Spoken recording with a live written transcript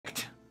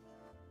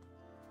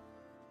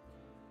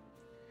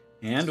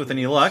And with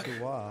any luck,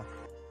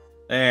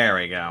 there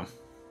we go.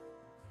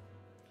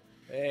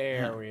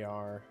 There we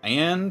are.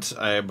 And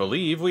I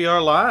believe we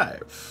are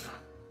live.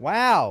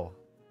 Wow.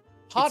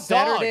 Hot It's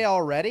Saturday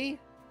already?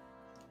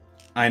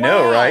 I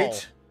know, Wow.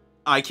 right?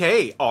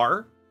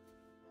 IKR.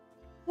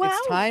 Wow.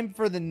 It's time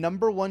for the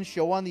 #1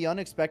 show on the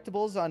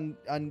Unexpectables on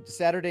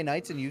Saturday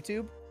nights on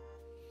YouTube?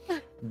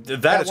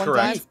 That is one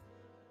correct. time?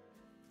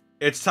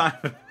 It's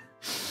time.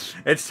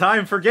 It's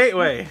time for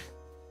Gateway.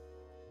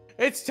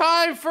 It's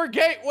time for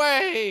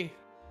Gateway.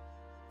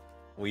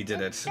 We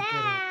did it.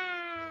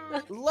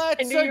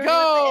 Let's knew you were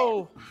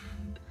go.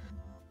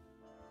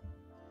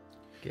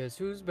 Guess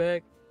who's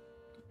back?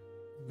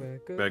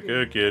 Back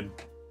again.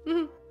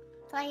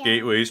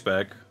 Gateway's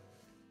back.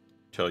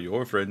 Tell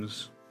your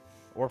friends.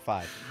 Or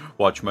 5.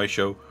 Watch my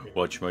show.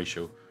 Watch my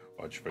show.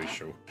 Watch my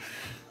show.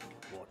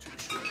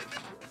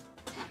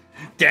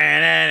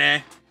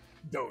 Da-da-da.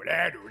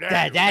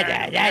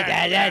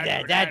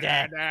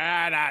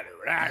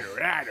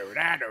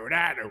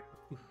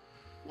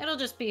 It'll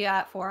just be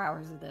 4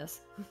 hours of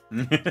this.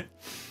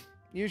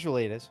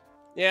 Usually it is.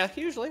 Yeah,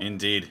 usually.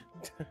 Indeed.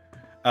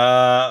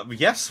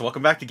 Yes,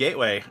 welcome back to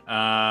Gateway.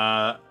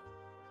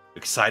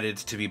 Excited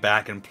to be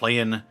back and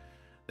playing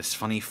this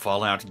funny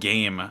Fallout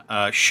game.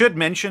 Should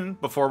mention,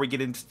 before we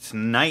get into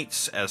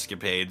tonight's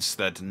escapades,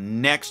 that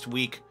next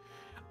week,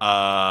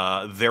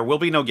 there will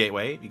be no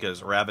Gateway,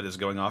 because Rabbit is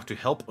going off to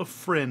help a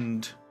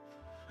friend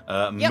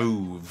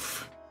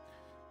move.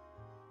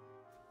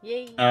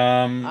 Yay.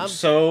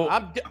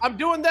 I'm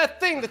doing that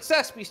thing that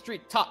Sesame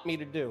Street taught me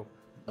to do.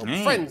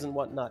 Hey. Friends and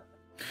whatnot.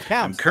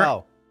 Counts.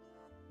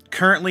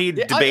 Currently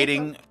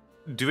debating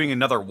doing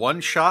another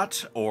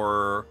one-shot,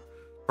 or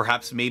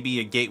perhaps maybe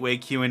a Gateway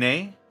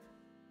Q&A.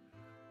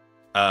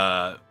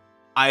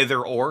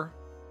 Either or.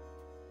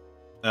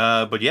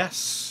 But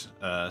yes.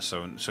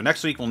 So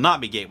next week will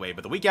not be Gateway,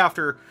 but the week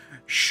after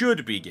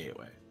should be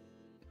Gateway.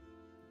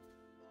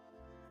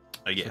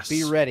 I guess. So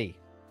be ready.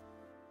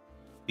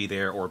 Be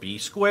there or be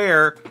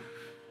square.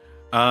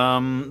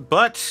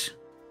 But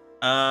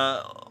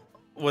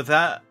with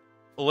that,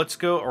 let's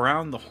go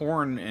around the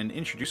horn and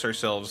introduce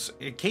ourselves.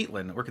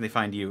 Caitlin, where can they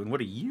find you, and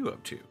what are you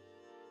up to?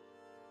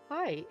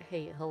 Hi.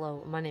 Hey,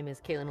 hello. My name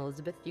is Caitlin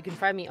Elizabeth. You can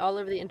find me all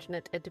over the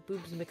internet at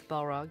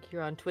boobsmcbalrog.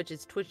 Here on Twitch,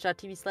 it's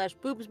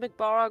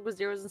twitch.tv/boobsmcbalrog with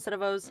zeros instead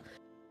of O's.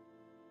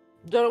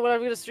 Don't know when I'm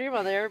going to stream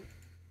on there.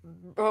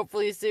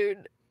 Hopefully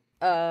soon.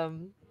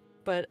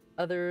 But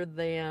other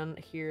than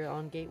here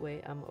on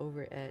Gateway, I'm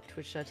over at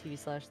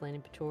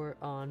twitch.tv/LandingPator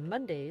on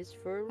Mondays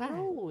for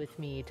Roll With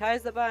Me.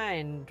 Ties that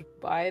bind.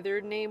 Either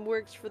name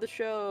works for the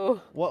show.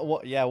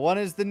 What? Yeah, one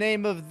is the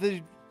name of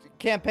the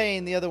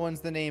campaign, the other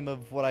one's the name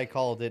of what I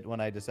called it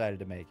when I decided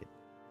to make it.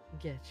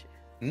 Getcha.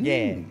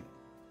 Yeah.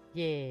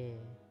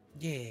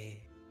 Yeah.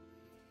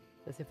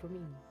 That's it for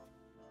me.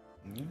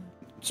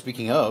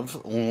 Speaking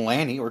of,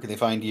 Lanny, where can they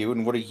find you,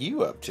 and what are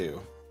you up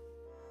to?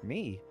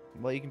 Me?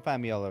 Well, you can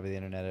find me all over the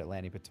internet at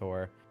Lanny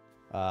Pator.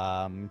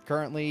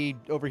 Currently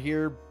over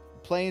here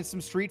playing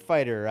some Street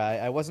Fighter.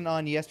 I wasn't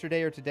on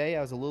yesterday or today.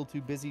 I was a little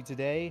too busy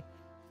today.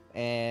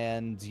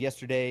 And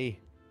yesterday,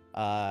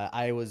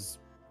 I was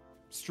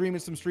streaming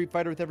some Street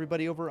Fighter with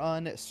everybody over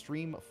on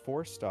Stream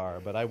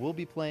 4-Star. But I will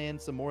be playing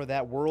some more of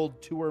that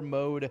World Tour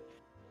mode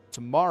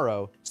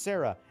tomorrow.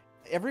 Sarah,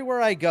 everywhere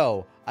I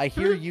go, I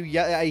hear you.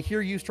 I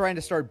hear you trying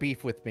to start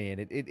beef with me,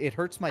 and it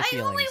hurts my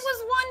feelings. I only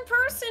was one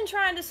person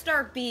trying to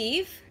start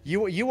beef.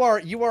 You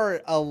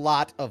are a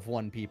lot of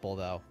one people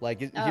though. Like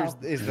here's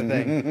the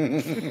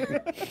thing.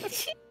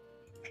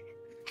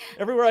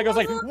 Everywhere I go, it's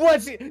like,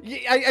 what's?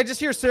 I just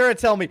hear Sarah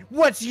tell me,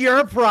 "What's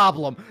your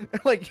problem?"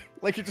 like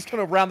you're just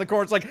gonna round the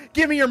corner. It's like,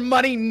 "Give me your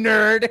money,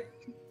 nerd."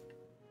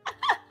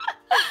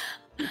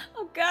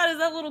 Oh God, is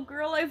that little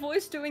girl I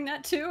voiced doing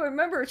that too? I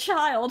remember a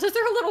child. Is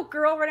there a little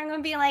girl running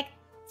around being like,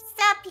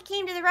 "Stop! You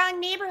came to the wrong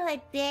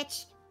neighborhood,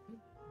 bitch."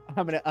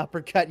 I'm gonna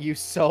uppercut you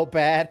so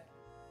bad.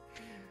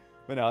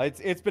 But no,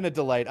 it's been a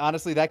delight.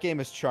 Honestly, that game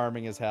is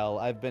charming as hell.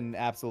 I've been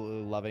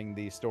absolutely loving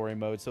the story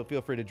mode, so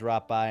feel free to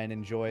drop by and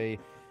enjoy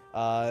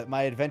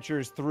my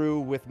adventures through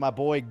with my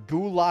boy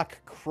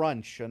Gulak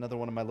Crunch, another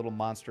one of my little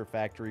Monster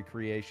Factory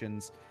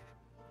creations.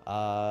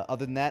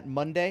 Other than that,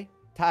 Monday,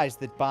 Ties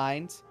That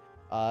Bind.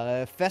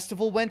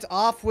 Festival went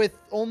off with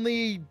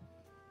only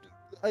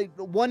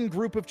one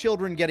group of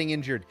children getting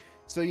injured.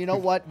 So you know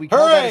what? We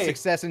call that a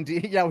success in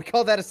we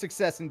call that a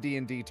success in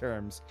D&D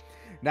terms.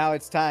 Now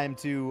it's time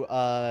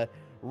to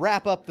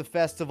wrap up the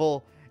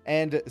festival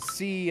and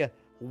see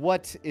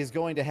what is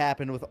going to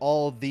happen with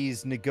all of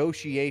these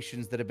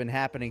negotiations that have been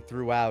happening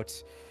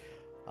throughout.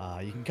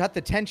 You can cut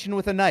the tension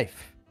with a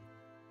knife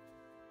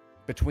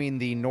between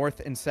the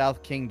North and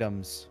South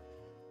Kingdoms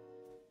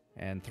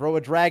and throw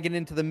a dragon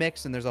into the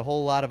mix, and there's a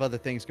whole lot of other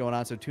things going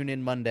on, so tune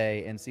in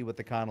Monday and see what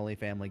the Connolly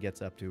family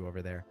gets up to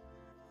over there.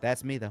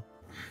 That's me, though.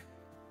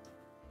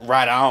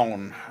 Right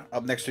on.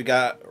 Up next, we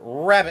got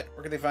Rabbit.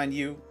 Where can they find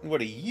you?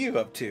 What are you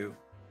up to?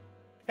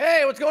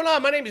 Hey, what's going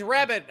on? My name is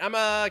Rabbit. I'm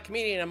a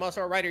comedian. I'm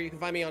also a writer. You can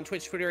find me on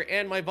Twitch, Twitter,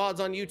 and my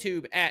VODs on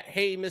YouTube at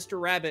Hey Mr.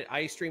 Rabbit.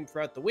 I stream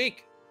throughout the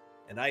week.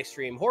 and I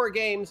stream horror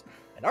games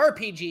and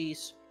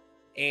RPGs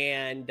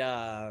and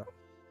horror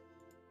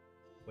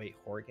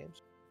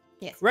games?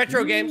 Yes.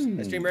 Retro games.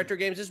 I stream retro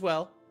games as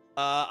well.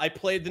 I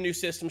played the new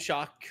System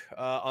Shock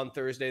on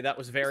Thursday. That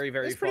was very,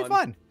 very fun. It's pretty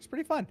fun. It's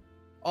pretty fun.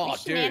 Oh,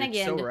 dude,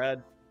 it's so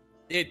rad.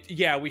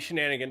 Yeah, we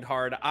shenaniganed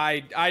hard.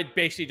 I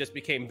basically just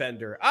became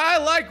Bender. I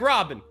like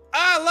robbing.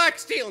 I like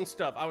stealing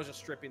stuff. I was just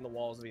stripping the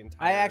walls of the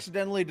entire. I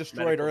accidentally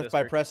destroyed Earth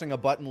by pressing a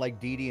button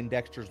like Dee Dee in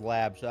Dexter's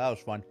Lab, so that was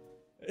fun.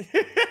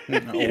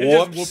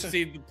 Whoops. Just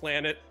whoopsied the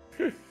planet.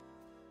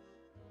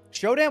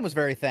 Shodan was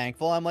very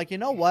thankful. I'm like, you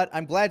know what?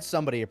 I'm glad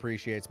somebody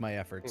appreciates my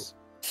efforts.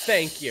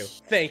 Thank you,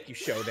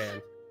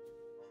 Shodan.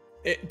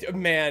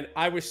 Man,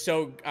 I was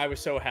so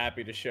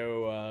happy to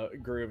show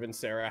Groove and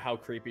Sarah how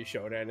creepy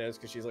Shodan is,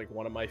 because she's like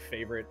one of my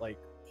favorite like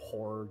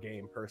horror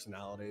game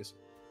personalities.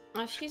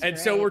 Oh, she's and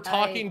great. So we're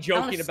talking,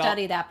 joking about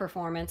study that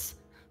performance.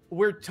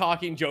 We're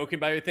talking, joking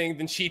about everything.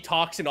 Then she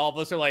talks, and all of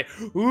us are like,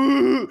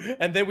 "Ooh!"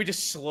 And then we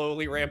just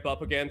slowly ramp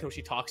up again until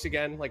she talks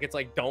again. Like it's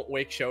like, "Don't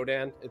wake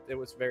Shodan." It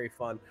was very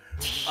fun.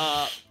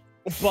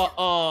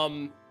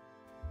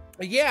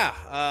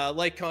 Yeah.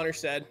 Like Connor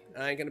said,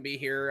 I ain't gonna be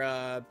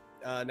here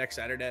next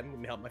Saturday. I'm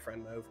gonna help my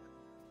friend move.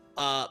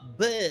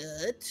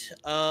 But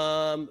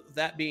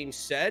that being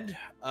said,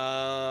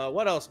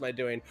 what else am I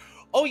doing?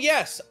 Oh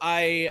yes,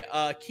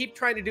 I keep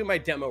trying to do my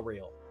demo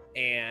reel,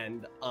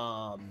 and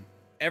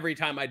every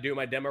time I do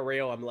my demo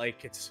reel, I'm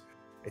like, it's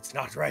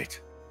not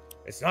right.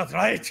 It's not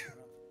right.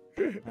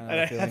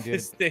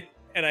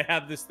 And I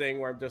have this thing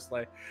where I'm just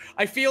like,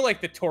 I feel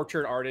like the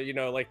tortured artist, you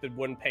know, like the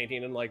one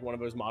painting in like one of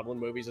those modeling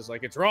movies is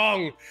like, it's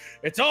wrong.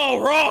 It's all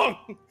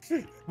wrong.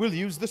 We'll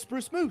use the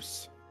spruce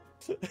moose.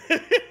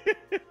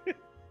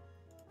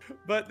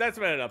 But that's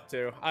what I'm up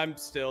to. I'm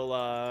still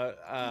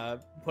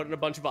putting a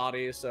bunch of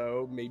bodies,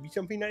 so maybe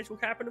something nice will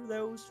happen of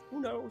those.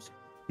 Who knows?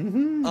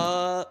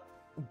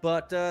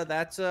 But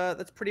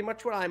that's pretty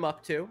much what I'm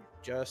up to.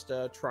 Just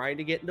trying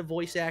to get into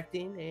voice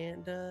acting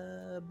and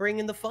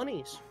bringing the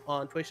funnies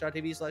on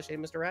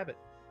twitch.tv/HeyMrRabbit.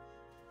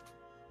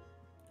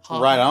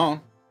 Right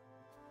on.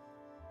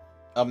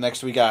 Up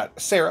next, we got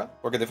Sarah.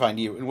 Where can they find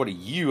you, and what are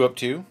you up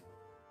to?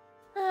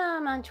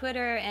 I'm on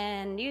Twitter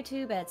and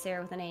YouTube at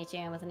Sarah with an H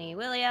and with an E.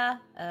 Willia.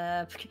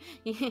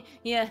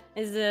 Yeah,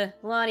 as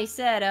Lonnie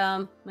said,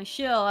 my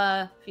shill,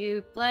 if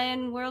you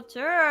playing World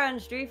Tour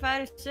and Street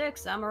Fighter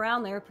 6, I'm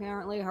around there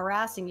apparently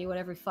harassing you at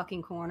every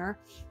fucking corner.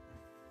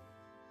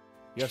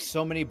 You have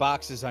so many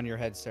boxes on your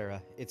head,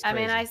 Sarah. It's crazy.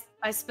 I mean,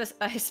 I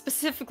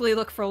specifically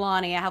look for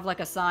Lonnie. I have like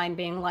a sign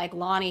being like,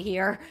 Lonnie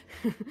here.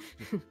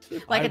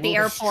 Like at the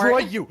airport. Destroy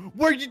you.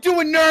 What are you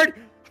doing, nerd?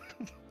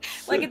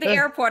 Like at the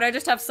airport, I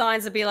just have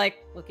signs that be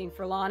like, looking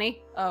for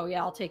Lonnie. Oh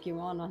yeah, I'll take you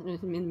on in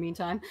the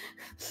meantime.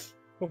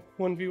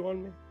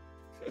 1v1 me.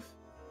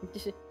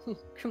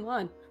 Come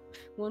on.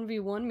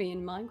 1v1 me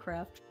in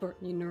Minecraft,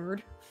 you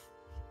nerd.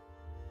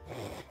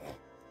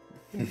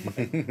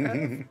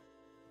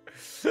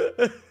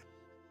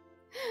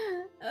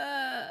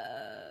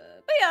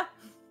 But yeah.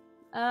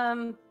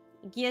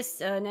 Yes,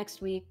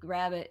 next week,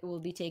 Rabbit will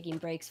be taking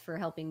breaks for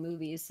helping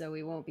movies, so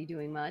we won't be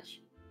doing much.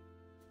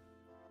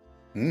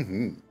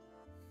 Mm-hmm.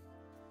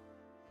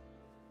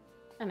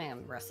 I mean,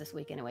 I'm rest this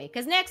week anyway,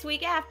 because next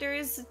week after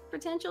is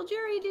potential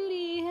jury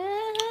duty.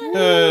 Hey.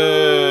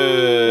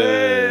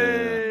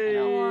 I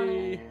don't want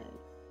it.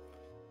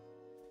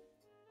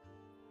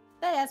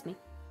 But that's me.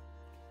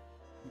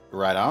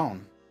 Right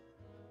on.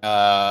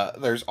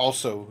 There's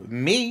also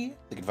me.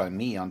 You can find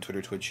me on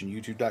Twitter, Twitch, and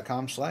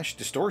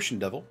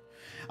YouTube.com/DistortionDevil.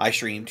 I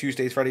stream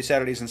Tuesdays, Fridays,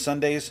 Saturdays, and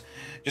Sundays.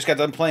 Just got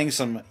done playing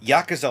some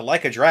Yakuza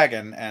Like a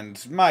Dragon,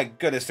 and my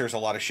goodness, there's a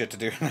lot of shit to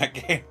do in that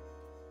game.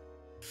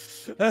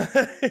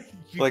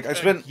 Like I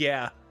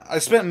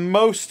spent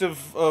most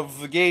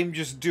of the game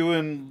just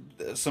doing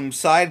some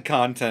side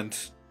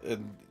content.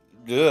 And,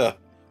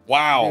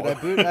 wow.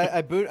 Dude,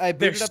 I booted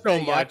There's up so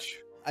that much.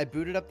 I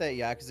booted up that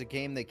Yakuza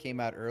game that came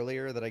out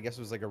earlier that I guess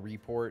was like a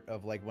report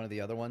of like one of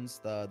the other ones,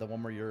 the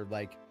one where you're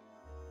like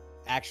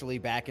actually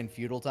back in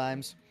feudal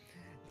times.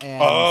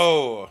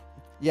 And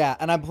yeah,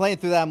 and I'm playing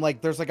through that. I'm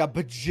like, there's like a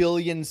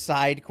bajillion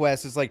side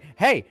quests. It's like,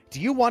 hey, do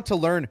you want to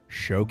learn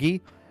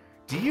shogi?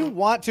 Do you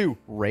want to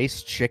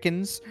race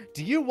chickens?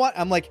 Do you want?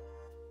 I'm like,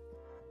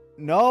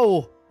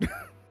 no.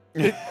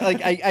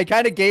 Like I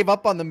kind of gave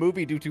up on the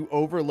movie due to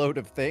overload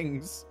of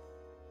things.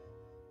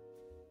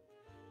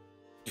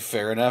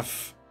 Fair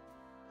enough.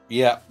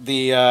 Yeah,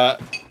 the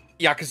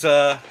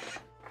Yakuza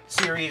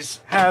series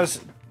has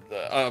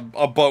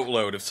a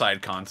boatload of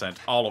side content.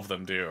 All of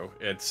them do.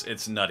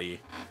 It's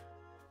nutty.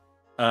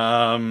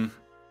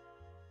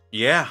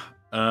 Yeah.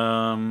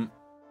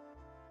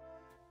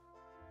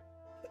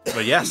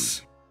 But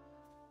yes.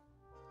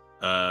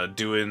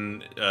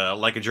 Doing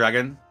Like a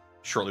Dragon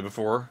shortly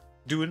before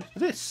doing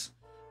this.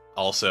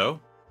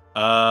 Also,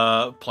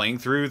 playing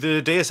through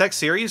the Deus Ex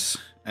series,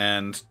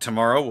 and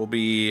tomorrow we'll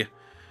be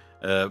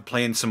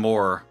playing some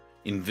more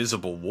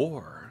Invisible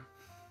War.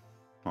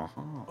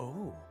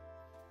 Oh,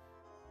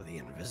 the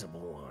Invisible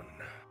One.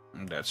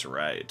 That's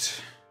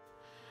right.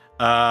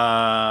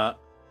 I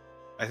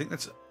think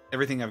that's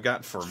everything I've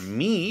got for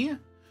me.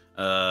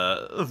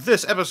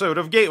 This episode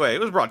of Gateway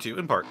was brought to you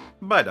in part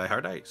by Die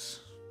Hard Dice.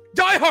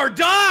 Die Hard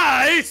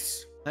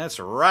Dice! That's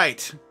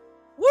right.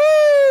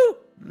 Woo!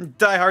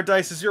 Die Hard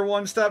Dice is your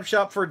one-stop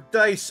shop for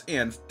dice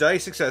and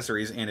dice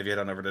accessories. And if you head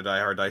on over to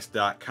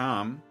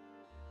dieharddice.com,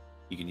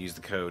 you can use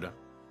the code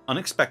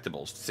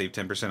UNEXPECTABLES to save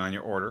 10% on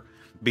your order.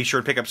 Be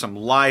sure to pick up some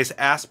Lies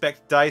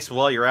Aspect dice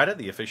while you're at it,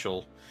 the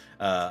official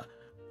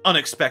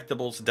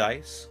Unexpectables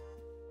dice.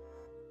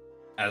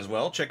 As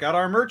well, check out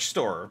our merch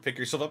store. Pick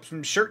yourself up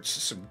some shirts,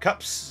 some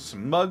cups,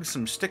 some mugs,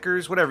 some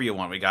stickers, whatever you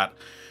want. We got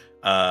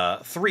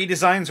 3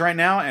 designs right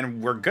now,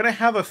 and we're going to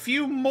have a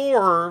few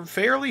more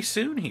fairly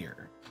soon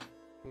here.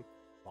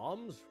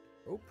 Bombs,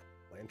 rope,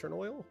 lantern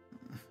oil.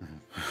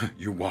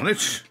 You want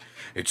it?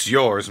 It's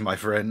yours, my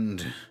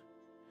friend.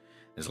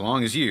 As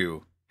long as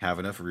you have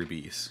enough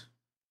rubies.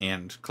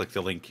 And click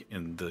the link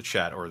in the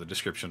chat or the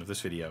description of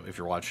this video if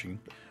you're watching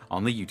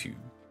on the YouTube.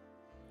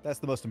 That's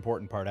the most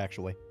important part,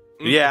 actually.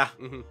 Yeah.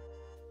 Mm-hmm.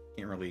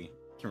 Can't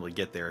really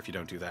get there if you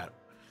don't do that.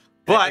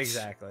 But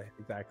Exactly.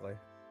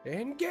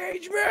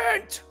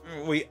 Engagement!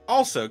 we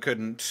also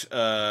couldn't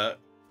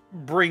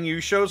bring you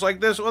shows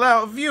like this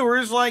without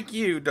viewers like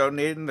you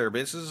donating their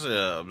bits as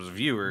subs.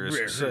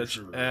 Viewers such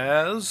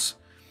as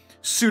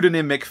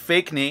Pseudonymic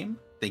Fake Name.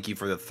 Thank you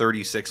for the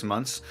 36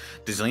 months.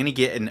 Does Laney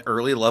get an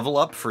early level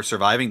up for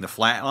surviving the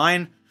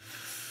flatline?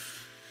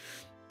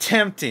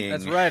 Tempting.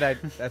 That's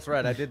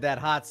right. I did that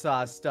hot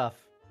sauce stuff.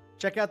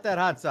 Check out that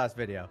hot sauce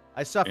video.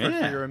 I suffered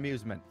for your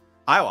amusement.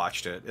 I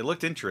watched it. It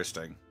looked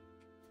interesting.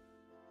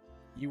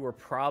 You were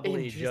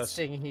probably just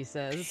Interesting, he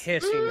says.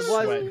 hissing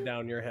sweat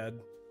down your head.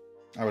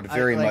 I would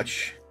very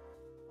much.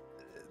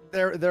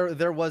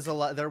 There was a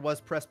lot. There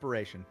was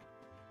perspiration.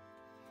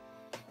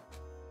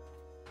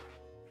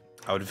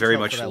 I would very So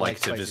much that I like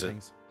to spicy visit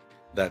things.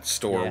 that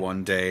store Yeah.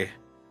 one day.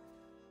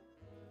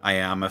 I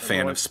am a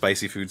fan what- of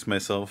spicy foods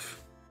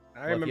myself. I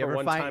Well, remember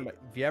one time.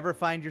 if you ever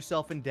find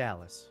yourself in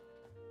Dallas,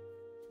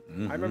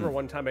 Mhm. I remember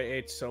one time I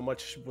ate so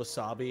much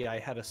wasabi, I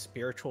had a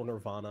spiritual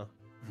nirvana.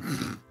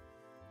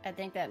 I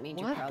think that means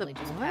you What the- probably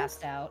just what?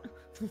 passed out.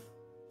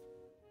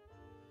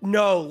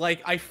 No,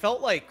 like I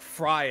felt like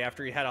Fry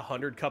after he had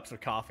 100 cups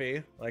of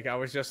coffee. Like I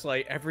was just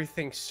like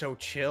everything's so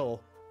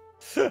chill.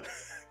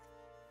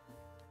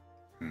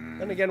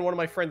 Then again, one of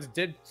my friends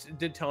did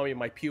tell me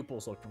my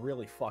pupils looked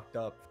really fucked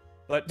up,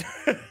 but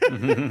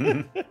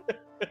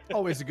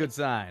always a good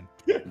sign.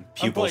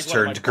 Pupils like, what,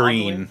 turned am I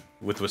green boggling?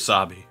 with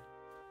wasabi.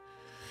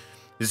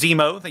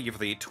 Zemo, thank you for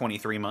the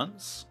 23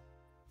 months.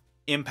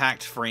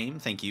 Impact Frame,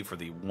 thank you for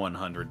the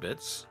 100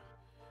 bits.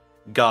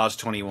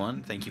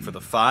 Gauze21, thank you for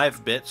the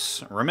 5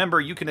 bits. Remember,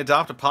 you can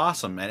adopt a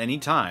possum at any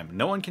time.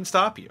 No one can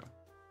stop you.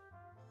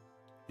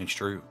 It's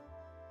true.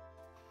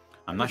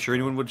 I'm not sure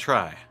anyone would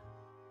try.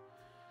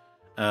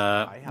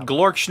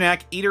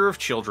 Glorkschnack, Eater of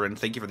Children,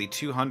 thank you for the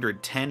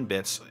 210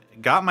 bits.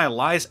 Got my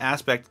Lies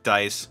Aspect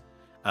dice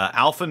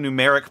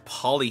alphanumeric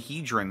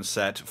polyhedron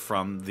set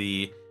from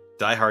the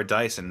Die Hard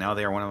Dice, and now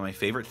they are one of my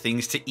favorite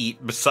things to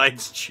eat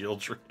besides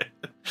children.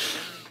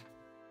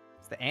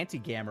 It's the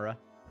anti-gamera.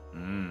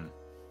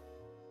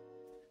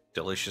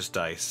 Delicious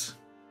dice.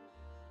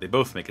 They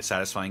both make a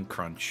satisfying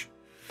crunch.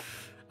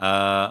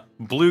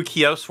 Blue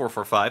Kios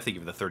 445, thank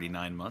you for the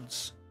 39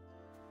 months.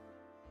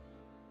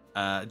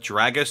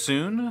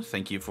 Dragasoon,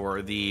 thank you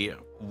for the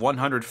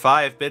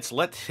 105 bits.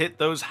 Let's hit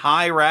those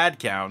high rad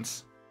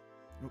counts.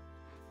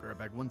 Grab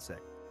back 1 sec.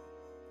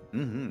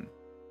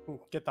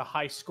 get the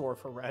high score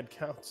for rad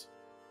counts.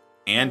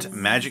 And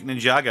Magic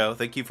Ninjago,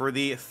 thank you for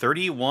the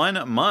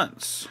 31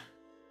 months.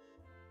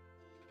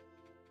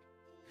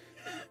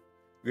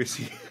 You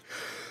see.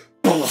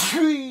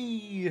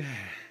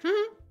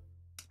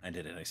 I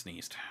did it, I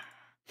sneezed.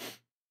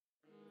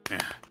 Yeah.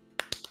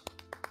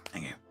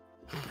 Thank you.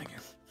 Thank you.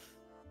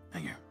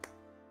 Thank you.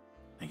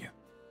 Thank you.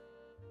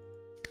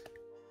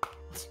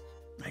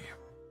 Thank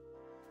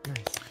you.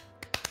 Nice.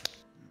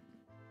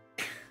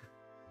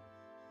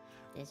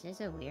 This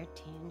is a weird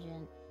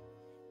tangent.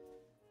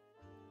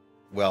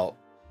 Well,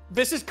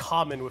 This is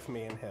common with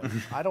me and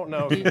him. I don't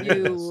know. Do if it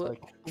is, you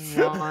like-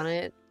 want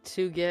it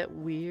to get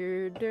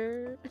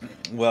weirder?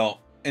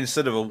 well,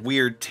 instead of a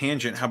weird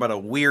tangent, how about a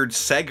weird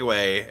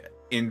segue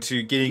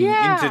into getting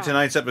Yeah. into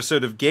tonight's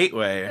episode of I'm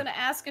Gateway? gonna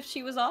ask if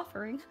she was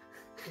offering.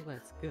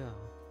 Let's go.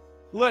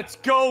 Let's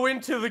go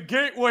into the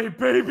gateway,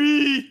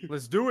 baby.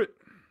 Let's do it.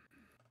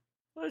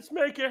 Let's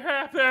make it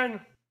happen.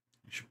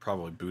 I should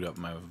probably boot up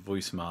my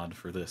voice mod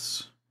for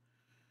this.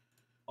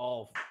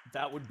 Oh,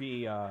 that would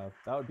be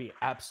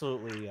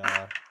absolutely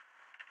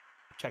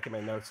checking my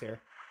notes here.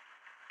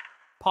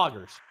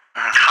 Poggers.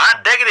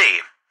 Hot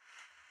diggity!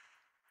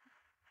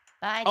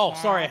 Bye, Oh,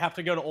 Jack. sorry, I have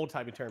to go to old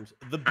timey terms.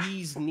 The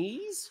bee's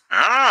knees?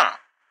 Ah,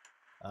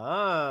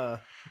 Ah.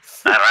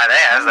 right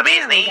there's What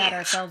we got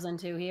ourselves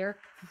into here.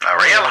 A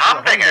real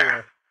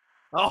humdinger.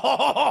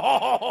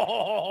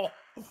 Oh.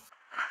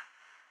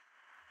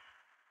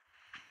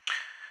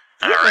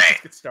 Let's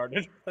just get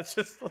started.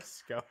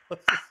 Let's go.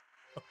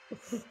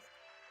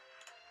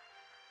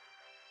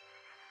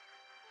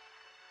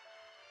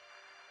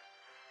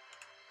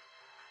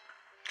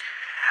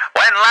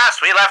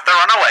 Last we left the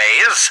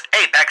runaways,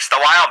 Apex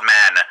the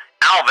Wildman,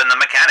 Alvin the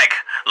Mechanic,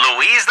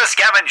 Louise the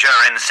Scavenger,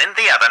 and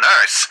Cynthia the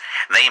Nurse.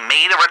 They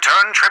made a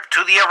return trip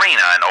to the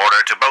arena in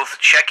order to both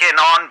check in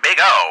on Big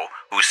O,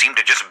 who seemed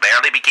to just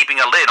barely be keeping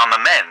a lid on the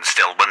men,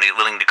 still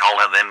willing to call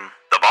him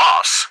the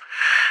boss,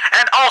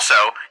 and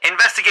also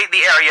investigate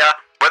the area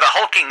where the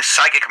hulking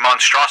psychic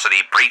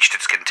monstrosity breached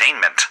its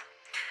containment.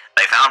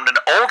 They found an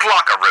old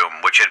locker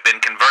room which had been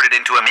converted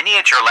into a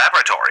miniature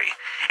laboratory,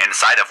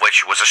 inside of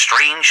which was a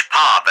strange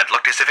pod that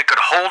looked as if it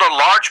could hold a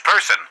large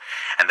person,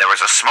 and there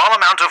was a small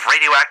amount of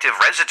radioactive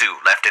residue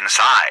left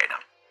inside.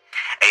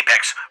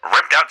 Apex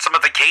ripped out some of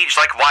the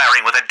cage-like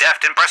wiring with a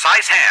deft and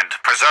precise hand,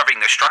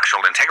 preserving the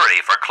structural integrity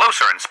for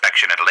closer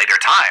inspection at a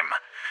later time.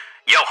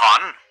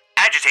 Johann,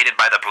 agitated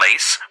by the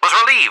place, was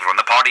relieved when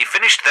the party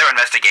finished their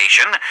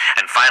investigation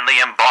and finally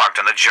embarked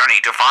on the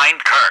journey to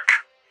find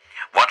Kirk.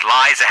 What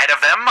lies ahead of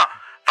them?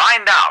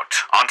 Find out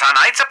on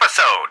tonight's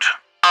episode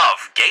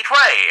of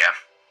Gateway.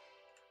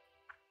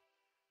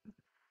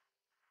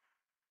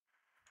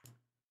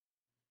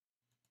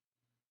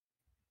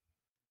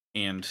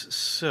 And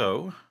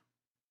so,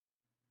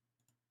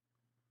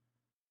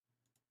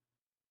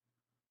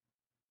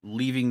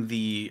 leaving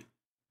the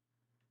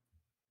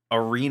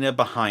arena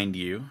behind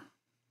you,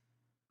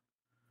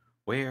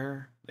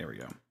 there we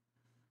go.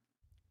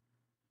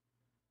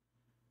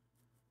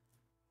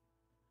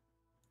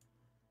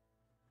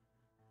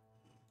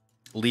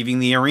 Leaving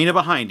the arena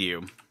behind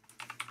you,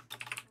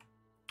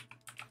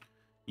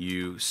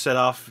 you set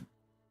off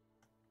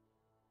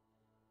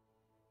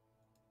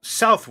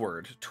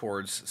southward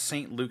towards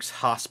St. Luke's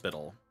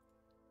Hospital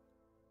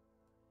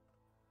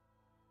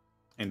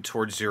and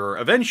towards your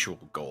eventual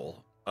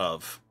goal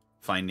of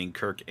finding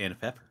Kirk and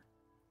Pepper.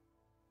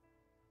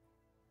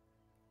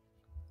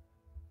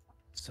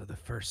 So the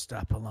first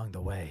stop along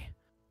the way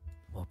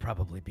will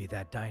probably be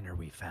that diner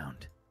we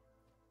found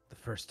the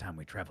first time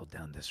we traveled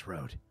down this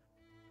road.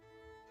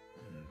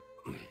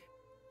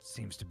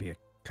 Seems to be a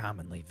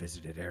commonly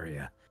visited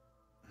area.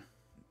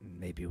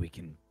 Maybe we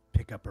can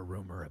pick up a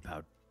rumor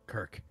about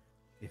Kirk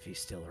if he's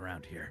still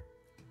around here.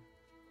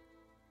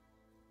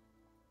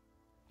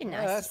 Be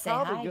nice to say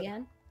hi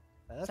again.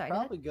 That's Sorry,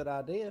 probably a good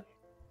idea.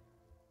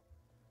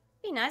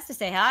 Be nice to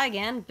say hi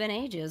again. Been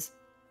ages.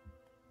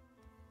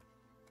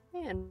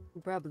 And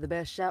probably the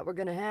best shot we're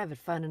gonna have at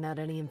finding out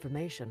any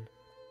information.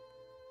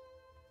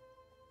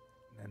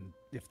 And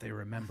if they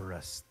remember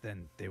us,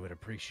 then they would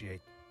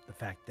appreciate the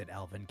fact that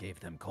Alvin gave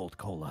them cold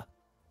cola.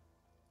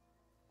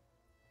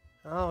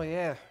 Oh,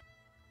 yeah.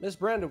 Miss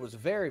Brenda was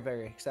very,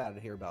 very excited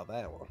to hear about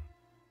that one.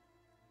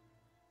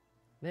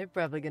 They're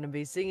probably gonna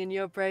be singing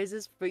your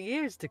praises for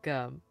years to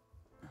come.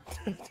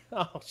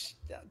 Oh,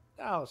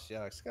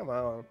 shucks. Come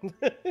on.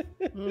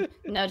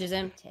 Nudges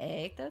him.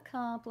 Take the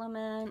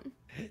compliment.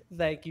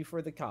 Thank you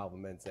for the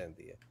compliment,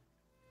 Cynthia.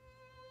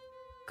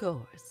 Of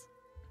course.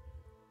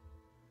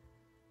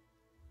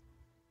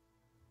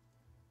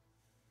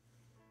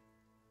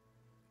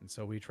 And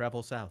so we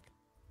travel south.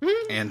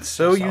 And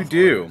so you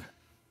do.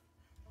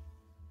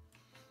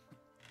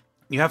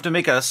 You have to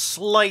make a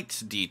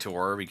slight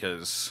detour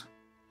because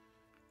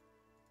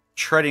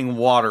treading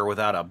water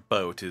without a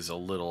boat is a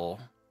little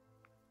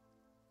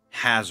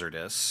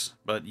hazardous,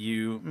 but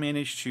you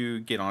manage to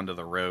get onto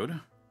the road.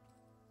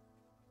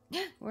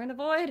 We're in the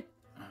void.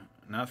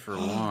 Not for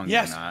long,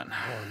 Yes. you're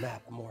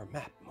not. More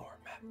map.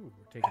 Ooh,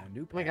 we're taking a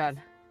new Oh my path.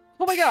 god.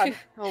 Oh my god.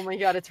 Oh my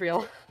god, it's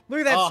real. Look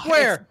at that Oh,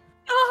 square!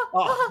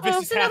 This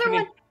is it's another happening.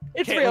 one.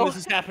 It's Caitlin, real. This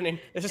is happening.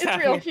 This is It's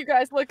happening. real. You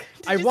guys, look.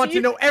 Did I you want see?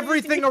 to know Did you see?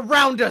 everything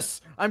around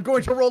us! I'm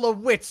going to roll a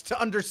wit to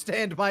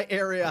understand my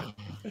area.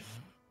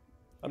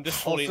 I'm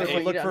just holding Also to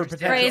it. look for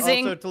potential,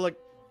 Phrasing. also to look,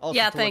 also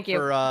Yeah, to thank look you.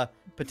 for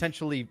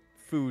potentially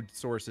food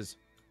sources.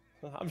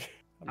 I'm just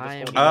I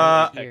am holding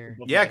right it. here.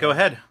 Yeah, go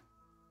ahead.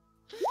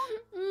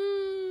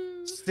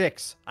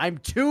 6. I'm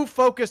too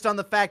focused on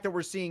the fact that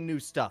we're seeing new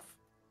stuff.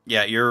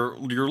 Yeah, you're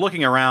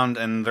looking around,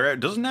 and there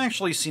doesn't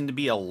actually seem to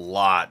be a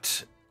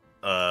lot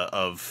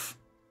of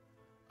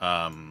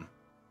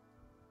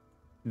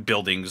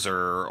buildings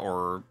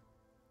or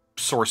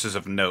sources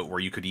of note where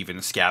you could even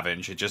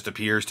scavenge. It just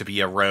appears to be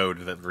a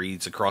road that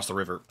leads across the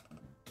river.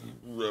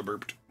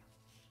 Burped.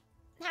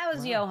 How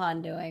is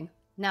Johann doing?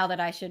 Now that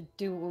I should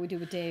do what we do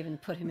with Dave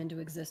and put him into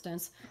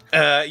existence.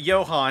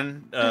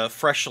 Johann,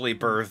 freshly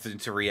birthed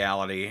into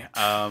reality,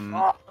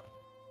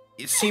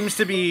 it seems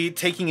to be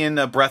taking in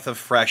a breath of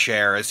fresh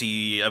air as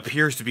he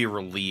appears to be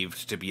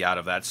relieved to be out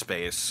of that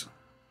space.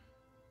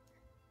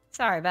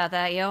 Sorry about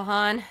that,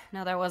 Johann.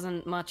 No, that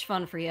wasn't much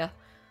fun for you.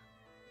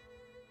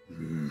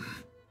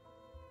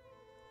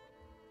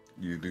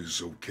 It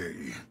is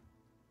okay.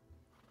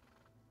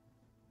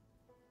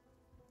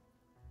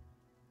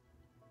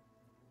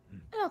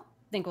 I don't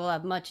think we'll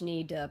have much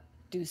need to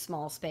do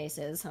small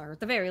spaces, or at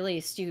the very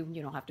least, you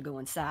don't have to go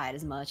inside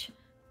as much.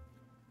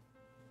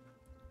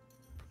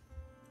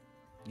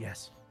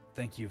 Yes,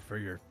 thank you for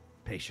your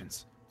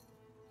patience.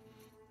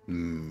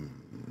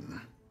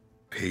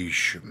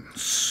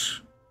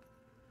 Patience.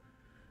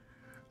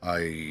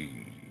 I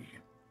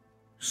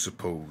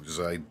suppose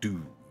I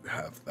do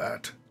have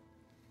that.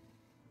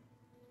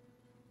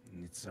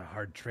 It's a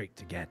hard trait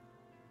to get.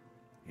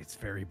 It's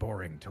very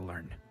boring to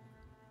learn.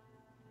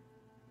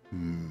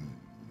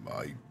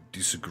 I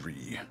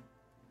disagree.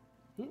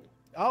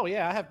 Oh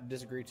yeah, I have to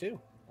disagree too.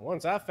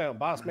 Once I found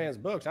Boss Man's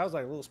books, I was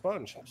like a little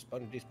sponge.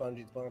 Spongy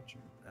sponge.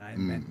 I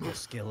meant the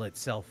skill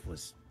itself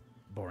was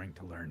boring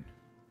to learn.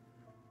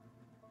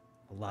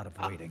 A lot of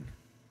waiting.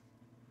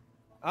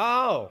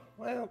 Oh,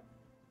 well.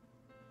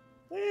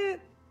 Yeah,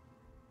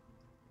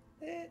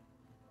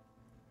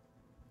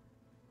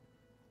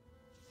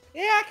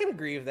 I can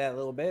agree with that a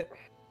little bit.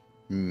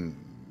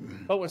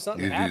 But when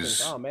something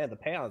happens, oh man, the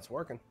payout's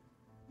working.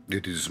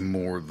 It is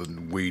more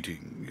than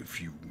waiting if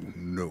you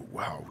know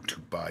how to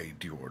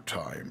bide your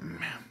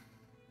time.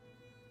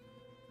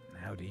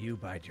 How do you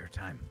bide your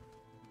time?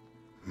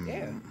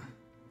 Yeah.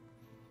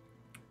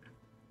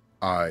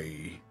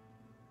 I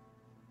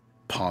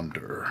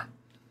ponder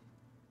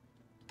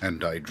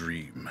and I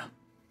dream.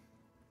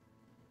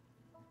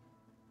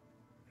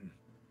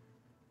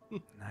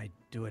 I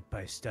do it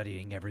by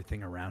studying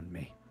everything around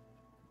me,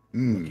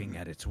 looking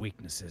at its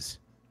weaknesses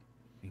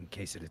in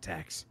case it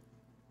attacks.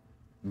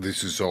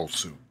 This is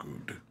also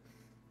good.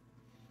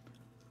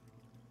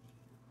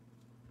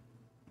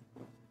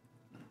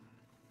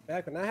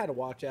 Back when I had to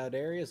watch out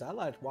areas, I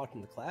liked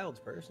watching the clouds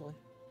personally.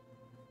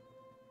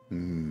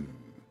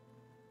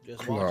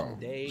 Just watching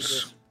day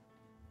just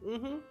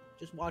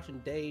just watching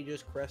day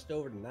just crest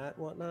over the night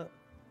and whatnot.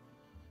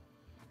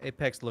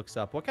 Apex looks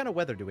up. What kind of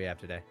weather do we have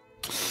today?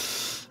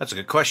 That's a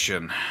good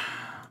question.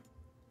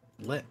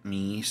 Let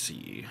me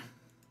see.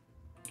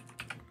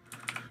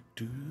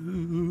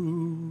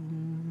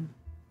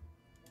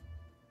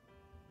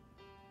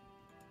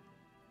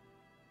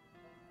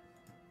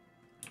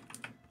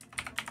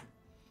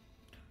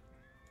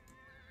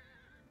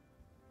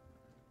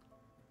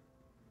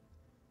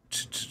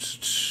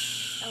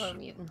 Hello,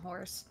 mutant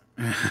horse.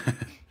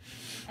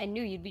 I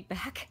knew you'd be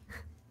back.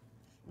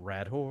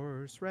 Rat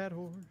horse, rat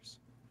horse.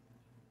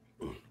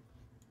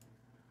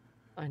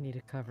 I need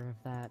a cover of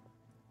that.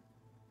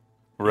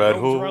 Red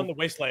He roams around the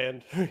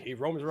wasteland. He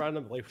roams around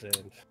the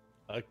wasteland.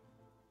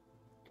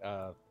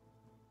 Nope.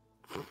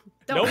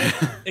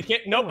 It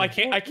can't. Nope. I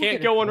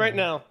can't go on right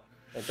now.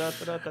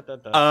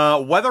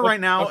 Weather right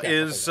now Okay,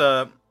 is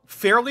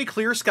fairly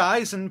clear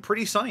skies and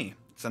pretty sunny.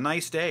 It's a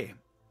nice day.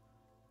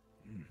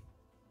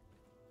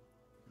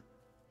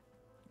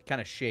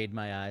 Kind of shade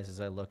my eyes as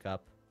I look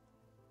up.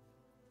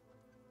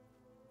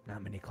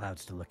 Not many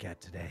clouds to look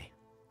at today.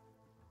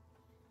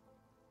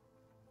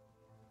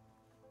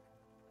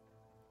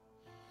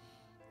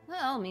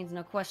 Well, it means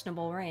no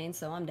questionable rain,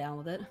 so I'm down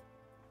with it.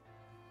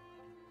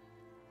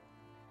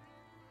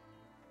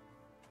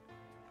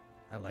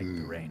 I like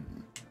the rain.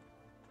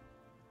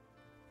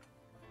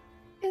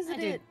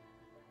 Isn't it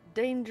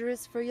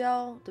dangerous for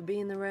y'all to be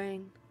in the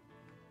rain?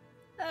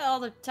 Well,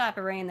 the type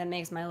of rain that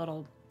makes my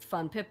little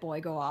fun Pip-Boy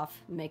go off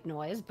and make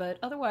noise, but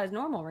otherwise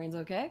normal rain's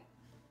okay.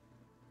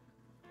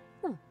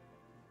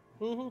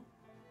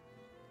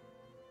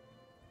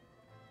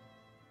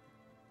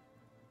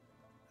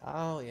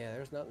 Oh yeah,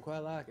 there's nothing quite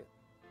like it.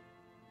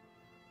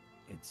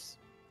 It's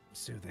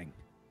soothing.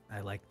 I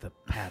like the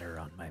patter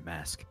on my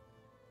mask.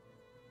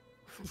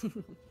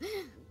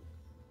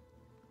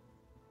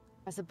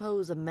 I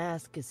suppose a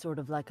mask is sort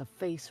of like a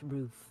face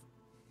roof.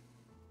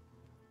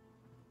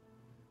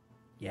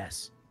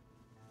 Yes.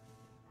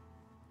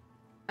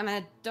 I mean,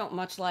 I don't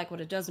much like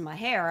what it does in my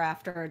hair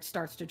after it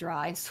starts to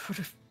dry. Sort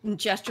of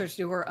gestures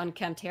to her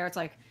unkempt hair. It's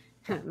like,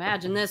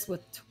 imagine this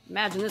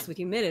with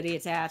humidity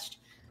attached.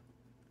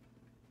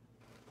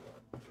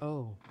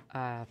 Oh,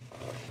 I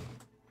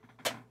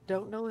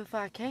don't know if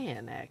I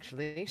can,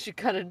 actually. She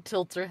kind of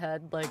tilts her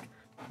head like,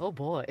 oh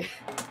boy.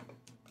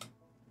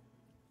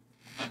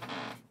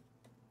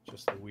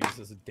 Just Louise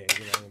as a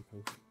dandelion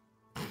poof.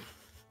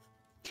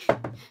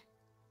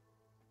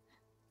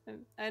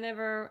 I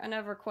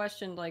never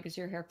questioned, like, is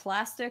your hair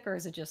plastic or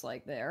is it just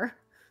like there?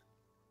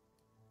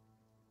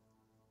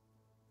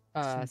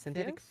 Cynthia?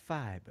 Synthetic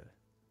fiber.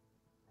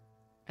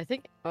 I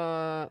think,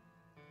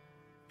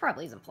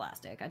 Probably isn't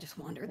plastic. I just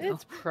wondered though.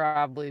 it's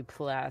probably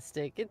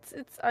plastic.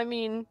 I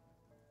mean,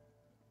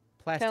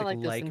 kind of like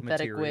the Plastic-like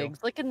synthetic material.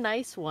 wigs. Like a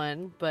nice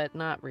one, but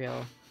not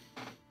real.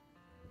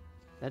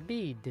 That'd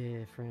be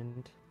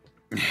different.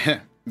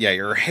 Yeah,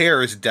 your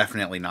hair is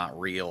definitely not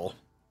real.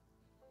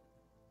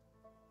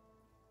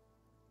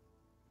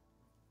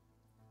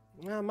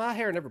 Well, my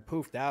hair never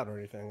poofed out or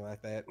anything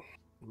like that.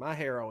 My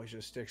hair always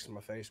just sticks to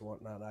my face and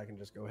whatnot. I can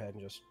just go ahead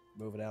and just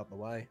move it out the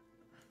way.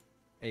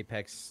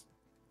 Apex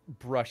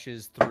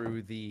brushes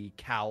through the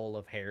cowl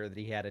of hair that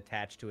he had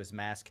attached to his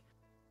mask.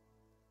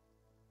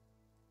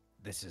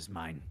 This is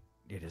mine.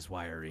 It is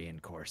wiry and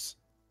coarse.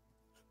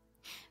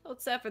 Well,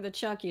 except for the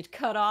chunk you'd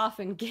cut off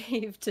and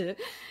gave to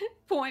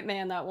Point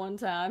Man that one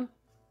time.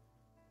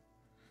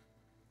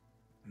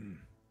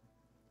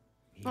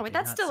 He Oh, wait, did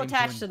that's not still seem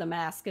attached to the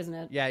mask, isn't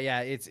it?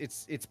 Yeah,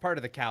 it's part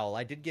of the cowl.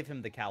 I did give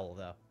him the cowl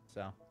though,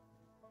 so.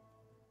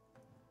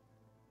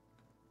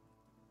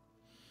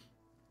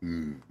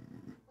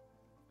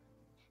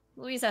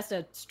 Louise has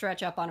to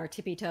stretch up on her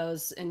tippy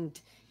toes and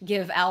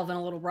give Alvin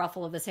a little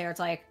ruffle of his hair. It's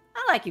like,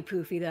 I like you,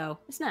 Poofy, though.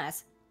 It's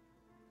nice.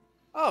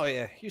 Oh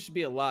yeah, used to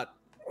be a lot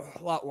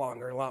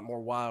longer, a lot more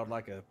wild,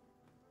 like a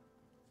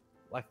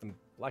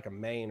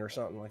mane or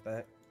something like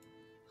that.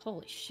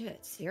 Holy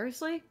shit!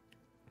 Seriously?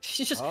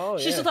 She's just Oh,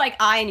 she's just yeah. like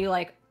eyeing you,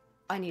 like,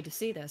 I need to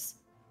see this.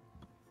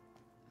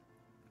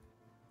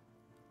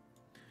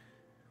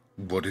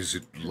 What is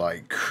it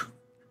like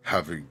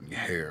having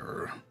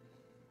hair?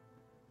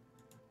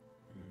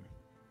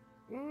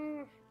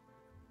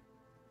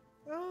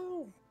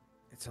 Oh,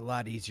 It's a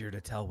lot easier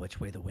to tell which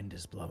way the wind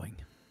is blowing.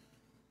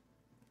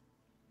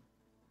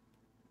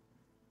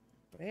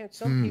 man,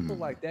 some people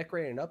like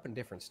decorating up in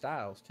different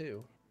styles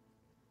too.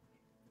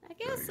 I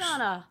guess Nice.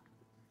 on a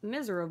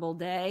miserable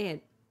day,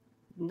 it's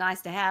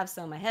nice to have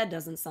so my head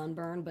doesn't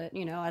sunburn. But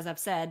you know, as I've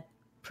said,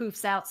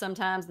 poofs out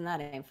sometimes, and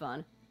that ain't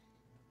fun.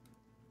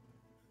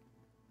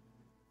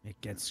 It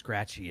gets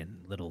scratchy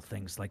and little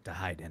things like to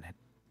hide in it,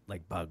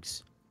 like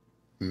bugs.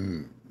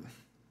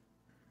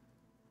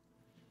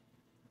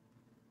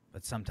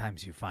 But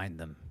sometimes you find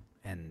them,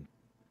 and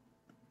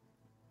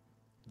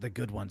the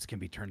good ones can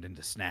be turned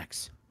into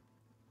snacks.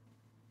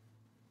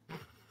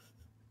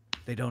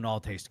 They don't all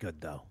taste good,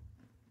 though.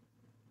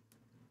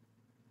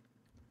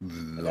 I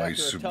after a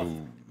tough-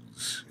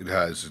 suppose it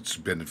has its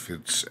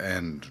benefits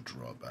and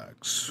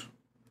drawbacks.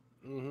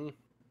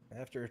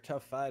 After a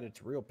tough fight,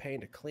 it's a real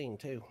pain to clean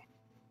too.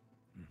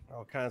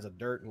 All kinds of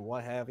dirt and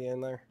what have you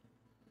in there.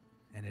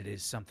 And it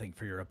is something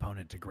for your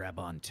opponent to grab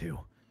onto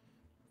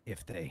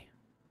if they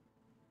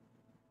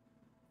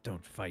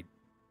don't fight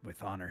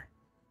with honor.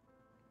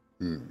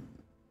 I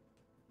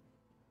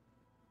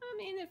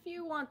mean, if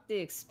you want the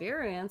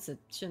experience, it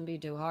shouldn't be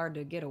too hard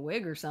to get a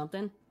wig or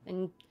something.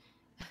 And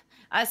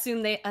I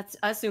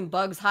assume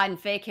bugs hide in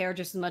fake hair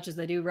just as much as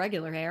they do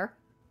regular hair.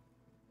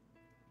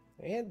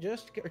 And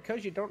just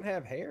because you don't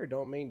have hair,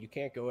 don't mean you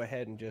can't go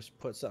ahead and just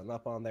put something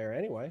up on there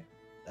anyway.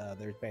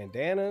 There's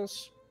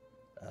bandanas,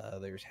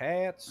 there's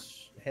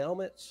hats,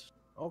 helmets,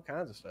 all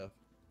kinds of stuff.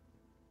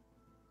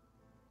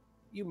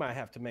 You might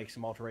have to make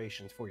some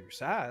alterations for your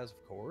size,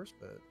 of course,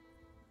 but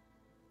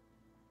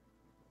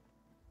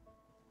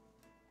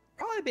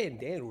probably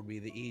bandana would be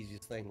the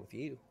easiest thing with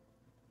you.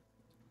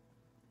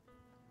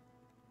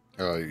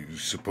 I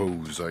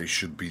suppose I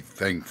should be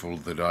thankful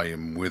that I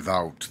am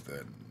without,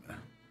 then.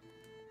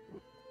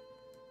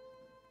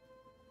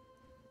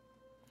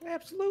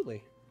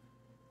 Absolutely.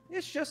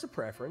 It's just a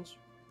preference.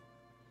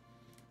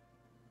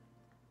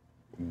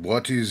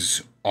 What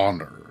is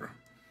honor?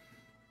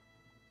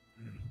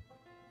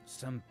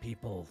 Some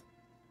people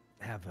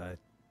have a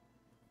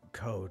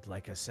code,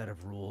 like a set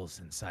of rules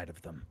inside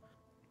of them.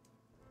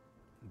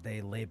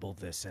 They label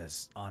this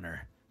as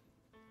honor.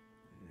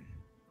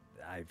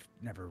 I've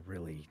never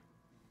really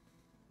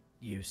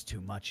used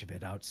too much of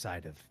it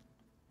outside of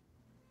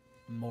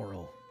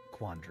moral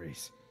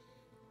quandaries.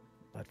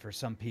 But for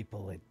some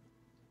people, it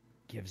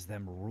gives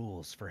them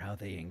rules for how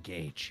they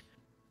engage.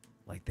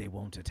 Like they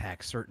won't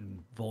attack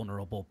certain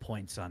vulnerable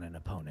points on an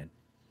opponent.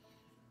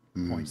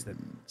 Points that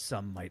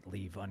some might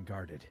leave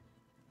unguarded.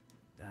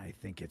 I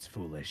think it's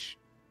foolish.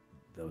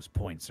 Those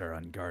points are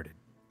unguarded.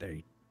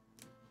 They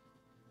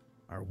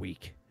are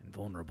weak and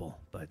vulnerable,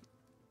 but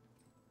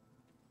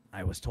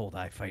I was told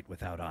I fight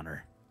without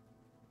honor.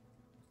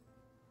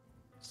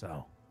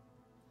 So,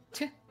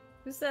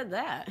 Who said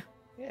that?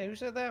 Yeah, who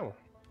said that one?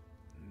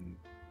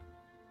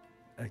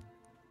 I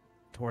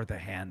tore the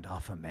hand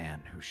off a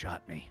man who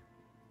shot me.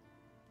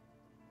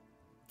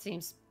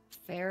 Seems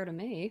fair to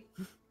me.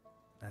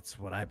 That's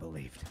what I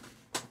believed.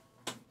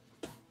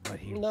 But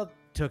he No,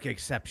 took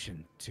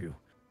exception to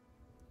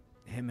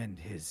him and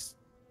his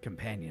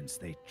companions.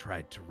 They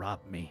tried to rob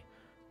me,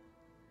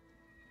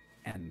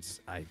 and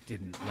I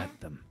didn't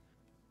let them.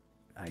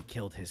 I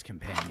killed his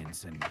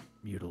companions and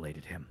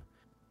mutilated him.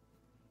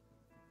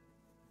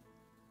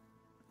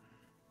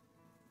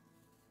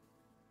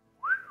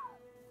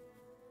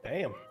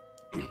 damn.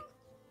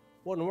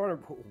 Wouldn't want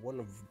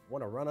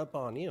to run up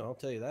on you, I'll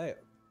tell you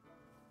that.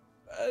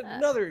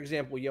 Another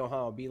example,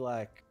 Johan, would be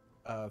like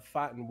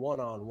fighting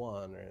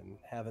one-on-one and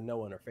having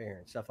no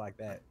interference, stuff like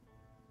that.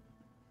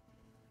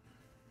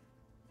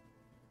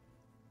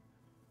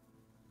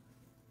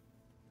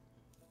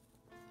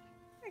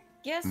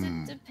 Guess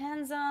it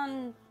depends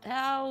on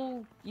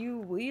how you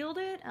wield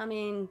it. I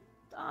mean,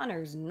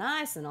 honor's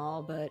nice and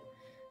all, but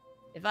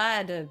if I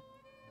had to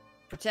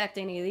protect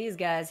any of these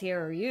guys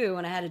here or you,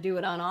 and I had to do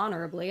it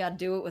unhonorably, I'd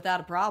do it without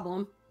a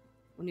problem.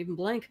 Wouldn't even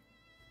blink.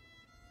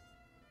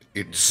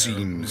 It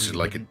seems You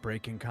like it. wouldn't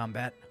break in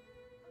combat.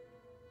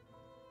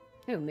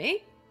 Who,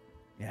 me?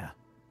 Yeah.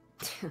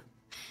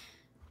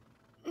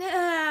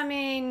 I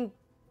mean,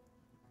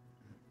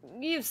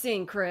 you've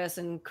seen Chris,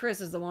 and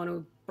Chris is the one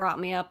who brought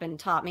me up and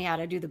taught me how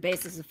to do the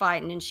basics of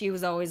fighting, and she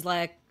was always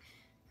like,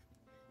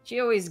 she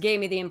always gave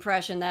me the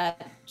impression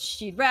that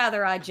she'd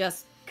rather I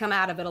just come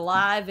out of it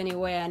alive any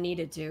way I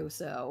needed to,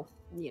 so,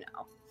 you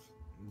know.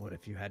 What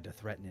if you had to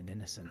threaten an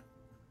innocent?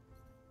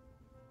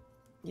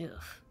 Ugh.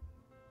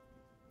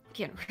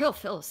 Getting real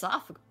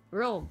philosophical,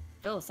 real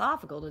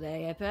philosophical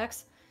today,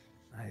 Apex.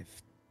 I've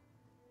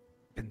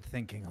been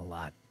thinking a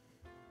lot.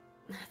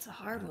 That's a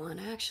hard one,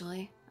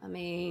 actually. I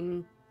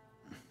mean,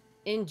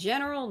 in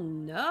general,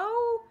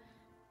 no.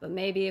 But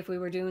maybe if we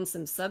were doing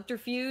some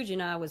subterfuge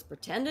and I was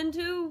pretending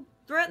to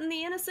threaten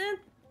the innocent,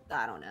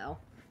 I don't know.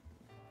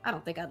 I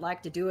don't think I'd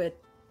like to do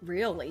it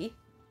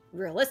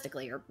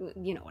realistically, or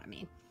you know what I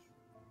mean.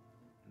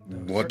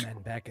 Those What? men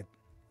back at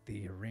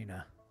the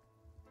arena.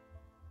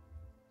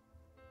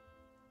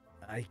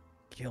 I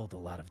killed a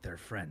lot of their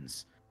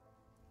friends,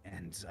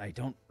 and I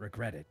don't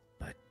regret it,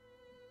 but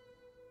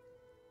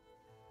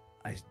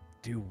I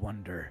do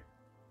wonder,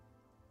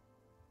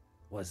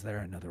 was there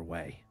another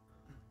way?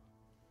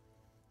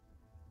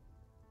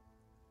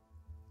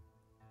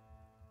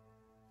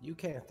 You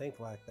can't think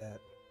like that.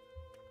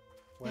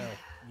 Well,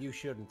 you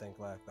shouldn't think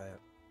like that.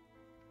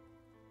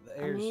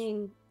 I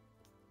mean,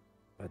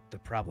 But the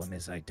problem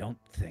is I don't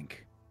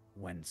think.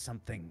 When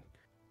something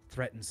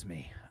threatens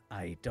me,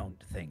 I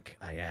don't think,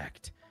 I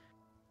act.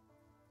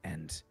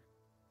 And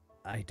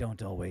I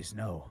don't always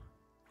know,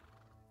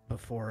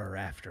 before or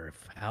after,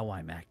 if how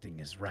I'm acting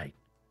is right.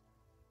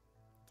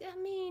 I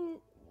mean,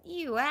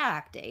 you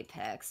act,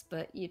 Apex,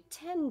 but you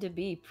tend to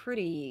be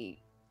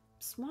pretty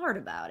smart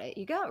about it.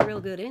 You got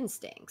real good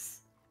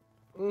instincts.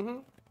 Mm-hmm.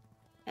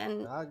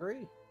 And I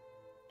agree.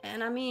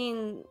 I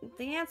mean,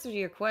 the answer to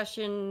your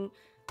question,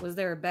 was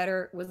there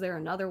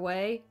another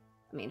way?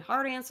 I mean,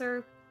 hard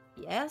answer,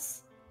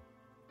 yes.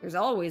 There's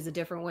always a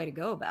different way to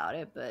go about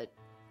it, but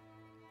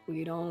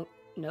we don't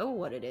know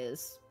what it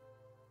is.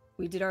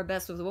 We did our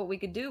best with what we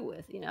could do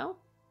with, you know?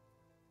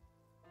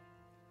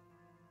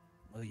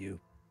 Will you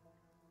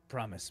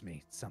promise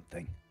me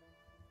something?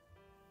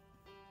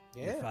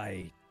 Yeah. If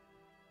I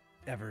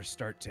ever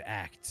start to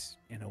act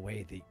in a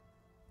way that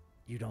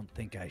you don't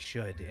think I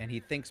should. And he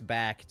thinks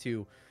back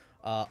to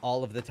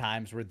all of the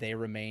times where they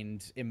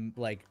remained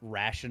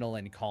rational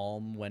and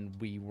calm when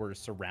we were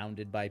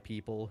surrounded by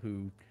people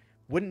who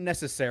wouldn't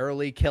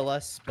necessarily kill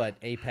us, but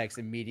Apex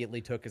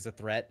immediately took as a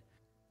threat.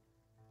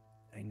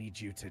 I need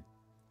you to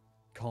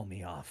call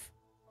me off.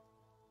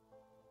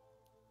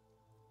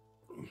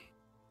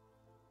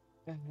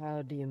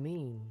 How do you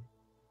mean?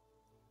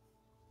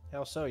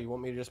 How so? You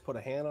want me to just put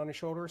a hand on your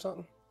shoulder or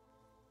something?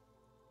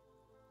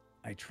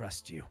 I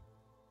trust you,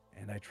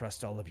 and I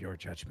trust all of your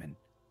judgment.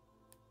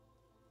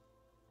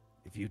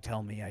 If you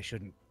tell me I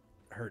shouldn't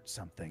hurt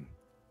something,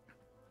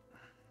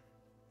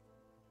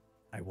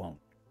 I won't.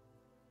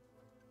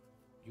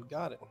 You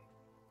got it.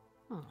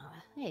 Oh,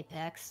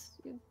 Apex,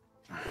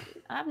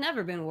 I've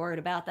never been worried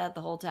about that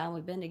the whole time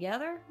we've been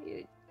together.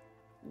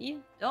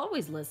 You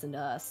always listen to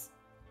us.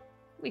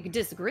 We could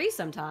disagree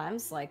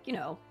sometimes, like, you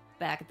know,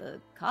 back at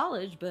the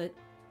college, but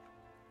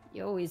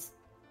you always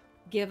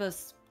give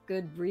us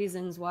good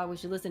reasons why we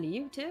should listen to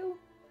you, too.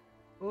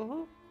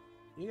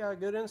 Mm-hmm. You got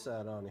good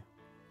insight on you.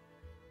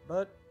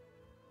 But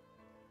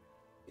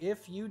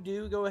if you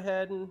do go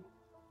ahead and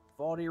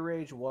fall to your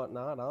rage and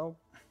whatnot,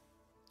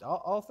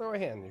 I'll throw a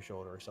hand on your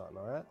shoulder or something,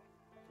 all right?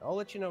 I'll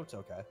let you know it's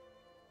okay.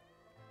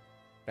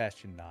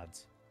 Bastion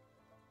nods.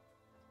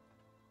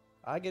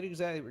 I get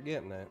exactly what you're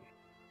getting at.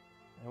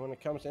 And when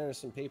it comes to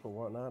innocent people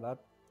and whatnot,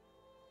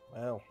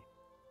 well,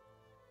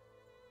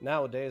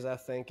 nowadays I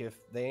think if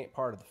they ain't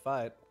part of the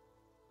fight,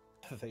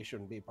 they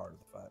shouldn't be part of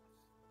the fight.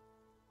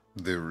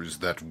 There is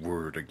that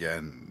word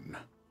again.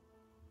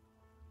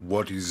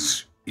 What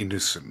is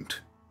innocent?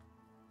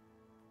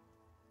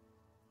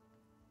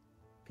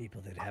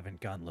 People that haven't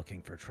gone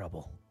looking for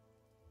trouble.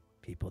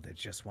 People that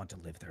just want to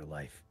live their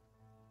life.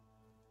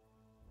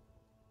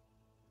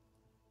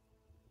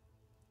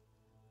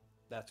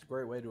 That's a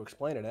great way to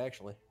explain it,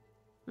 actually.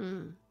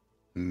 Hmm.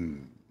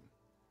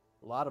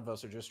 A lot of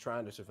us are just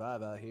trying to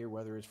survive out here,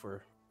 whether it's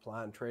for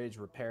applying trades,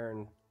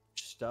 repairing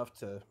stuff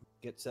to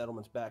get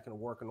settlements back in a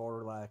working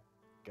order like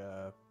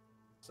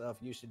stuff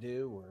used to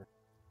do, or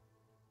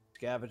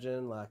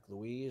scavenging like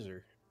Louise,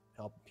 or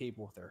helping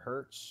people with their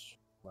hurts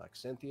like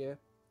Cynthia,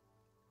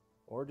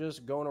 or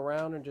just going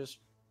around and just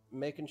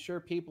making sure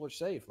people are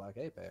safe like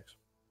Apex.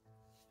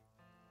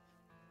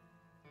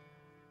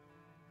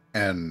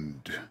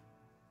 And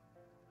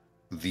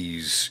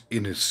these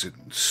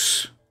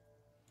innocents,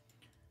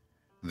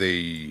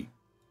 they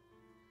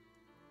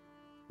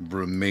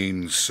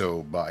remain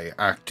so by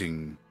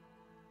acting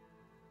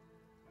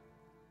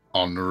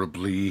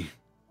honorably.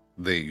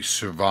 They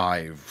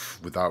survive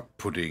without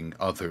putting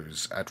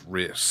others at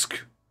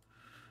risk.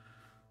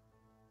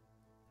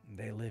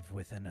 They live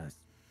within a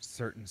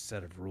certain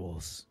set of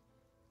rules.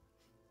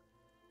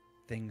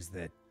 Things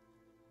that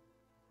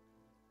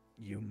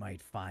you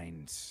might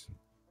find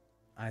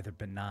either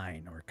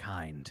benign or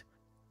kind.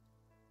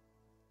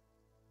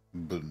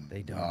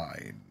 They don't.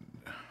 Benign.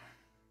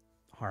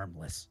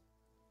 Harmless.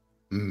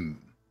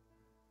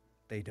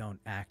 They don't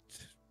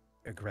act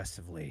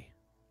aggressively.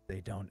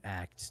 They don't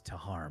act to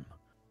harm.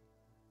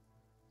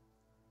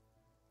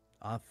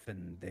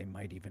 Often they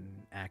might even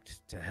act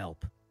to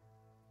help.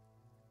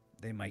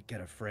 They might get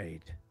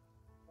afraid,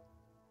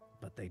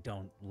 but they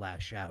don't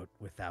lash out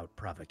without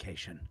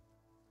provocation.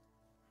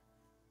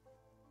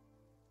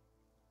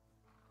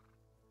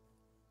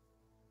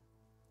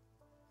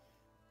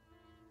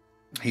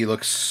 He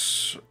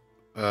looks,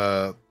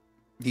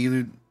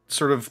 he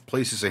sort of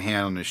places a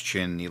hand on his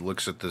chin. He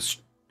looks at this.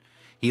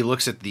 He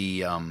looks at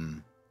the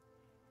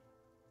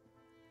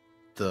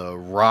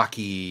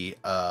rocky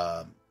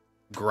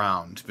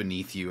ground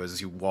beneath you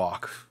as you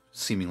walk,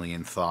 seemingly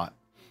in thought.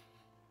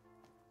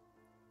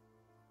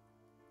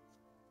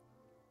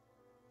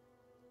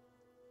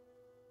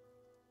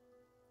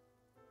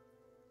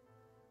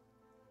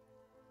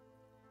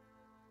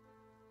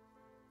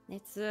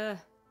 It's a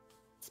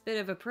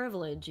bit of a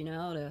privilege, you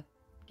know, to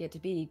get to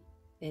be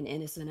an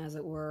innocent, as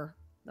it were.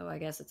 Though I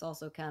guess it's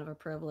also kind of a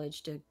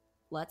privilege to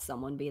let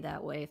someone be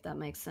that way, if that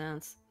makes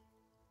sense.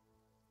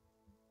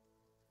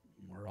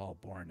 We're all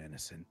born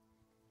innocent.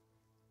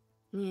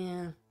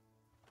 Yeah.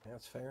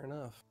 That's fair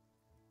enough.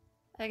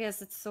 I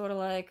guess it's sort of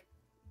like,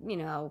 you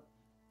know,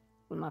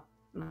 when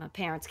my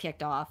parents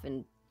kicked off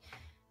and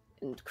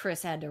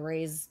Chris had to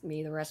raise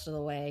me the rest of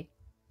the way.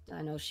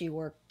 I know she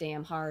worked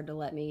damn hard to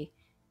let me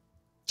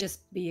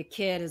just be a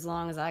kid as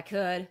long as I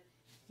could,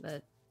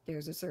 but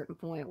there's a certain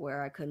point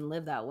where I couldn't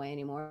live that way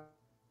anymore.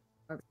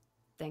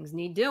 Things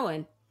need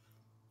doing,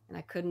 and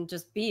I couldn't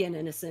just be an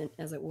innocent,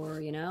 as it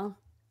were, you know?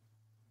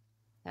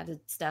 Had to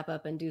step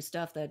up and do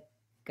stuff that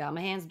got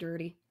my hands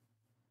dirty.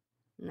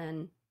 And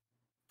then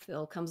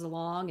Phil comes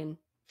along, and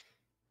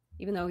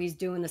even though he's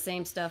doing the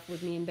same stuff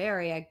with me and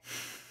Barry, I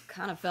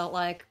kind of felt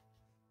like,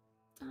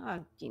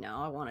 you know,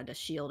 I wanted to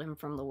shield him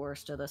from the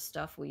worst of the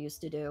stuff we used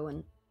to do.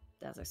 And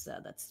as I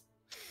said, that's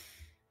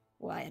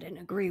why I didn't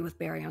agree with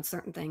Barry on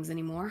certain things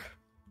anymore.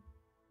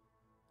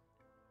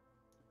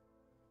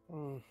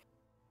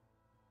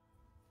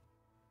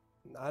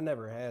 I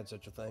never had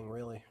such a thing,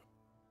 really.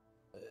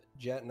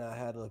 Jet and I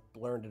had to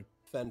learn to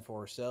fend for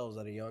ourselves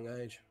at a young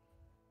age.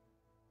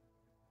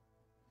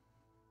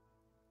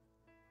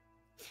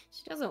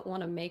 She doesn't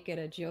want to make it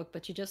a joke,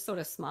 but she just sort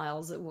of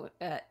smiles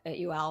at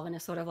you, Alvin.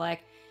 It's sort of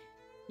like,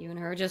 you and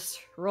her just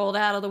rolled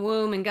out of the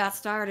womb and got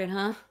started,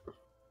 huh?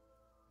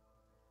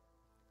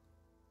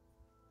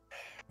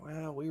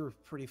 Well, we were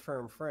pretty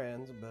firm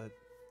friends, but...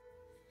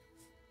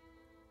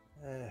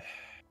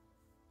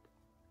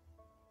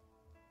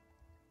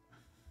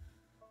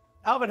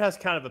 Alvin has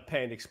kind of a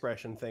pained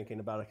expression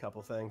thinking about a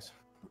couple things.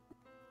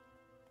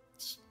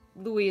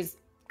 Louise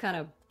kind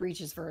of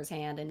reaches for his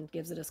hand and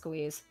gives it a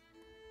squeeze.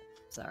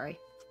 Sorry.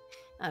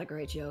 Not a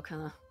great joke,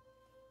 huh?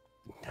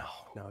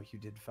 No, you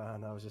did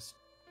fine. I was just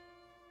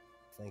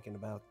thinking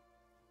about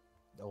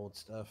the old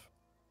stuff.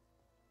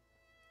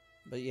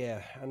 But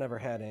yeah, I never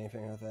had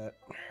anything like that.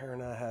 Her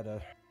and I had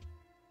one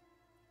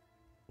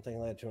thing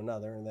led to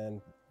another, and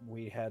then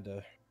we had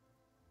to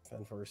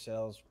fend for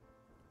ourselves.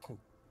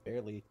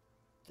 barely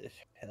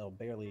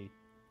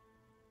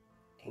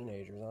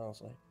teenagers,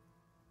 honestly.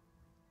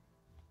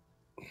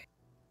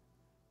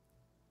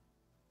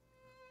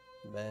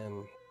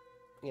 Then,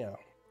 you know,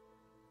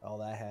 all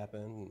that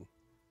happened. And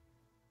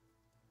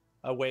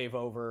I wave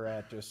over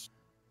at just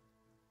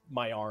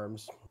my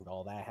arms, and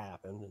all that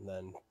happened, and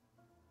then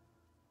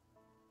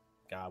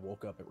I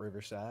woke up at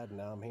Riverside, and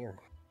now I'm here.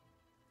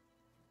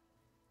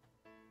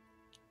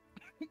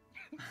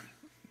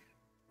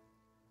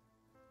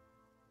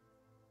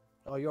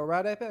 Oh, you all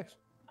right, Apex?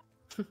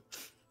 I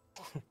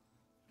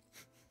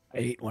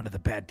ate one of the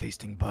bad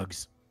tasting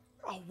bugs.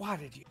 Oh, why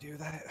did you do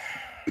that?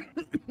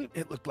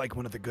 It looked like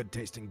one of the good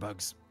tasting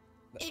bugs.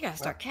 You gotta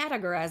start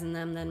categorizing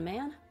them then,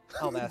 man.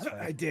 Oh, that's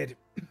right. I did.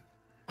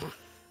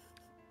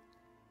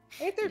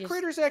 Ain't there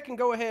critters that can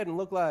go ahead and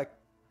look like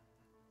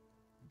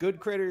good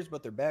critters,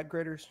 but they're bad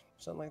critters?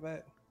 Something like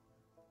that?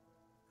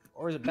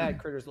 Or is it bad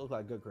critters that look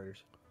like good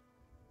critters?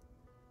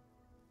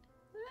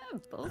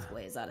 Both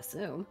ways, I'd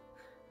assume.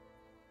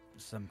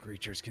 Some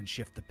creatures can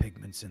shift the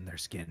pigments in their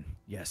skin,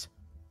 yes.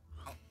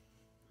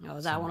 Oh,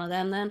 is that one of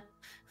them then?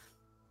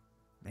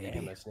 Maybe.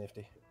 Damn, that's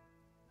nifty.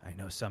 I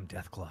know some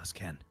deathclaws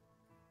can.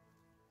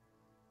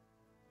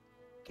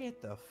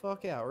 Get the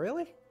fuck out,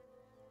 really?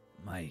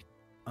 My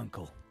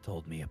uncle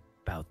told me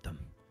about them.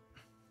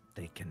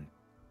 They can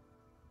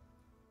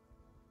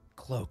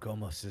cloak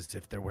almost as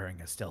if they're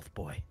wearing a stealth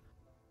boy.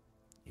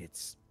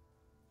 It's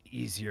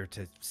easier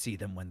to see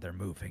them when they're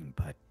moving,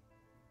 but...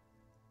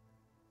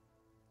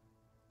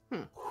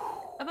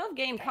 Above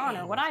Game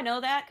Connor, would I know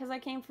that because I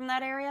came from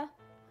that area?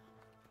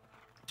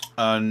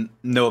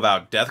 Know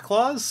about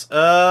Deathclaws?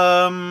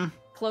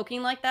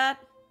 Cloaking like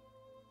that?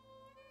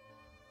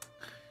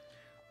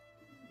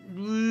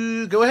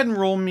 Go ahead and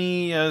roll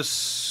me a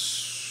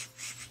smart...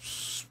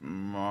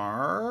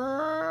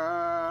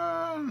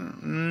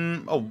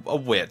 a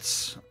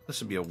wits.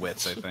 This would be a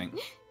wits, I think.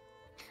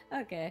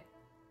 Okay.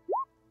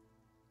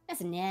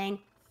 That's a 9.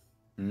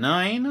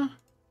 9?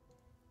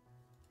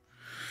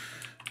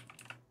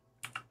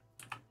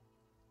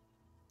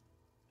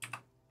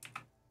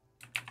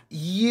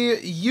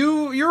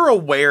 You're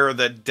aware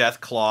that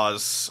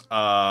Deathclaws,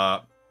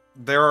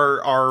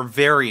 there are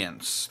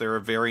variants. There are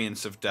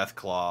variants of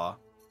Deathclaw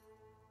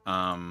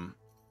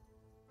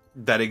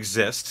that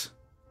exist.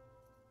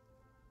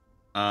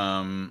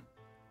 You're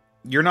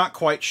not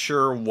quite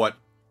sure what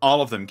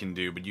all of them can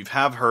do, but you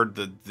have heard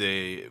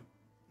that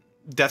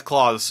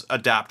Deathclaws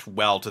adapt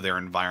well to their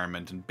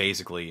environment and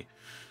basically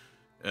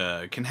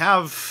can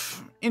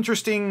have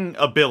interesting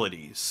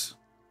abilities.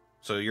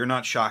 So you're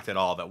not shocked at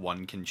all that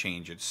one can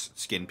change its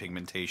skin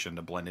pigmentation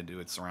to blend into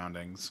its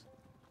surroundings.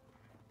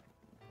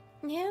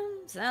 Yeah,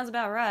 sounds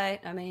about right.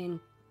 I mean,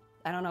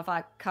 I don't know if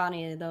I caught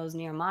any of those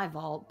near my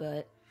vault,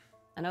 but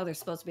I know there's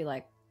supposed to be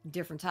like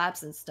different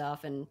types and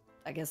stuff, and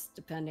I guess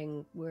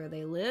depending where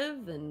they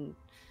live and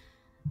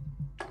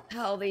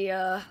how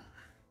the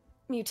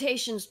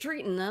mutations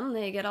treating them,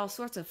 they get all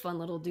sorts of fun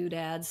little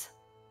doodads.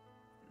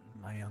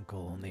 My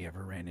uncle only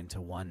ever ran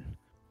into one.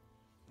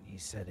 He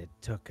said it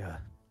took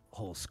a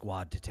whole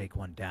squad to take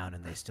one down,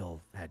 and they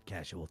still had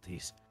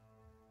casualties.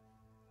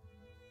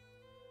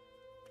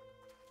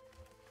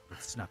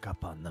 It snuck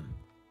up on them.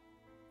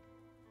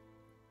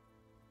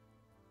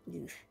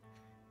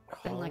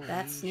 Thing like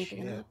that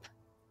sneaking shit. up.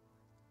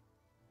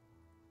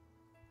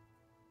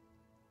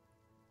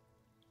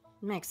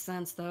 Makes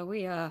sense though.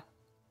 We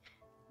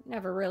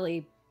never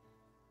really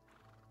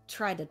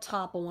tried to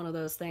topple one of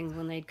those things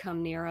when they'd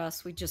come near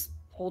us. We just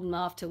holding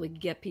off till we could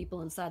get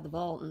people inside the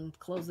vault and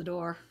close the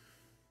door.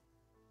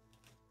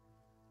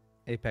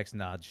 Apex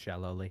nods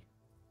shallowly.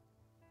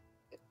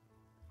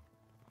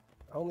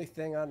 Only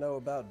thing I know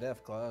about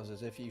Deathclaws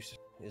is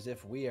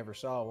if we ever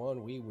saw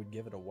one, we would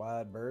give it a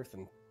wide berth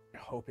and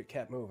hope it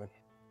kept moving.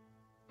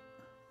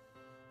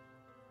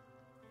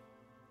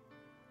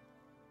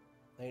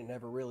 Ain't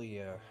never really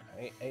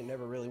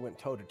went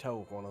toe to toe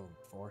with one of them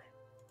before.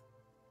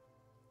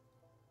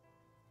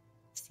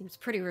 Seems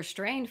pretty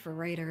restrained for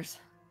raiders.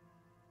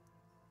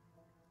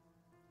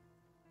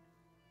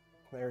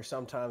 There are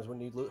sometimes when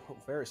you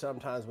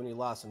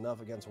lost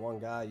enough against one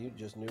guy, you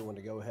just knew when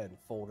to go ahead and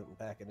fold it and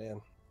pack it in.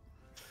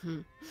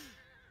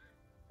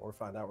 Or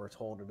find out where it's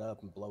holding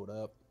up and blow it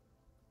up.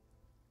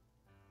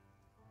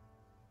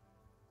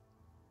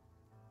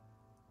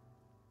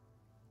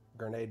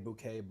 Grenade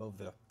bouquet above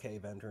the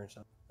cave entrance,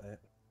 something like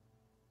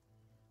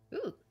that.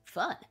 Ooh,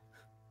 fun.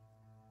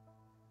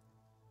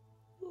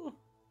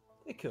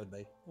 It could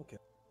be. Okay.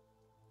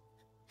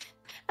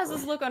 Has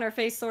this look on her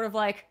face sort of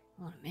like,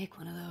 I want to make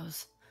one of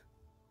those.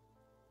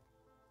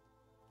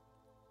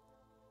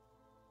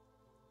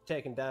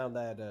 Taking down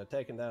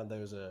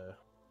those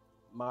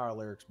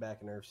Mirelurks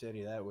back in Earth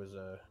City, that was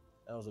a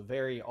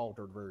very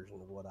altered version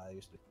of what I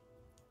used to.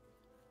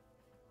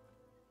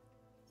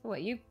 So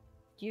what,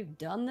 you've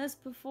done this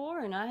before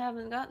and I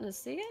haven't gotten to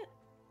see it?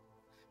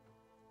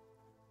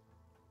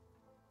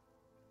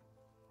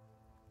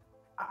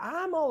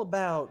 I'm all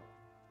about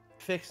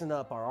fixing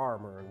up our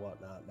armor and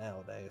whatnot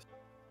nowadays.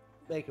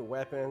 Making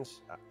weapons.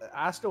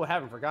 I still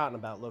haven't forgotten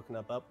about looking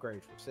up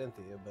upgrades for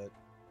Cynthia, but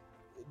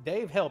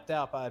Dave helped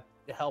out by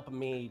helping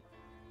me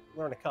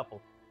learn a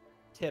couple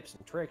tips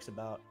and tricks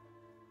about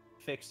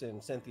fixing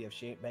Cynthia if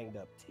she ain't banged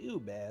up too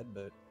bad,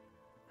 but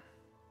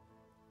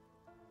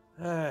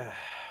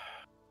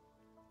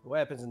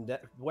weapons and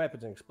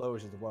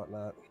explosions and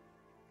whatnot.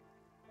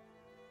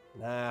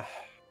 Nah,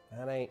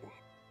 I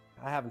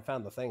haven't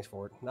found the things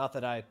for it. Not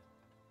that I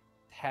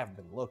have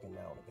been looking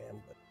now and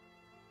again, but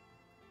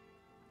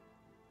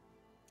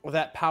well,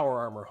 that power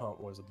armor hunt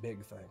was a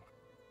big thing.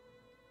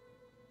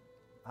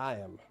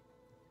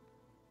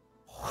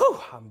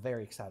 I'm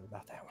very excited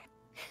about that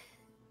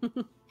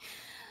one.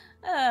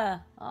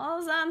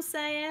 All I'm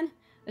saying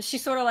is she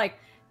sort of like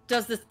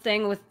does this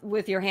thing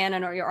with your hand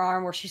and your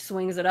arm where she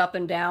swings it up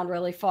and down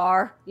really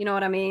far. You know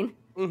what I mean?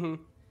 Mm-hmm.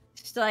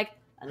 She's like,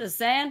 I'm just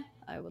saying,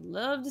 I would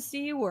love to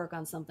see you work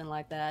on something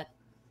like that.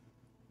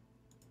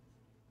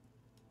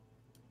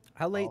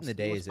 How late in the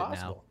day is it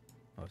now?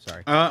 Oh,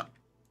 sorry.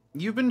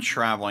 You've been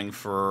traveling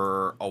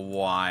for a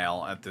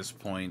while at this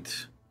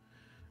point.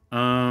 The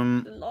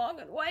long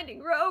and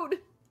winding road.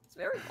 It's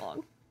very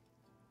long.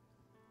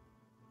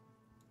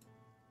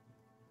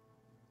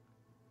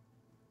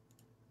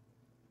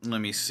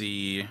 Let me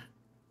see.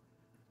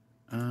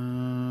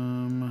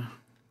 You've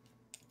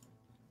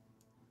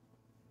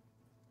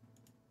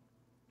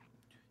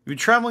been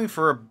traveling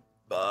for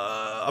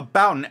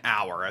about an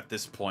hour at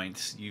this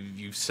point.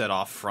 You've set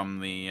off from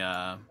the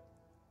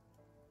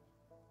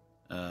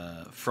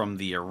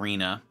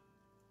arena.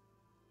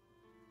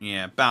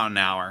 Yeah, about an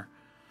hour.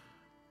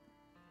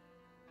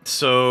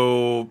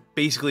 So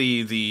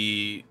basically,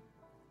 the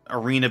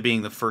arena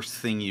being the first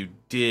thing you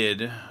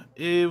did,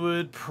 it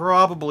would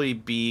probably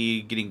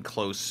be getting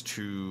close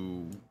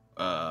to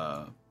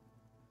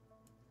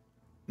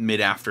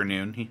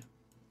mid-afternoon.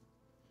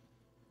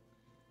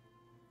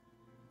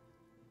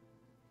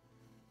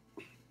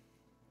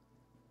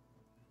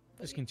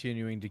 Just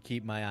continuing to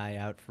keep my eye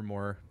out for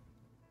more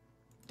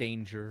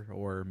danger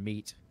or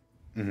meat.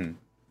 Mm-hmm.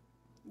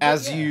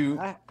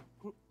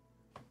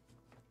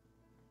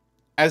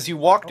 As you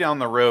walk down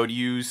the road,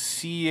 you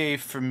see a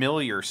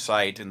familiar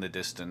sight in the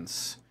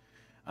distance.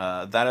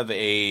 That of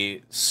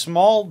a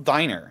small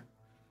diner.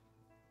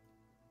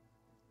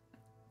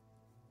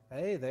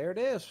 Hey, there it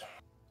is.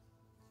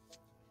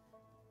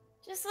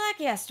 Just like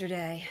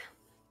yesterday.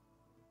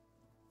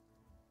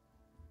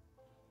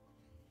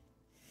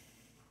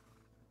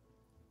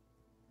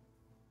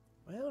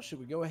 Well, Well, should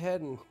we go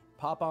ahead and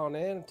pop on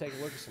in and take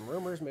a look at some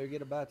rumors? Maybe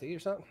get a bite to eat or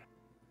something?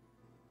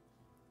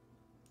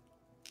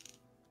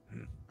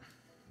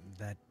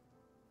 That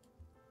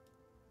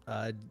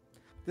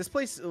this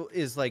place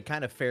is like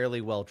kind of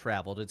fairly well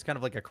traveled. It's kind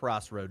of like a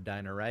crossroad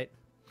diner, right?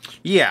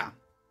 Yeah.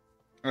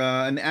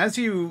 And as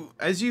you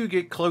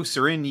get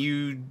closer in,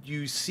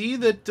 you see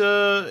that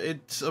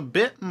it's a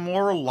bit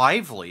more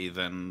lively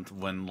than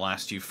when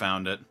last you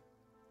found it.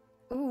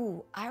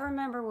 Ooh, I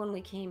remember when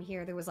we came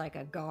here, there was like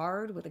a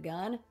guard with a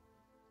gun.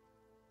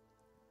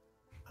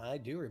 I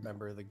do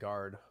remember the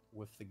guard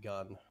with the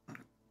gun.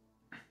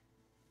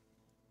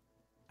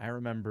 I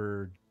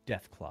remember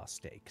Deathclaw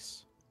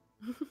steaks.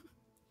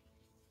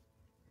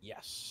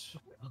 Yes.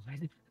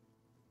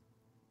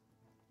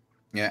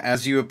 Yeah,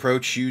 as you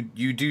approach, you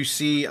do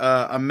see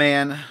a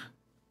man,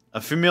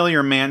 a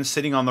familiar man,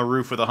 sitting on the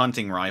roof with a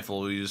hunting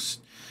rifle, who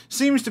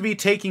seems to be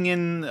taking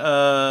in,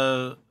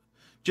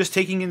 just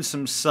taking in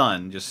some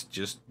sun,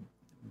 just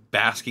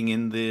basking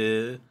in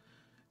the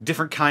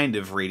different kind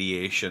of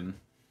radiation.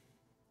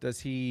 Does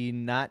he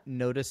not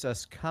notice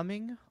us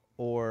coming,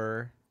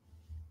 or?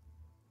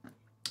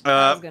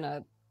 I was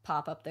gonna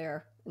pop up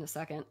there in a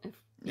second if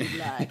you'd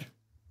like.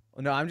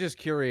 No, I'm just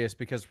curious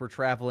because we're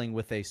traveling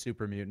with a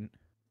super mutant.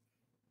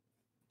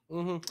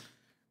 Mm-hmm.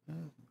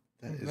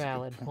 That is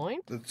Valid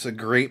point. That's a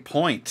great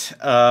point.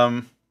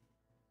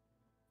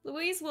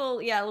 Louise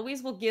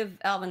will give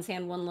Alvin's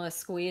hand one last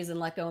squeeze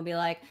and let go and be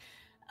like,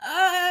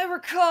 I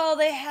recall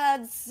they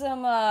had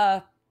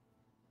some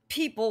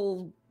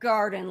people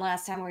garden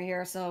last time we were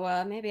here,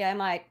 so maybe I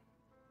might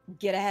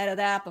get ahead of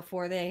that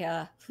before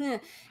they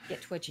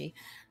get twitchy.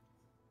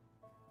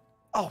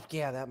 Oh,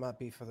 yeah, that might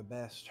be for the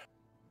best.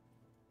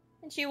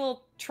 And she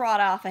will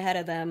trot off ahead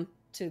of them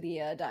to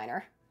the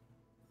diner.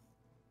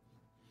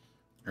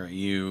 All right,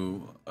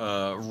 you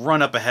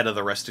run up ahead of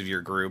the rest of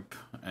your group,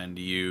 and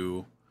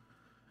you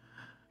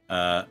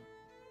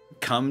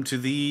come to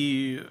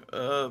the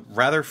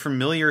rather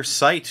familiar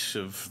sight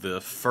of the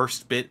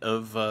first bit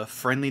of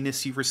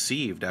friendliness you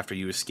received after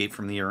you escaped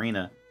from the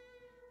arena.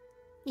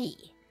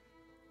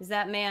 Is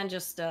that man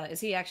just,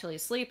 is he actually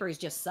asleep or he's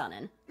just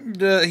sunning?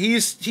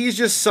 He's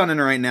just sunning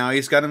right now.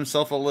 He's got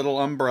himself a little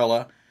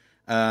umbrella,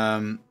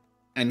 and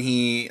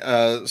he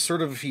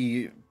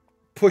he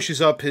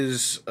pushes up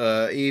his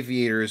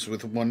aviators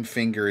with one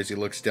finger as he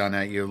looks down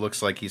at you. It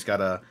looks like he's got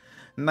a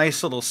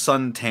nice little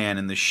suntan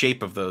in the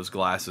shape of those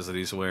glasses that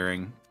he's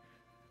wearing.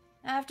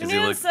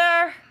 Afternoon,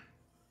 sir.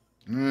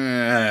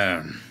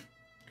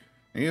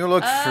 You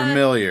look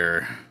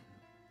familiar.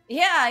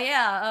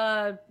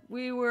 Yeah.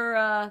 We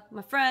were,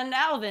 my friend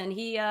Alvin,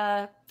 he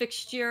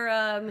fixed your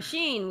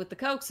machine with the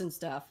Cokes and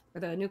stuff,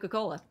 or the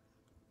Nuka-Cola.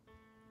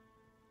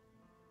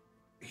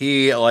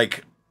 He,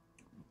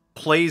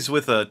 plays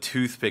with a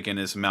toothpick in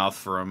his mouth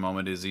for a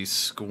moment as he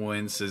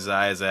squints his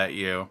eyes at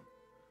you.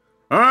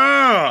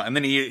 Ah! And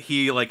then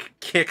he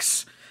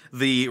kicks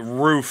the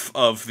roof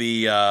of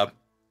the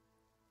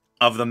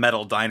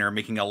metal diner,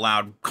 making a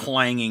loud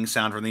clanging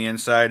sound from the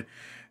inside.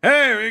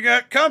 Hey, we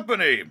got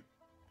company!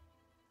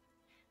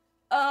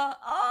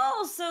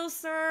 Also,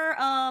 sir,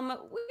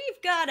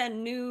 we've got a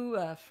new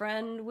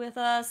friend with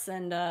us,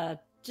 and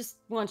just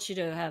want you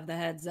to have the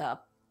heads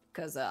up,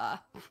 because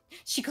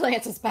she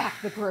glances back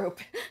at the group.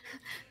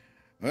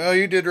 Well,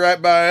 you did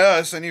right by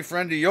us. Any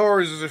friend of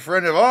yours is a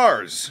friend of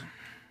ours.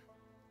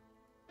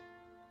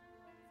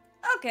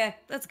 Okay,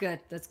 that's good.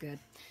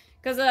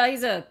 Because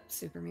he's a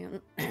super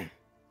mutant.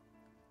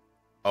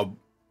 A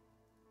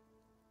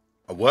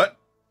what?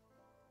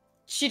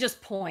 She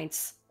just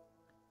points.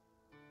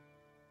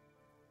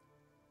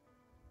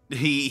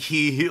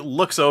 He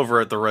looks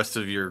over at the rest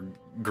of your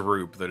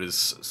group that is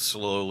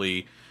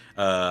slowly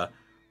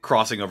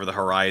crossing over the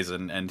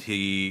horizon, and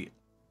he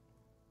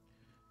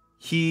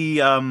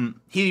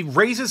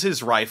raises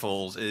his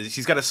rifles.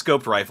 He's got a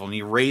scoped rifle, and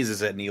he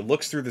raises it, and he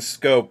looks through the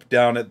scope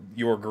down at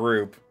your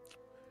group.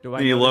 Do I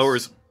and he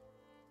lowers.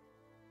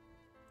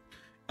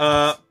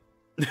 How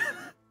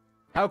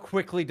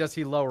quickly does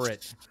he lower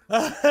it?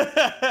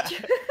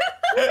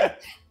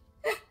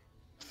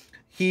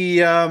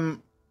 He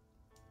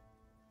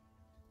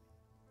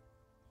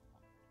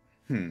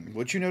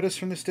what'd you notice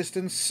from this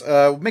distance?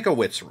 Make a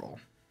wits roll.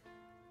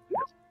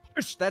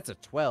 That's a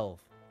 12.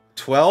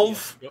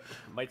 12?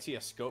 Might see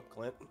a scope,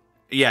 Clint.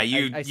 Yeah,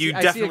 you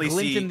definitely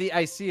see.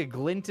 I see a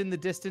glint in the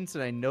distance,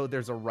 and I know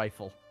there's a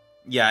rifle.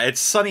 Yeah, it's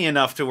sunny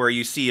enough to where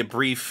you see a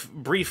brief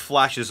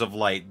flashes of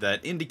light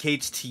that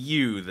indicates to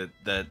you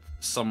that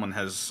someone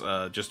has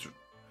just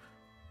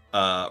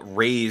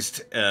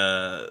raised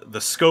the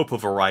scope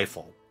of a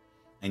rifle,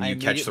 and you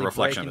catch the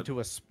reflection of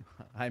it.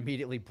 I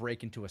immediately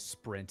break into a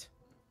sprint.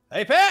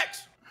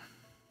 Apex!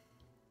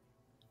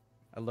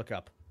 I look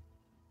up.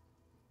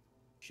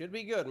 Should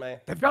be good, man.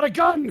 They've got a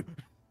gun!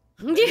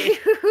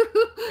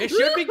 It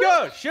should be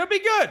good. Should be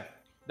good.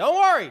 Don't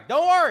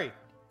worry.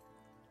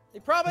 They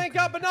probably ain't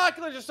got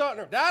binoculars or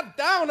something. I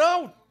don't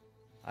know.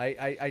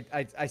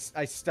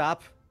 I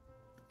stop.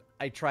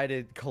 I try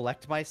to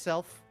collect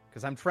myself,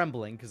 because I'm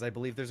trembling, because I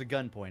believe there's a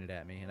gun pointed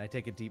at me, and I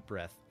take a deep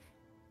breath.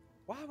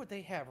 Why would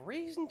they have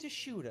reason to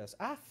shoot us?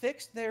 I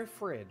fixed their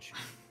fridge.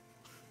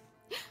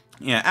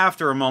 Yeah,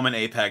 after a moment,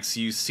 Apex,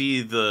 you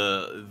see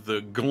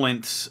the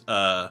glint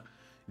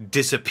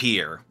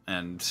disappear,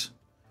 and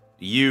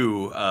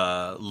you,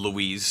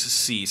 Louise,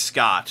 see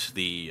Scott,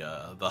 the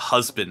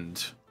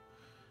husband,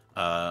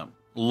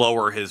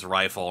 lower his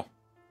rifle,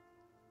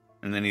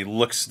 and then he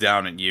looks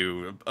down at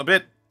you, a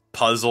bit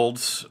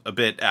puzzled, a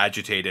bit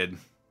agitated.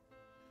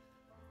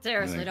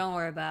 Seriously, don't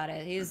worry about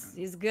it.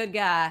 He's a good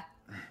guy.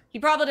 He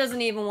probably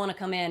doesn't even want to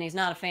come in. He's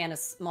not a fan of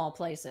small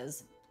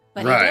places.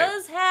 But Right. he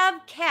does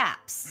have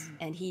caps,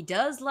 and he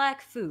does like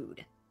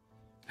food.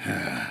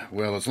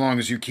 Well, as long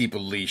as you keep a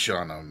leash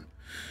on him,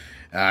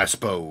 I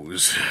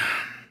suppose.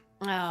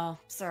 Oh,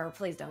 sir,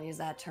 please don't use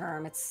that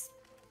term. It's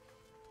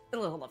a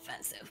little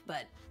offensive,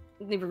 but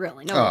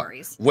really, no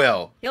worries.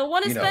 Well, He'll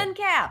want to you know, spend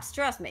caps.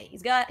 Trust me,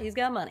 he's got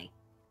money.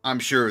 I'm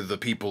sure the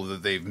people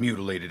that they've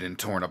mutilated and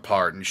torn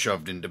apart and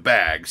shoved into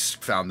bags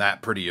found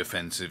that pretty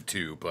offensive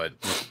too, but...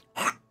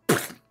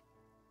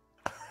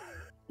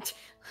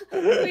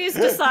 Louise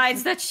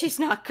decides that she's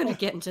not going to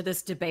get into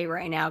this debate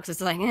right now because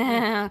it's like,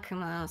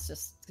 come on, it's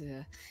just.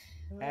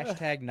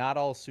 Hashtag not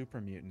all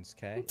super mutants,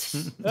 Kay.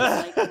 It's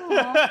like,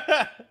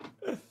 aw.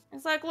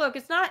 It's like, look,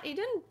 it's not.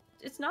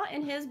 It's not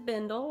in his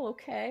bindle,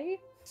 okay?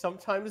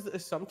 Sometimes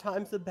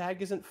the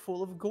bag isn't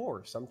full of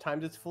gore.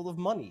 Sometimes it's full of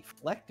money,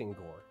 collecting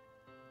gore.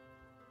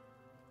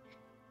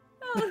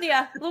 Oh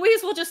yeah,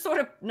 Louise will just sort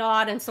of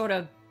nod and sort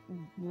of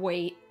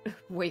wait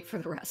for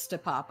the rest to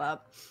pop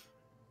up.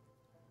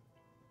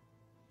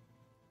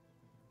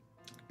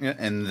 Yeah,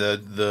 and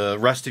the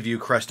rest of you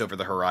crest over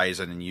the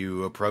horizon, and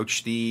you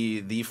approach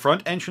the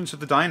front entrance of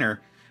the diner.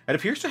 It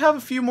appears to have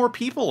a few more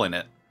people in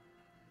it.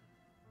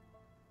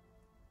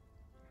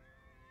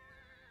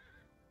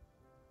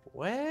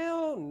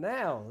 Well,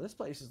 now this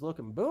place is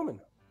looking booming.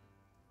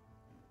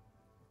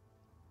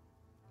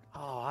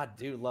 Oh, I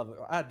do love it.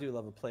 I do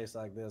love a place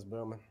like this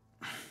booming.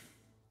 Well,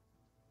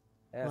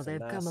 That's a they've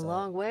nice come a sight.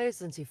 long way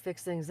since you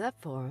fixed things up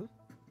for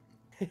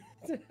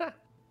them.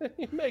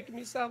 You're making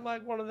me sound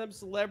like one of them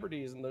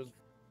celebrities in those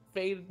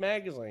faded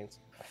magazines.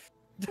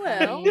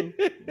 Well,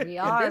 We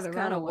are in the this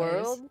kind of runaways.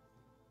 world,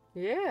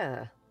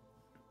 yeah.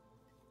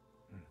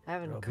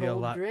 Having There'll be a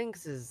cold lot-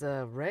 drinks is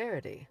a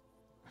rarity.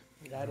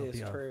 That That'll is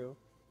be a- true.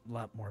 A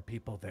lot more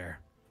people there.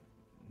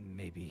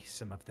 Maybe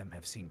some of them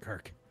have seen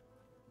Kirk.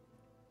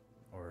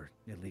 Or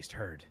at least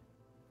heard.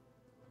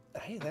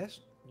 Hey,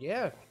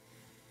 yeah.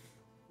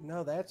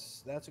 No,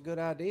 that's a good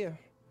idea.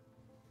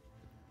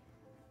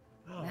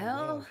 Oh,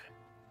 Well,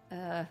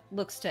 man.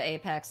 looks to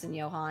Apex and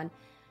Johan.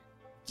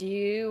 Do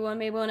you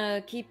want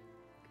to keep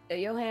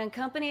Johan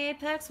company,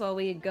 Apex, while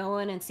we go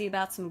in and see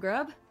about some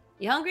grub?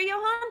 You hungry,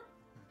 Johan?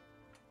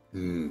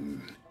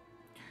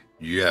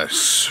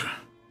 Yes.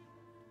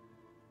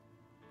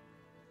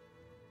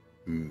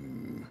 There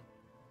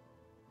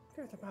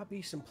might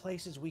be some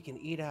places we can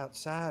eat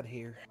outside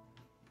here.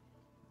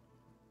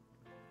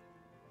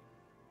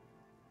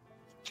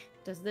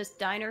 Does this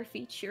diner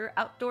feature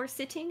outdoor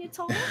sitting at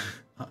all?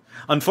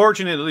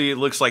 Unfortunately, it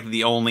looks like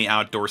the only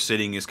outdoor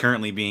sitting is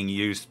currently being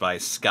used by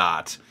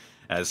Scott,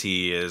 as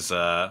he is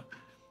sort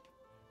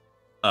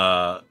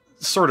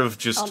of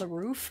just On the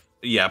roof?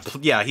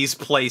 yeah, he's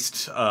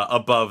placed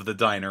above the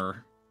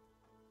diner.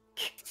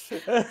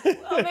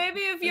 Well,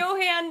 maybe if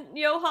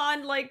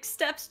Johan like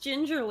steps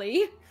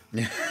gingerly.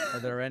 Are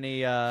there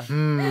any are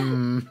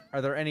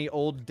there any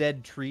old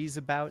dead trees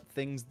about,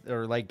 things,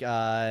 or like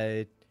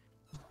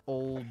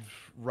old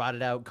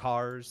rotted out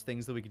cars,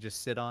 things that we could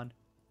just sit on?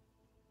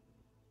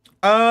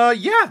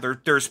 Yeah,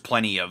 there's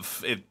plenty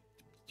of it.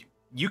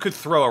 You could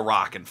throw a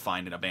rock and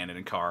find an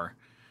abandoned car.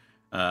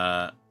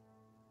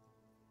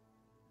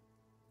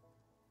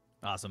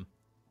 Awesome.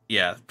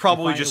 Yeah,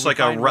 probably find- just we like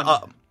find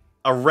one-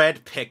 a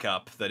red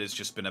pickup that has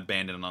just been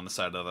abandoned on the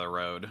side of the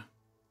road.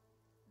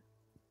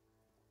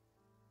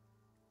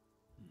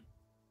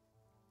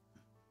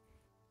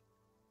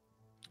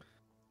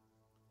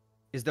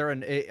 Is there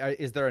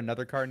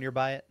another car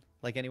nearby it,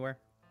 like anywhere?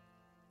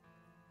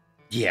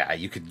 Yeah,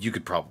 you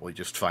could probably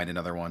just find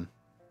another one.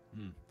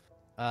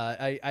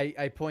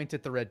 I point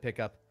at the red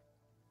pickup.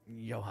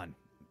 Johan,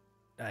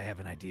 I have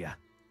an idea.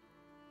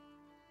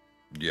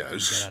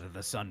 Yes. Get out of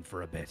the sun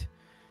for a bit.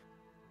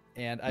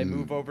 And I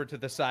move over to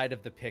the side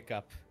of the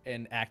pickup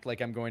and act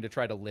like I'm going to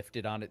try to lift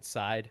it on its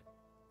side.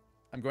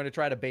 I'm going to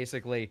try to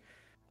basically,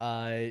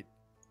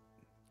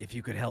 If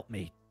you could help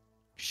me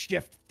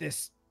shift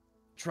this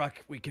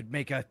truck, we could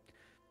make a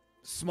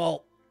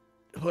small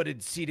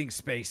hooded seating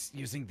space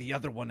using the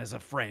other one as a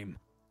frame.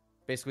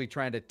 basically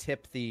trying to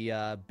tip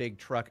the big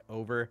truck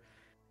over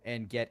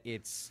and get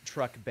its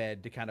truck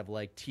bed to kind of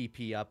like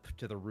TP up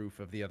to the roof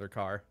of the other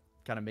car,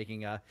 kind of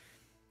making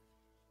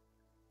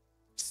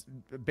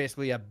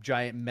basically a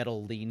giant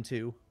metal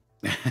lean-to.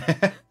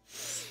 I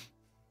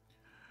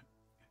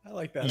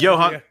like that.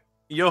 idea.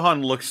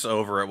 Johan looks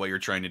over at what you're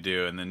trying to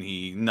do, and then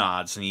he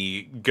nods, and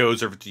he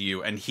goes over to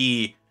you, and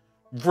he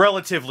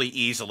relatively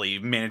easily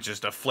manages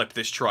to flip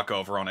this truck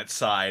over on its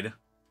side.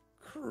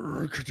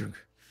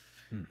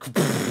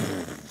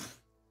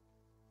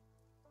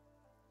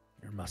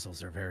 Your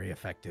muscles are very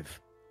effective.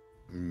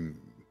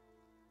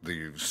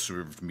 They've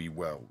served me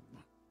well.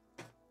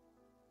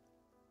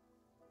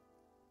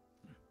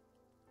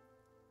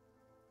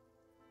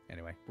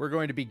 Anyway, we're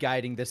going to be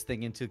guiding this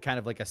thing into kind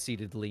of like a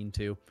seated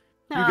lean-to. You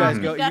Aw, guys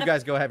you go. You gotta-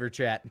 guys go have your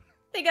chat.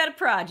 They got a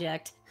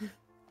project.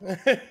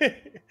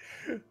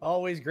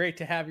 Always great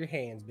to have your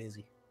hands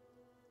busy.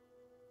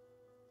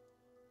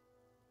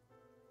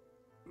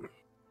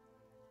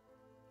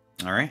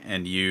 All right,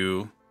 and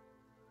you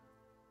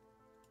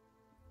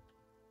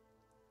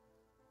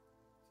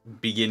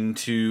begin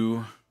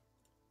to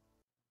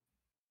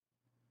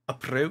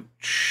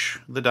approach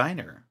the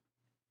diner.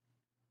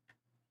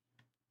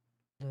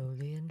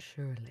 Slowly and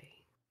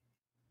surely.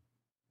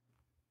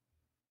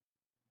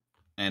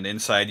 And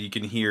inside you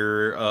can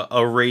hear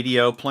a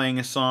radio playing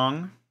a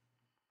song.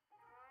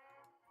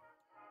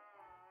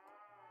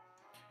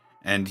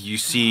 And you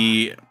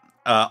see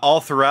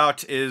all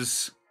throughout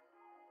is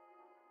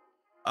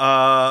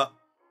not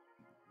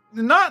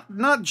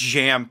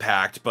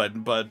jam-packed,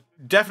 but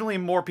definitely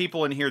more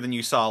people in here than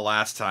you saw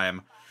last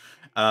time.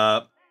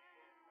 As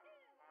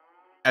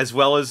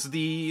well as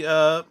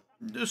the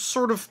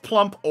sort of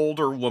plump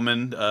older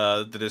woman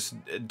that is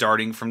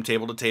darting from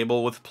table to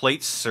table with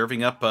plates,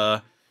 serving up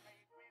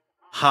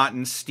hot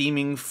and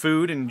steaming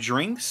food and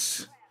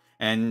drinks.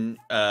 And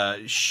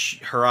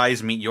her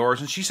eyes meet yours,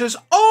 and she says,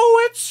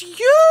 "Oh, it's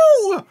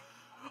you!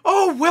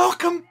 Oh,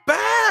 welcome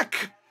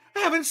back! I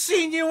haven't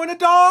seen you in a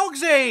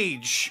dog's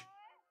age."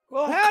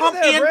 Well, Oh, howdy come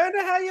there, in.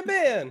 Brenda. How you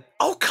been?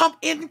 Oh, come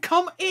in,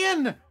 come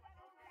in.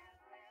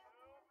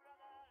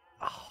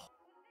 Oh,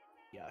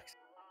 yucks.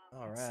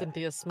 All right.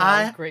 Cynthia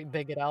smiles I- great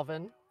big at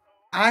Alvin.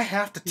 I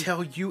have to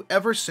tell you,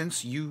 ever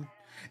since you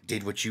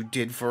did what you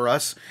did for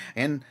us,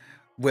 and,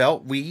 well,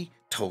 we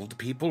told the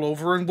people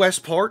over in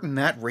Westport, and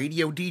that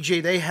radio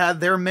DJ they had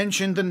there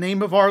mentioned the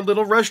name of our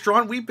little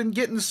restaurant. We've been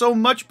getting so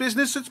much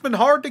business, it's been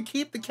hard to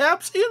keep the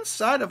caps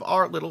inside of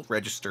our little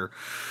register.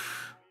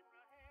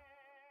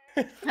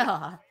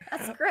 Aw,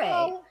 that's great.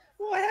 Oh,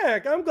 well,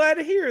 heck, I'm glad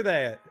to hear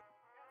that.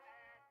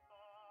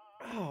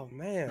 Oh,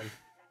 man.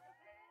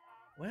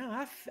 Well,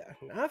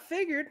 I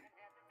figured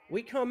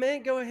we come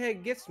in, go ahead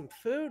and get some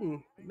food,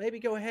 and maybe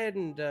go ahead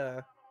and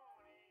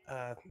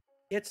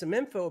get some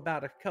info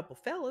about a couple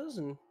fellas,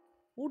 and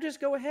we'll just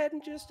go ahead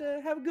and just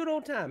have a good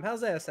old time.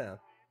 How's that sound?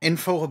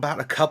 Info about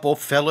a couple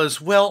fellas.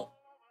 Well,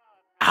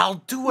 I'll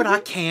do what I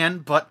can,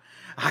 but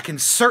I can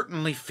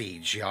certainly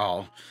feed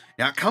y'all.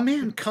 Now, come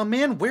in, come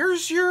in.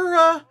 Where's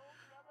your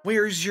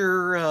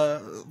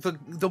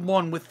the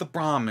one with the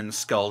Brahmin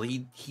skull?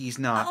 He's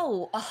not.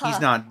 He's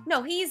not.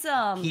 No, he's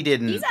He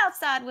didn't- He's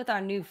outside with our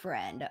new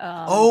friend.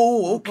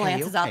 Oh, okay,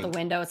 Glances out okay. the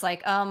window. It's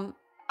like, our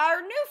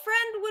new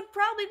friend would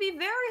probably be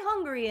very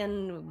hungry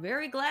and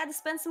very glad to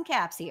spend some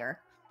caps here.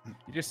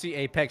 You just see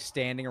Apex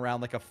standing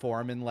around like a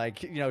foreman,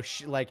 like, you know,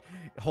 like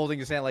holding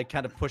his hand, like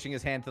kind of pushing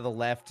his hand to the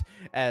left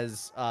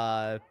as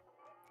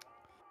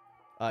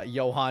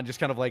Johan just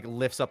kind of like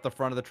lifts up the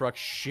front of the truck,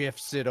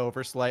 shifts it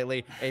over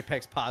slightly.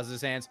 Apex pauses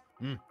his hands,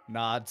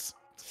 nods.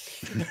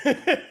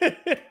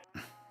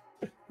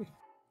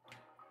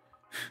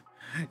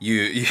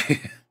 You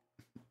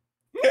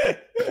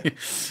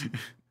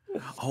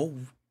Oh.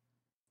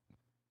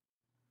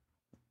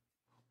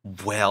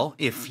 Well,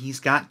 if he's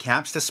got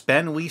caps to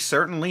spend, we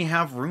certainly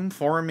have room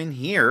for him in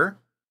here.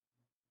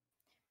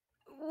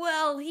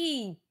 Well,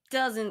 he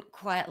doesn't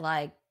quite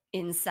like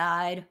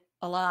inside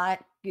a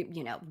lot,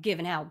 you know,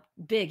 given how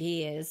big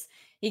he is.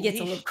 He gets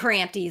a little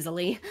cramped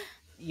easily.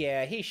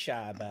 Yeah, he's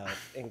shy about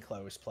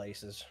enclosed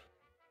places.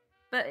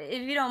 But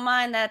if you don't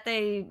mind that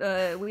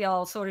we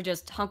all sort of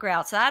just hunker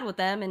outside with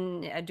them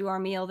and do our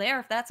meal there,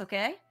 if that's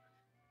okay.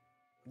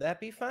 That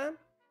be fine?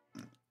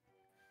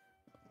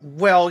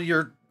 Well,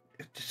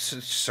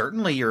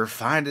 certainly you're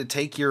fine to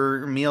take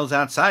your meals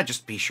outside.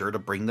 Just be sure to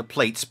bring the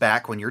plates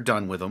back when you're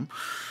done with them.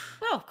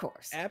 Oh, of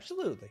course.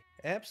 Absolutely.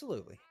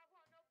 Absolutely.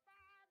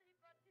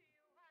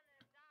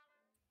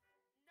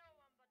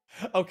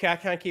 Okay, I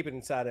can't keep it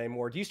inside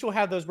anymore. Do you still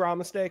have those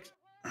Brahma steaks?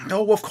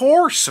 Oh, of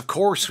course. Of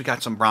course. We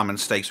got some Brahmin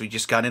steaks. We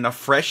just got in a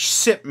fresh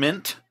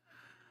shipment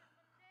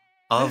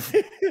of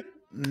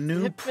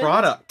new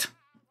product.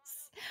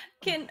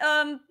 Can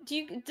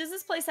does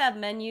this place have a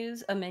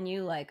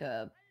menu like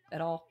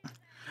at all?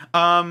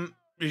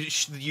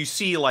 You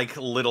see like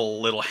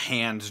little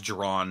hand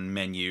drawn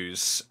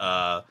menus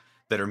that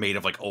are made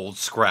of like old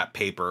scrap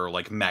paper,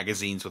 like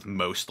magazines with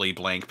mostly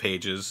blank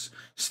pages,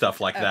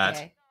 stuff like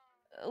that.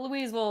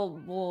 Louise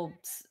will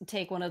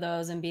take one of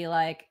those and be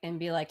like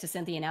to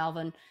Cynthia and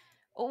Alvin,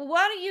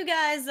 why don't you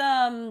guys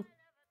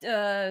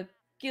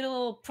get a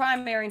little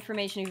primary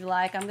information if you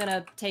like. I'm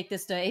gonna take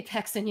this to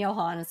Apex and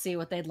Johan and see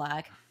what they'd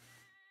like.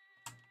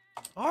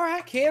 All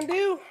right, can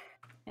do.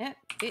 Yeah,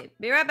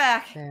 be right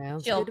back.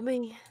 Sounds She'll- good to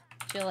me.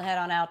 She'll head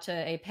on out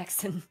to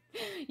Apex and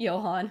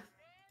Johan.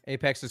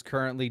 Apex is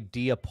currently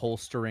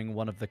de-upholstering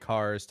one of the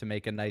cars to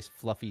make a nice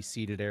fluffy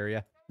seated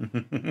area.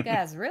 You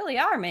guys really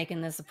are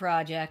making this a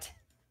project.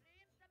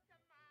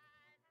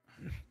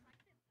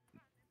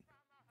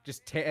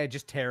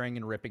 just tearing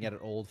and ripping at an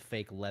old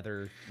fake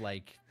leather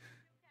like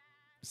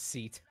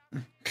seat.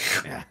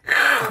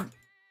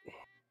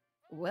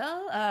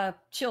 Well,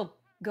 she'll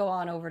go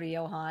on over to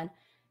Johann,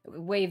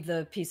 wave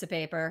the piece of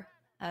paper.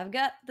 I've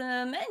got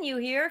the menu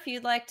here if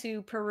you'd like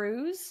to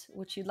peruse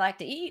what you'd like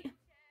to eat.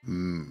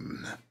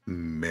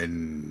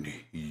 Menu.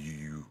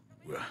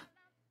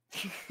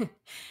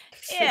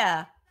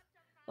 Yeah,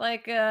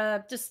 like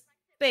just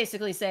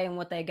basically saying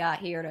what they got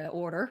here to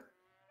order.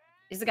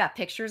 Has it got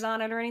pictures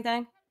on it or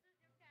anything?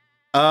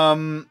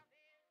 Other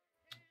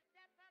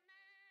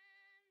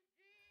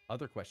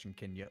question: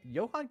 Can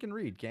Johann can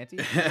read? Can't he?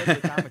 He read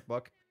the comic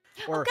book,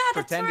 or Oh God,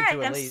 that's pretended right.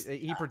 to at least.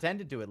 He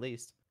pretended to at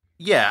least.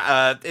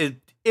 Yeah,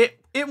 it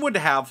would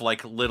have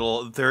like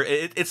little there.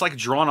 It's like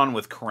drawn on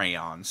with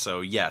crayon.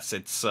 So yes,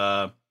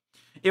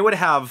 it would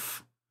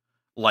have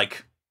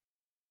like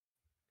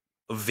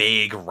a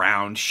vague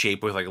round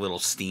shape with like little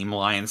steam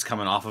lines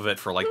coming off of it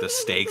for like the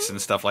steaks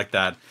and stuff like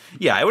that.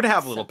 Yeah, it would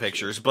have little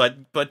pictures, but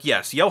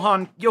yes,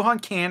 Johann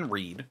can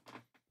read.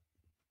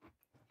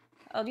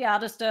 Oh yeah, I'll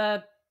just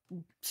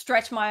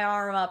stretch my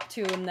arm up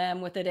to him then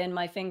with it in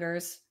my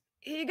fingers.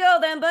 Here you go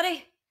then,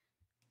 buddy.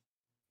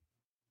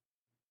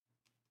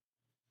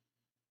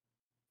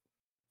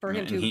 For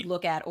him And to he-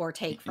 look at or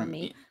take from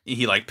me.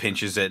 He like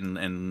pinches it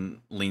and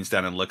leans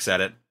down and looks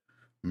at it.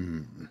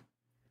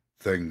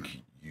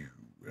 Thank you.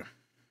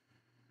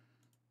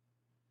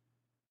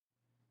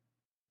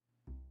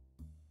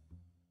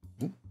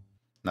 Ooh,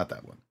 not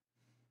that one.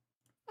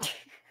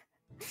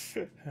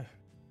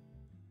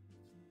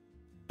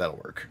 That'll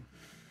work.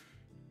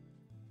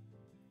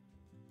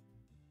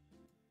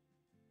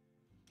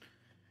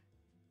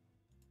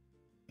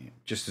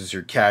 Just as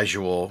your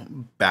casual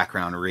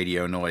background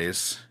radio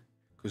noise,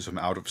 because I'm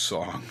out of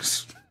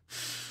songs.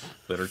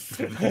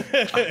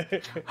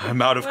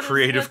 I'm out of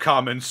Creative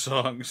Commons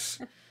songs.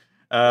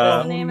 What's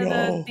the name of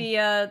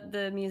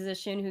the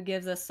musician who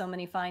gives us so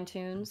many fine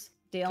tunes?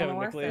 Dale Kevin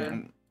North?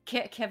 MacLeod.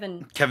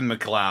 Kevin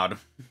MacLeod.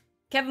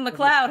 Kevin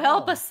MacLeod,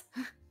 help us.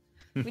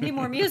 We need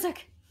more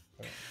music.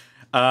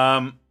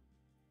 Yeah,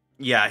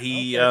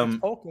 he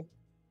Polka.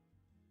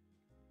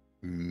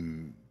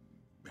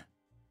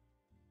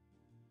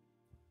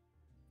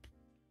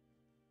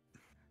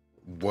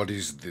 What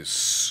is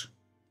this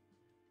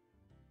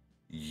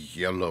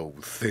yellow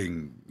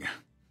thing?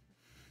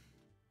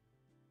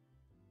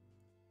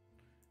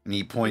 And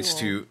he points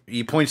to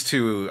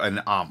an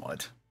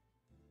omelet.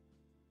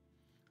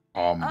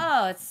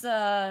 Oh, it's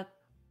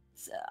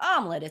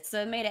omelet. It's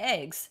made of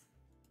eggs.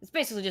 It's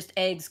basically just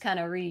eggs kind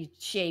of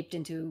reshaped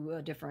into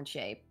a different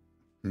shape.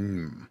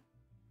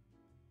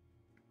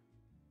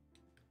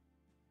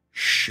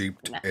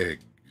 Shaped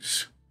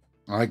eggs.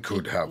 I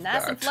could have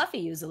Nice that. and fluffy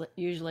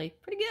usually.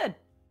 Pretty good.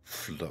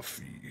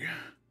 Fluffy.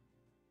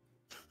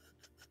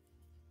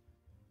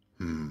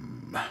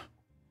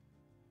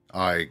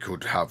 I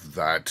could have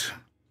that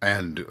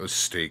and a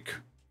steak.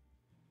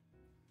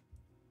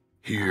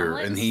 Here,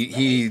 Omelet and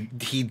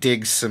and he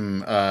digs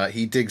some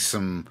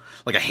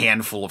Like a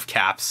handful of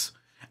caps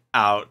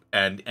out,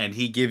 and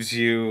he gives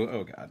you,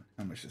 oh god,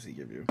 how much does he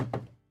give you?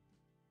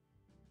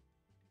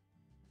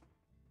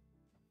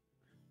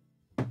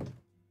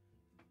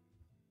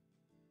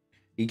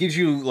 He gives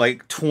you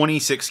like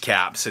 26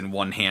 caps in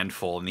one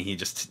handful, and he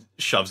just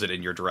shoves it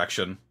in your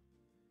direction.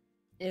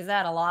 Is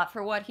that a lot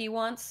for what he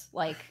wants?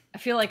 Like, I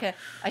feel like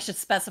I should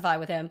specify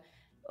with him.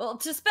 Well,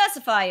 to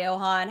specify,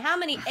 Johann, how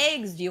many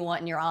eggs do you want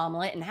in your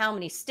omelet, and how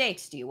many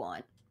steaks do you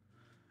want?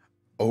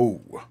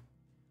 Oh.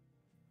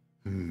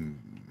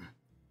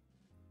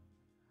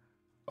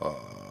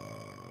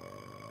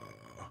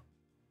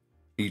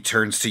 He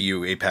turns to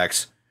you,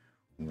 Apex.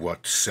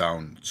 What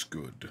sounds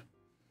good?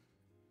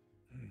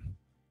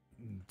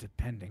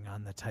 Depending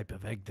on the type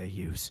of egg they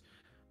use,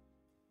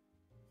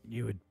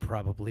 you would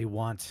probably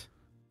want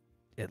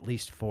at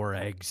least 4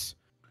 eggs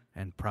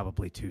and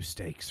probably 2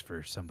 steaks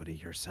for somebody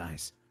your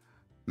size.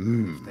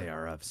 If they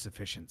are of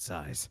sufficient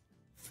size.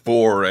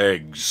 4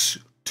 eggs,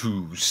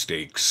 2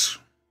 steaks.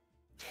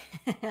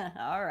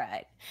 All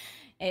right.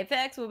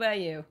 Apex, what about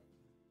you?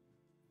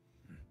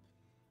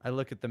 I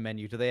look at the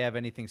menu. Do they have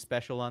anything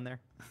special on there?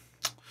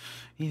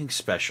 Anything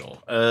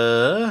special?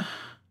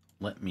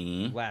 Let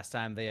me. Last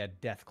time they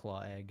had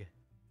Deathclaw egg,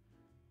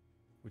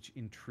 which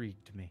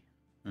intrigued me.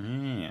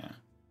 Yeah.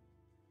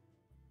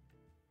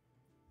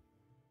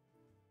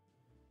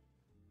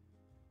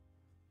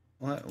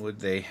 What would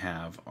they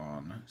have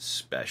on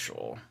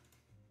special?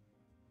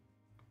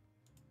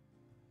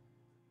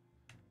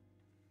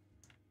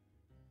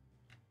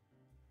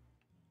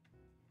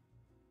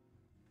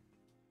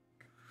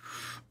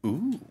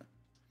 Ooh.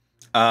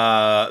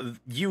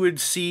 You would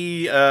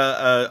see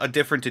a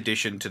different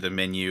addition to the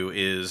menu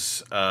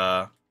is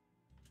a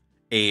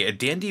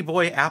Dandy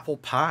Boy apple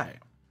pie.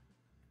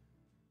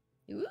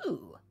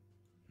 Ooh.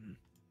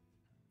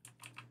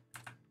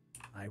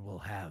 I will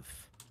have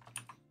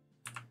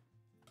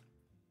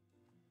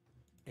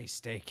a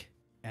steak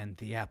and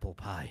the apple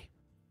pie.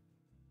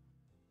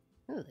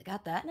 Ooh, they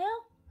got that now?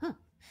 Huh.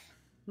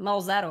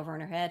 mulls that over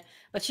in her head.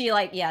 But she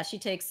like, yeah, she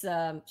takes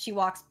she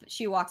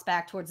walks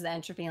back towards the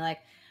entrance being like,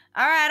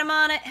 all right, I'm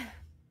on it.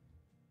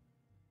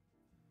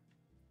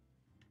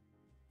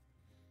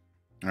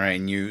 All right,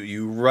 and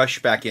you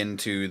rush back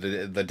into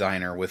the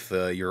diner with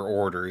your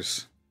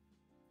orders.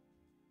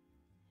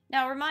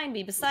 Now remind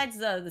me, besides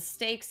the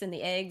steaks and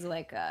the eggs,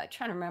 like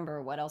trying to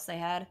remember what else they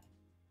had.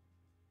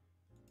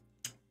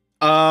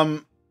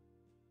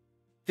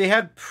 They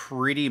had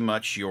pretty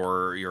much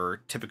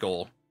your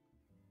typical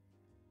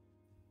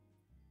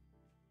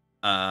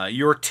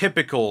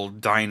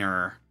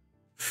diner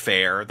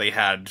fare. They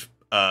had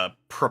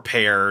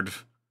prepared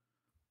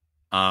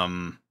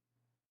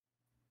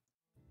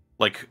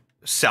like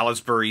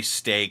Salisbury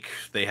steak.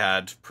 They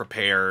had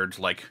prepared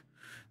like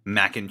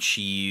mac and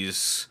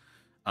cheese.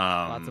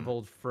 Lots of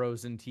old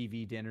frozen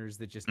TV dinners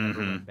that just never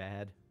went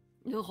bad.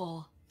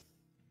 Ugh.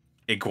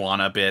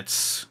 Iguana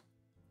bits.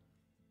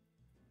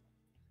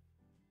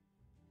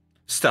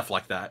 Stuff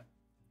like that.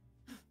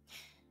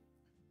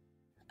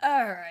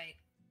 All right.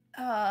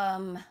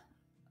 Oh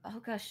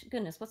gosh,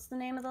 goodness, what's the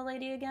name of the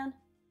lady again?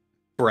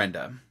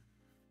 Brenda.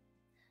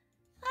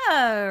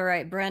 All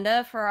right,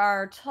 Brenda, for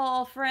our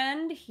tall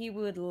friend, he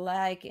would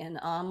like an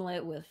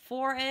omelet with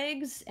 4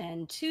 eggs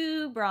and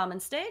 2 Brahmin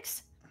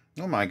steaks.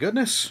 Oh my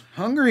goodness.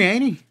 Hungry,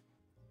 ain't he?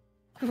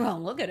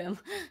 Well, look at him.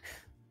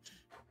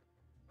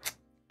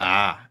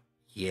 Ah,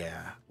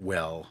 yeah.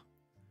 Well,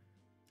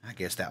 I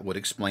guess that would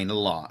explain a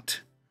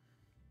lot.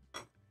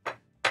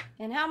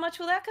 And how much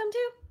will that come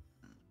to?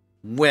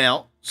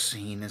 Well,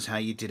 seeing as how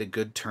you did a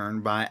good turn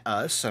by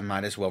us, I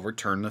might as well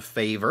return the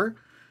favor.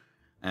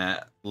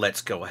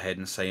 Let's go ahead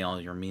and say all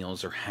your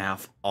meals are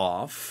half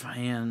off,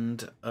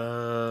 and,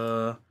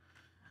 let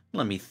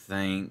me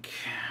think.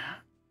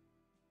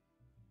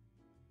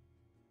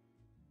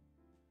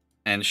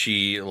 And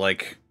she,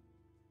 like,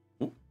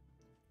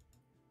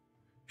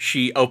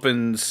 she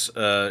opens,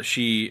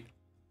 she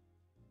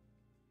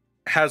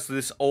has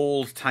this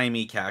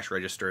old-timey cash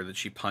register that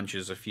she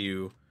punches a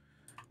few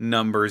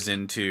numbers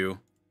into.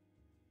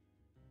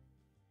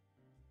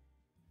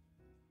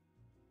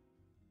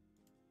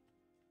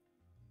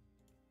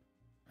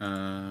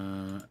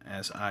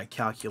 As I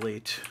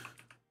calculate.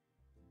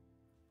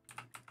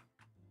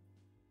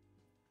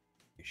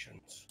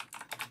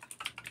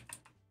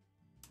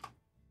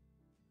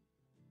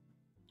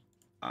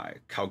 I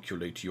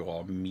calculate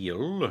your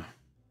meal.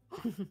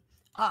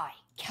 I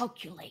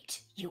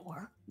calculate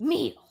your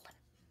meal.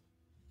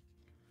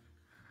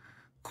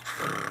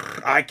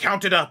 I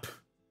count it up.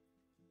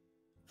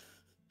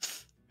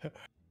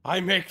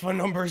 I make the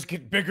numbers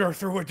get bigger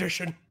through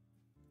addition.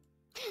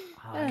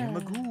 I'm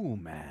a goo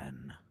man.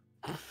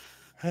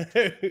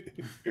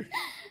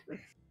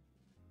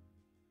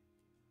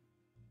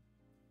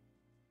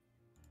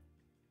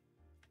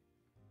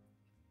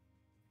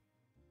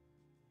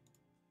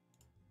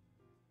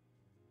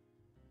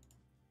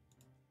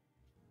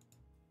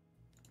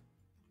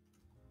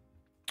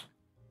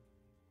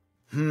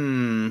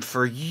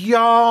 For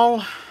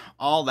y'all,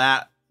 all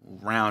that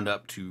round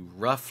up to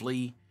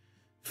roughly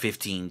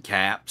 15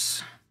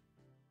 caps.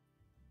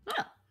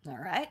 Oh, all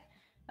right.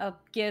 I'll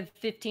give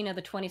 15 of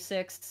the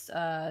 26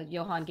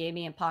 Johan gave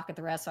me and pocket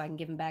the rest so I can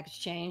give him back his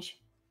change.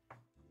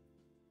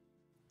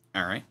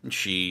 All right. And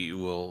she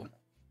will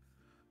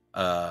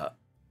write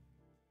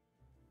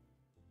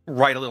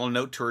a little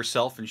note to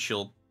herself, and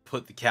she'll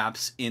put the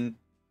caps in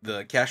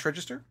the cash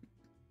register.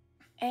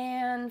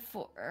 And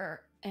for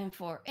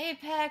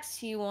Apex,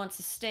 he wants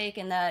a steak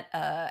and that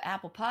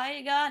apple pie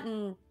you got,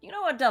 and you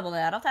know what? Double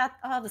that. I'll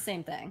have the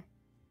same thing.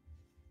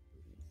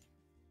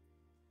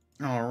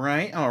 All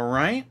right. All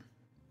right.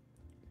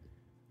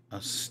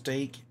 A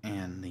steak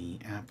and the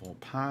apple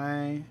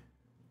pie.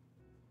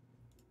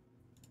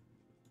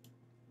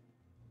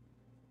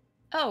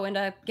 Oh, and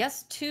I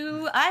guess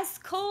 2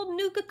 ice-cold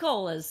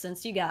Nuka-Colas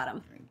since you got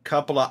them. A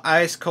couple of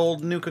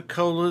ice-cold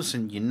Nuka-Colas,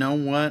 and you know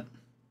what?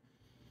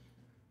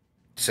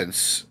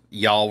 Since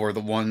y'all were the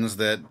ones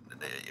that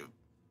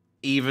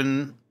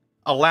even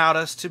allowed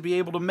us to be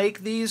able to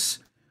make these,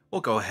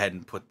 we'll go ahead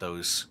and put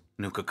those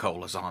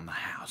Nuka-Colas on the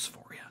house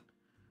for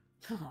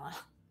you.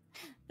 Aw.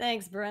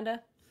 Thanks,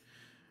 Brenda.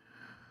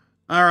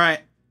 All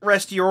right.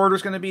 Rest of your order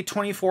is going to be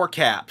 24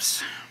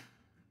 caps.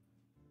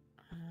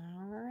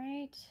 All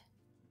right.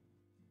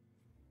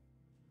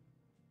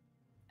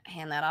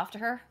 Hand that off to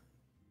her.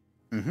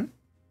 Mm-hmm.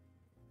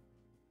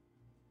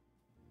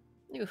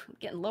 Ooh, I'm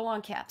getting low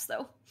on caps,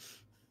 though.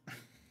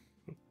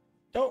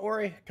 Don't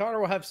worry, Connor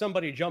will have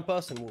somebody jump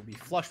us and we'll be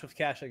flush with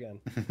cash again.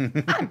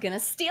 I'm gonna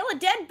steal a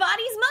dead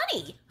body's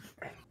money!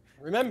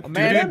 Remember, A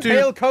man in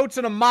pale coats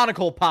and a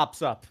monocle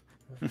pops up.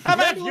 How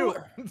about you?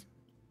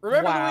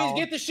 Remember, Wow. Louise,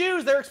 get the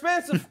shoes. They're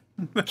expensive.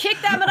 Kick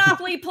that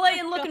Monopoly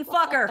playing looking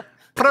fucker!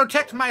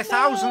 Protect my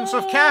thousands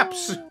of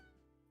caps.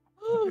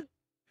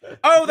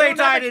 Oh, they You'll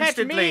died never catch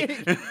instantly.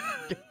 me.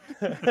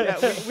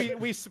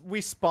 Yeah,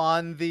 we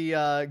spawn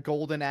the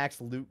golden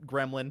axe loot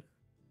gremlin.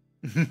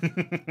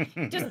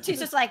 She's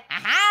just like,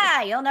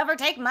 aha! You'll never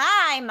take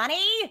my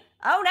money!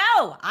 Oh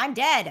no! I'm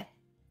dead!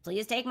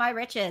 Please take my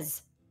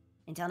riches.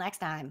 Until next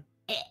time.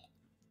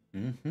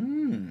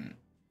 Mm-hmm.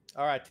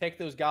 All right, take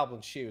those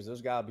goblin shoes.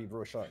 Those gotta be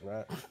Bruchon,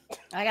 right?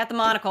 I got the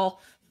monocle.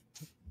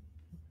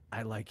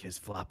 I like his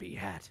floppy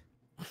hat.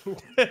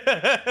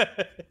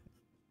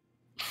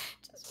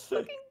 Just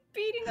fucking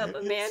beating up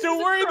a man. Still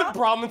who's a wearing the cross-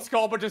 Brahmin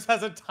skull, but just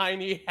has a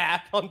tiny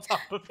hat on top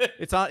of it.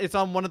 It's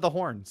on one of the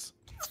horns.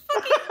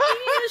 Fucking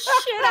beating the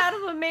shit out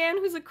of a man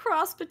who's a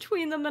cross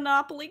between the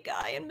Monopoly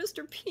guy and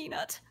Mr.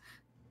 Peanut.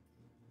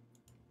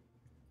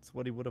 It's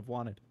what he would have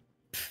wanted.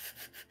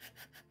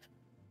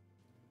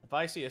 If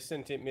I see a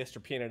sentient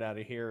Mr. Peanut out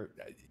of here,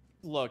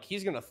 look,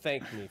 he's gonna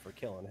thank me for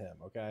killing him.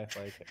 Okay,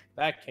 like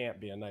that can't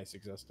be a nice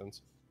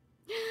existence.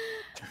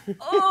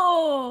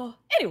 Oh,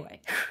 anyway.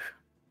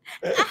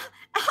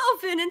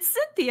 Alvin and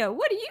Cynthia,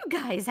 what are you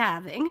guys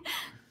having?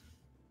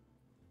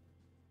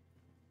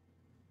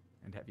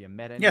 And have you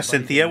met anybody? Yeah, that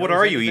Cynthia, what knows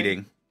are you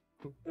anything?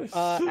 eating?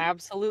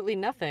 Absolutely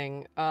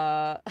nothing.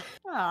 Aw,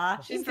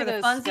 She's just for the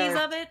gonna funsies start-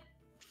 of it?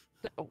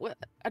 What?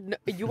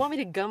 You want me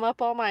to gum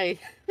up all my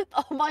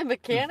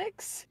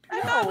mechanics? I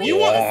thought we You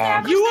had want-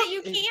 established you that want-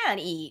 you can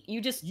eat.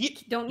 You just Ye-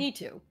 don't need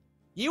to.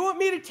 You want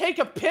me to take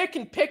a pick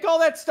and pick all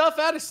that stuff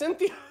out of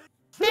Cynthia?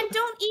 Then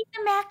don't eat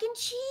the mac and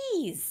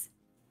cheese.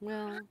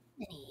 Well,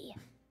 Me.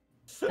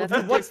 that's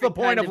a What's the different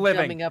point kind of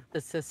living? Gumming up the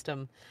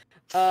system.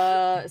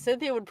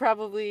 Cynthia would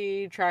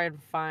probably try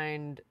and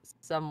find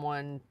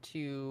someone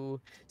who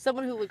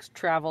looks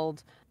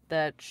traveled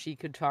that she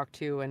could talk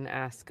to and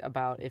ask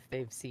about if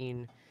they've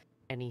seen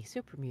any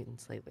super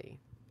mutants lately.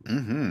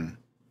 Mm-hmm.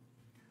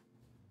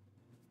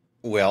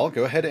 Well,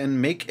 go ahead and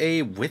make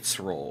a wits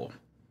roll.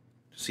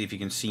 See if you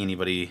can see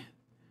anybody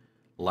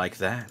like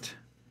that.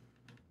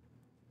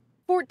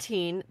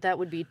 14, that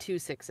would be 2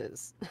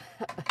 6s.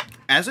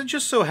 As it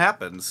just so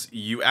happens,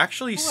 you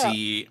actually Well-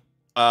 see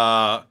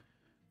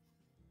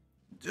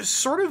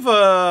sort of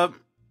a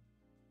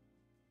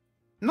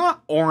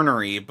not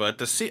ornery,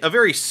 but a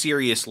very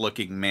serious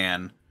looking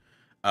man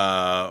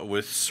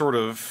with sort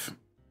of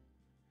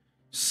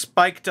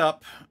spiked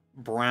up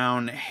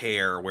brown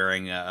hair,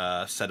 wearing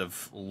a set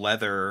of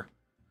leather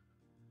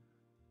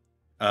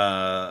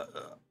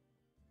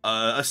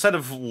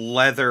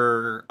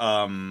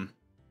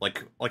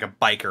like a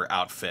biker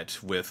outfit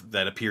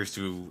that appears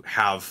to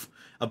have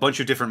a bunch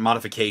of different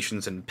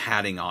modifications and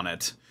padding on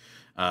it.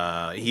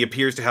 He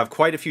appears to have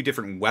quite a few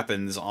different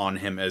weapons on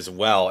him as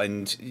well,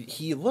 and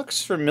he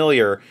looks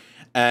familiar.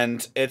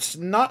 And it's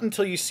not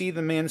until you see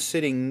the man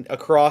sitting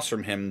across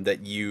from him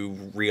that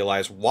you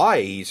realize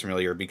why he's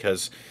familiar,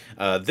 because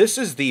this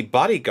is the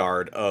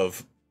bodyguard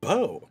of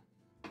Bo.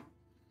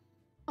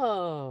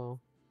 Oh.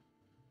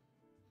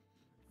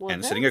 Well,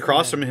 And sitting that's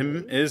across from lovely.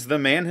 him is the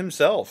man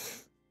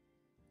himself.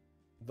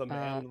 The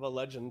man, the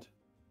legend.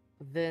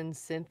 Then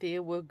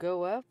Cynthia will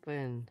go up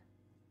and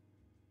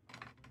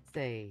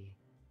say,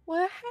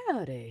 "Well,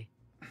 howdy."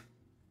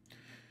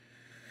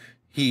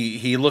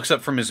 He looks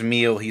up from his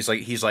meal. He's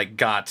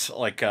got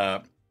like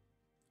a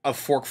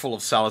fork full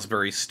of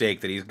Salisbury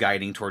steak that he's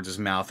guiding towards his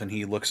mouth, and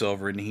he looks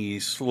over and he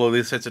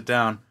slowly sets it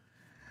down.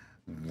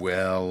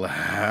 Well,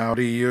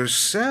 howdy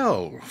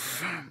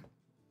yourself.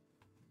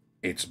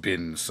 It's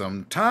been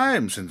some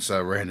time since I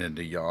ran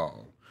into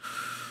y'all.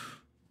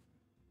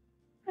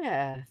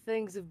 Yeah,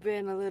 things have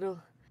been a little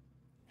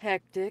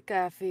hectic,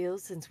 I feel,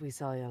 since we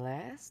saw you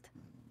last.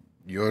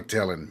 You're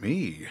telling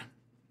me.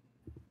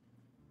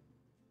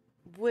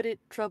 Would it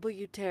trouble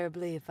you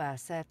terribly if I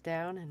sat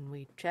down and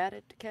we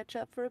chatted to catch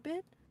up for a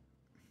bit?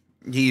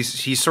 He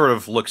sort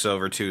of looks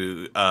over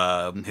to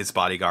his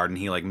bodyguard, and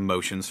he like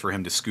motions for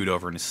him to scoot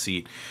over in his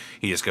seat.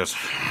 He just goes,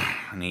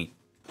 and he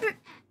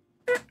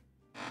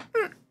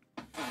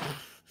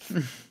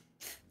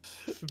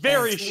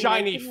Very Yes.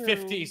 shiny Mm.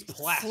 50s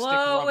plastic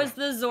Slow rubber. as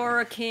the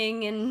Zora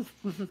King and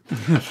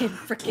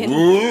freaking.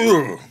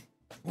 Ooh.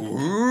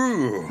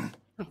 Ooh.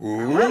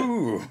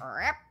 Ooh.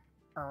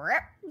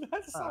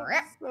 That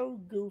sounds so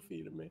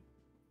goofy to me.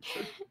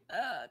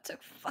 It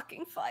took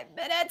fucking 5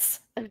 minutes.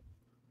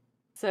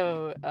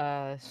 So,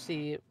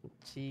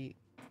 she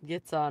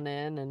gets on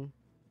in and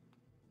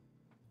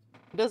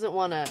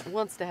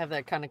wants to have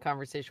that kind of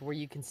conversation where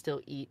you can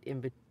still eat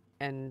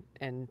and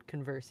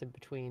converse in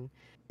between.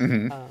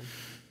 Mhm.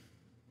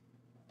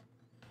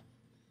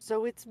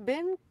 So it's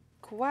been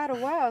quite a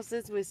while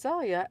since we saw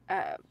you.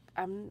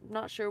 I'm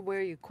not sure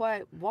where you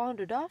quite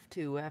wandered off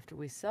to after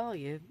we saw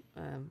you.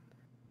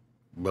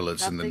 Well,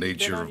 it's in the How things been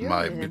nature on of your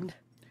my end?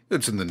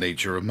 it's in the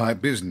nature of my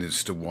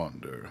business to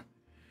wander.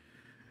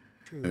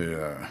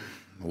 Yeah.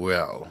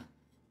 Well,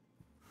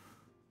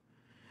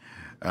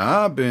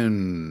 I've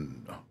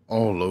been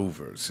all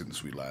over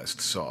since we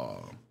last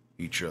saw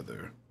each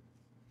other.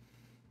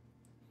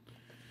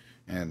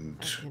 And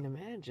I can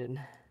imagine.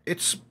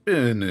 it's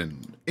been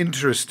an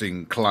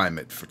interesting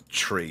climate for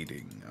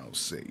trading, I'll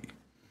say.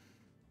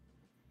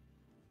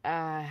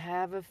 I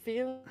have a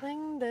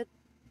feeling that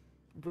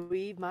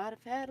we might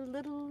have had a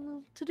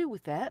little to do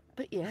with that,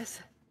 but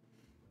yes.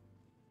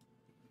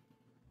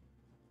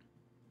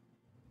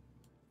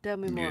 Tell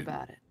me more Yeah.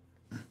 about it.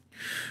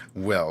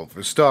 Well,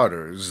 for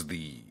starters,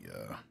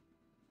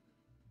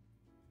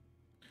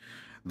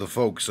 the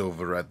folks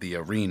over at the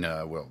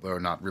arena, well, they're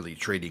not really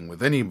trading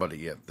with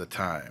anybody at the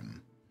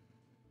time.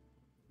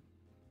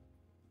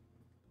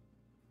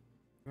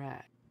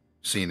 Right.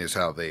 Seeing as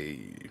how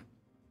they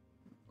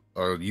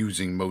are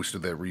using most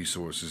of their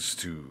resources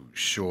to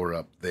shore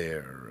up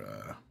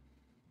their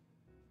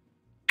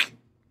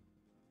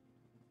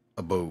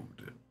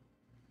abode.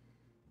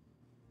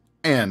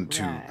 And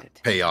to Right.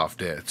 pay off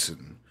debts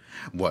and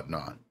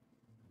whatnot.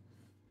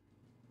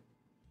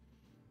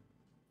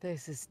 They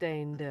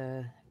sustained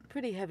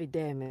pretty heavy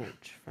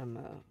damage from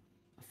a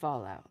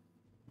fallout.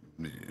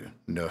 Yeah,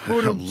 no,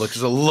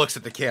 looks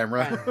at the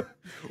camera.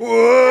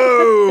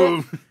 Whoa!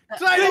 He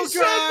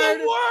said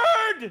the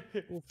word!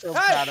 I'm so Hey,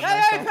 proud of hey,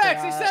 myself Apex,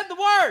 for he that. said the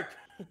word!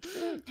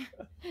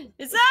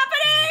 It's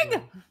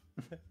happening!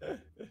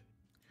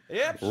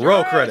 Yep, Roll sure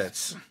is.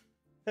 credits.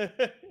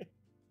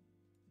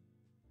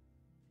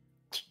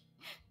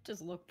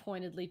 Just look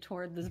pointedly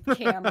toward the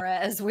camera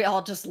as we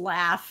all just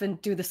laugh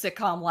and do the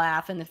sitcom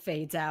laugh and it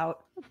fades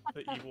out.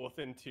 The Evil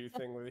Within 2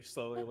 thing where they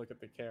slowly look at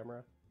the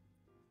camera.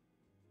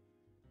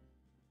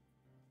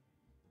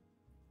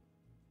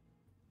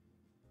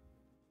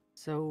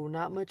 So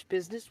not much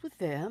business with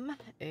them.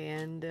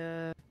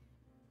 And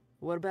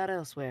what about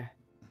elsewhere?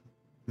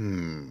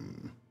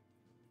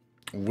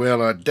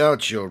 Well, I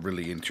doubt you're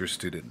really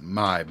interested in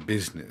my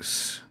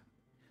business.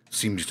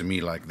 Seems to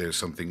me like there's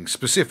something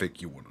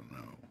specific you want to know.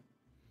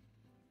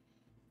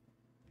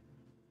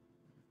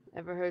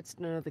 Ever hurts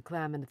to know the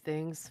climbing of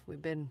things.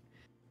 We've been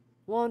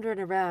wandering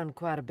around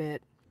quite a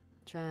bit,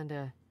 trying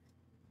to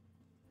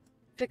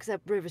fix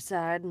up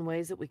Riverside in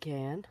ways that we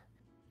can.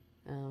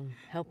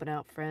 Helping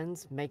out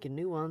friends, making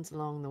new ones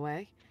along the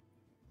way.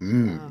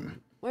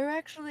 We're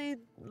actually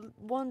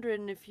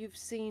wondering if you've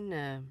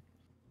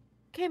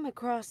came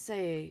across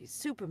a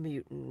super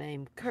mutant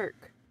named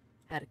Kirk.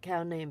 Had a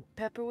cow named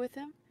Pepper with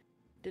him.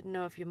 Didn't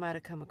know if you might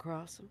have come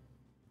across him.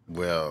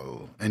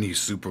 Well, any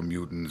super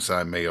mutants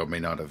I may or may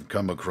not have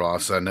come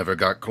across, I never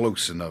got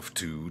close enough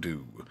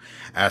to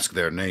ask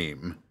their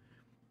name.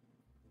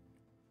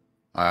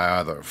 I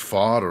either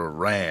fought or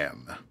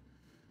ran.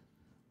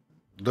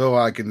 Though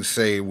I can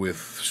say with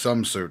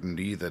some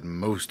certainty that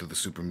most of the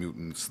super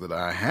mutants that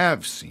I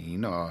have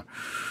seen are,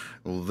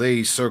 well,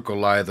 they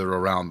circle either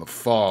around the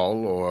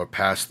fall or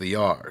past the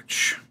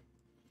arch.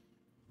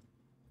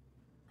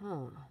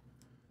 Huh.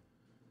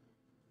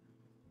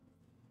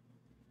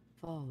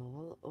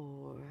 Fall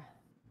or...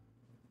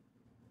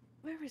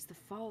 Where is the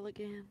fall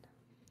again?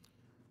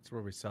 That's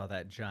where we saw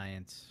that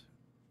giant,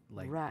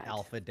 like, Right.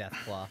 alpha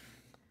deathclaw.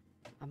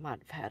 I might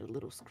have had a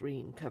little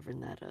screen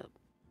covering that up.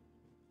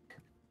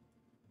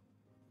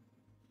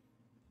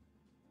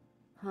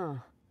 Huh.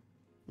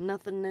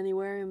 Nothing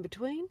anywhere in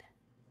between?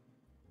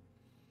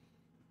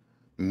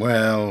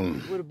 Well,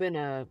 Would have been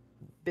a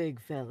big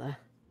fella.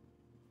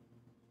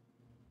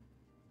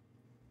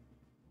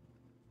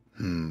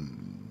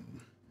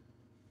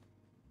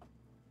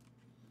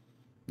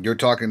 you're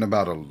talking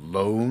about a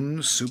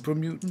lone super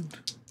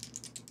mutant?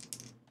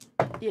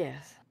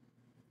 Yes.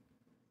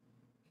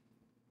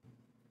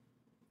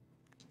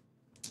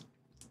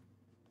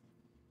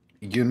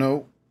 You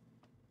know,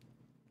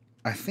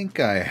 I think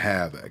I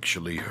have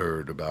actually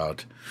heard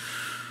about...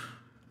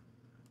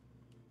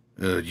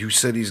 you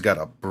said he's got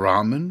a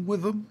Brahmin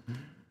with him?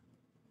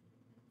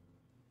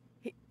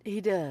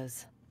 He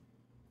does.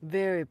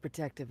 Very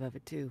protective of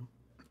it, too.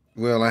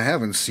 Well, I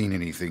haven't seen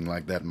anything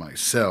like that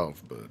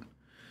myself, but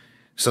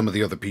some of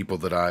the other people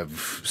that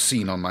I've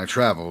seen on my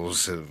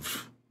travels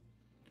have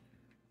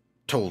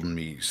told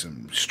me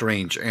some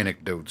strange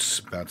anecdotes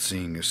about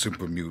seeing a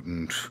super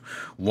mutant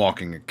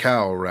walking a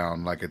cow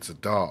around like it's a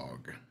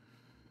dog.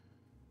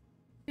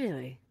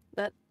 Really?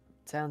 That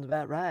sounds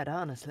about right,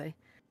 honestly.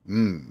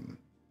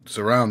 It's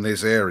around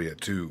this area,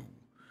 too.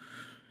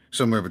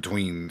 Somewhere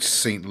between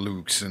St.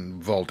 Luke's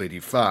and Vault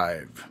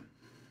 85.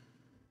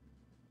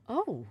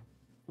 Oh.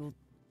 Well,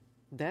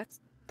 that's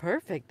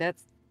perfect.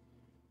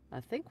 I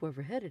think where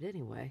we're headed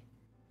anyway.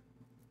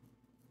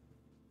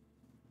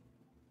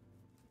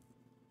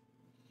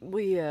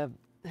 We, have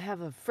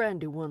a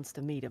friend who wants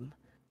to meet him.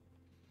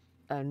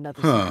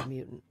 Another super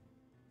mutant.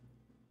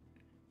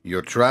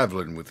 You're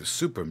traveling with a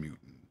super mutant.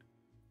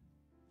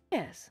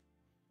 Yes.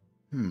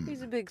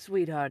 He's a big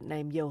sweetheart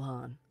named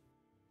Johann.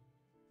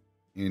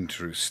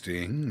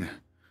 Interesting.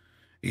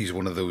 He's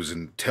one of those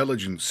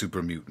intelligent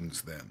super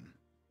mutants, then.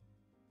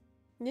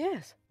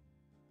 Yes.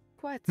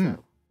 Quite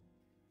so.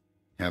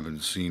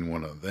 Haven't seen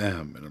one of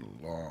them in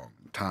a long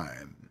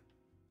time.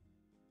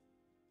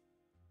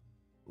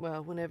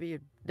 Well, whenever you're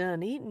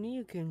done eating,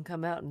 you can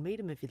come out and meet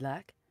him if you'd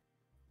like.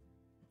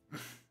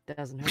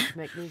 Doesn't hurt to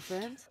make new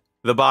friends.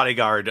 The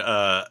bodyguard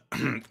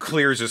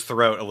clears his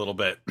throat a little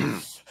bit.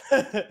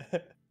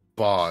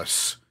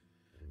 Boss,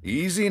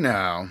 easy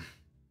now.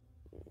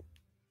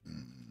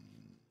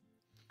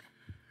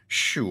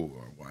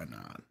 Sure, why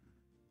not?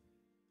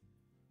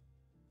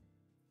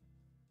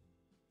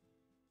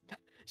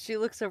 She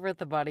looks over at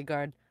the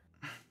bodyguard.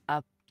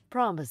 I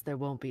promise there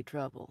won't be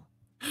trouble.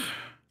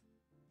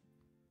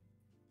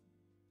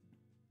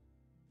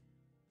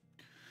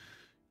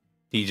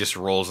 He just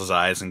rolls his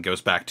eyes and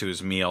goes back to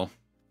his meal.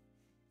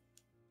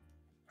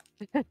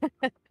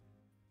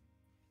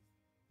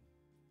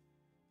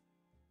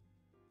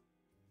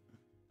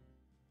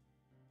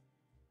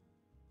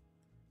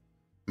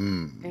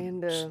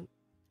 And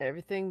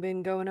everything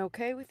been going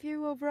okay with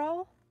you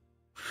overall?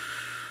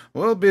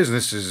 Well,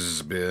 business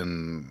has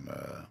been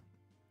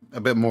a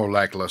bit more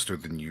lackluster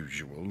than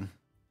usual.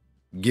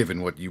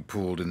 Given what you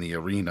pulled in the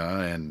arena,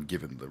 and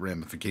given the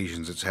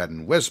ramifications it's had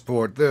in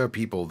Westport, there are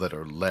people that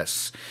are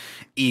less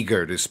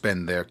eager to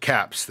spend their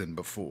caps than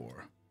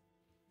before.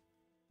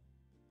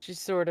 She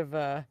sort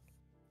of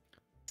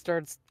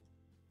starts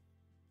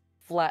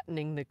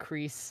flattening the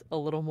crease a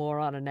little more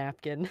on a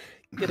napkin,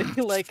 getting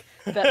like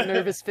that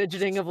nervous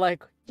fidgeting of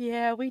like,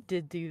 yeah, we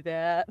did do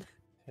that.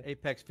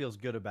 Apex feels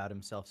good about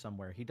himself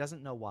somewhere. He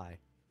doesn't know why.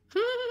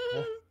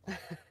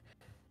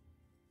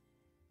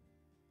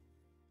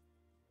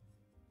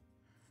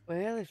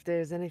 Well, if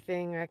there's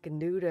anything I can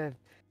do to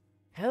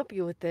help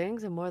you with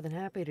things, I'm more than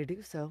happy to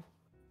do so.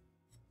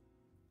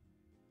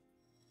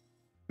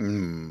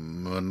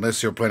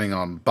 Unless you're planning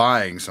on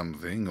buying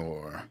something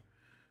or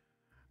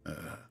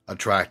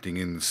attracting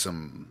in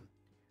some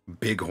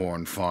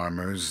bighorn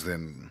farmers,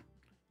 then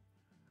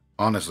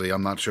honestly,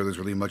 I'm not sure there's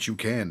really much you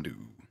can do.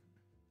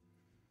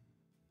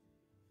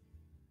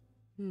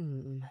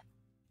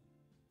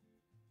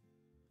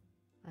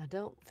 I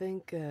don't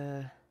think,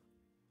 well,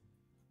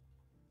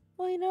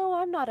 you know,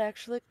 I'm not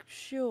actually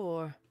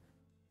sure.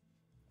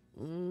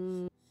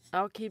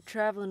 I'll keep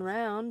traveling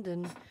around,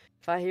 and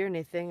if I hear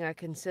anything, I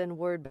can send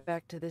word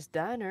back to this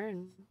diner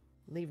and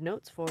leave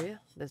notes for you.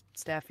 The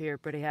staff here are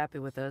pretty happy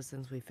with us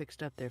since we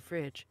fixed up their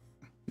fridge.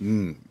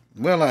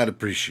 Well, I'd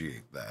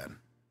appreciate that.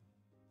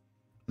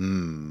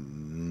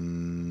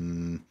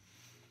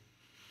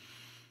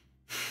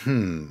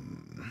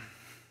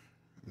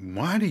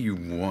 Why do you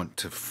want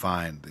to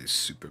find this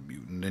super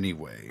mutant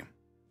anyway?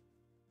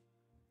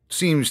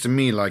 Seems to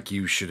me like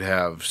you should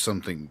have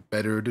something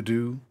better to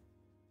do.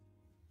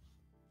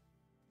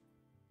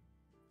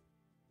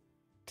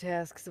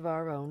 Tasks of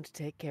our own to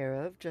take care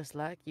of, just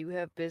like you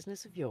have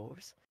business of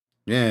yours.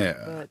 Yeah,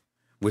 But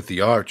with the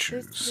this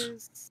archers.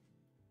 is...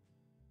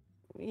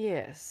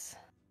 Yes.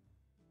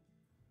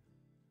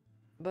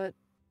 But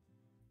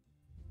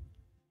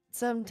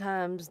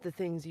sometimes the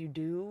things you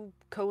do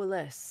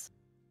coalesce.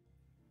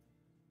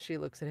 She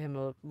looks at him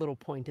a little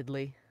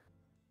pointedly.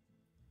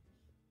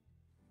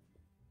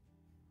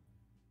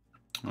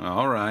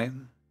 All right.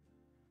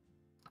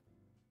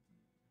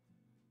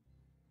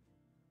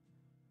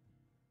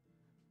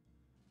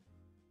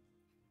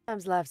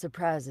 Sometimes life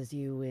surprises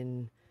you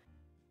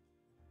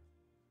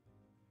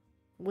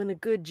when a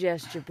good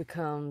gesture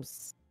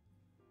becomes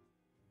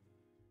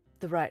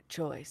the right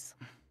choice.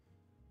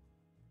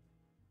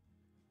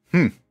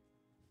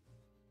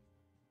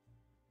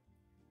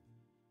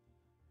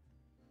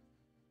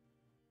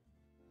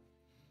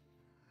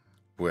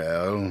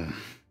 Well,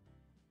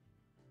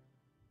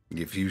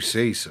 if you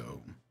say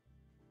so.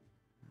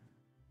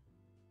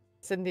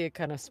 Cynthia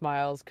kind of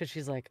smiles because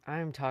she's like,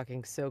 I'm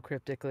talking so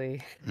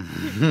cryptically.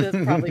 This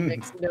probably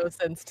makes no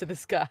sense to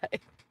this guy.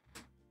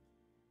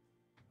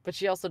 But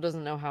she also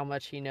doesn't know how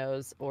much he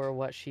knows or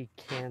what she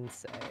can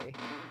say.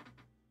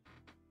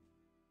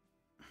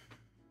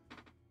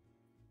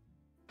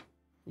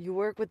 You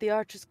work with the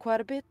archers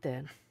quite a bit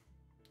then?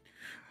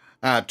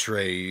 I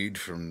trade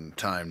from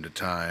time to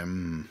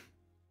time.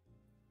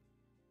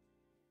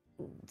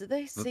 Do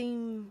they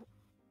seem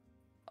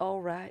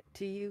all right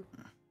to you?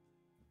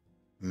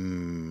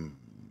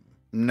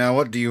 Now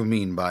what do you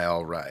mean by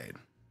all right?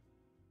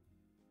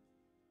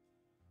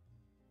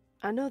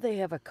 I know they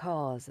have a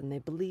cause and they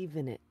believe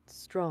in it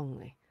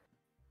strongly.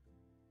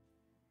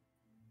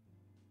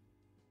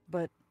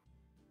 But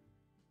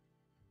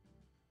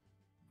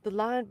the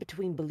line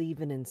between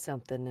believing in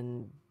something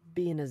and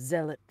being a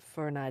zealot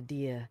for an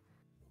idea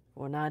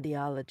or an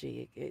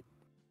ideology, it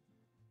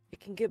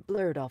can get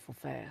blurred awful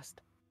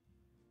fast.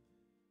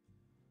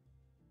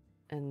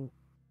 And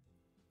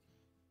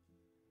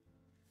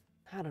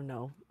I don't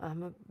know,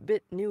 I'm a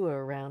bit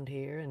newer around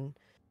here, and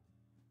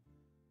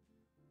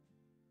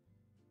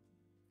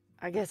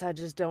I guess I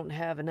just don't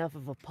have enough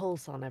of a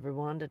pulse on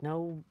everyone to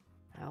know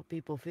how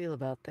people feel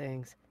about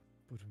things.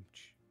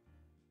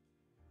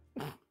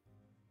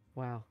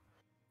 Wow.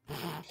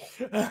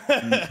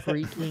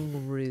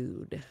 Freaking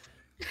rude.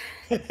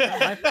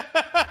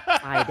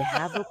 I'd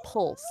have a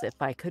pulse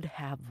if I could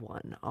have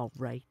one, all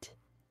right?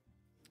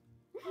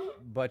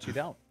 But you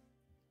don't.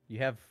 You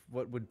have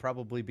what would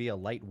probably be a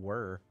light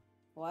whir.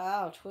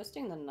 Wow,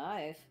 twisting the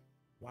knife.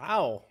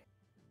 Wow.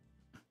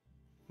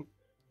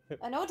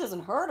 I know it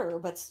doesn't hurt her,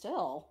 but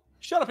still.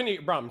 Shut up and eat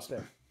your Brahmin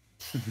stick.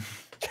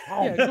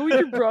 Yeah, go with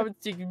your Brahmin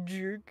stick, you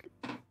jerk.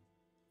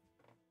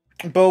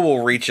 Bo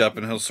will reach up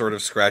and he'll sort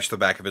of scratch the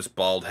back of his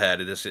bald head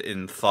just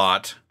in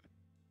thought.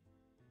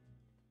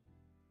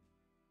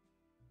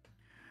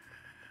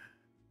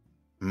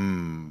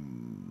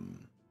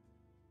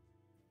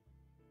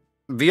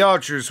 The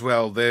archers,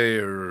 well,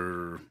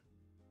 they're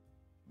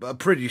a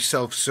pretty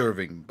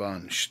self-serving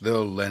bunch.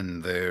 They'll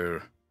lend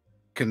their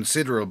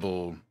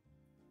considerable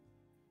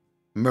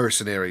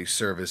mercenary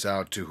service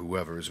out to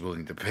whoever is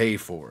willing to pay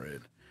for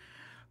it,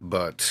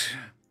 but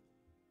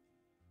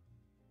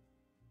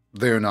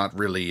they're not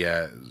really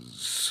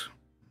as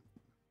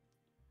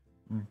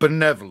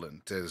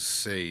benevolent as,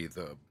 say,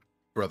 the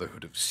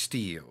Brotherhood of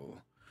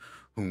Steel,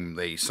 whom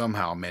they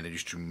somehow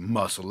managed to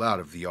muscle out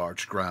of the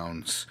Arch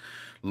grounds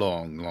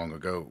long, long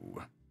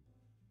ago.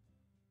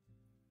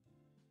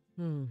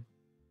 Hmm.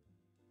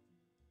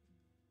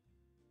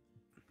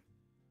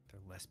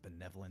 They're less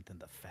benevolent than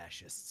the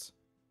fascists.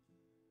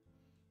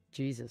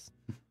 Jesus.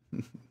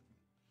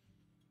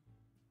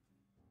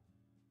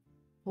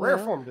 Rare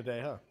Well, form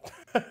today, huh?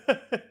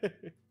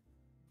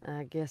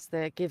 I guess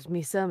that gives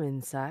me some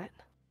insight.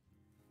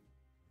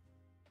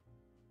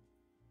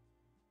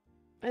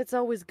 It's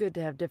always good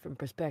to have different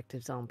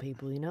perspectives on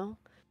people, you know?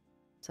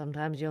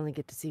 Sometimes you only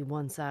get to see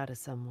one side of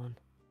someone.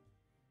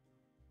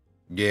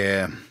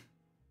 Yeah.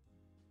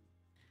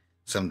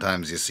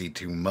 Sometimes you see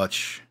too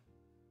much.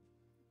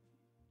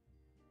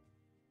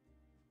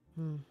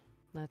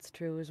 That's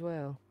true as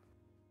well.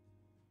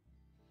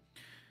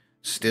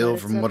 Still, But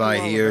it's from up what to I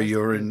all of hear, us to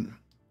you're be- in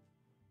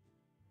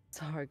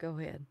Sorry, go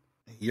ahead.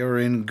 you're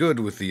in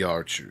good with the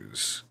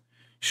Archers.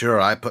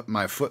 Sure, I put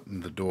my foot in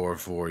the door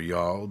for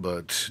y'all,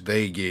 but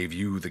they gave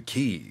you the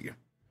key.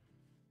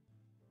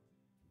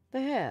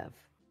 They have.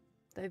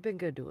 They've been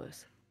good to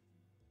us.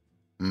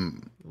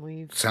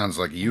 We've Sounds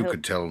like you helped-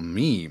 could tell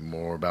me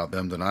more about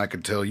them than I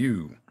could tell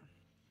you.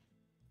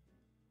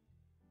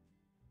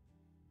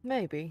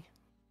 Maybe.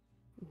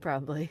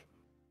 Probably.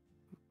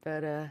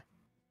 But,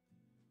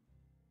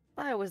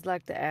 I always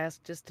like to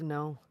ask just to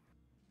know.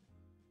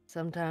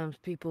 Sometimes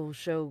people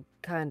show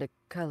kind of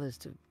colors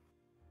to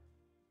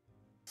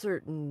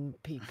certain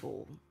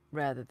people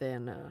rather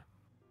than,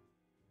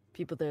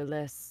 people they're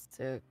less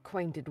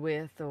acquainted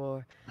with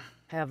or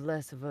have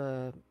less of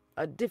a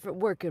different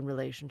working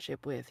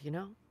relationship with, you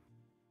know?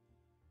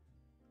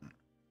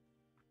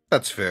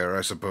 That's fair,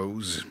 I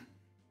suppose.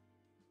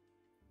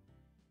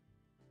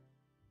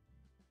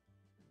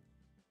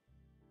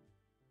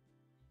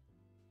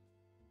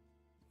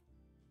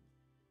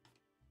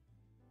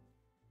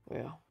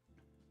 Well,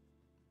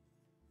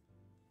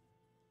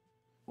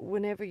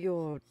 whenever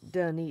you're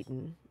done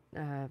eating,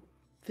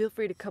 feel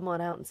free to come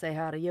on out and say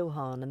hi to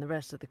Johan and the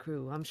rest of the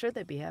crew. I'm sure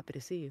they'd be happy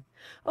to see you.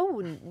 Oh,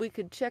 and we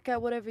could check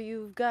out whatever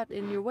you've got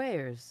in your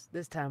wares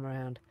this time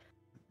around.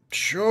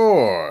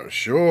 Sure.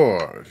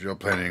 If you're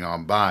planning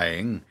on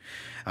buying,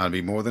 I'll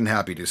be more than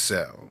happy to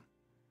sell.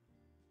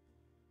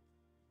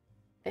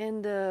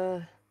 And,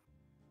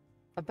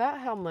 about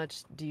how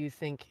much do you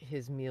think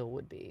his meal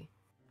would be?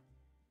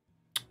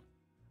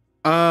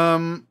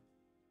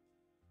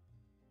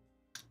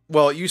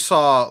 Well, you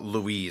saw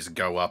Louise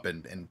go up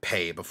and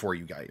pay before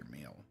you got your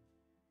meal.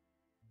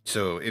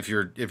 So if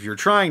you're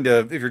trying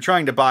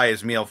to buy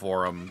his meal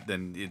for him,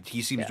 then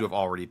he seems to have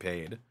already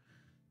paid.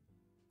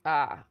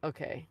 Ah,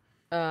 okay.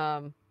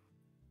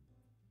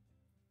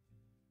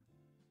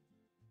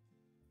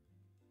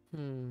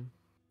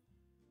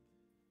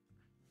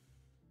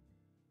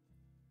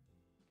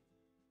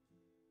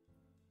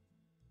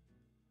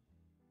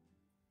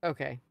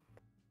 Okay.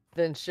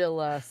 Then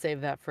she'll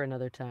save that for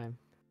another time.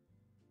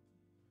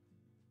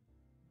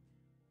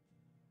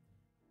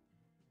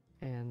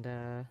 And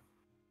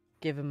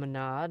give him a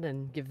nod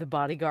and give the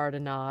bodyguard a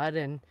nod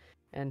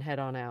and head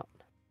on out.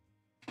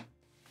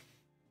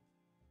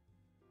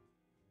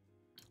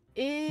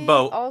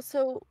 Bo.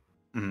 Also,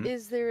 Mhm.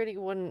 is there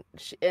anyone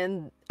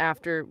and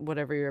after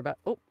whatever you're about?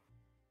 Oh,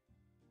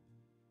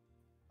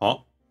 Huh?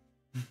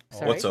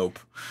 sorry. What's up?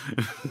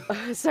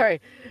 Sorry,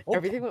 Oh.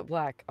 everything went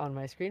black on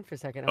my screen for a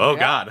second. Oh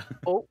God.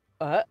 Oh,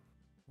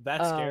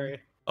 That's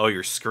scary. Oh,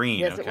 your screen.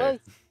 yes, Okay. it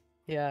was.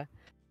 Yeah.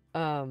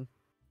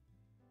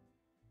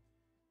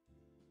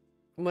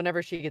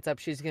 Whenever she gets up,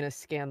 she's gonna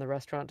scan the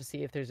restaurant to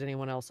see if there's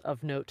anyone else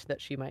of note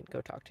that she might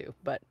go talk to.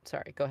 But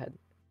sorry, go ahead.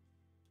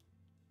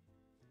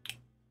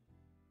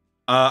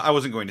 I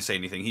wasn't going to say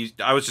anything.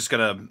 I was just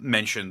gonna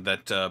mention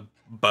that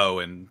Bo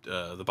and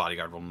the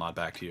bodyguard will nod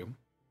back to you.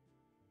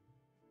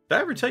 Did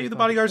I ever tell you the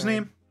bodyguard's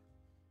name?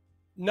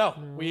 No,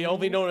 we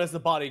only know it as the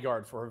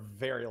bodyguard for a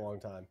very long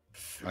time.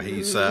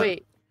 He's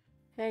Wait,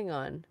 hang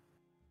on.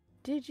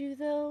 Did you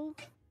though?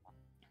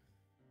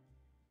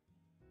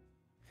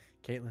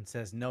 Caitlin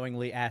says,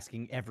 knowingly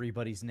asking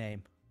everybody's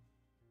name.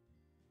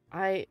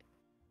 That's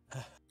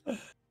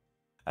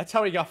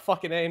how he got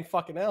fucking A and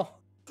fucking L.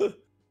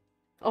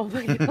 Oh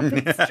my god,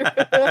 that's true.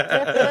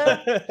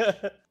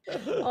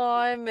 Oh,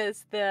 I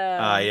missed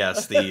that. Ah,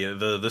 yes,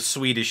 the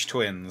Swedish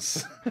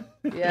twins.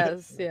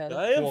 Yes. I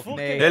am Wolf fucking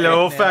Nay.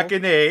 Hello, Nell.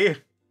 fucking A.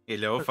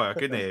 Hello,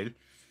 fucking A.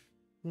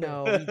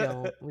 No, we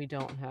don't. We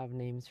don't have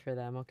names for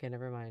them. Okay,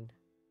 never mind.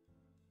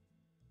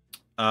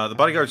 The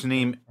bodyguard's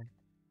name.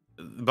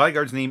 The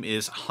bodyguard's name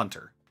is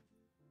Hunter.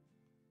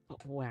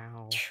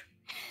 Wow.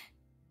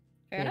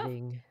 Fair enough.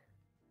 Fitting.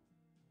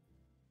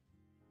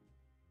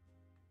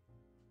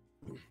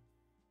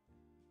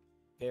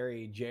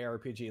 very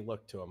JRPG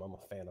look to him. I'm a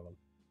fan of him.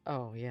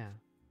 Oh yeah.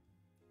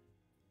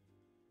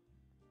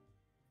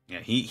 Yeah,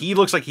 he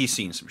looks like he's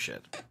seen some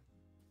shit.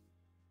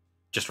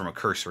 Just from a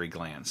cursory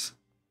glance.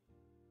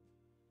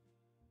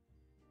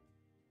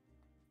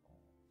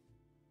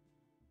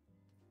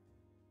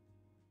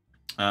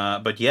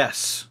 But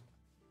yes.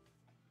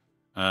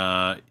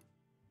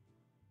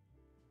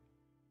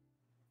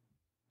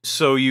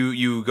 So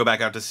you go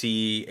back out to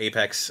see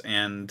Apex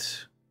and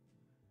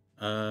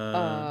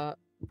I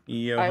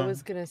Johan?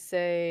 was gonna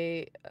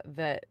say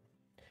that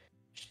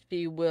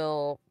she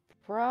will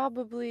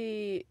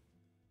probably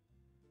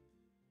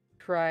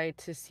try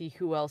to see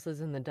who else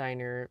is in the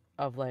diner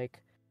of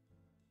like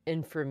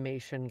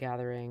information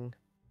gathering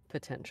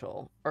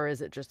potential, or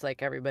is it just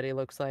like everybody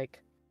looks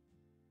like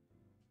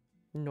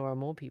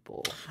normal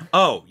people?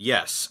 Oh,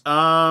 yes.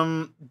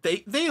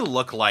 They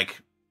look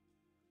like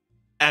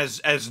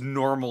as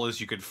normal as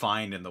you could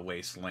find in the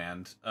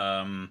wasteland.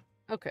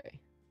 Okay.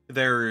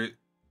 There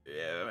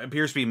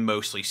appears to be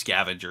mostly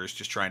scavengers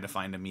just trying to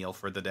find a meal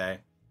for the day.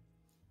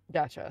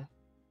 Gotcha.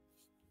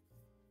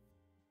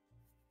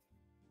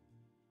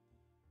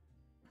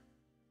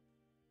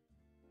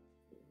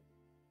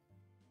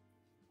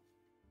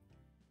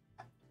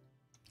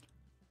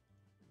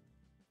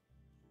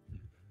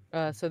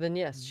 So then,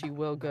 yes, she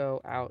will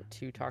go out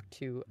to talk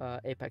to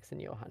Apex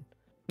and Johan.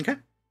 Okay.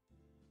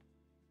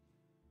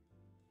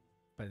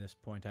 By this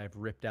point, I've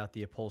ripped out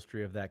the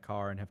upholstery of that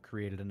car and have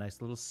created a nice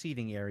little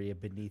seating area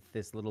beneath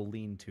this little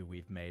lean-to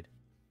we've made.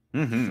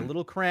 It's a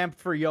little cramped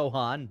for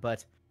Johan,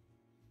 but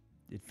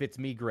it fits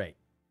me great.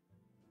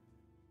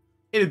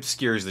 It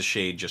obscures the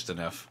shade just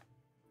enough.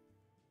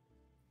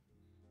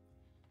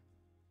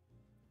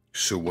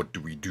 So what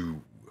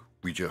do?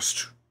 We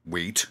just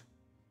wait?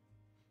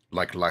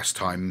 Like last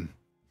time?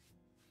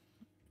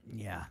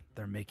 Yeah,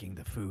 they're making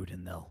the food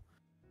and they'll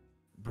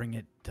bring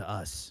it to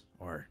us,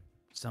 or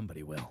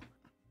somebody will.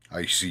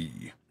 I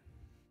see.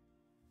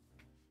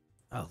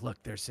 Oh,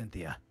 look, there's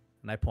Cynthia.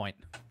 And I point.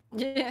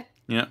 Yeah.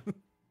 Yeah.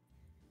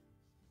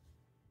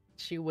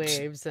 She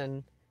waves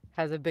and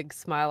has a big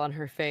smile on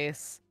her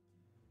face.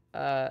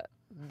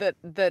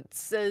 That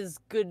says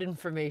good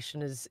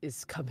information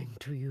is coming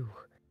to you.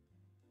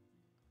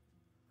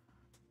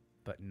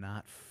 But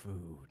not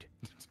food.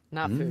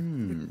 Not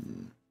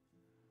food.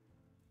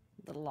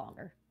 A little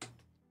longer.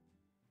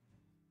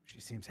 She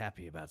seems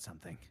happy about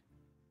something.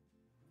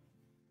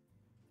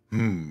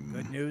 Hmm.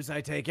 Good news,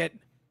 I take it?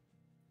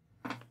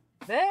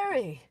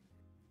 Very.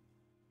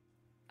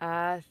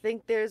 I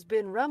think there's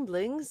been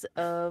rumblings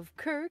of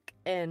Kirk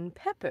and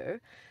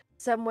Pepper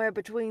somewhere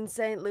between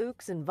St.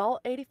 Luke's and Vault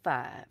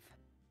 85.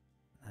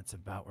 That's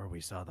about where we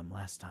saw them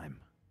last time.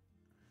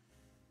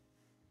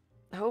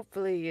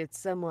 Hopefully it's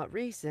somewhat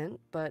recent,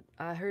 but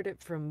I heard it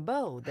from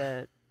Bo,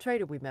 the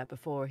trader we met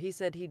before. He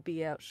said he'd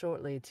be out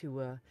shortly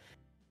to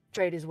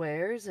trade his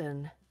wares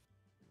and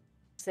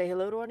say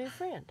hello to our new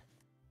friend.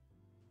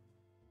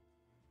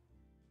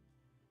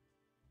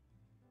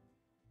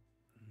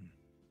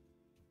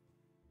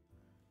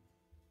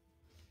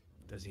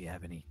 Does he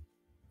have any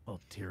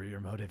ulterior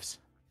motives?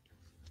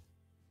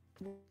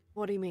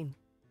 What do you mean?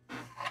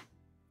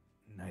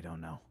 I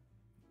don't know.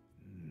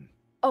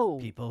 Oh,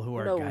 People who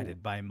are no.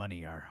 guided by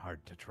money are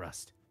hard to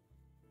trust.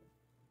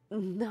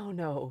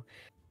 No.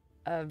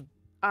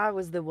 I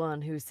was the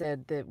one who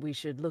said that we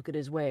should look at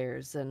his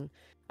wares, and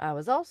I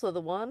was also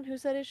the one who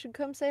said he should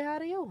come say hi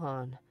to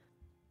Johan.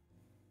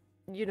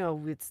 You know,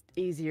 it's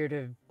easier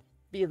to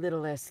be a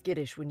little less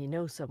skittish when you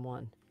know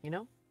someone, you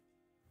know?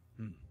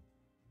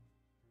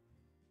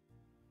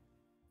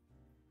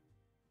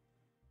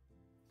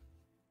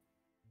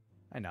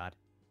 I nod.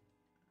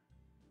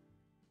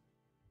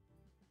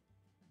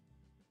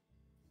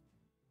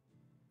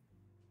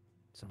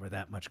 So we're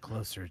that much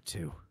closer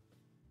to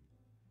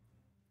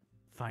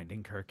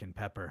Finding Kirk and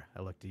Pepper.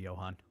 I look to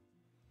Johan.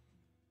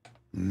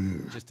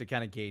 Hmm. Just to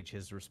kind of gauge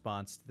his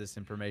response to this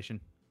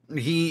information.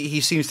 He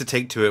seems to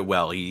take to it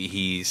well.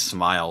 He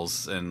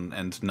smiles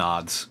and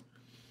nods.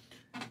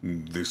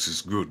 This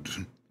is good.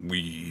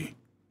 We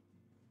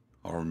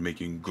are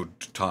making good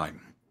time.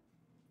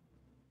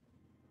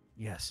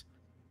 Yes.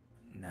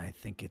 And I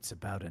think it's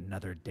about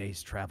another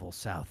day's travel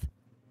south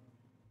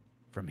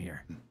from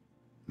here.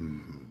 Is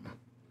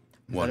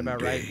that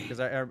about right? Because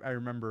I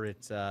remember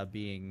it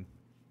being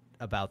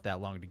about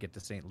that long to get to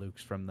St.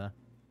 Luke's from the...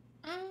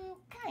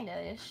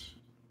 Kinda-ish.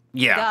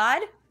 Yeah.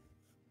 God?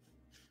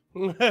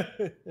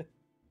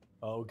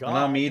 Oh God.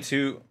 Allow me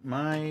to...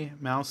 My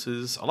mouse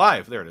is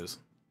alive. There it is.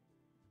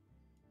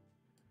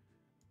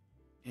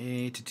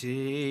 Where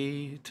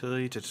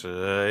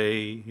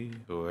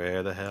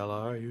the hell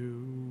are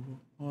you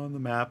on the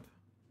map?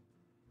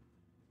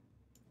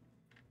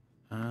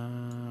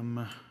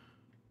 Oh.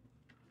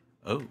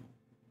 Whoa.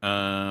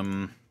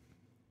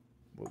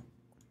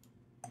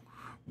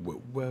 Whoa.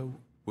 Whoa.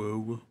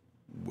 Whoa.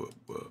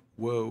 Whoa.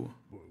 Whoa.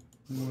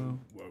 Whoa.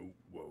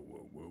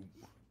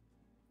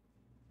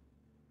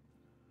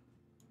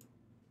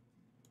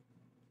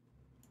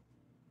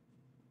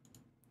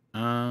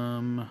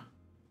 Whoa.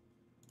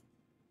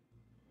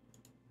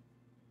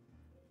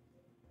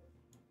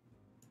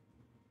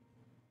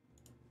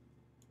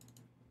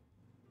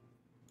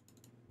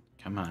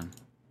 Come on.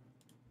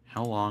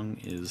 How long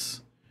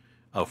is...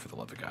 Oh, for the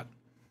love of God.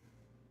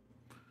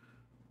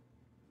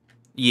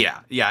 Yeah,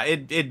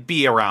 it'd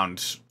be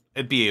around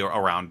a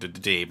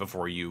day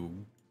before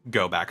you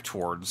go back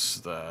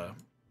towards the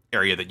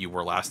area that you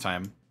were last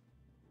time.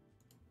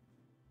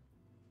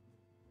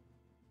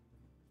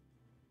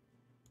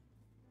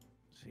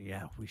 So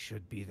yeah, we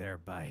should be there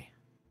by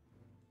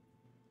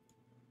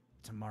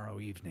tomorrow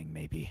evening,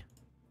 maybe.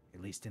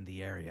 At least in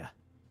the area.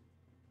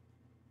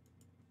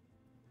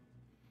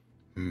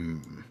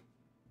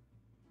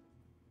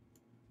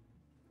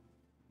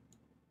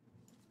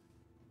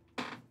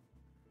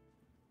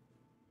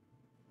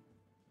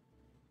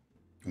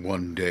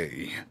 One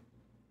day,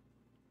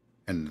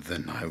 and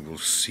then I will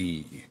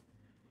see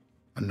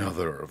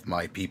another of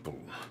my people.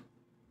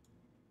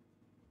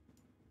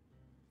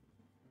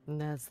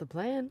 And that's the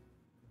plan.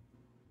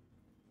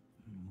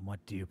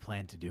 What do you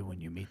plan to do when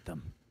you meet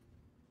them?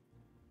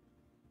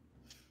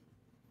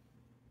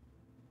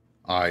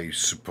 I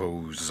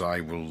suppose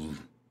I will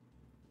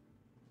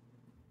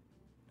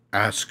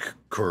ask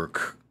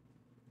Kirk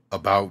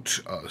about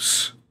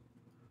us.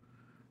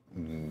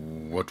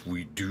 What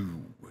we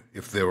do,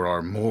 if there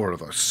are more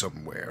of us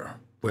somewhere,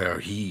 where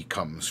he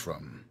comes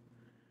from.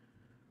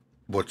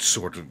 What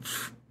sort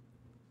of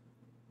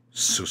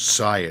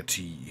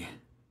society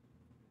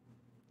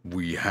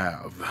we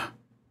have.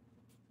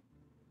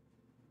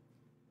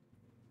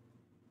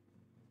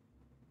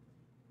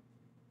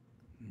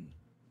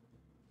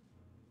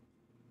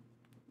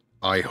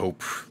 I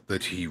hope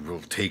that he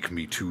will take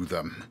me to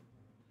them.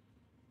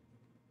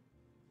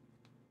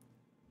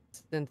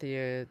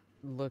 Cynthia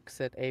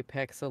looks at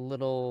Apex a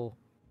little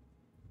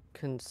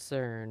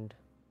concerned.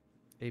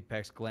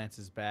 Apex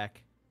glances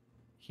back.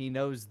 He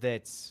knows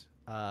that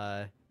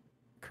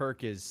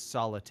Kirk is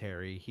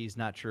solitary. He's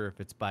not sure if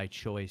it's by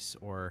choice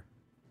or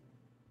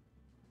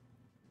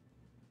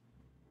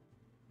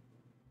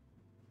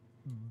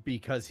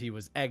because he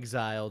was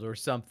exiled or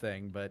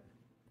something, but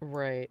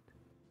Right.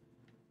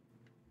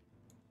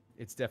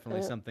 it's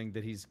definitely something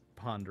that he's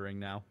pondering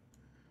now.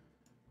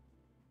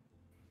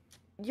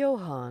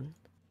 Johann,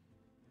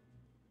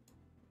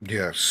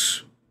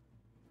 Yes.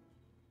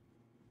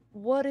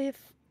 what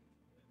if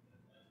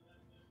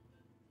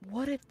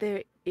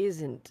there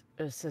isn't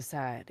a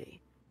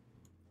society?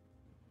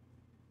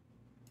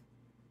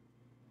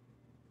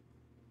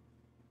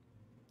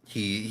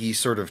 He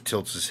sort of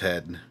tilts his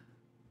head.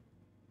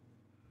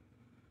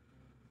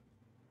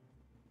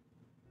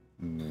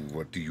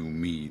 What do you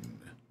mean?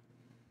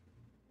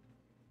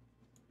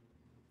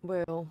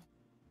 Well,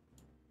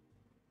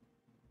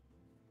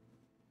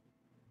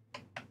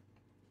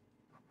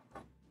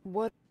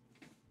 what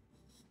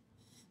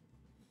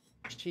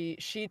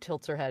she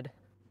tilts her head.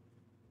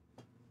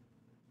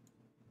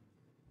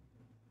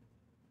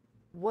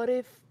 What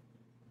if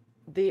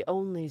the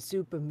only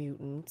super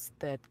mutants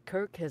that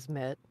Kirk has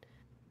met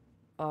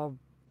are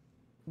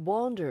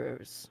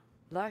wanderers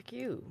like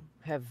you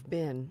have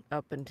been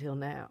up until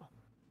now?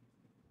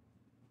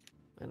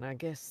 And I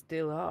guess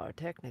still are,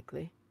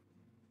 technically.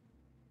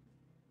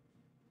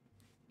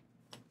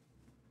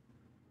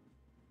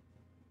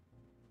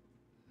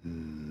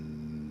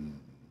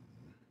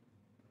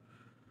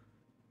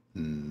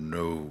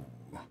 No.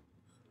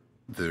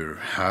 There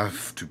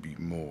have to be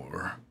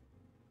more.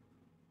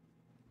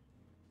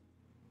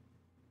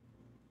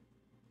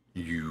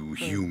 You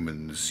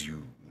humans,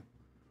 you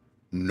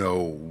know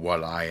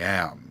what I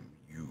am.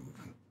 You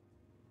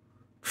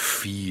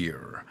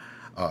fear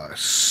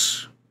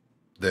us.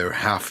 There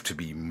have to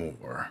be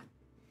more.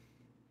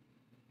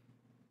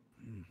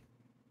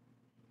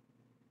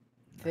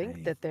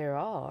 Think that there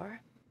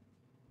are,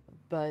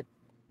 but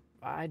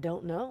I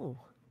don't know.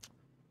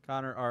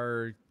 Connor,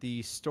 are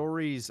the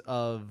stories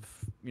of,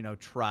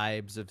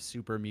 tribes of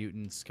super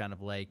mutants kind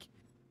of like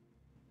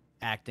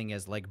acting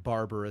as like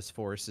barbarous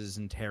forces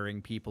and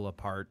tearing people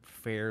apart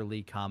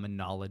fairly common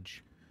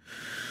knowledge?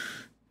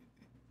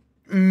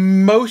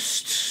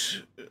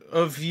 Most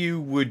of you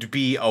would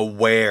be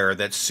aware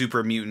that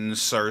super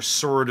mutants are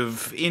sort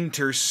of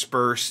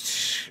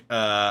interspersed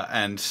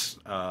and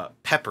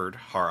peppered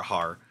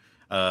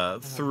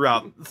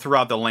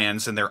throughout the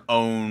lands in their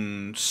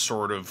own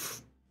sort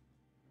of,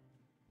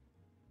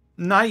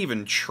 not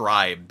even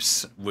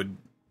tribes would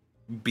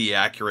be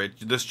accurate.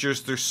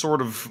 There's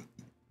sort of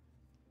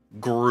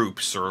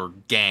groups or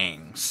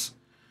gangs.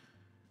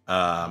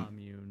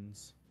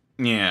 Communes.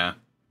 Yeah.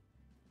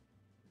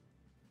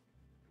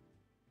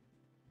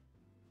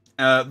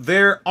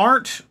 There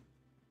aren't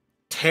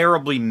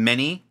terribly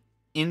many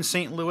in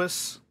St.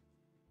 Louis.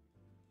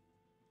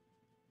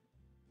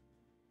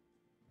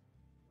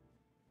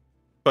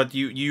 But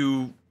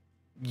you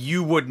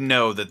would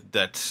know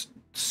that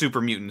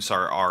super mutants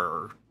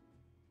are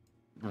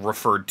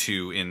referred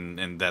to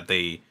in that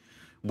they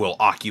will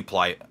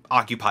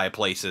occupy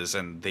places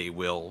and they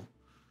will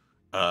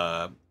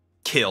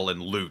kill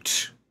and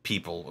loot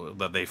people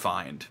that they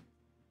find.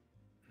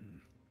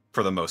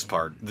 For the most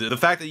part, the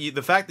fact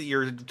that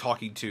you're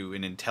talking to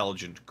an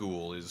intelligent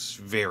ghoul is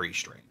very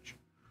strange.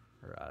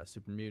 Or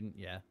super mutant,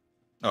 yeah.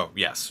 Oh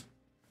yes.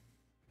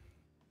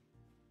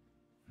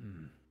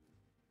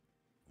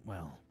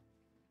 Well,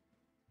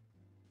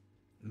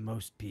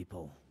 most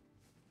people,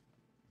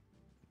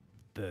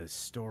 the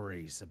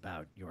stories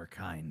about your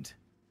kind,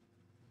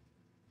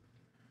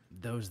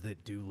 those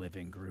that do live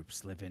in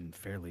groups live in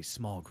fairly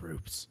small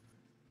groups,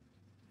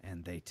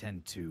 and they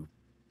tend to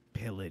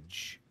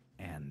pillage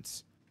and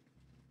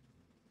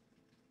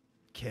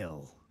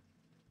kill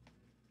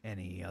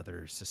any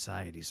other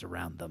societies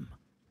around them.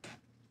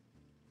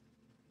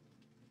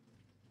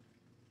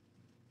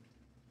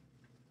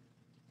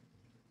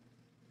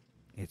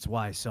 It's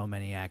why so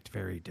many act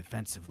very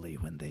defensively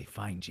when they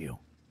find you,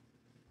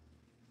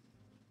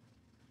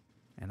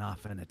 and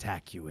often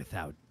attack you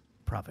without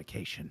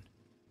provocation.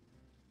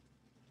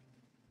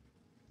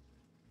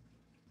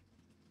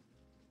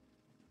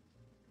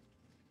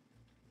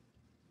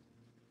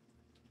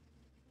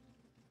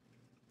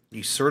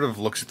 He sort of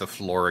looks at the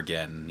floor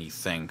again, and he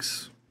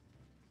thinks.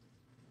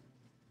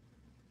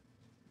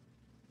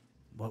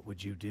 What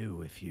would you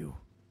do if you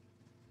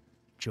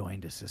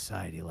joined a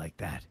society like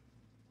that?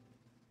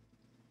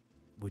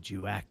 Would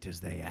you act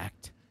as they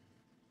act?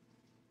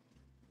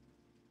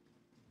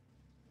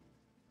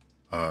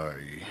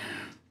 I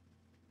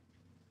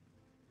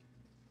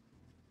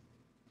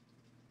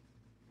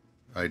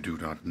do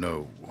not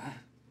know.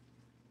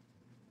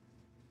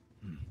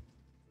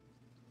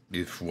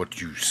 If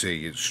what you say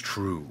is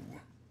true.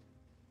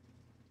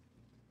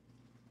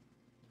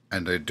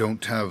 And I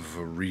don't have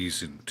a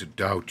reason to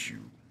doubt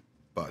you,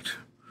 but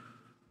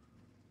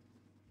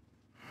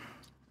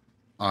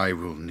I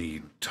will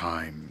need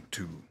time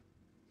to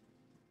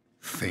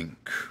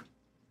think.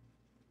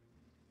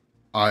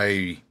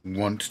 I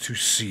want to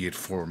see it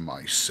for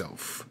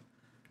myself,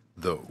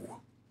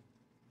 though.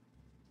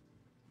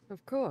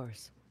 Of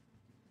course.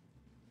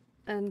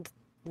 And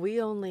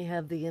we only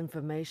have the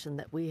information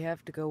that we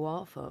have to go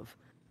off of.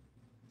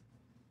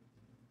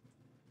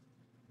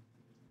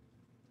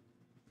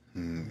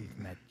 We've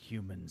met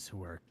humans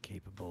who are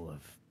capable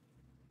of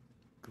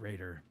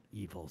greater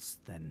evils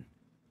than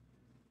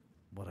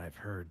what I've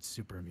heard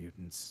super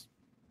mutants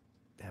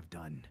have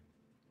done.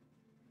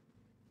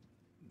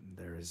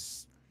 There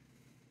is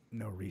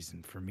no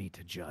reason for me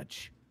to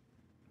judge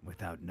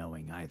without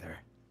knowing either.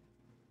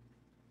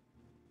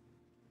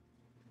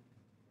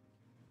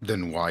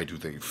 Then why do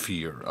they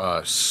fear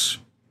us?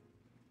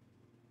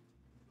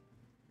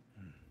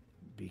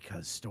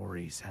 Because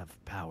stories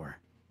have power.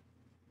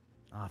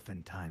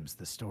 Oftentimes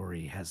the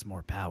story has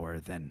more power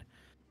than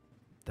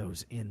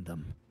those in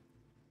them.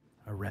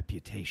 A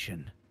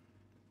reputation.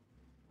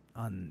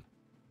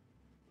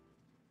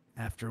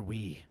 After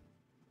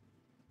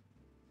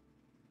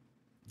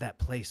that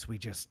place we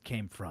just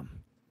came from,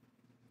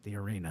 the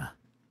arena,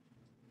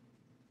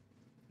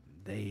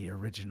 they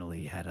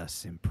originally had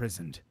us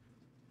imprisoned,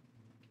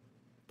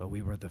 but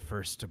we were the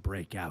first to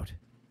break out.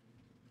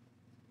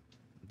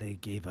 They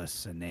gave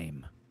us a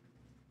name.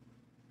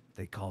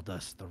 They called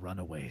us the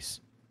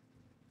Runaways.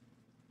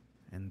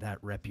 And that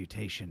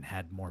reputation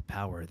had more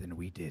power than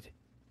we did.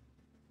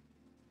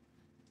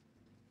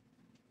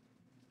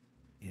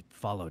 It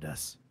followed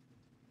us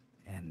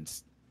and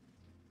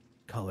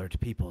colored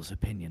people's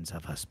opinions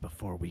of us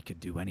before we could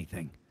do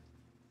anything.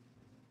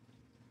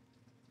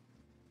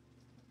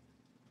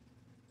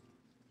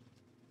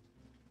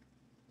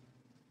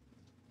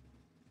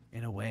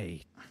 In a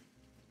way,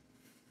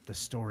 the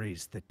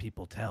stories that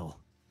people tell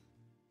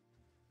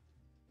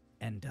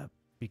end up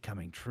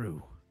becoming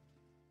true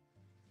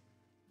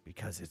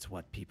because it's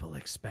what people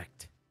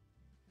expect.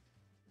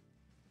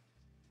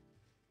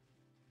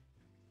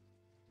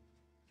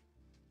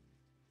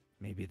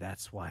 Maybe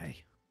that's why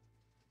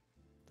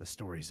the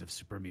stories of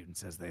super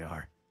mutants as they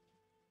are.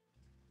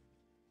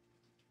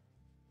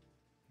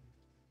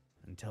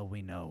 Until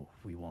we know,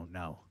 we won't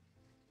know.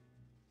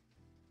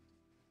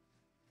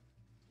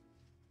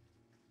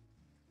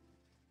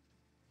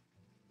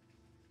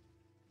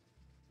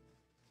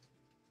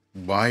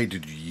 Why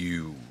did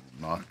you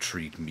not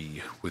treat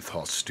me with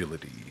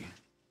hostility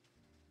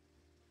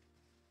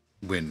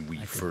when we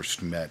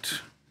first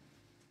met?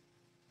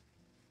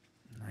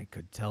 I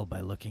could tell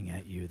by looking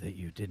at you that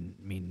you didn't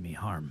mean me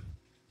harm.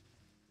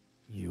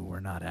 You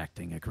were not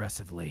acting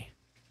aggressively.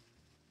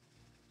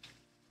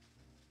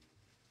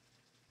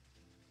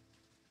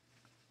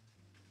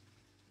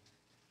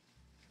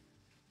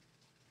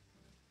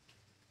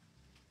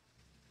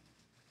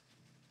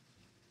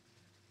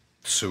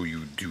 So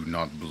you do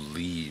not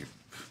believe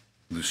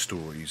the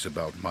stories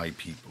about my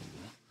people,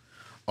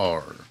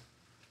 our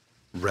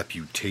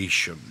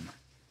reputation?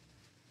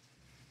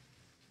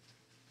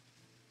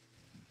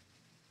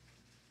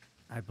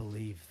 I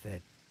believe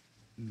that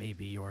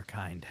maybe your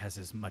kind has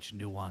as much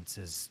nuance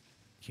as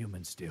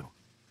humans do.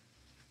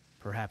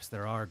 Perhaps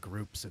there are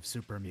groups of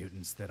super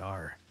mutants that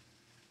are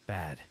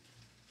bad,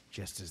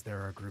 just as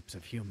there are groups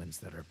of humans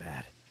that are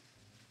bad.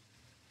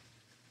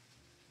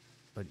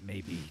 But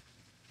maybe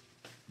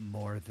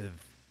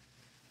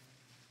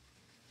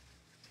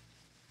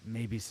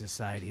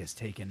society has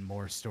taken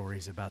more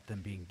stories about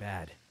them being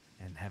bad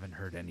and haven't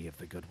heard any of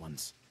the good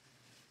ones.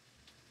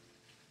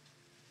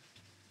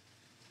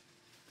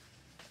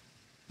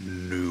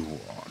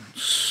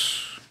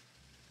 Nuance.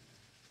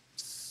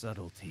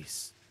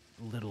 Subtleties,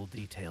 little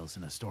details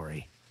in a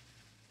story.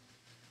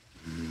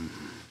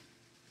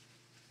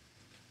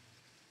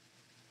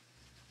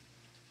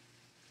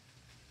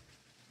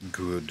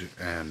 Good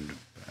and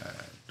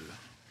bad.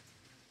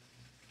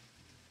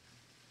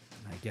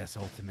 I guess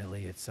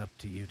ultimately it's up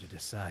to you to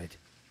decide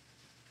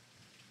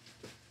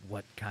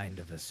what kind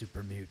of a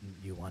super mutant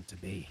you want to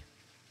be.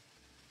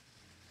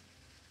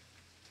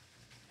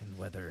 And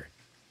whether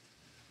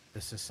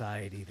the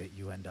society that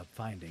you end up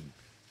finding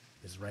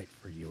is right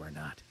for you or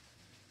not.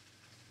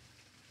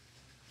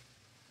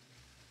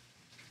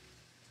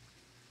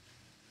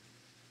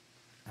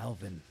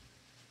 Alvin,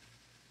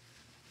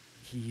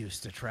 he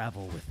used to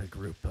travel with a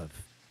group of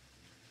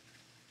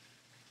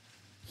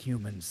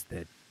humans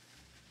that,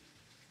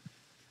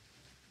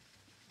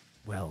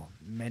 well,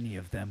 many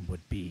of them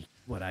would be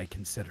what I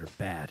consider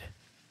bad.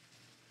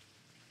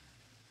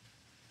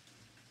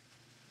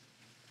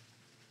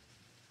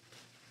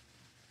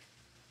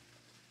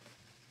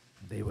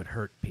 They would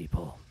hurt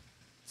people,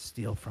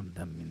 steal from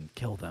them, and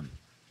kill them.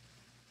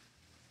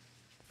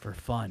 For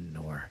fun,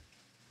 or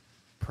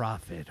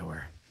profit,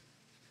 or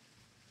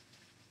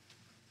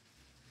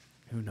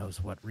who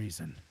knows what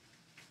reason.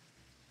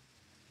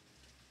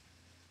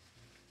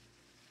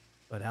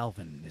 But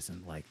Alvin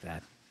isn't like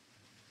that.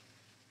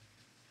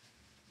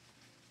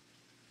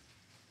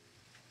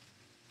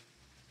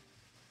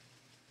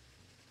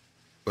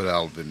 But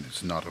Alvin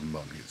is not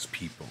among his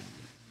people.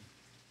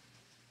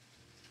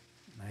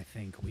 I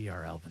think we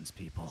are Alvin's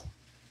people.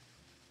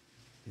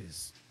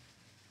 His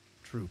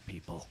true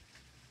people.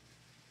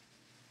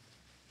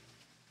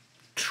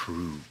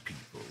 True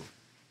people.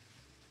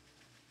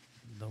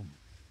 Though,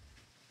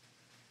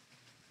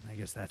 I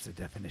guess that's a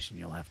definition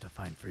you'll have to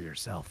find for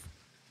yourself.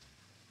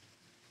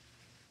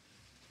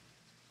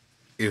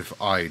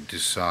 If I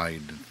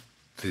decide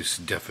this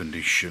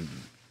definition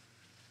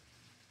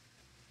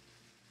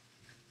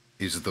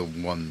is the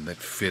one that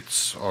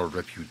fits our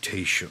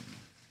reputation,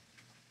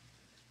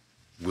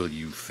 will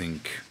you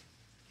think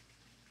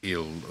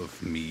ill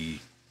of me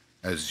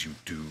as you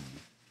do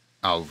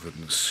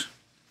Alvin's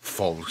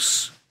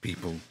false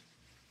people?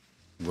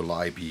 Will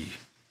I be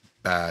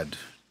bad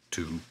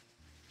too?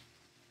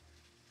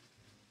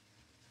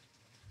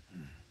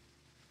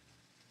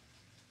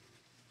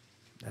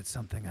 That's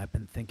something I've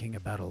been thinking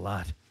about a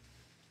lot.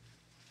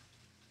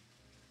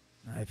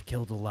 I've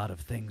killed a lot of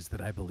things that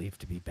I believe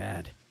to be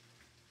bad.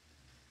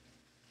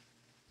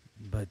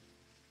 But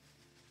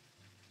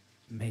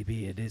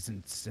maybe it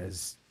isn't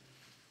as...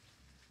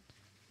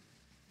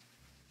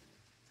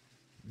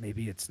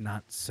 Maybe it's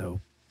not so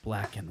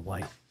black and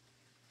white.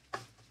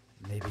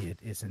 Maybe it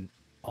isn't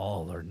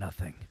all or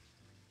nothing.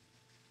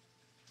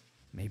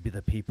 Maybe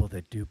the people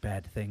that do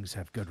bad things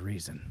have good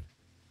reason.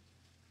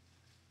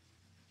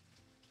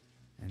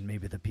 And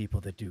maybe the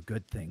people that do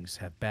good things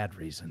have bad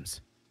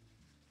reasons.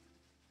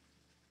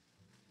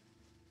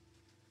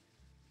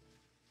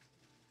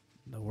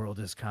 The world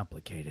is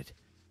complicated.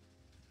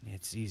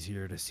 It's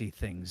easier to see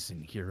things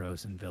in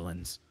heroes and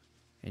villains.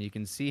 And you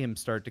can see him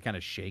start to kind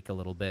of shake a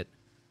little bit.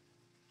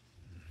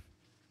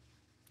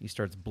 He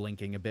starts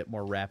blinking a bit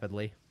more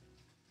rapidly.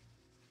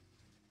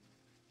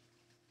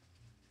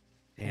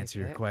 To answer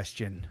your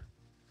question,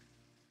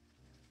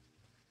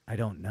 I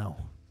don't know.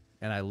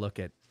 And I look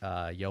at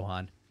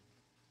Johan.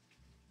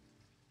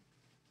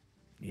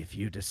 If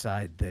you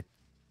decide that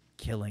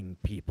killing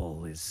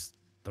people is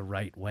the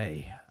right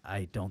way,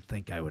 I don't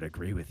think I would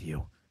agree with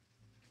you.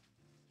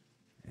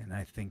 And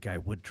I think I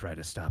would try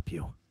to stop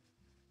you.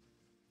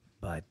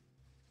 But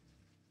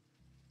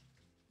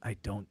I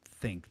don't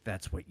think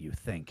that's what you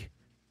think.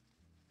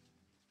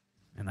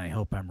 And I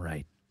hope I'm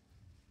right.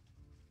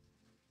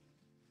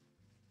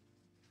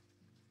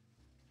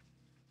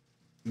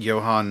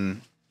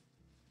 Johan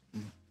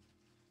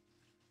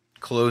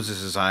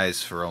closes his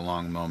eyes for a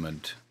long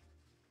moment.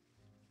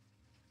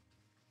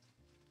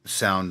 The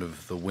sound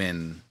of the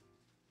wind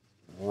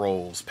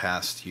rolls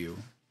past you,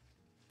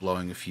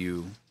 blowing a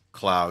few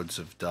clouds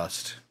of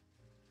dust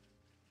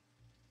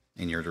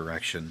in your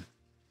direction.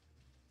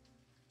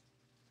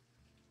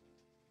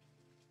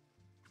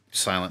 A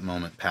silent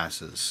moment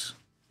passes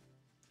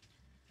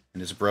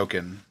and is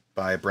broken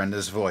by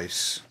Brenda's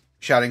voice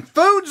shouting,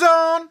 "Food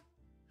zone!"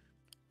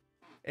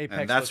 Apex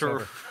And that's where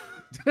looks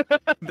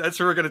that's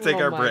where we're gonna take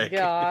our break. Oh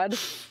my god.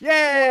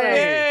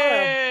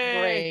 Yay! What a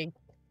break.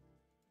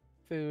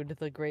 Food,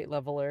 the great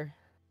leveler.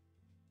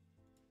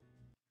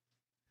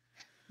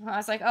 I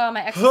was like, oh,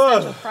 my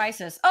existential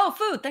crisis. Oh,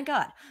 food, thank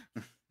God.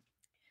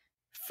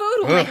 Food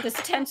will make this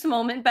tense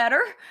moment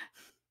better.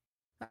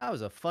 That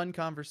was a fun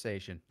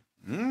conversation.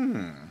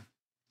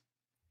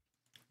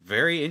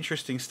 Very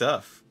interesting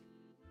stuff.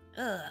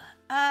 Ugh.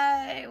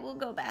 I will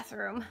go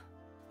bathroom.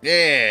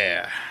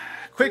 Yeah.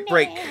 Quick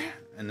break,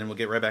 and then we'll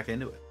get right back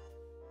into it.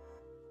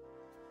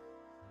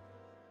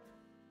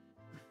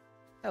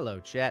 Hello,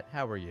 chat.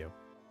 How are you?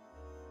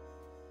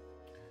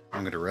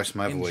 I'm going to rest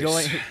my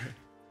voice.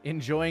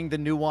 Enjoying the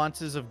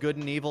nuances of good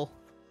and evil?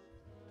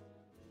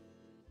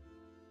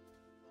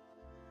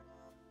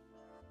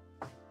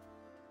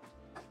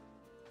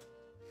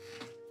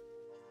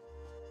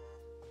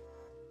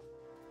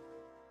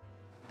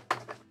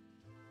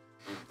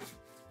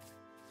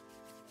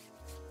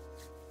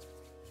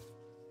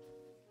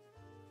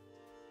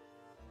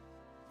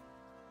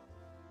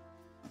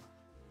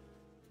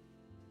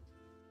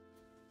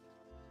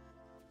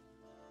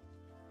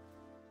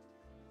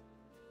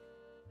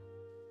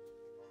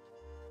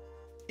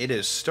 it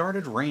has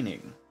started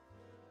raining.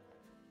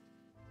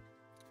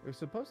 It was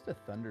supposed to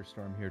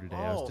thunderstorm here today.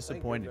 I Oh, was thank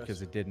disappointed goodness.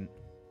 because it didn't.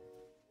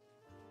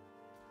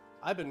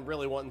 I've been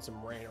really wanting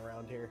some rain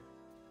around here.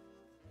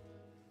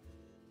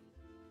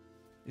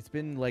 It's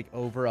been like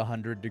over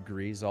 100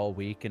 degrees all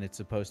week, and it's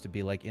supposed to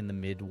be like in the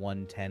mid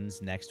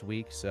 110s next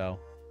week. So,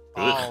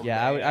 Oh,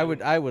 yeah,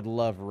 man. I would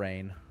love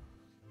rain.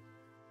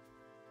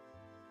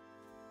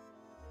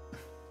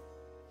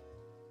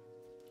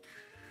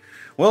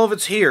 Well, if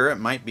it's here, it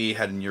might be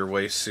heading your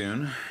way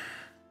soon.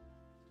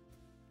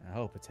 I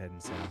hope it's heading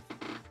south.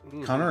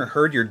 Mhm. Connor,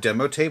 heard your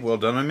demo tape. Well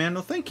done, my man.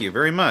 Well, thank you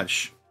very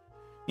much.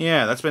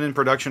 Yeah, that's been in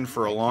production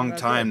for a long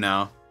time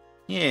now.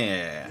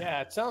 Yeah.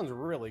 Yeah, it sounds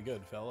really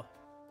good, fella.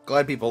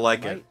 Glad people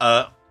like it.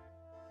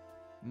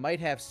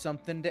 Might have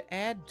something to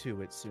add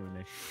to it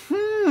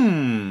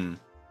soonish.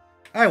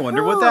 I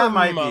wonder what that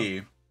might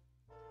be.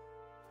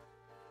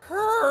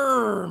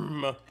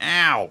 Herm!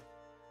 Ow.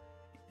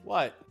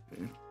 What?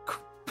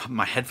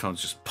 My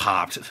headphones just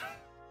popped.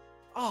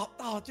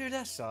 Oh, dude,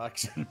 that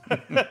sucks.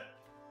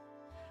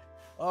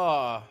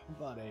 Oh,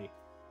 buddy.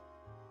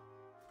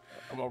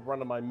 I'm gonna run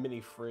to my mini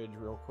fridge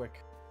real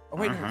quick. Oh,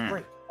 wait, no, it's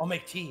great. I'll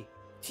make tea.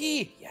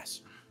 Tea,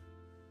 yes.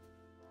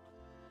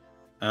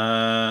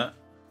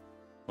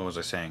 What was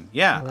I saying?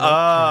 Yeah,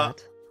 Love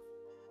cat.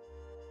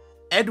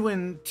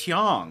 Edwin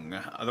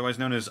Tiong, otherwise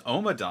known as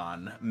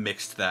Omadon,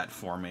 mixed that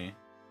for me.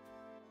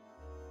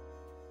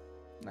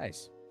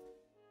 Nice.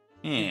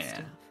 Good Yeah.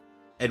 stuff.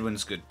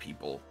 Edwin's good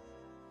people.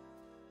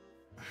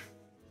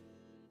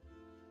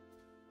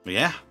 But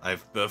yeah,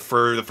 I've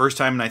for the first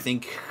time in I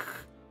think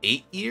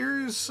 8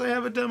 years I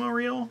have a demo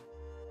reel.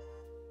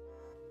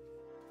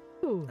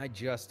 Ooh. I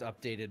just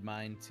updated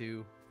mine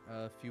too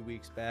a few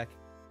weeks back.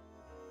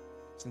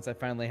 Since I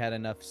finally had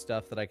enough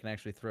stuff that I can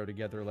actually throw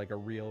together like a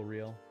real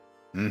reel.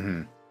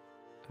 Mm-hmm.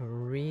 A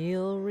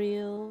real?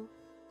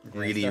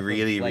 Really, stuff of,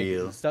 really like,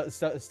 real.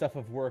 Stuff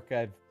of work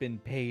I've been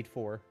paid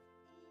for.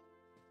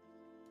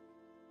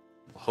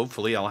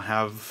 Hopefully I'll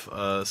have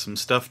some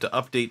stuff to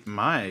update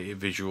my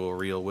visual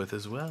reel with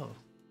as well.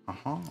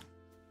 Uh-huh.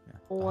 Yeah,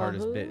 the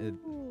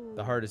Wahoo.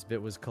 hardest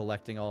bit was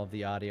collecting all of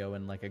the audio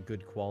in like a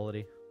good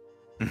quality.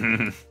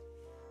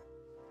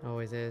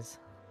 Always is.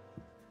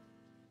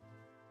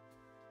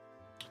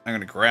 I'm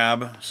gonna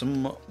grab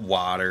some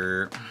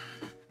water.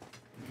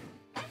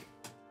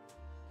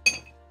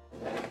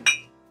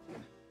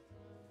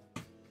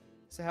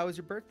 So how was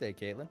your birthday,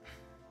 Caitlin?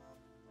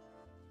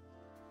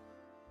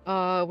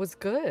 It was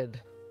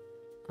good.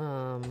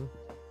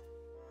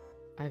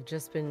 I've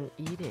just been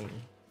eating.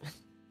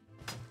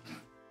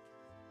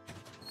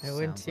 I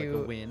went Sounds like a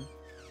to win.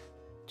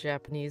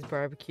 Japanese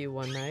barbecue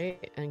one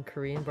night and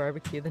Korean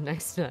barbecue the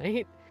next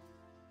night.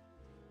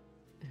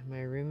 And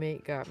my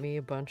roommate got me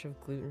a bunch of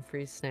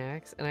gluten-free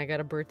snacks, and I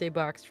got a birthday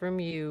box from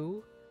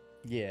you.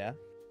 Yeah.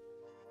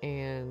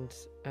 And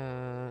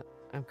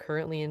I'm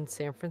currently in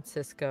San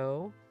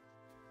Francisco.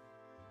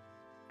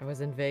 I was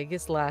in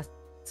Vegas last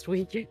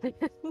weekend.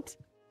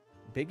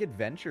 Big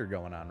adventure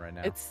going on right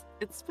now. It's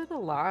been a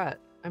lot.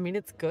 I mean,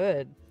 it's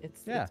good.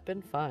 It's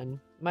been fun.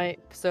 My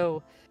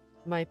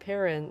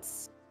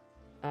parents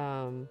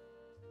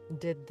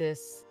did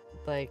this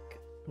like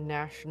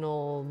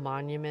national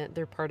monument.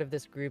 They're part of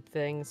this group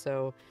thing,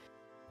 so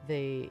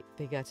they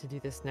got to do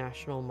this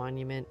national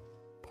monument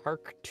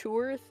park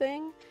tour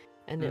thing,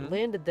 and it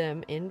landed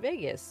them in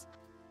Vegas.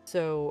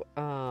 So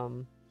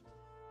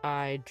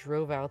I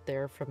drove out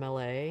there from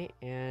LA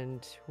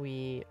and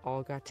we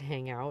all got to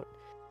hang out,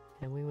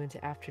 and we went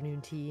to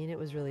afternoon tea and it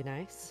was really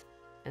nice.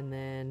 And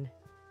then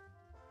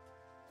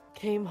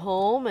came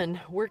home and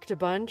worked a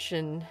bunch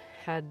and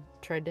had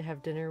tried to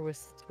have dinner with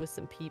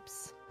some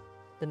peeps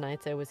the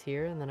nights I was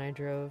here, and then I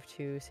drove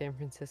to San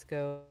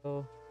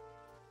Francisco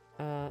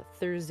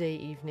Thursday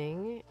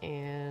evening,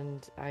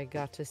 and I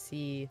got to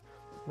see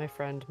my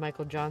friend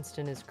Michael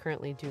Johnston is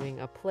currently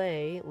doing a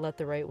play, Let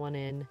the Right One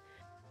In,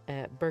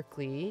 at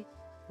Berkeley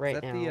right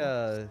Is that now.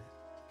 the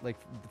like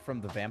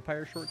from the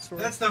vampire short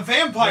story? That's the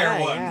vampire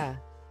one. Yeah.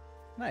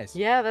 Nice.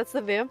 Yeah, that's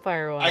the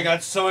vampire one. I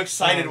got so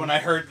excited when I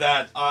heard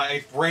that.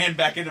 I ran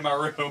back into my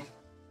room.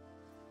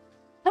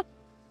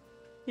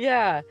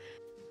 Yeah.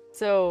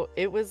 So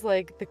it was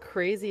like the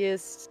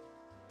craziest.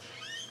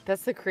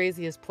 That's the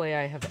craziest play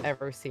I have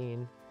ever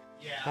seen.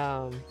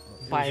 Yeah.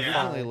 It By was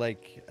far. originally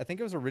like I think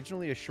it was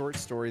originally a short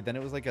story, then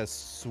it was like a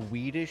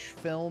Swedish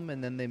film,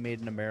 and then they made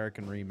an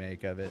American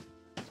remake of it.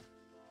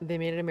 They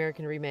made an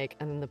American remake,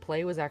 and then the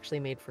play was actually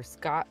made for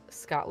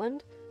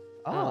Scotland.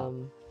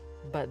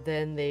 But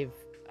then they've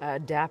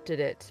adapted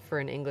it for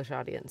an English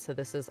audience. So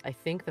this is, I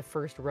think, the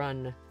first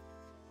run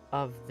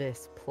of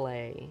this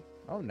play.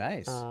 Oh,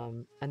 nice.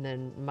 And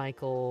then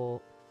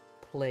Michael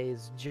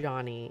plays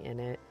Johnny in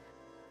it.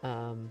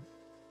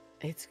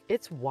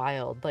 It's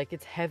wild. Like,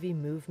 it's heavy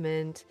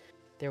movement.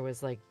 There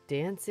was like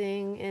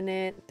dancing in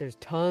it. There's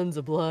tons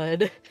of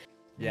blood.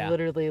 Yeah.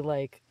 Literally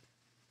like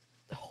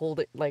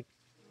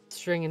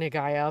stringing a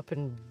guy up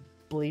and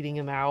bleeding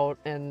him out,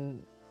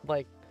 and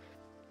like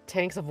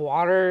tanks of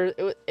water.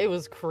 It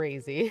was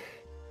crazy.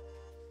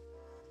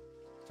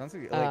 Sounds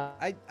like Uh,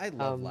 I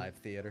love um, live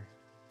theater.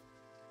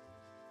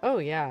 Oh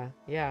yeah,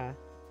 yeah.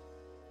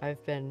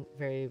 I've been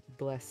very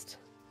blessed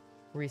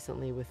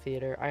recently with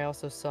theater. I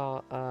also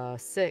saw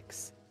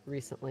Six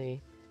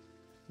recently,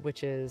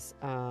 which is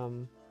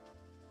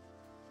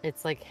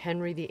it's like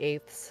Henry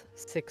VIII's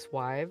Six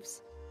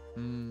Wives,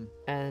 Mm,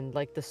 and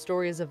like the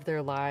stories of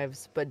their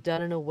lives, but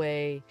done in a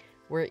way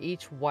where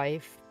each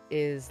wife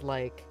is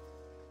like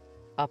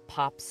a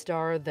pop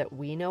star that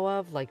we know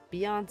of, like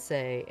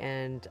Beyonce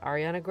and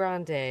Ariana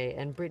Grande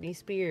and Britney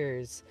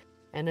Spears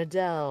and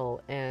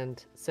Adele,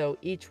 and so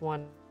each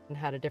one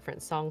had a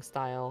different song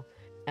style,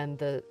 and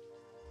the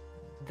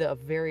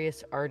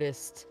various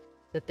artists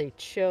that they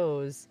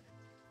chose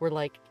were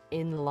like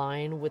in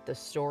line with the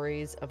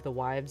stories of the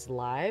wives'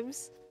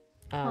 lives.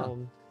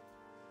 Um,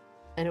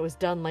 and it was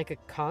done like a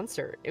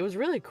concert. It was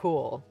really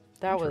cool.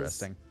 That was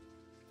interesting.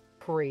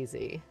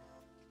 crazy.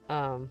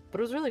 But it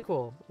was really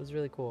cool. It was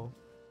really cool.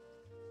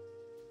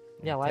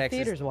 Yeah, live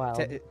theater's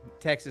wild.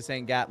 Texas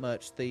ain't got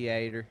much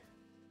theater.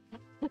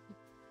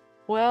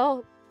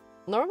 Well,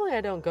 normally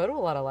I don't go to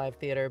a lot of live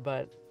theater,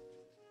 but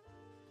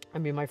I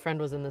mean, my friend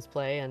was in this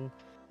play, and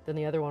then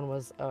the other one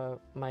was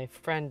my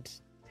friend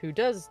who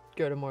does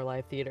go to more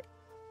live theater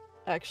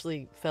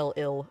actually fell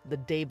ill the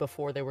day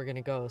before they were going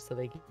to go, so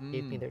they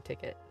gave me their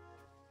ticket.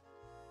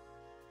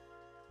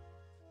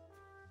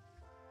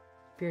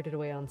 Spirited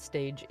Away on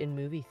stage in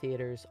movie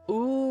theaters.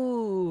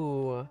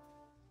 Ooh.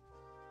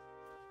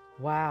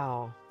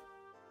 Wow.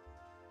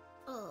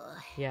 Ugh.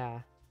 Yeah.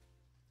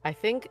 I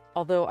think,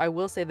 although I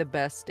will say the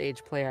best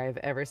stage play I've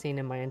ever seen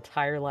in my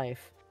entire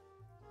life,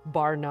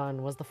 bar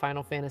none, was the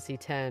Final Fantasy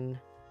X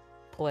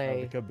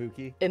play. Oh, the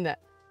kabuki. In that,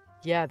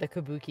 yeah, the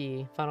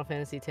kabuki, Final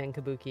Fantasy X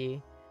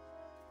kabuki.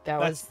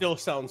 That still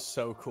sounds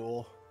so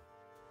cool.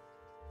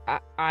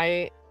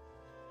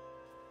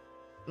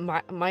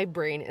 My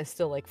brain is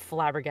still like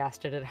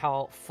flabbergasted at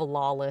how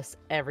flawless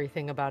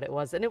everything about it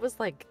was, and it was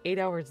like 8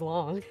 hours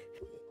long.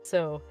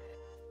 So,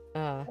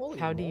 Holy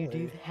how do you moly.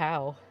 do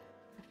how?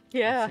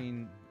 Yeah.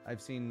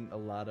 I've seen a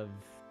lot of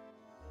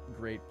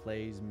great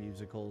plays,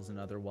 musicals, and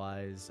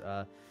otherwise.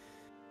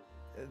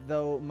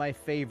 Though my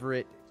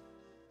favorite,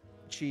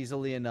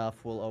 cheesily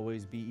enough, will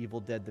always be Evil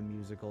Dead the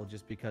musical,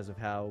 just because of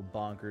how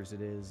bonkers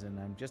it is, and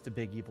I'm just a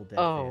big Evil Dead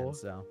fan.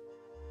 So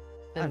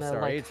And I'm the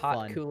sorry, like it's hot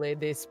fun. Kool-Aid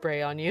they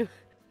spray on you.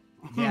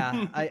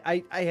 Yeah,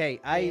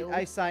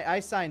 I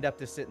signed up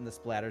to sit in the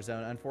splatter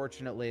zone.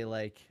 Unfortunately,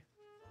 like, you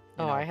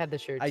Oh, know, I had the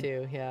shirt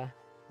too. Yeah.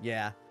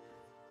 yeah.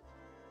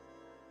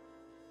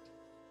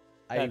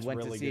 I That's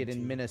went to really see good it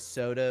in too.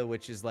 Minnesota,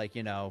 which is like,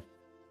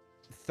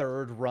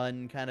 third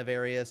run kind of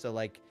area. So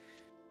like,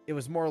 it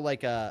was more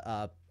like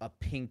a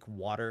pink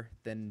water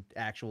than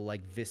actual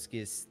like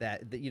viscous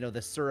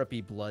the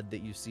syrupy blood that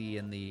you see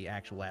in the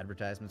actual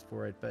advertisements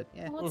for it. But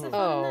yeah, What's the Mhm.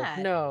 fun in Oh that?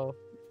 no,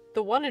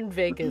 the one in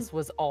Vegas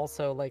was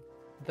also like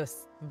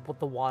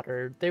the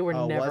water. They were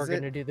Oh, never was it?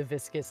 gonna do the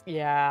viscous.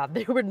 Yeah,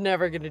 they were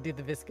never gonna do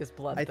the viscous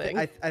blood I thing.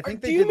 think Do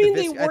they you did mean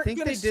the they vis- weren't I think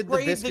gonna they did the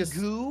spray viscous. the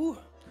goo?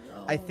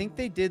 I think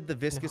they did the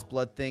viscous No.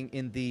 blood thing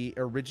in the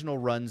original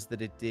runs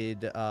that it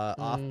did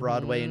off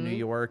Broadway in New Mhm.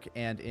 York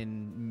and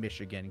in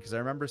Michigan, because I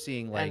remember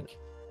seeing And- like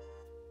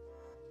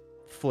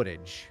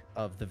footage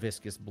of the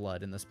viscous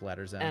blood in the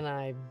splatter zone. And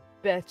I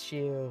bet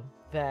you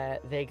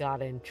that they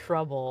got in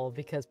trouble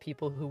because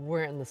people who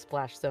weren't in the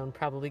splash zone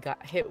probably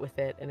got hit with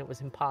it, and it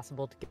was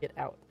impossible to get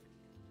out.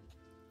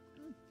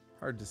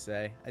 Hard to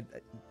say.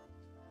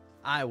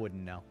 I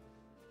wouldn't know.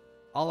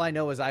 All I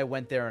know is I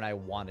went there and I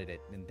wanted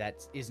it, and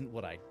that isn't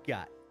what I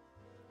got.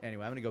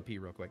 Anyway, I'm gonna go pee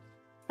real quick.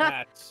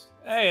 Hey,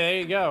 there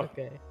you go.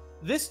 Okay.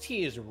 This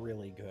tea is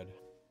really good.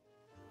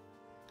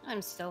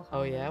 I'm so Oh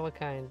hungry. yeah, what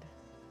kind?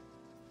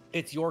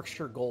 It's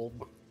Yorkshire Gold.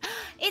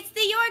 It's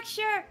the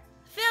Yorkshire!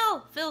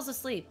 Phil's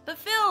asleep. But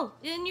Phil,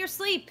 in your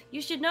sleep,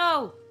 you should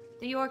know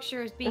the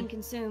Yorkshire is being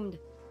consumed.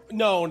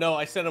 No,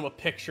 I sent him a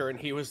picture and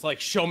he was like,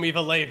 "Show me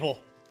the label."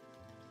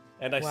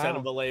 And I sent him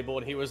Wow. the label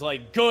and he was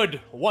like,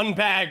 "Good, 1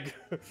 bag."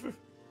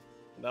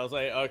 And I was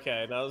like,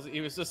 "Okay." And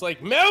he was just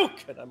like, "Milk!"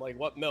 And I'm like,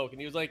 "What milk?" And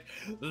he was like,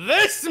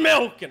 "This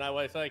milk!" And I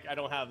was like, "I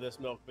don't have this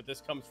milk, but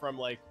this comes from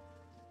like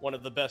one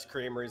of the best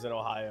creameries in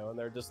Ohio." And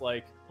they're just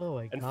like, Oh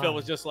my and god. Phil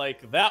was just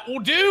like, "That will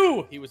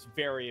do." He was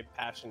very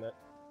passionate.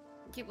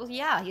 Well,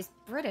 yeah, he's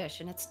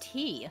British and it's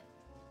tea.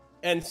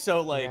 And so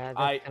like yeah, that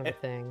I kind of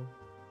thing.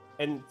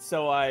 And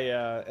so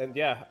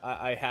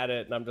I had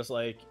it, and I'm just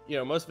like,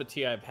 most of the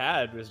tea I've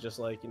had was just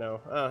like, oh,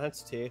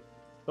 that's tea.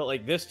 But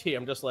like this tea,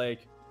 I'm just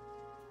like,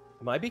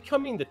 am I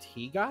becoming the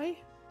tea guy?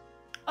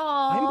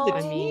 I'm the Oh,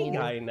 I tea mean-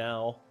 guy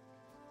now.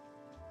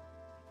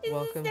 this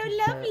Welcome is so to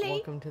lovely.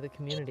 welcome to the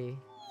community.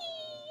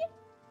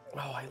 Oh,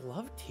 I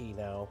love tea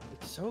now.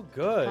 It's so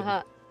good.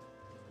 Haha.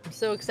 I'm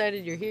so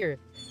excited you're here.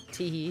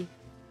 Teehee.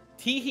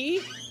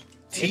 Tee-hee?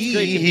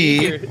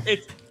 Tee-hee.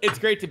 It's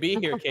great to be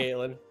here,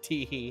 Caitlin.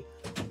 Tee-hee.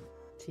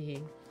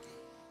 Teehee.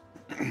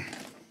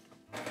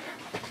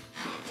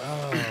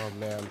 Oh,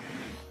 man.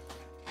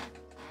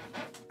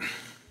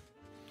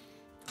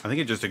 I think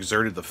it just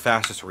exerted the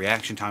fastest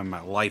reaction time in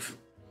my life.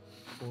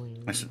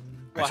 Boing.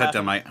 I What said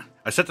to happened?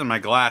 I stepped in my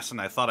glass and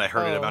I thought I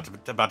heard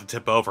it about to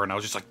tip over, and I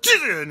was just like,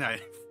 and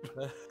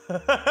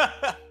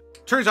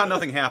turns out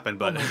nothing happened.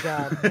 But Oh my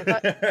god!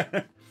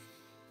 I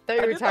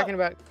thought you were talking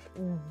about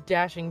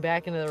dashing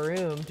back into the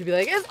room to be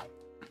like,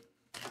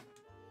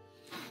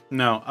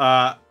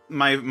 no.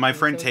 My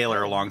friend so Taylor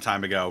sad. a long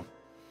time ago.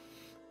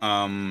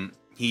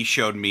 He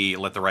showed me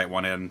Let the Right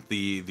One In,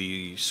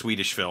 the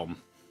Swedish film,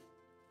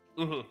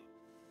 Mm-hmm.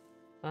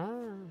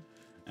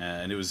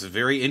 and it was a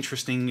very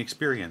interesting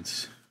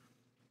experience.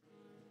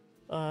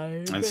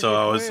 And so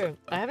I was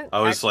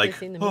actually like,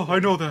 seen the oh, movie, I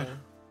know that. so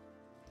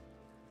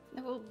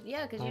Well,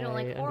 yeah, because you don't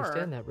like I horror.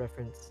 understand that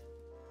reference.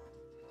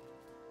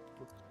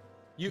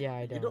 Yeah,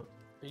 I don't.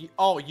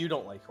 You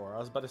don't like horror. I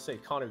was about to say,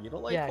 Connor, you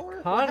don't like Yeah, horror?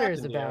 What Connor's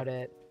happened here? about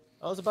it.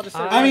 I was about to say,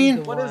 I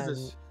mean- what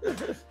is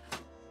this?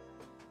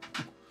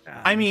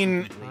 I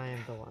mean, I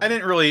am the one. I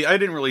didn't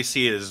really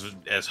see it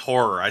as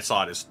horror. I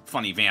saw it as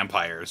funny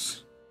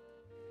vampires.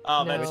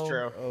 Oh, that's No.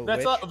 true. Oh,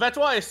 That's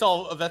why I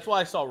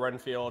saw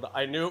Renfield.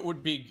 I knew it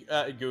would be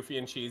goofy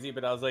and cheesy,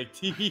 but I was like,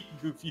 tee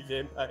goofy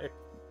vampire.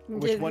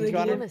 Which one, I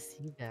Connor? want to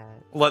see that.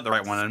 Let the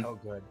Right One In. So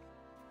good.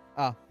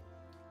 I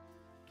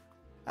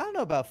don't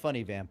know about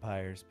funny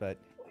vampires, but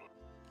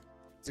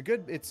it's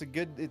a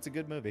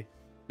good movie.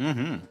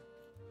 Mm-hmm.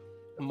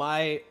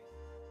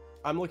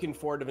 I'm looking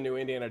forward to the new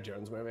Indiana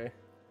Jones movie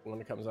when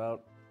it comes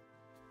out.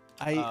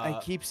 I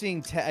keep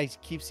seeing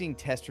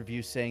test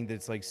reviews saying that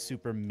it's like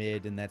super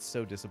mid, and that's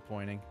so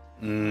disappointing.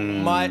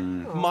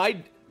 No,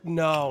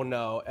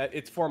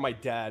 it's for my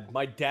dad.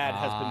 My dad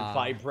has been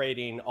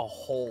vibrating a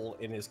hole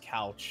in his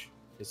couch,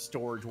 his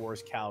Storage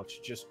Wars couch,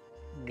 just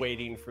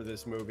waiting for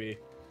this movie.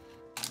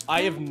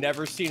 I have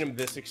never seen him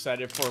this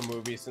excited for a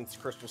movie since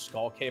Crystal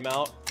Skull came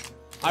out.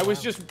 I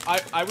was just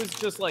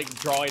like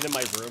drawing in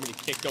my room, and he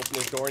kicked open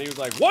his door and he was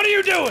like, "What are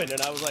you doing?"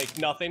 And I was like,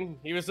 "Nothing."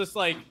 He was just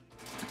like,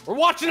 "We're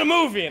watching a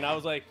movie," and I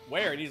was like,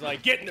 "Where?" And he's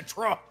like, "Get in the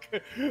truck."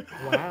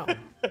 Wow.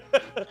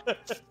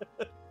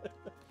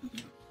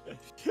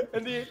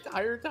 And the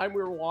entire time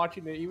we were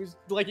watching it, he was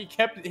like, he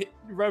kept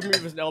rubbing me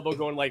with his elbow,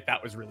 going like,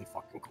 "That was really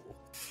fucking cool."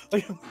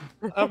 Like,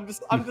 I'm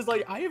just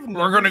like, I have.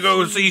 We're gonna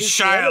go seen see this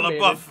Shia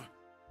animated.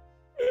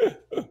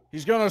 LaBeouf.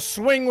 He's gonna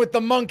swing with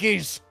the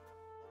monkeys.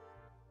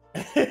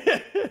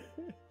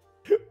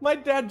 My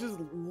dad just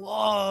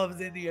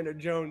loves Indiana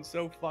Jones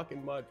so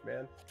fucking much,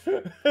 man.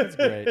 That's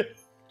great.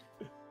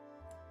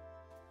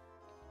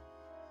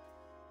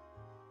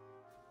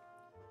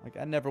 Like,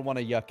 I never want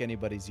to yuck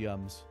anybody's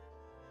yums.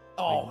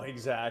 Oh,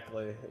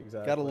 exactly.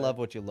 Gotta love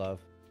what you love.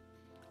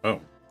 Oh.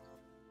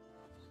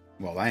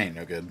 Well, that ain't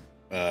no good.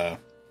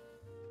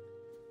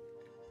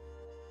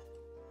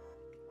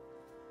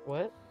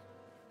 What?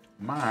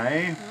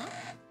 My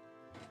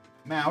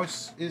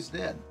mouse is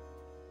dead.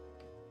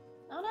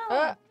 Oh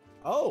no.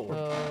 Oh,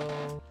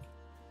 Oh.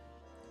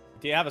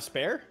 do you have a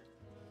spare?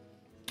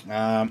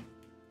 I'm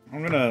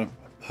gonna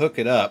hook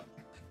it up.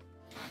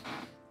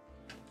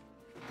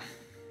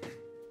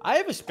 I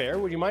have a spare.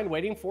 Would you mind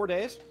waiting 4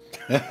 days?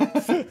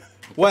 Oh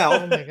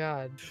Well, my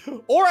god.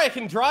 Or I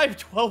can drive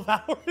 12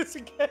 hours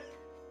again.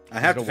 I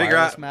have to Is it a figure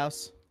wireless out.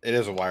 mouse. It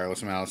is a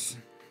wireless mouse.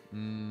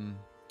 Mm.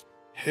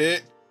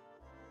 Hit.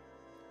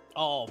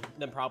 Oh,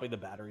 then probably the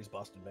battery's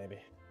busted, maybe.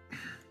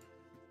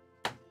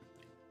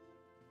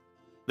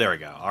 There we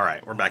go. All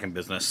right, we're back in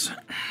business.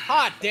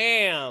 Hot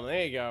damn!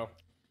 There you go.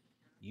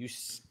 You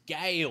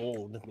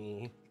scaled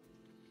me.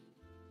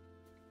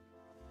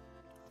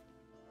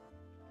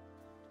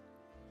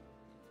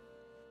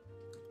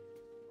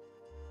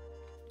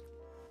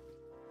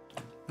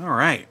 All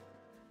right.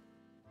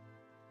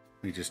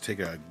 Let me just take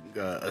a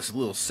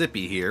little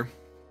sippy here.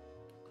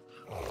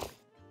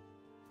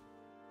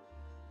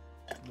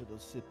 Little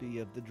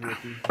sippy of the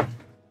drippy.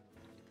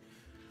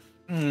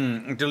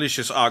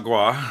 Delicious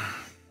agua.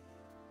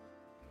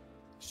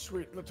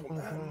 Sweet little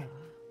man.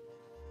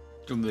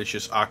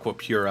 Delicious aqua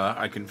pura.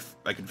 I can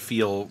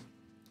feel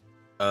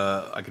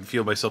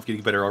myself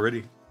getting better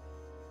already.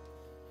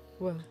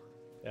 Well,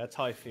 That's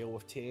how I feel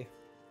with tea.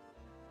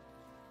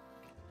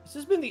 This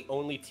has been the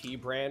only tea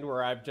brand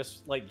where I've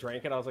just like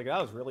drank it. I was like,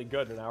 that was really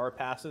good. An hour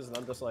passes, and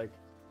I'm just like,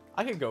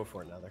 I could go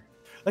for another.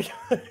 Like,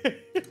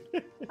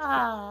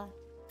 Ah,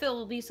 Phil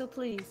will be so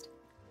pleased.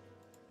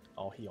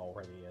 oh, he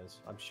already is.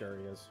 I'm sure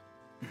he is.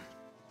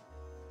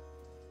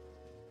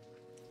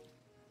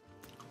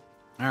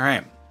 All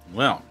right.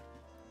 Well,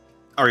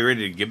 are we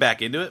ready to get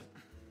back into it?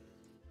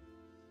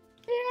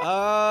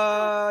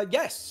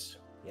 Yes.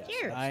 Yes.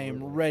 Cheers. I am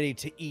absolutely. ready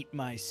to eat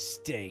my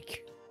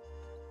steak.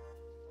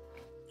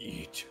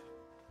 Eat.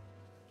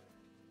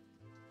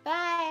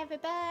 Bye,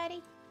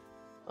 everybody.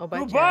 oh,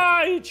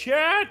 bye,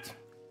 chat.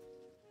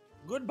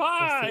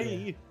 Goodbye, chat. We'll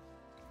see Goodbye.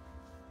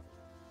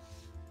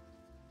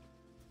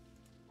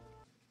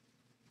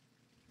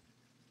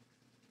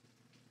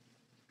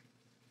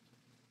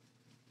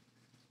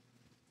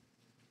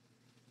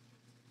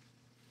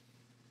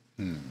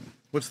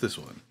 What's this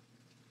one?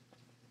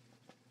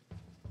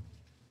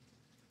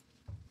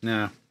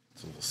 Nah,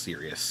 it's a little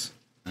serious.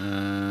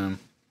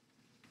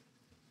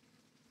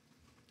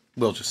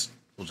 We'll just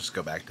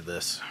go back to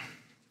this.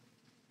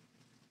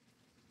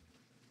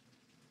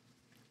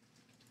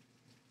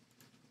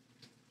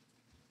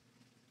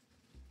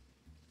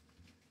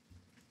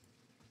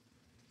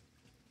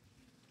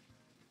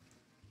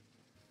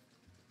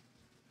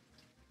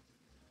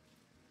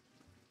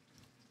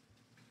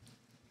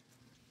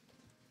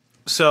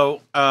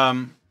 So,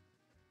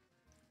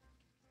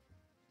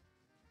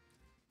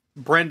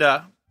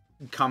 Brenda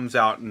comes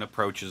out and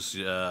approaches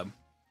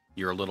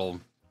your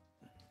little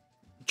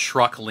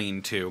truck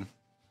lean-to,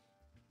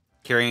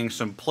 carrying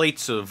some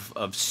plates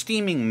of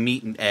steaming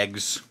meat and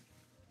eggs.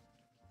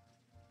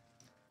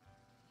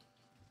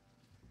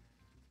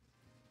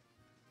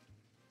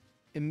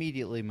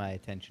 Immediately, my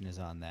attention is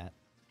on that.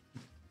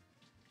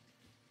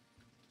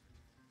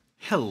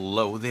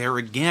 Hello there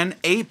again,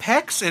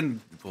 Apex,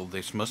 and, well,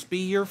 this must be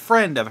your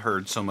friend I've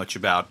heard so much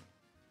about.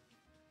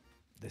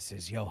 This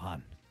is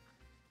Johann.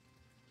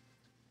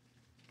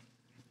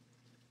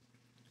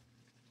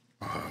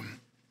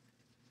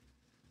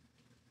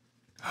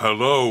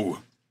 Hello.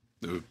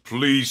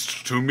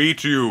 Pleased to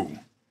meet you.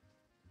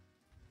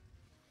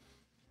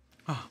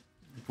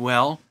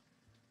 Well,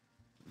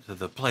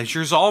 the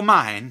pleasure's all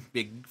mine,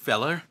 big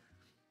feller.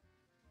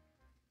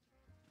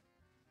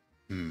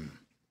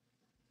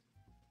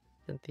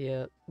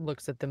 Cynthia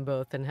looks at them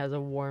both and has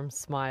a warm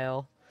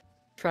smile,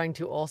 trying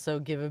to also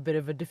give a bit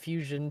of a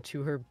diffusion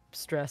to her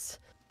stress.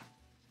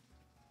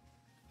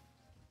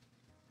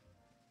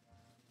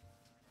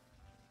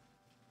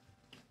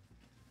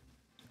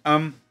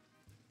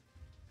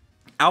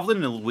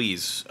 Alvin and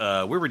Louise,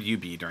 where would you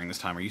be during this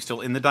time? Are you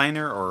still in the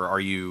diner, or are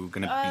you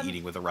going to be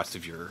eating with the rest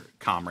of your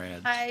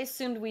comrades? I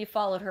assumed we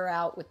followed her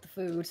out with the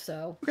food,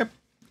 so. Okay.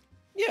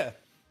 Yeah.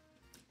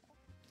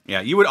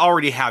 Yeah, you would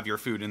already have your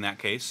food in that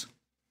case.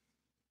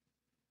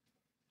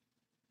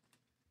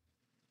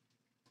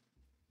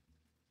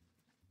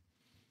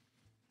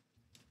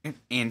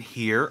 And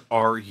here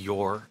are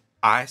your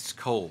ice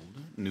cold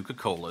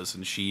Nuka-Colas,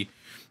 and she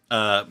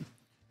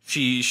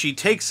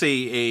takes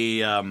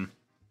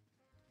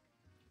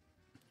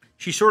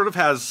she sort of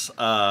has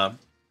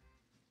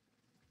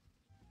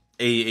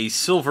a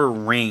silver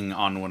ring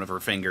on one of her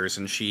fingers,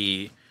 and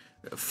she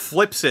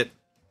flips it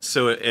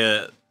so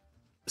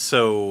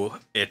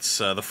it's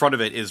the front of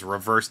it is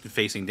reversed and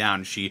facing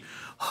down. She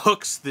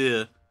hooks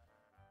the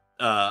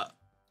an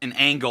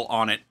angle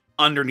on it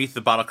underneath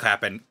the bottle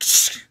cap and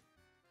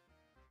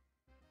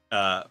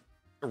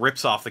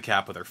rips off the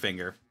cap with her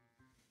finger.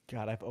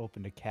 God, I've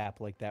opened a cap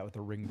like that with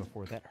a ring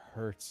before. That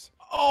hurts.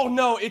 Oh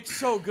no, it's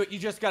so good. You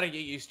just gotta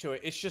get used to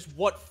it. It's just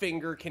what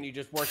finger can you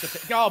just work it?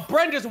 Oh,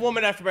 Brenda's a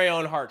woman after my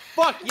own heart.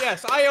 Fuck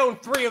yes, I own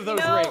 3 of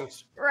those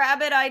rings.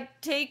 Rabbit, I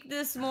take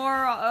this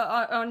more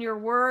on your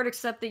word,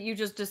 except that you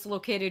just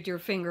dislocated your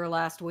finger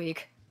last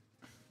week.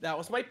 That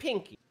was my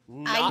pinky.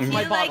 I Not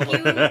my feel like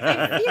bottom.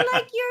 I feel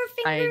like your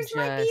fingers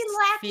might be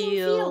lacking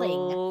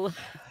feel...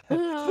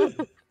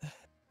 feeling.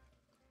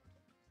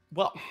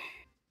 Well,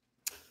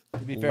 To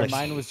be fair,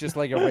 mine was just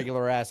like a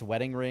regular ass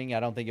wedding ring. I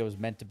don't think it was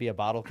meant to be a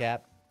bottle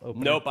cap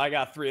opener. nope, I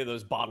got 3 of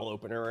those bottle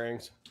opener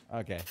rings.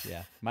 Okay,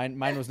 yeah.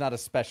 Mine was not a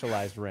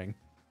specialized ring.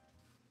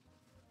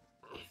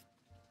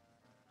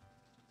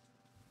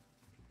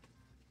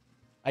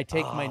 I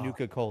take my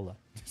Nuka-Cola.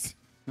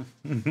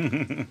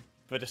 The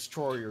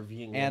destroyer of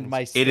Ying And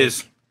my steak. It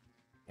is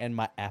And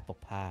my apple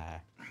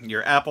pie.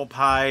 your apple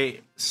pie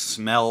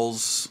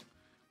smells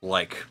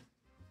like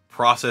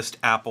processed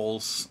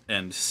apples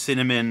and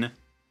cinnamon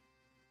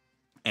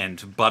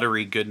and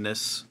buttery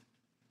goodness.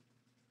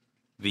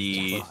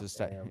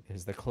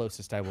 Is the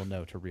closest I will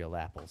know to real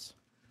apples.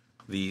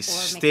 The Or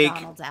steak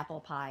McDonald's apple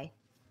pie.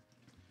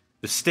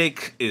 the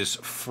steak is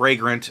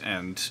fragrant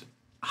and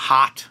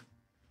hot,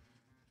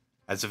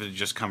 as if it had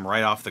just come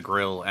right off the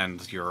grill,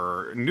 and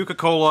your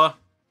Nuka-Cola,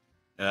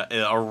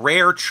 a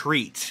rare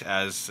treat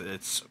as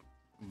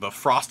the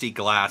frosty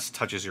glass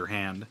touches your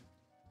hand.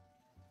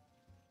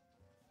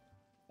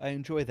 I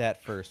enjoy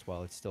that first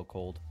while it's still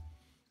cold.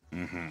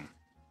 Mm-hmm.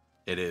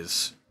 It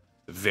is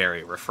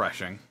very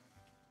refreshing.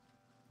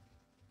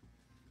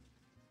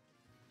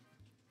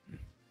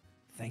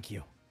 Thank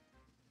you.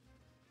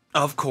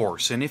 Of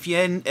course, and if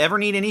you ever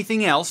need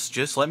anything else,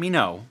 just let me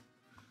know.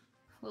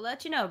 We'll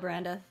let you know,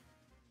 Brenda.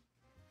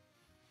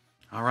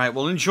 All right,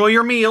 well, enjoy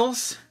your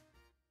meals.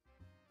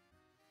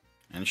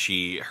 And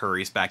she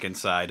hurries back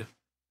inside.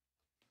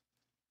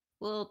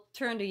 We'll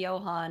turn to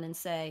Johann and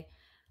say,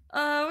 we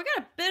got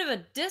a bit of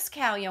a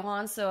discount,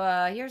 Johann,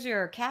 so here's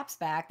your caps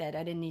back that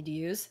I didn't need to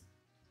use.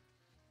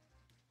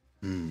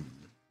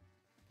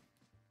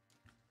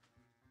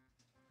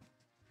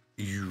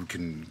 You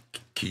can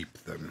keep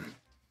them.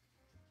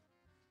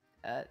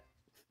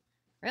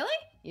 Really?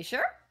 You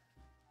sure?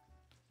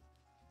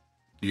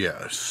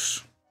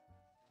 Yes.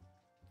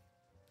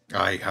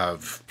 I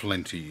have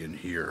plenty in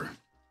here.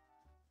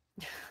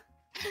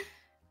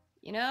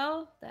 You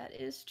know, that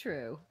is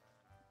true.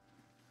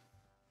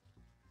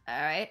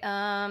 All right,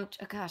 oh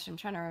gosh, I'm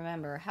trying to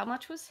remember. How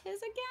much was his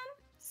again?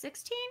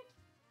 16?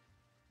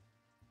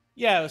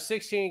 Yeah, it was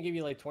 16, give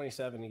you like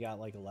 27, you got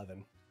like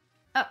 11.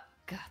 Oh,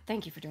 God,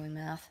 thank you for doing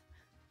math.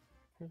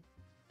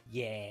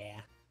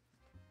 Yeah.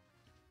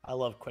 I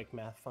love quick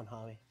math, fun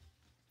hobby.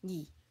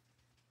 Yee.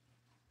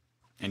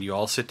 And you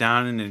all sit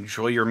down and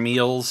enjoy your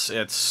meals.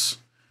 It's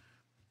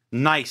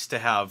nice to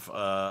have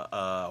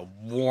a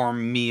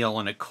warm meal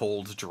and a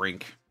cold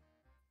drink.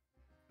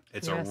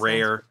 It's Yeah, a sounds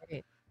rare...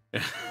 great.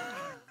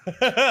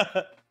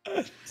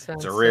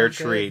 Sounds a rare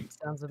so good. treat.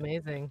 Sounds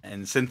amazing.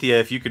 And Cynthia,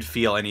 if you could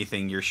feel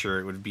anything, you're sure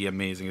it would be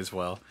amazing as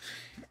well.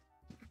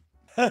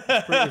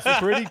 It's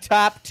pretty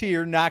top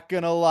tier, not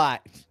gonna lie.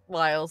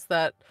 Lyles,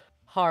 that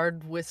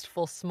hard,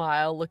 wistful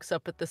smile, looks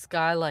up at the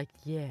sky like,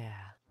 yeah,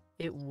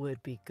 it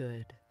would be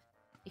good.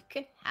 You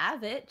can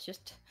have it,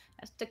 just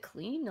has to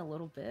clean a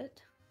little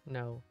bit.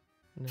 No,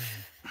 no,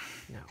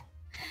 no.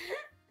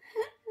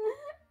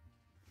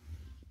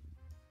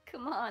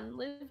 Come on,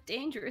 live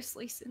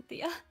dangerously,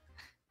 Cynthia.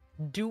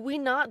 Do we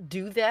not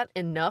do that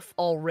enough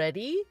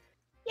already?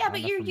 Yeah, Not but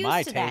enough you're for my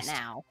used to that taste.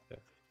 now.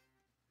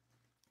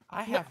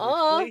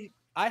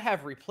 I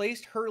have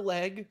replaced her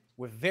leg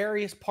with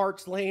various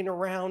parts laying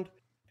around,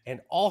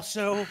 and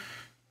also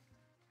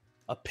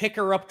a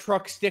picker-up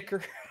truck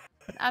sticker.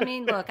 I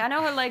mean, look, I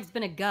know her leg's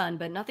been a gun,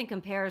 but nothing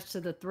compares to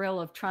the thrill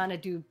of trying to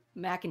do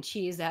mac and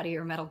cheese out of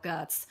your metal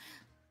guts.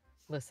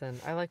 Listen,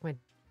 I like my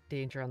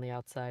danger on the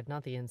outside,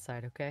 not the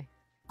inside, okay?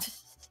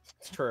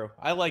 It's true.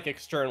 I like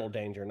external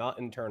danger, not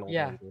internal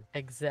Yeah, danger.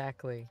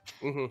 exactly.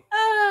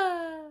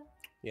 Ah.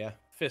 Yeah,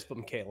 fist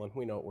bump Caitlin.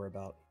 We know what we're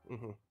about.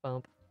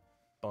 Bump.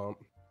 Bump.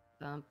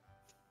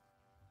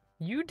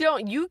 You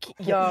don't, You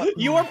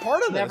are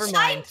part of Never this.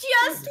 mind.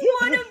 I just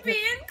want to be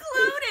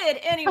included.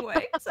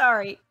 Anyway,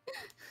 sorry.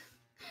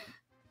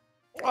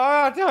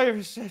 Oh, I tell you,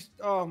 it's just,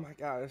 oh my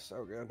god, it's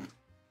so good.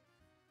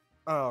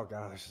 Oh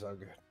god, it's so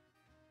good.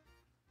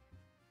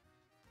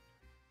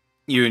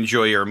 You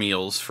enjoy your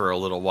meals for a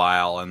little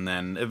while, and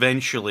then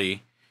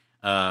eventually,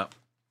 Bo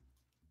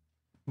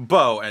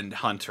and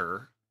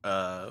Hunter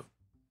come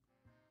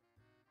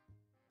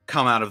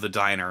out of the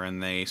diner,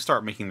 and they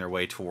start making their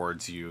way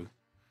towards you.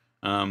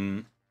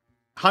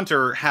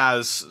 Hunter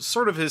has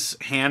sort of his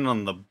hand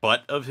on the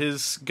butt of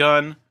his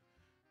gun,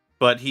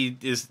 but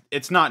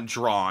it's not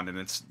drawn,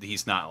 and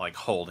he's not like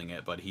holding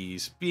it, but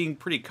he's being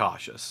pretty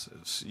cautious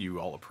as you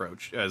all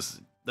approach,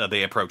 as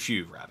they approach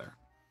you rather.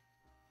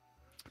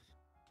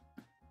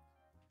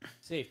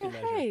 Safety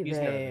measure. Hey He's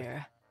nervous.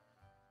 there.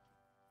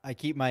 I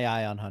keep my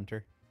eye on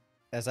Hunter,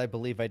 as I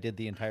believe I did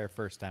the entire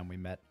first time we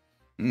met.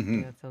 Mm-hmm.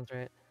 Yeah, that sounds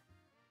right.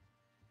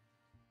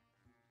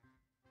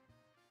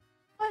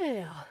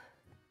 Well,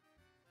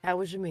 how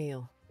was your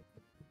meal?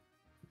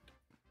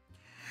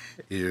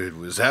 It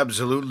was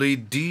absolutely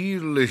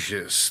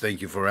delicious.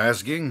 Thank you for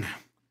asking.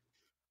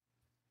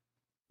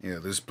 Yeah,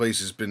 this place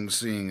has been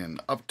seeing an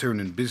upturn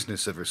in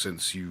business ever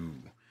since you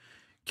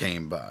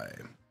came by.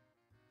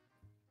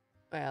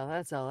 Well,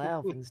 that's all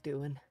Alvin's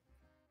doing.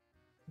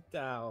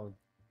 Oh.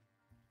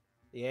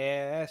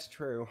 Yeah, that's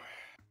true.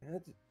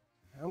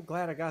 I'm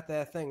glad I got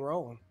that thing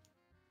rolling.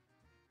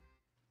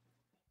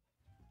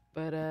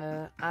 But,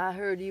 I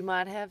heard you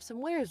might have some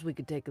wares we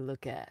could take a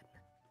look at.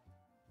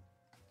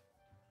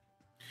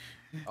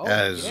 Oh,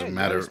 As yeah, a you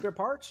matter- want spare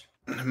parts?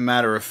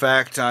 Matter of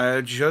fact,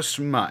 I just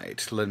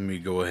might. Let me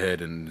go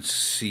ahead and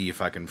see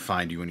if I can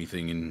find you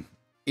anything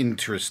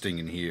interesting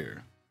in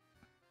here.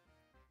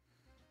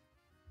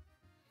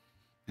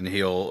 And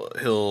he'll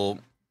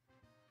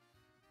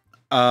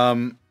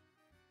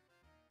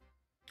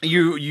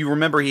you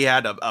remember he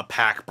had a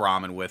pack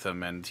Brahmin with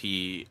him, and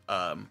he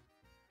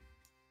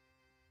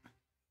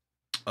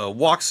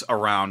walks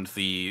around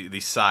the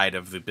side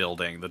of the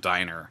building, the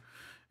diner,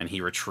 and he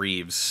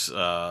retrieves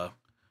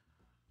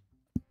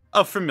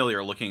a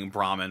familiar-looking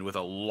Brahmin with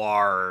a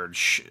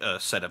large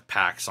set of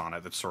packs on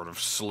it that sort of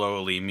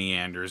slowly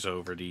meanders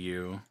over to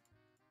you.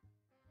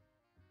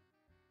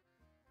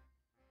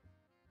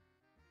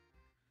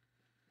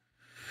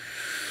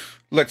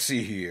 Let's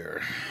see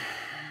here.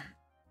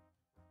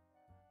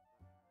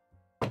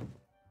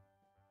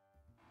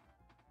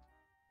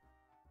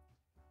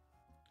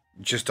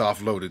 Just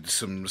offloaded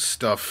some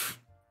stuff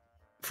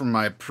from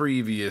my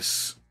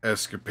previous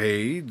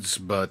escapades,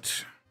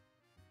 but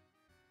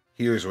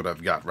here's what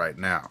I've got right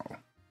now.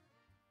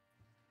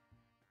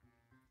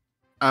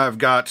 I've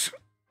got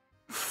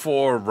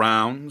 4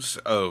 rounds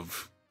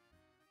of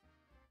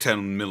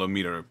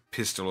 10mm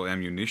pistol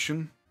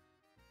ammunition.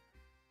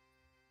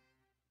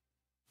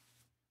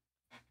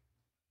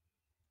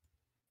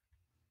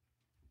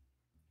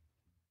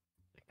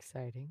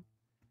 Exciting.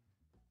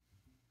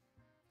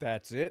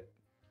 That's it.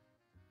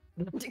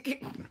 Let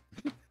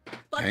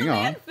Hang the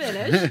man on.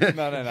 finish.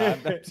 No.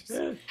 I'm just-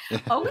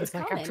 Oh, it's It's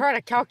like, coming. I'm trying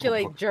to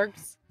calculate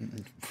jerks.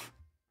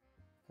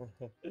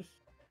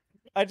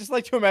 I just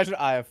like to imagine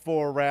I have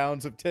 4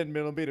 rounds of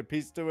 10mm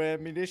pistol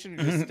ammunition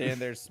and just stand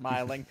there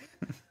smiling.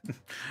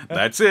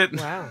 That's it.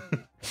 Wow.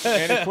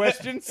 Any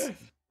questions?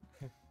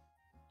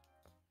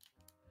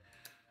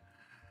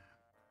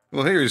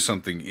 Well, here's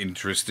something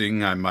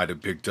interesting I might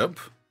have picked up.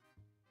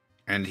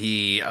 And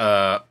he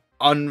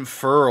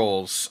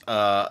unfurls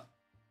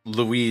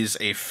Louise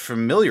a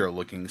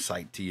familiar-looking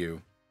sight to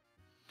you.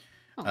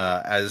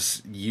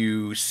 As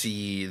you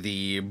see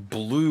the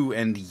blue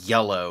and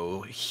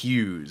yellow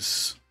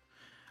hues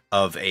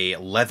of a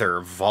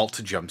leather vault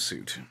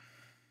jumpsuit.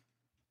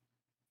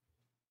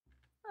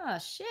 Oh,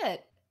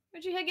 shit.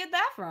 Where'd you get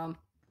that from?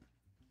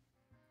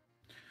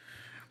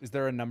 Is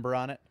there a number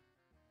on it?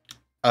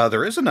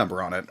 There is a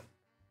number on it.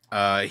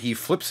 He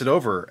flips it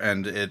over,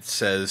 and it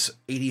says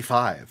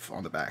 85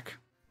 on the back.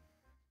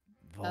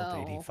 Vault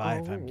Oh.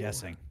 85, I'm Oh.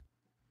 guessing.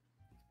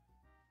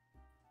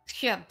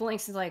 Yeah,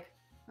 Blinks is like,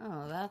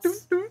 oh,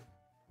 that's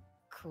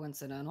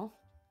coincidental.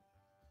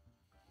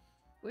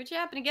 Where'd you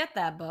happen to get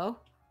that, Bo?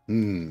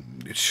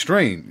 It's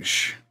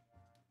strange.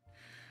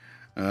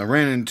 I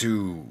ran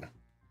into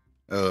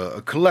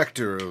a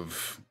collector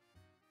of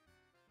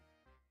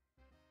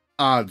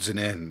odds and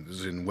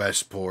ends in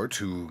Westport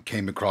who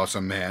came across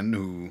a man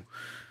who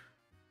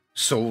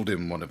sold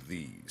him one of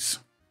these.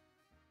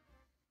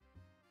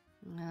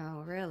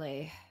 Oh,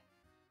 really?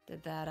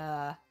 Did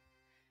that,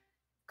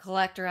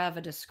 collector have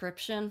a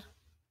description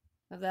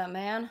of that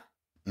man?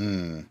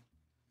 Hmm.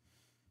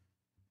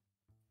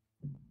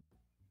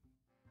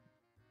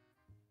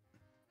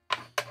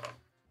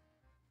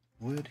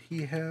 Would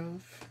he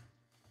have?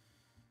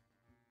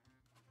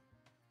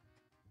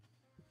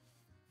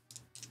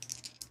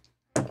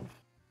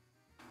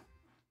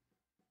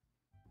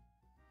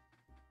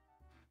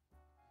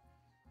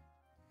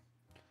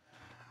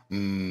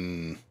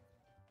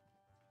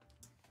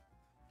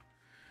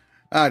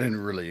 I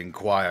didn't really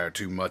inquire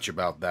too much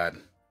about that.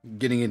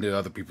 Getting into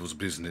other people's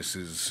business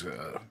is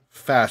a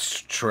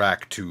fast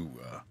track to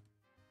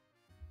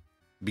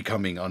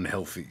becoming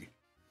unhealthy.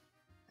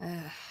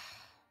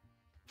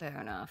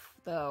 Fair enough.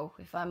 Though,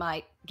 if I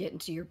might get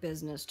into your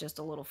business just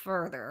a little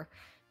further,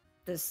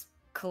 this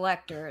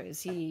collector,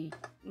 is he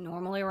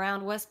normally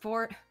around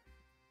Westport?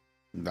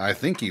 I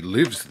think he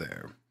lives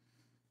there.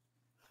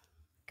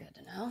 Good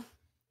to know.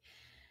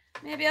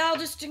 Maybe I'll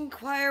just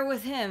inquire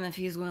with him if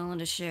he's willing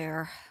to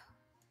share.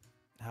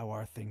 How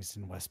are things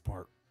in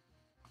Westport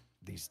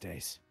these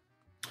days?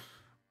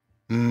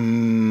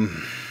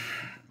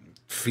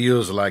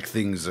 Feels like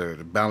things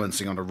are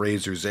balancing on a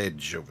razor's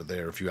edge over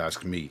there, if you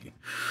ask me.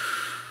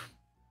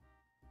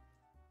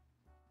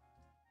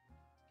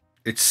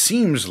 It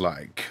seems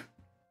like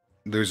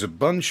there's a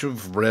bunch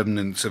of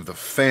remnants of the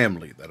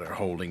family that are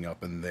holding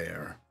up in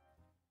there.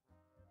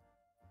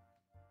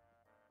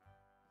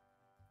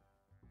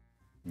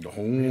 A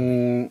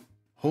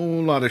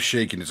whole lot of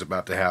shaking is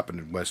about to happen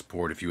in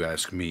Westport, if you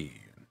ask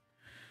me.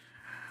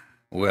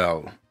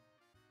 Well,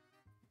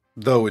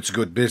 though it's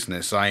good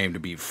business, I aim to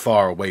be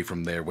far away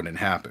from there when it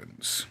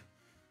happens.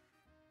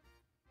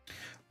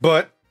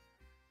 But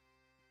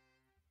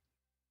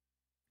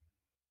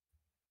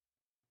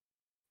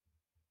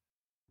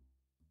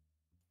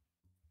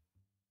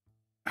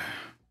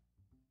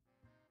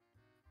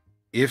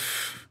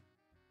if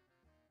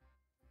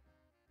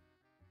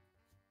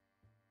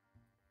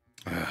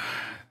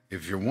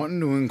you're wanting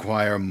to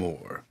inquire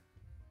more,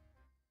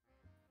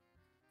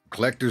 the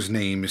collector's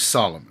name is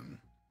Solomon.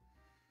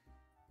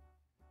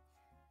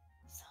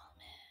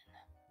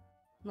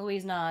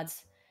 Louise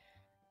nods.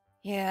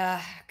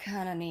 Yeah,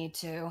 kinda need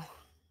to.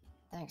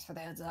 Thanks for the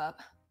heads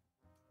up.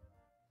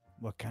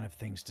 What kind of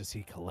things does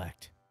he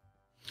collect?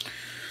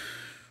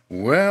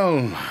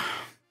 Well,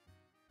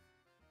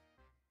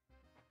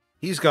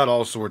 he's got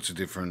all sorts of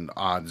different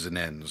odds and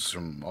ends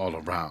from all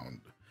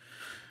around.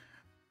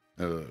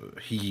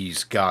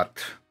 He's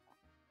got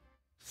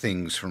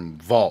things from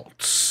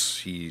vaults.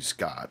 He's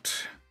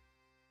got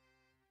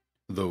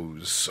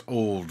those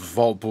old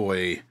Vault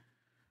Boy,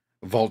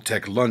 Vault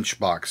Tech lunch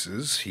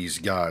boxes. He's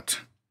got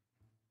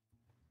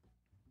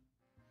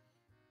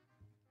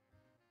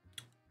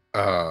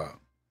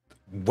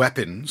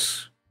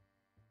weapons,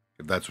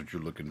 if that's what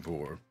you're looking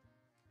for.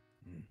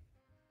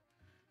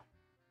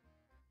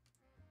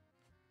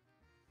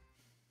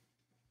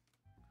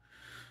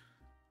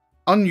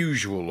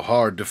 Unusual,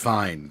 hard to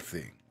find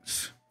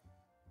things.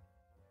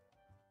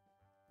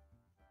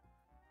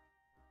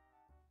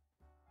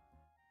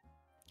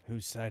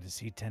 Whose side does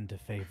he tend to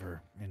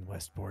favor in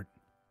Westport?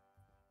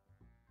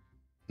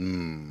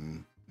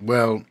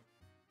 Well,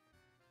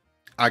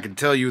 I can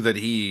tell you that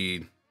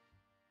he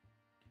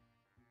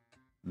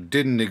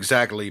didn't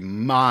exactly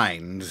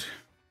mind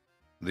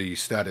the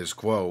status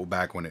quo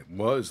back when it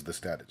was the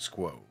status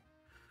quo.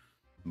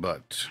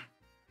 But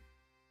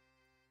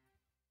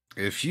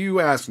if you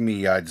ask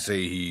me, I'd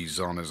say he's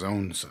on his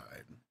own side.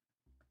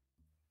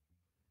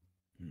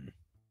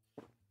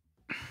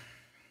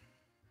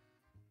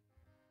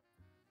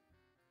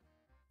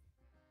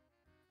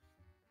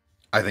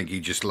 I think he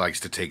just likes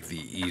to take the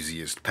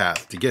easiest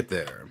path to get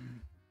there.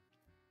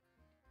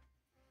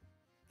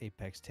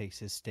 Apex takes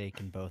his steak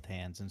in both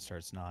hands and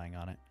starts gnawing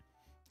on it.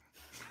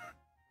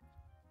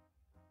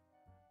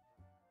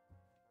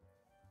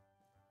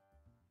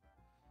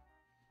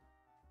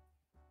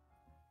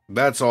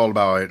 That's all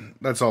about it.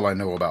 That's all I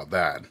know about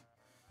that.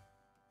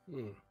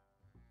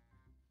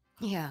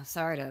 Yeah,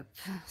 sorry to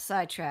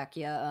sidetrack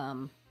you.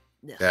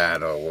 Yeah,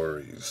 no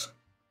worries.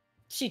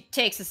 She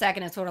takes a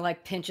second and sort of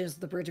like pinches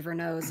the bridge of her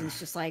nose and it's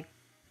just like,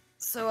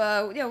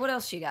 so, yeah, what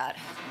else you got?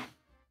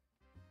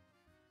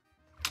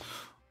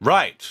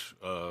 Right.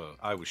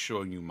 I was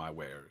showing you my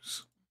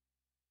wares.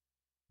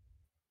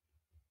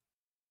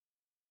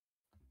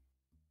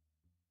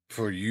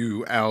 For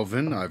you,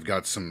 Alvin, I've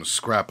got some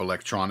scrap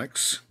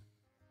electronics.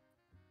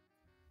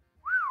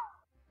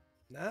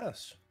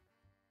 Nice.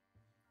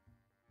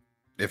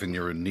 If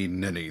you're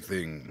needing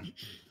anything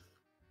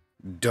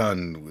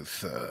done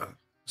with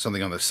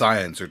something on the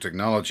science or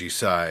technology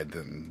side,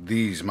 then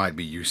these might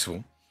be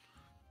useful.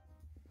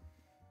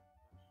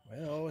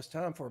 Well, it's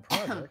time for a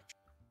project.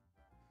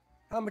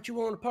 How much you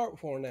want to part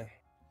for now?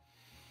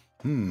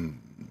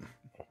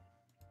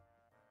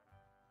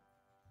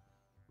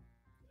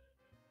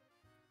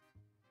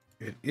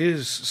 It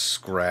is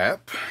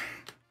scrap.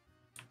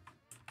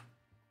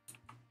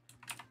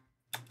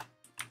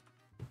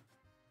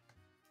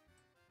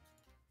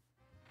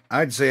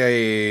 I'd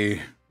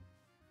say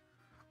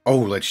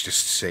let's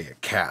just say a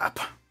cap.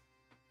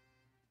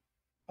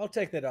 I'll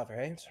take that off your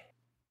hands.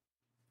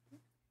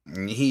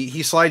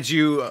 He slides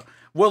you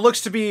what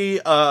looks to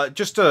be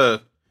just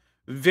a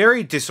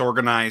very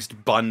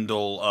disorganized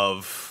bundle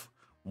of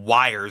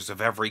wires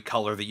of every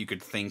color that you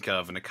could think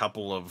of, and a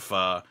couple of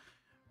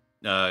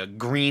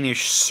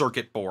greenish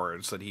circuit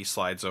boards that he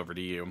slides over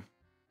to you.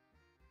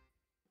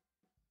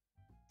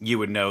 You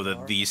would know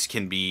that these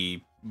can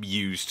be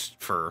used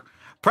for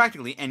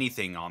practically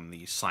anything on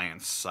the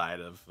science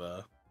side of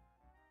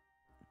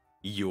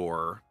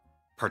your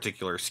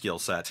particular skill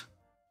set.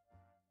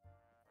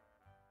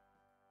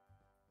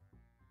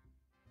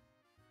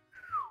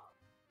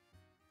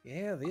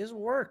 Yeah, these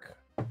will work.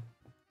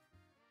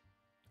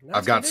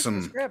 I've got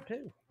some scrap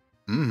too.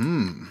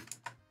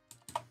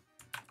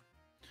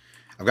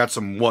 I've got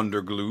some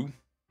Wonder Glue.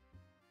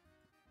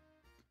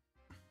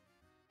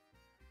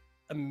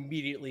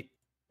 Immediately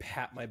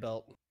pat my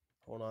belt.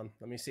 Hold on.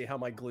 Let me see how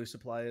my glue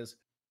supply is.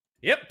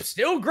 Yep,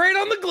 still great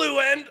on the glue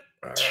end.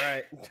 All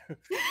right.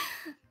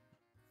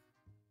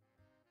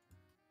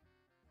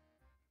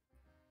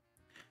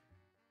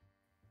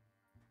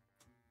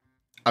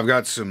 I've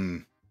got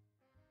some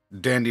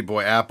Dandy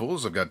Boy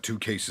apples. I've got 2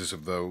 cases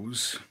of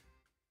those.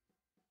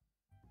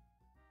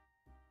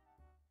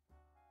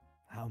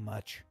 How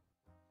much?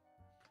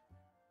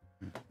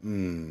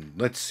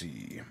 Let's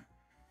see.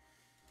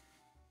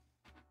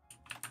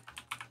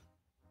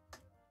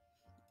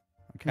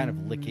 I'm kind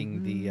of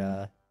licking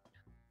the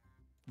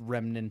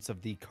remnants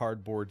of the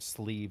cardboard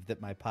sleeve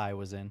that my pie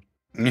was in.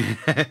 Blam,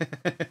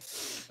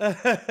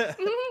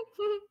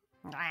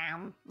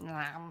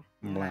 blam,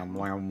 Blam,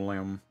 blam,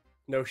 blam.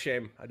 No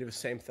shame. I do the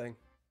same thing.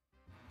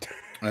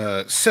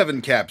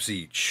 7 caps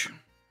each.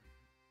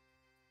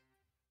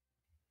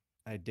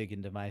 I dig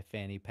into my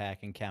fanny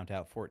pack and count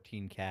out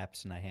 14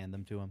 caps, and I hand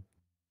them to him.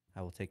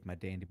 I will take my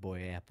Dandy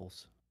Boy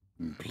apples.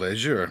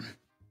 Pleasure.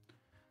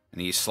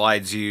 And he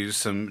slides you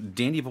some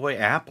Dandy Boy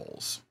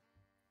apples.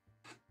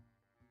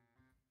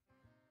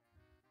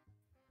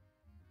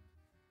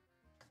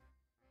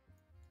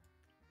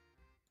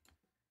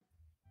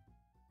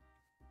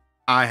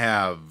 I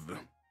have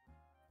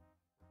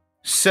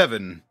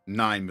 7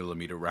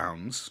 9mm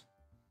rounds.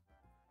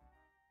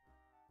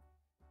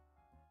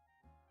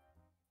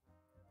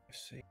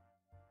 Let's see.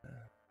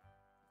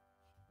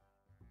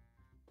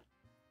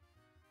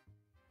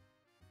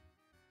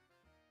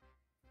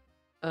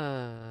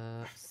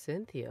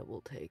 Cynthia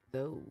will take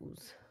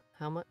those.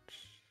 How much?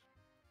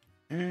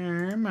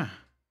 9mm.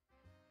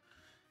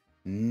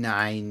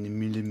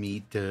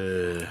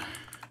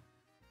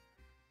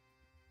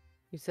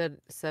 You said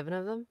 7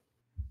 of them?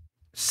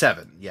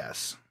 7,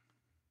 yes.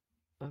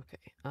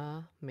 Okay,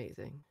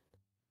 amazing.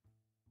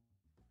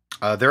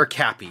 They're a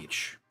cap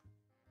each.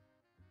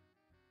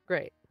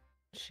 Great.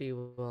 She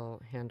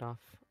will hand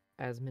off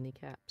as many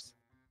caps.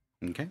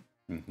 Okay.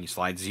 He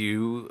slides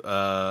you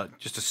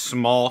just a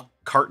small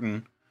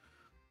carton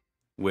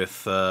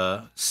with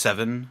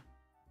 7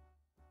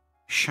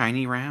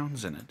 shiny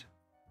rounds in it.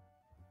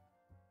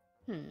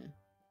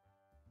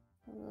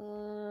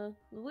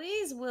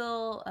 Louise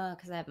will,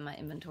 because I have my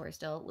inventory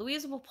still,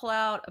 Louise will pull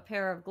out a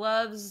pair of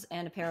gloves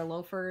and a pair of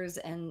loafers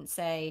and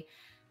say,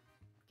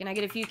 "Can I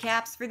get a few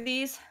caps for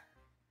these?"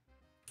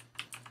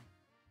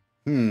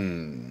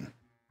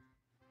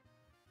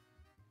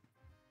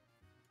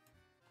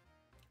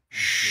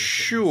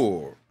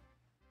 Sure.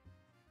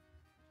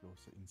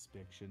 Closer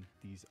inspection.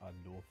 These are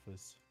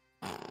loafers.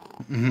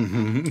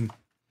 I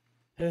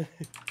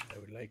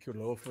would like your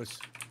loafers.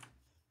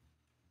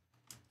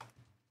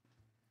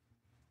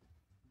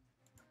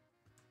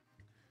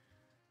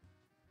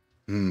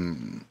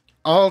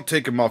 I'll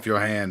take them off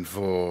your hand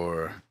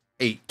for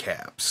 8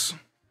 caps.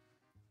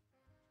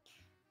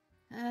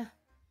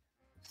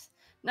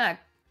 Not,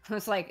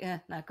 it's like,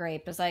 not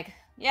great, but it's like,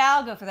 yeah,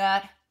 I'll go for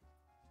that.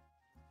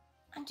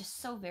 I'm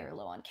just so very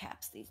low on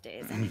caps these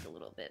days. I need a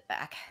little bit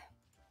back.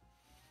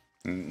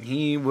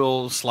 He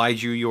will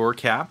slide you your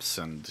caps,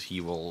 and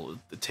he will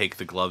take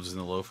the gloves and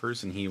the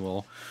loafers, and he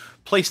will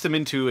place them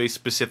into a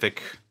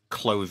specific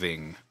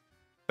clothing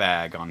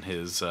bag on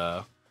his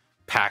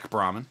pack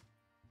Brahmin.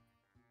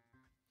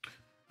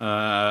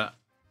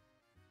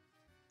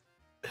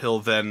 He'll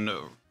then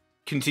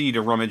continue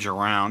to rummage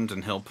around,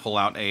 and he'll pull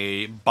out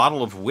a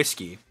bottle of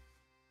whiskey.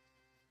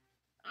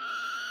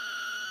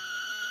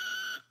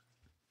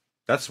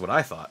 That's what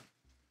I thought.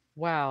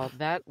 Wow,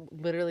 that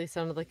literally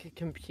sounded like a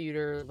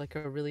computer, like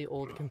a really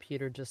old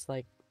computer, just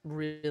like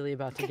really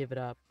about to give it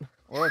up.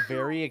 Or a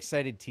very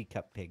excited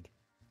teacup pig.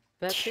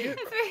 That too.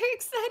 I'm very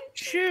excited.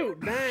 Shoot,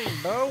 dang,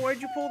 Bo,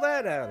 why'd you pull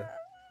that out?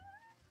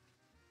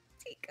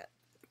 Teacup.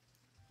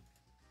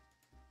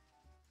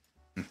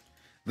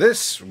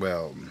 This,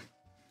 well,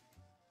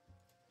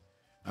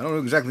 I don't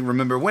exactly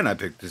remember when I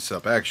picked this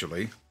up,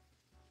 actually.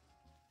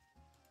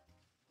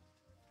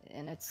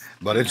 And it's.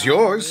 But it's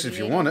yours if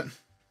you want it.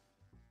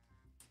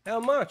 How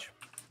much?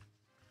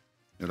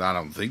 And I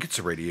don't think it's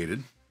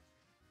irradiated.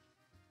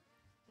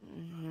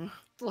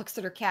 Looks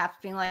at her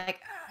cap, being like,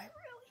 I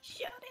really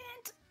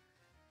shouldn't.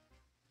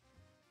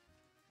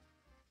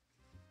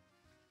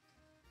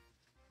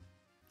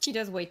 She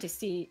does wait to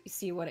see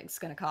what it's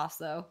gonna cost,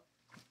 though.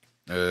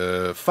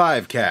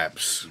 5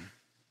 caps.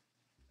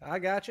 I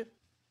got you.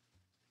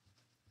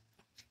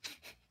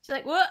 She's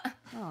like, what?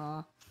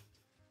 Aw.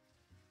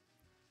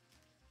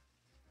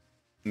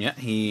 Yeah,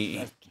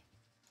 he.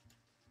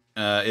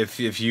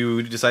 If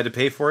you decide to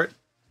pay for it,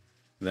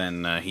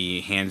 then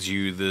he hands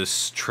you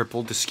this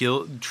triple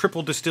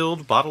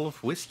distilled bottle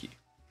of whiskey.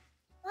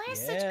 Why is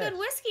Yeah. such good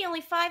whiskey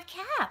only 5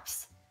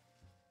 caps?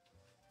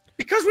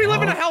 Because we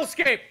live in a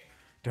hellscape.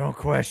 Don't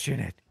question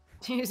it.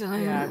 She's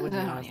like, Yeah, I would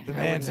not. The I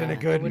man's would in a not.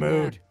 I good would not.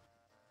 mood.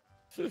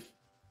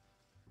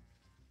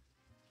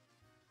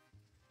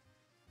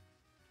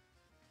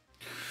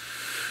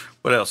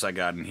 What else I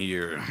got in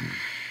here?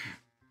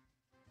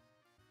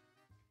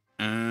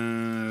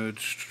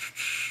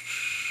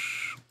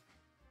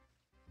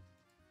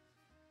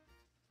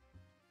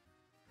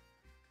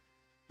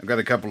 I've got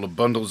a couple of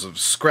bundles of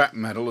scrap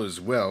metal as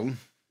well.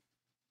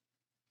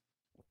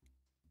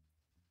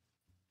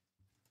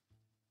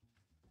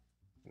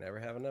 Never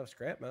have enough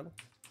scrap metal.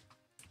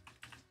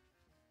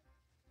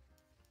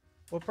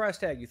 What price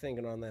tag you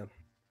thinking on them?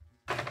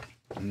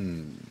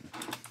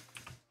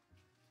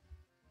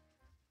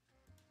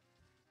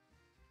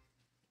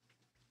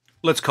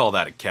 Let's call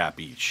that a cap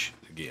each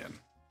again.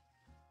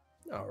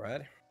 All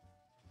right.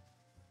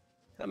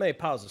 How many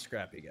piles of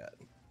scrap you got?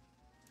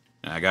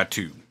 I got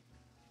 2.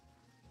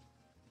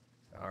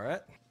 All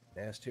right.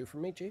 That's 2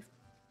 from me, Chief.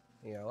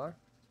 ELR.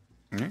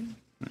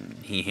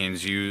 He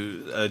hands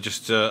you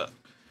just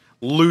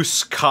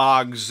loose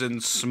cogs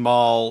and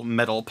small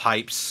metal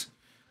pipes,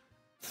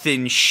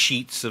 thin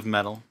sheets of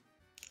metal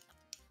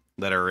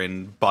that are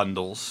in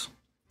bundles.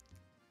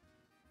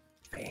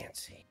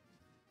 Fancy.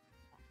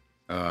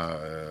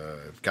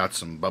 I've got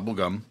some bubble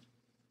gum.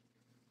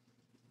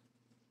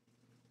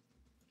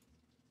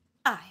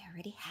 I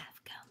already have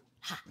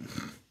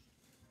gum.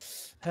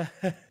 Ha.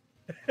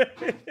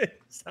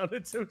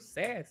 Sounded so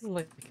sassy.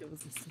 Like it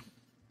was,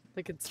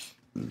 like it's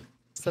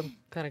some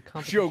kind of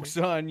competition. Joke's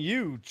on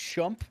you,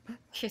 chump.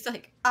 She's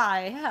like,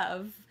 I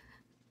have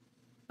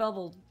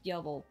bubble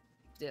yubble.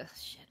 Ugh,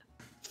 shit.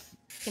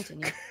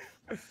 Continue.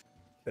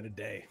 Been a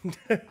day.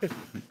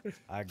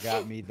 I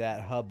got me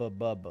that hubba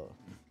bubba.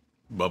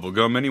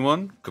 Bubblegum,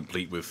 anyone?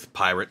 Complete with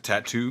pirate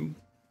tattoo?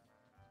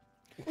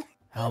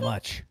 How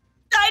much?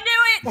 I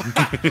knew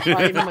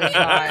it! Oh my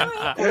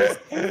god!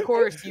 Of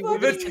course you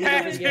would. The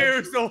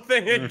tattoo still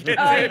thing again.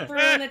 Oh, you threw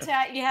in the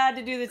tat. You had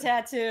to do the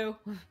tattoo.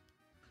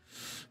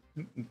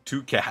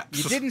 2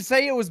 caps. You didn't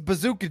say it was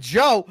Bazooka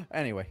Joe.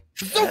 Anyway.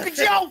 Bazooka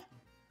Joe!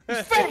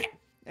 He's fat!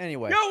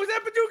 Anyway. Yo, was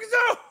that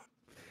Paducah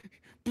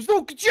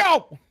Bazooka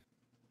Joe!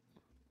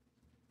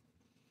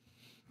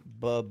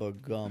 Bubba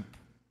Gump.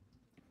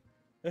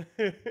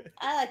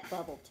 I like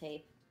bubble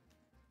tape.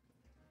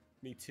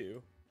 Me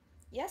too.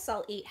 Yes,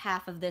 I'll eat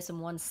half of this in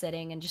one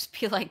sitting and just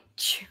be like,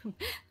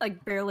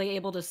 like barely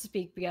able to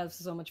speak because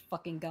there's so much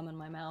fucking gum in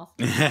my mouth.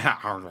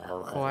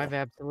 Oh, I've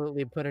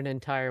absolutely put an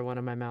entire one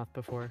in my mouth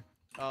before,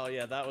 Oh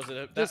yeah, that was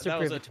a just to that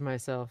was prove a it to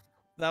myself.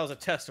 that was a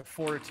test of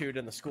fortitude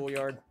in the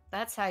schoolyard.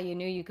 That's how you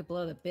knew you could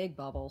blow the big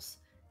bubbles.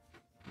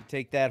 You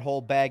take that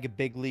whole bag of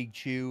Big League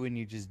Chew and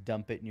you just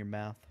dump it in your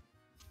mouth.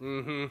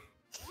 Mm-hmm.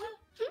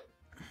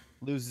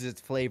 Loses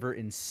its flavor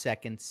in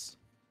seconds.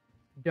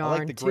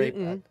 Darn the grape.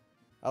 tootin'.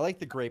 I like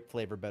the grape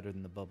flavor better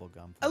than the bubble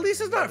gum. At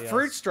least it's not Anybody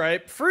fruit else?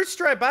 stripe. Fruit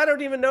stripe, I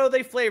don't even know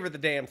they flavor the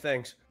damn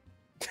things.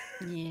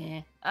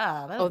 Yeah.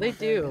 Ah, that Oh, was they not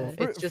very do.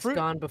 good. It's just fruit-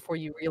 gone before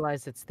you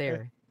realize it's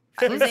there.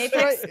 Is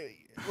Apex,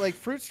 Like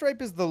Fruit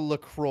Stripe is the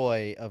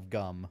LaCroix of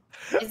gum.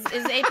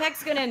 is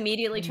Apex gonna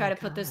immediately try to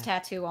put this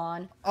tattoo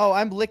on? Oh,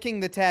 I'm licking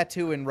the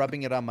tattoo and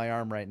rubbing it on my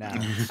arm right now.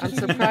 I'm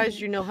surprised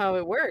you know how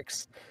it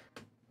works.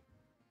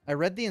 I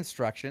read the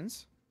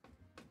instructions.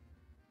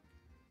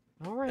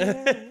 All right.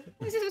 All right.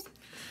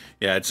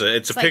 Yeah, it's a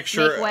It's like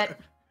picture. make wet.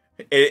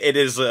 It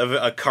is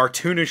a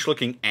cartoonish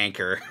looking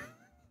anchor.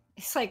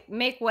 It's like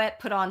make wet,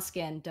 put on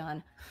skin,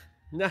 done.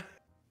 Nah.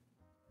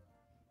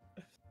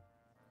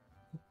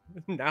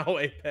 Now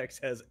Apex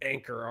has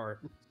anchor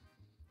arm.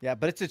 Yeah,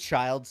 but it's a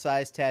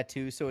child-sized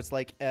tattoo, so it's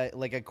like a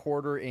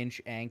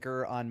 1/4-inch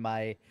anchor on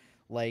my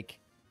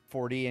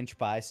 40-inch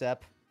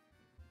bicep.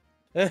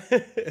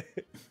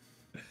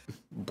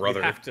 Brother.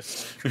 You have to.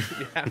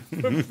 You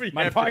have,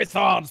 My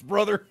pythons,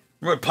 brother.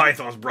 My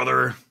pythons,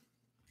 brother.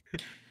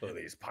 Look at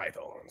these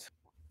pythons.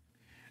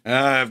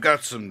 I've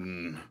got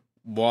some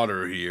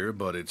water here,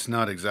 but it's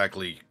not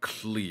exactly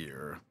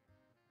clear.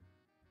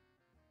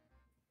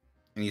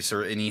 And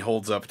he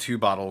holds up 2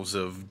 bottles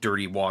of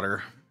dirty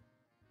water.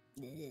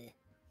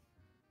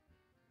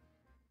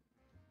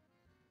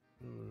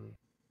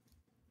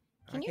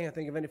 I can't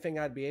think of anything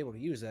I'd be able to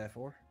use that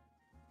for.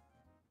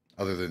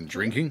 Other than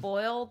drinking?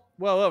 Boil.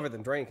 Well, other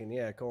than drinking,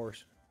 yeah, of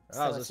course.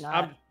 So it's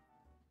not.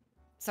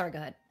 Sorry, go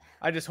ahead.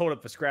 I just hold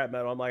up the scrap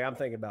metal. I'm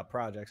thinking about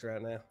projects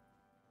right now.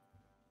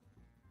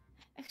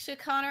 Actually,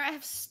 Connor, I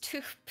have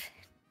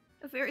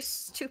a very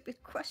stupid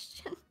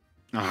question.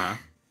 Uh-huh.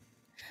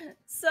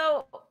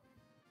 So,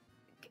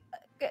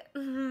 God,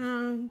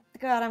 I'm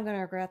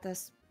gonna regret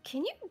this.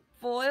 Can you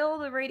boil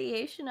the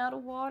radiation out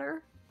of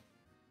water?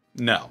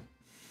 No.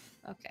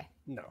 Okay.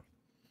 No.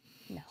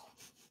 No.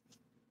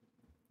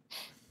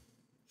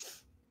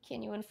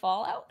 Can you in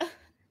Fallout?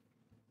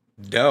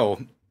 No.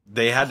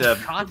 They had to...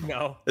 God,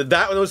 no.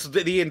 That was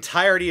the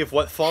entirety of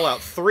what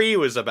Fallout 3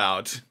 was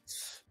about.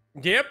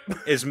 Yep.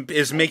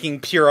 Is making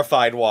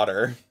purified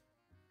water.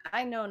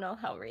 I know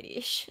how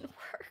radiation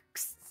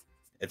works.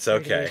 It's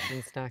okay.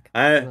 Radiation's not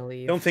I gonna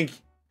leave. don't think...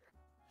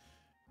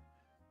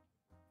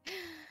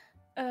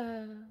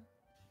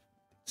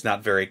 It's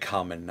not very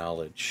common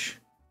knowledge.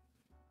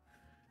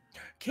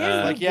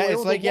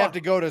 It's like you have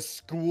to go to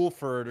school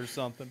for it or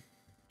something.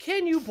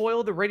 Can you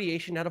boil the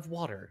radiation out of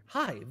water?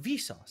 Hi,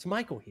 Vsauce,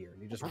 Michael here.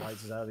 And he just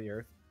rises out of the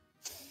earth.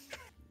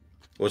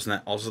 Wasn't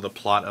that also the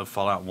plot of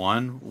Fallout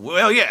 1?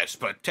 Well, yes,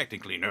 but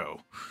technically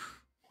no.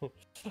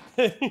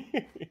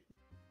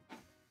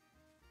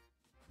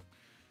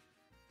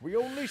 We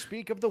only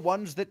speak of the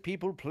ones that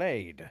people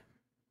played.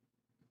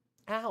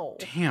 Ow.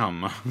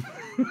 Damn.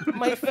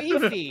 My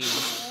Fifi.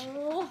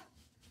 Oh.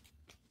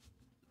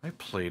 I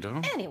played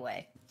him.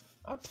 Anyway.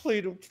 I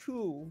played him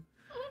too.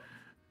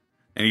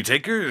 Any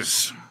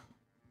takers?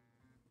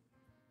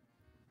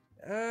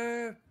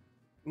 No,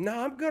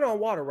 I'm good on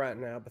water right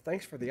now, but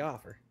thanks for the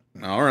offer.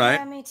 All right.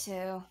 Yeah, me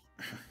too.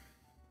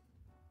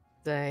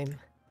 Same.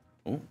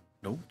 Oh,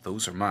 no,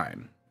 those are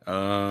mine.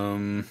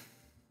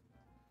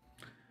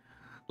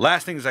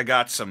 Last thing is I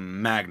got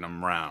some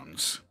Magnum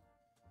rounds.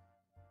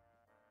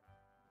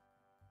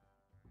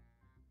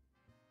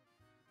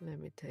 Let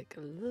me take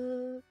a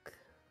look.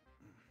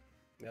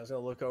 I was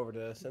gonna look over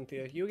to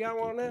Cynthia. You got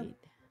one now?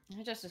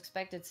 I just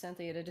expected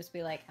Cynthia to just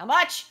be like, how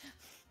much?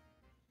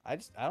 I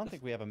don't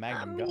think we have a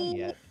Magnum gun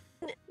yet.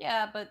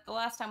 Yeah, but the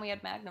last time we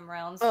had Magnum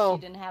rounds, Oh,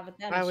 she didn't have it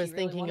then. I and was she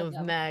really thinking wanted of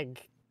them.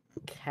 Mag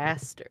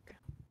Caster.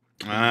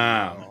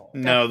 Ah, Oh,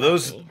 no,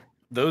 Definitely.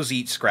 those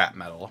eat scrap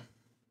metal.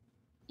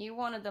 You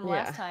wanted them Yeah.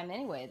 last time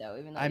anyway, though.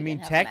 Even though I you mean,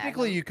 didn't have a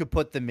technically, you could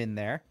put them in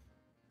there.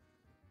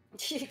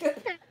 Magnum.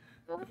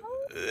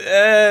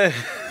 Uh,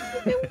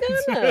 I'm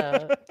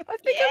gonna. I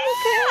think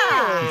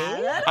I'm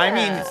okay. I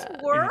mean,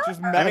 work.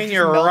 I mean, Just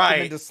you're melt them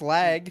right. into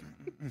slag.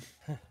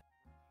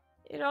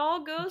 It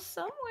all goes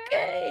somewhere.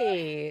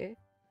 Okay.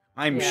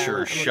 I'm Yeah,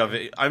 sure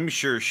I'm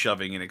okay.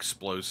 shoving an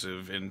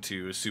explosive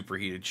into a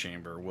superheated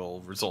chamber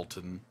will result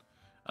in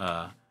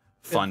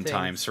fun things.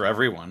 times for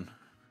everyone.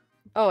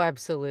 Oh,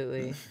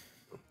 absolutely.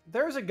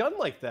 There's a gun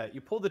like that. You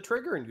pull the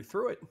trigger and you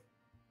threw it.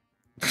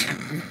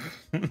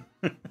 I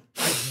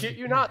shit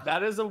you not.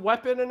 That is a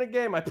weapon in a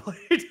game I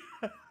played.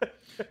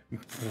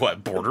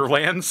 What,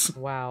 Borderlands?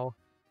 Wow.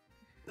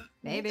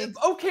 Maybe.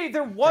 Okay,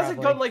 there was a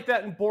Probably. gun like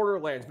that in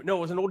Borderlands, but no,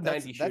 it was an old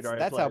 90s shooter.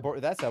 That's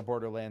how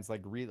Borderlands I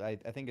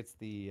think it's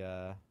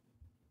the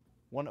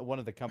one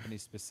of the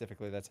companies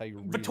specifically. That's how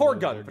you. The Tor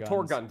reload gun. their The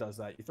Tor guns. gun does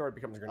that. You throw it, it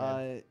becomes a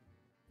grenade.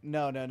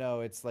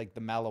 No. It's like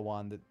the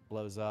Malawan that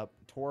blows up.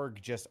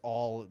 Torg just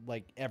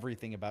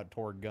everything about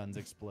Torg guns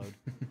explode.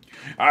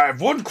 I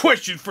have one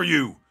question for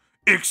you.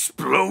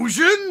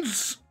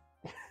 Explosions?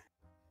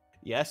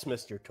 Yes,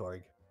 Mr.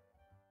 Torg.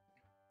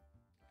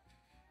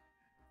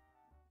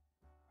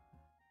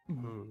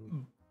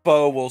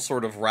 Bo will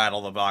sort of rattle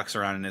the box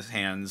around in his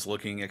hands,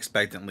 looking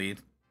expectantly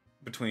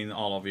between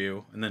all of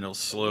you, and then he'll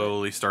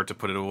slowly start to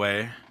put it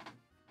away.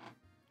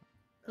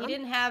 He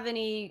didn't have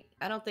any.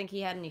 I don't think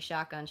he had any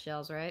shotgun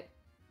shells, right?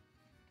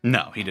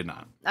 No, he did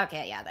not.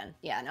 Okay, yeah, then.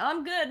 Yeah, no,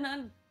 I'm good.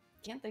 I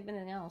can't think of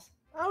anything else.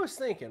 I was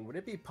thinking, would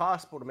it be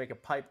possible to make a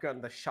pipe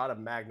gun that shot a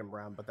magnum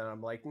round? But then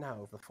I'm like,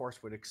 no, the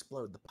force would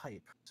explode the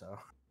pipe. So.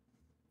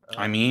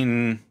 I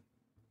mean,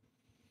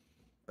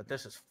 But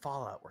this is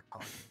Fallout we're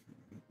talking.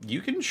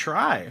 you can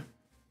try.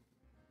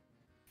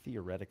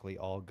 Theoretically,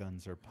 all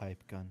guns are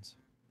pipe guns.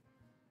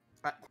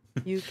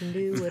 You can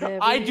do whatever.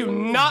 I do you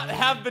not want.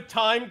 have the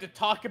time to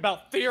talk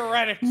about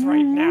theoretics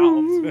right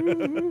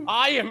now.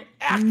 I am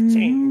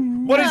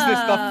acting. What is this?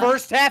 The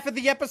first half of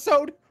the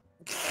episode?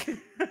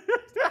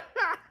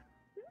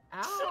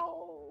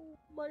 Ow,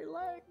 my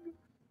leg.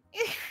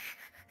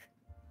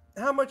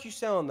 How much you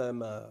selling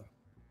them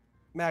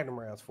Magnum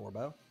rounds for,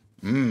 Bo?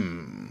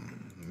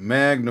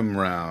 Magnum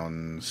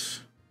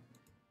rounds.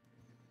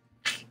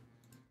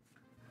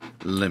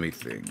 Let me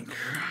think.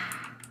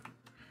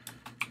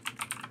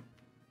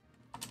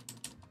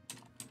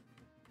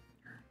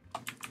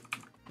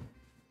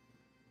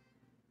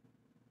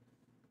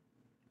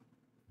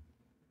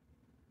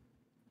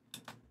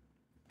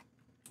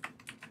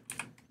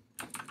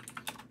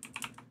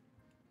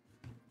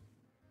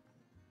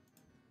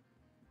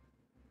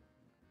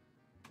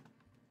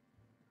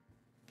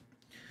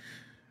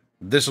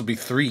 This will be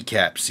 3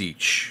 caps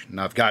each,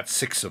 and I've got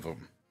 6 of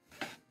them.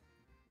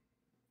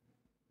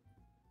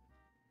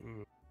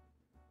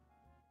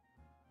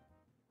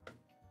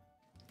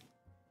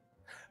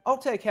 I'll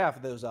take half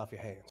of those off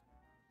your hands.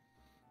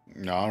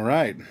 All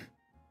right.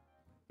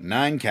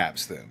 9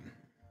 caps then.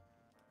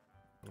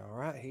 All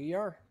right, here you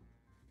are.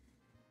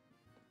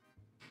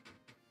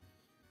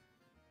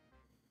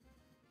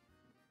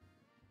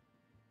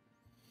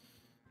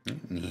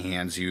 And he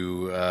hands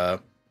you a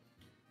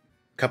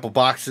couple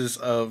boxes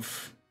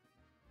of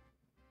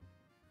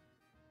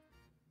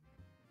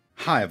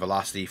high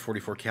velocity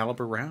 44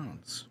 caliber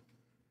rounds.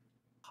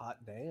 Hot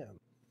damn.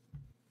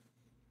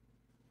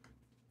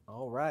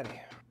 All righty.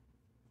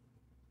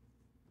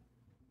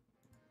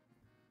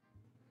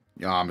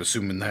 Yeah, I'm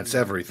assuming that's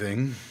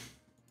everything.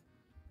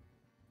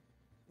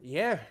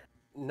 Yeah.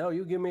 No,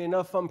 you give me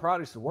enough fun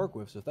products to work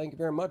with, so thank you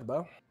very much,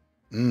 Bo.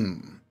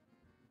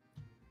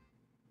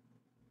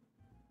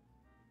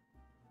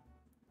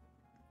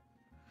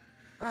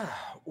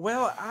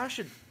 Well, I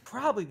should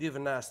probably do the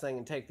nice thing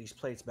and take these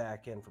plates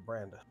back in for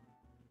Brenda.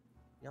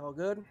 Y'all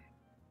good?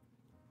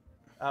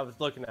 I was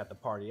looking at the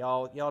party.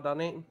 Y'all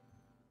done eating?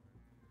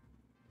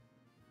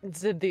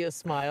 Cynthia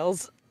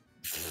smiles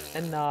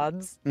and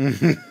nods.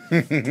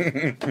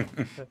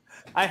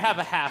 I have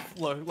a half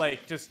look,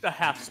 like just a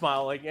half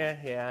smile, like,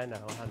 yeah, I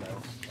know.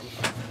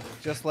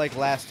 Just like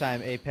last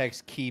time,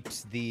 Apex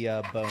keeps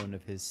the bone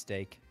of his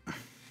steak.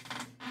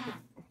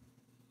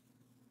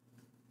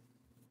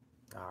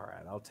 All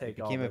right, I'll take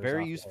It all became a those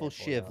very off the useful airport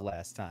shiv now.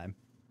 last time.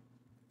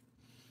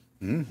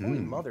 Holy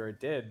mother, it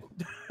did.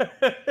 All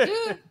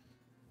right.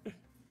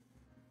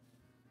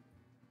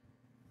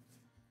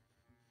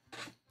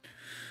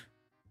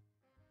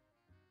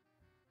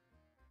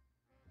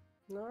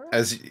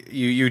 As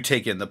you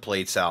take in the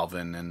plates,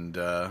 Alvin, and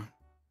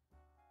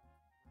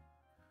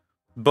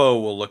Bo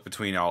will look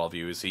between all of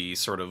you as he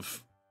sort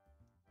of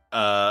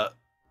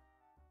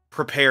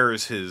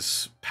prepares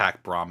his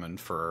pack Brahmin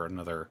for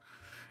another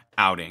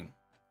outing.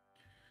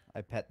 I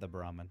pet the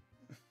Brahmin.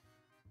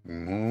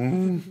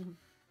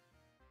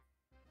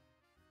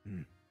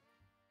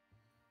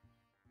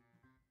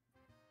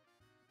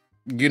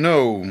 You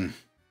know,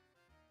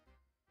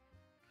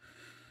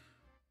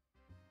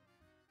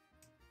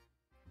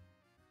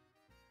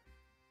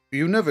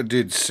 you never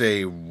did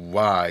say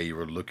why you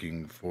were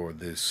looking for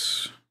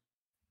this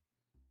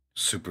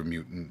super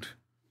mutant.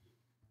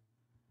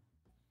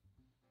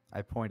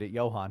 I point at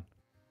Johan.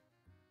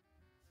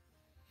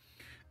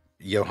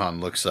 Johan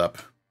looks up.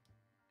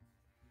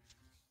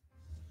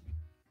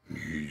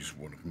 He's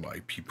one of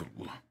my people.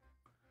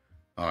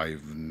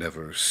 I've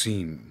never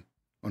seen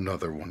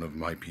another one of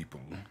my people.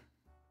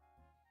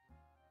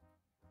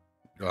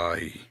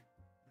 I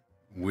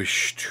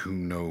wish to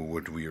know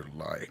what we're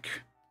like.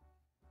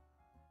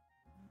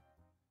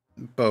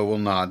 Bo will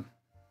nod.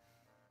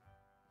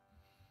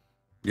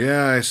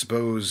 Yeah, I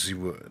suppose he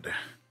would.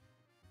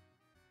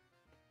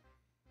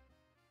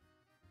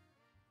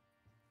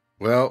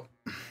 Well,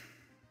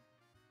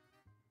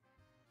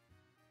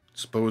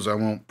 suppose I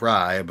won't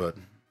pry, but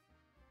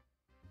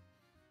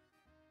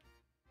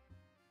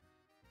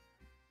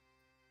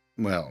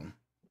well,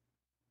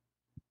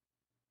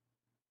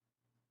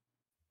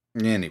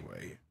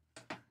 anyway,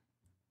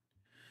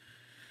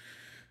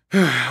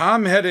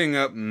 I'm heading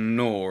up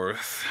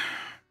north.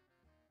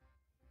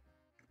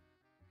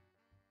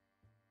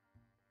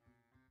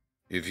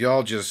 If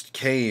y'all just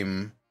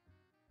came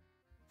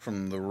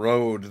from the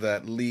road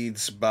that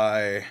leads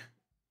by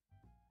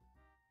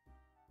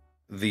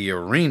the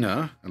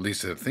arena, at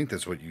least I think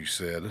that's what you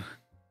said.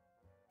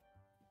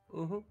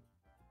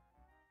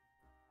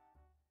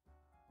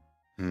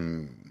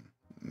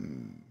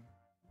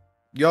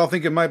 Y'all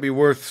think it might be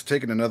worth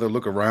taking another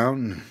look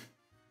around?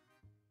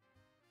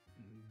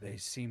 They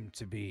seem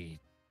to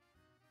be...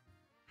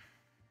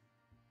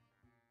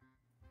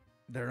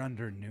 They're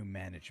under new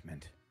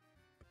management.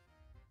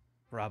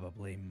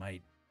 Probably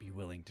might be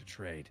willing to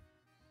trade.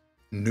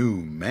 New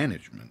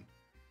management?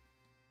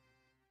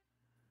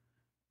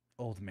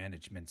 Old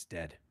management's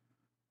dead.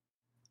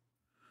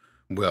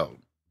 Well,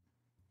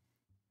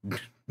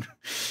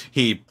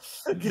 he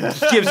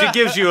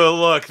gives you a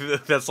look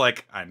that's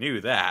like, I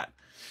knew that.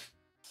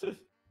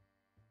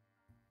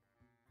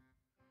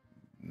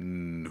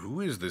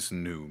 Who is this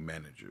new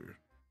manager?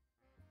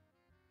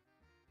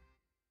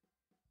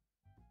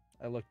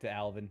 I look to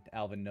Alvin.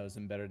 Alvin knows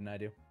him better than I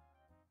do.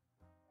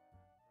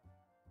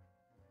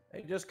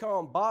 They just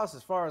call him boss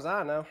as far as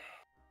I know.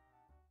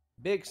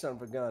 Big son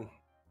of a gun.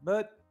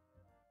 But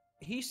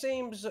he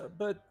seems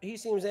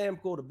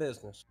amicable to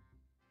business.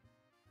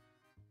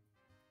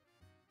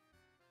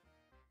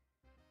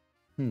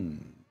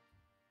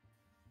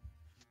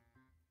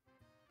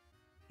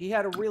 He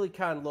had a really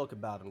kind look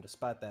about him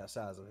despite that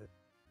size of it.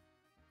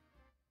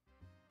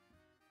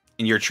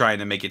 And you're trying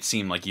to make it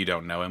seem like you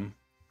don't know him?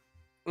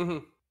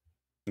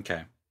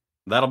 Okay.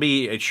 That'll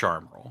be a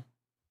charm roll.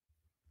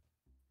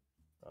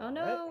 Oh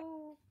no. Right.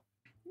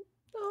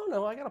 Oh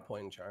no, I got a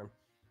point in charm.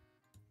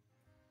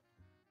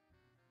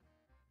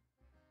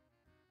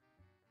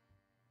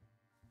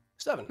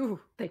 7. Ooh,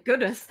 thank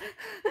goodness.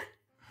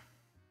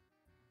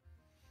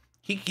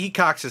 He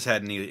cocks his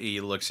head and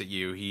he looks at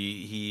you.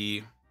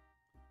 He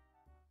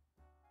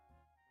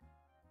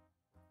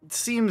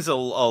seems a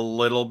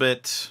little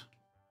bit.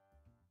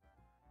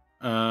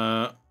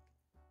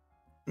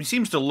 He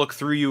seems to look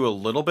through you a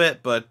little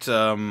bit, but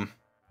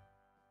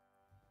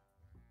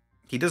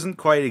he doesn't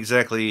quite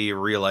exactly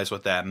realize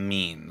what that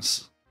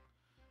means.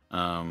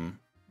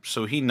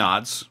 So he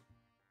nods.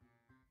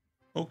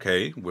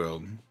 Okay,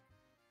 well,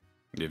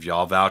 if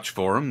y'all vouch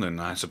for him, then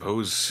I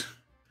suppose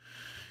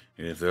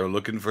if they're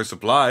looking for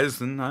supplies,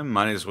 then I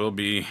might as well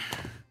be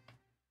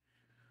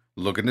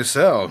looking to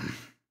sell.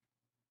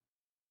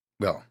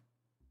 Well,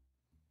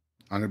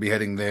 I'm going to be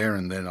heading there,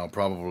 and then I'll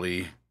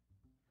probably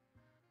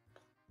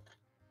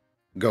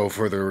go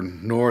further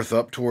north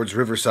up towards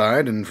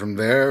Riverside, and from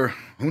there,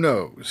 who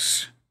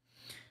knows?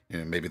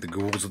 Maybe the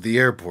ghouls at the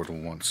airport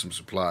will want some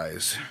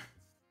supplies.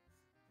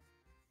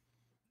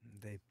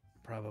 They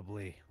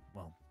probably,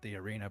 well, the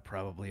arena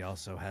probably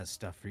also has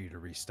stuff for you to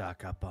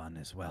restock up on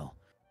as well.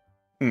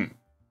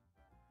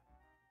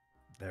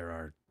 There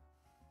are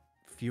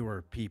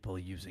fewer people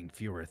using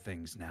fewer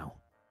things now.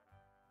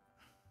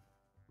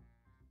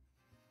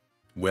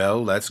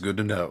 Well, that's good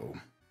to know.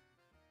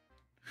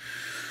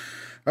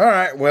 All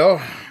right,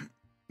 well,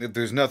 if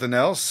there's nothing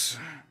else,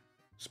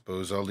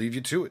 suppose I'll leave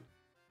you to it.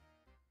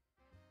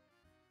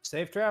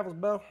 Safe travels,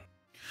 Bo.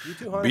 You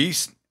too, Hunter.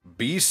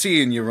 Be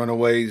seeing you,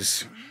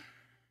 runaways.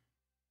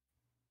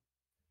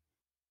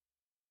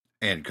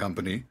 And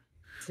company.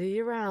 See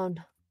you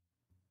around.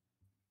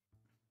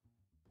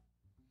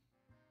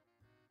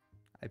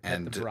 I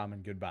pet the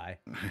Brahmin goodbye.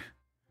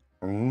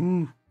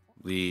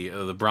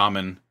 The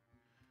Brahmin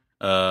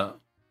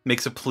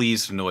makes a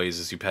pleased noise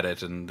as you pet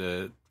it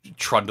and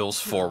trundles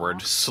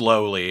forward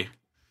slowly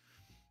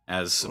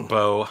as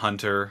Bo,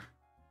 Hunter,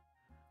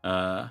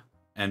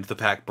 and the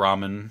pack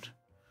Brahmin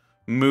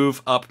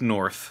move up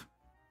north.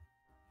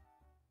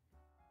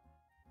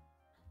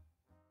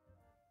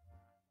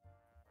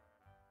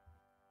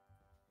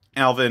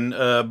 Alvin,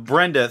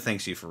 Brenda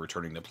thanks you for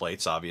returning the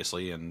plates,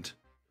 obviously, and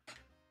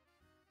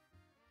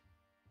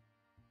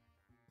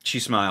she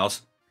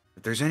smiles.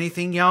 If there's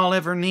anything y'all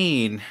ever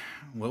need,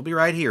 we'll be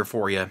right here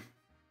for you.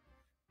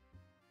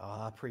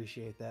 Oh, I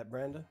appreciate that,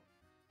 Brenda.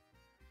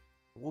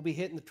 We'll be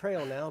hitting the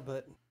trail now,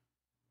 but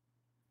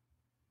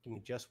give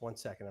me just 1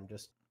 second. I'm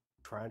just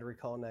trying to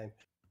recall a name.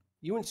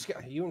 You and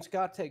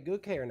Scott take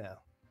good care now.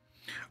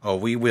 Oh,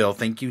 we will.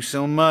 Thank you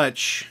so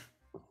much.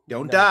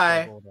 Don't No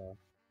die. trouble,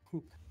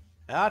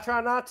 I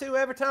try not to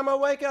every time I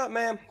wake up,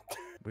 ma'am.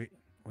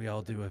 We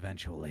all do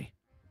eventually.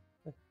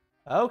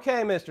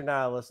 Okay, Mr.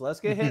 Nihilus, let's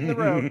get hitting the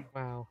road.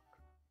 Wow.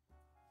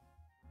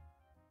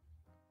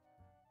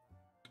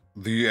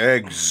 The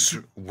eggs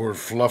were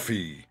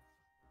fluffy.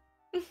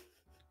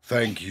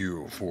 Thank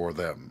you for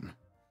them.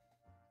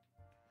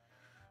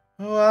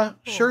 Oh,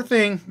 sure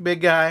thing,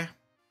 big guy.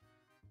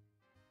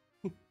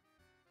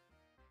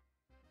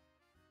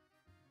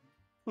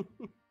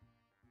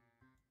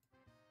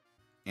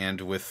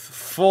 And with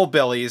full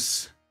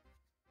bellies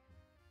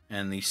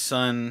and the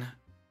sun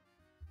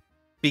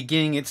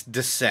beginning its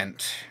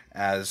descent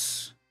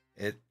as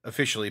it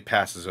officially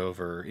passes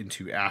over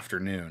into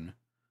afternoon,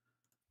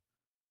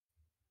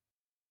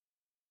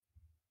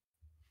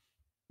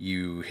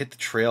 you hit the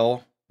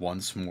trail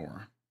once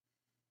more.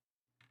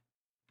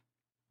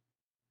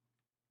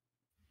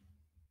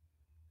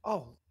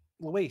 Oh,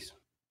 Louise.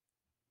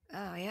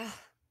 Oh, yeah?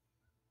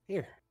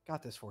 Here,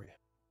 got this for you.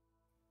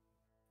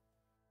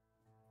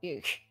 You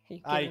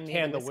I giving me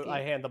hand whiskey?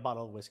 I hand the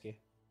bottle of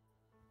whiskey.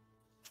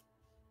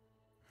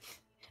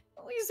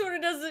 He sort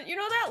of does it. You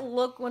know that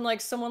look when like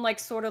someone like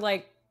sort of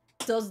like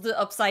does the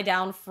upside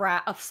down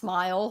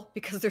smile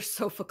because they're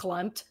so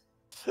verklempt?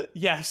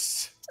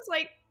 Yes. Just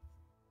like,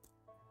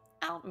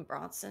 Alvin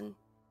Bronson,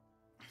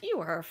 you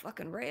were a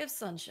fucking ray of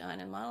sunshine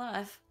in my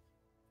life.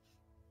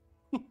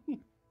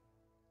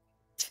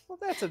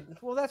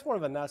 Well, that's one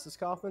of the nicest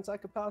compliments I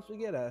could possibly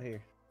get out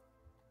here.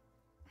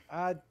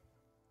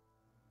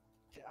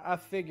 I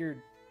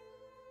figured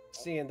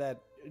seeing that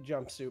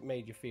jumpsuit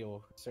made you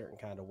feel a certain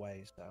kind of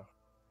way, so.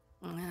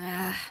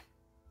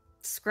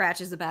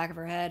 Scratches the back of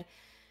her head.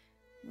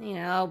 You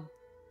know,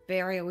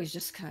 Barry always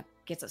just kind of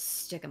gets a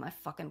stick in my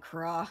fucking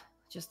craw.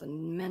 Just the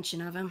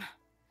mention of him.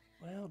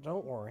 Well,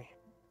 don't worry.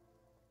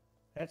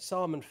 That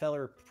Solomon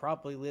feller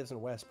probably lives in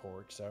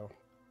Westport, so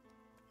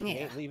he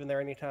Yeah, ain't leaving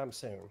there anytime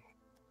soon.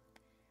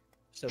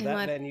 So It that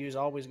might- venue's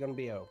always going to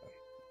be open.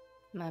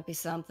 might be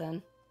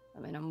something. I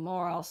mean, I'm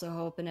more also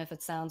hoping if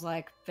it sounds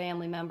like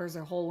family members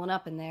are holing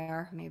up in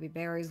there, maybe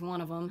Barry's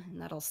one of them,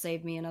 and that'll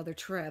save me another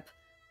trip.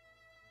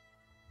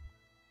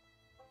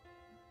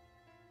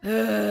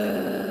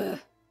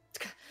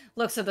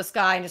 Looks at the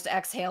sky and just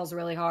exhales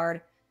really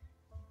hard.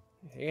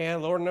 Yeah,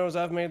 Lord knows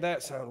I've made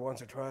that sound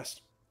once or twice.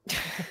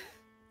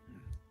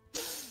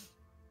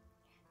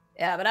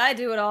 Yeah, but I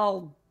do it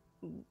all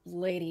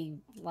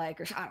lady-like,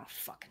 or I don't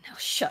fucking know.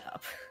 Shut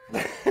up.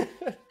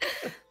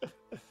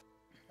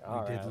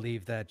 We did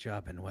leave that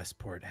job in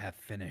Westport half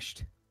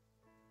finished.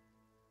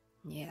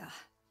 Yeah.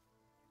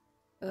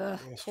 Ugh,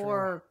 That's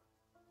poor.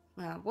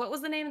 What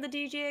was the name of the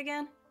DJ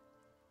again?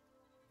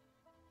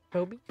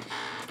 Toby?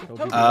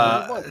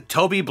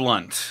 Toby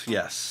Blunt,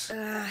 yes.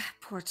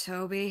 Poor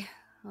Toby.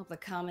 Hope the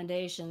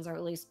commendations are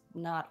at least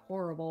not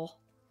horrible.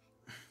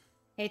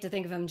 Hate to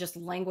think of him just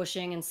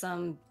languishing in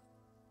some,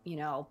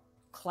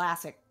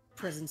 classic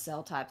prison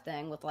cell type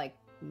thing with like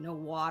no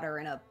water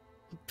and a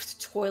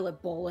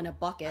toilet bowl in a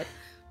bucket.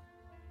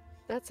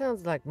 That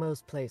sounds like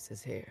most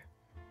places here.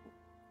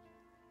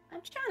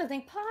 I'm trying to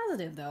think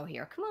positive though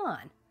here. Come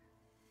on.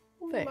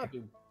 Fair. Might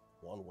be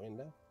one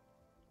window.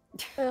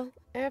 Well,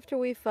 after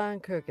we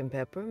find Kirk and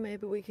Pepper,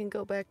 maybe we can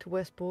go back to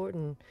Westport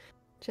and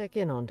check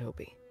in on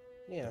Toby.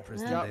 Yeah, The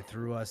prison Yeah. they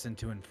threw us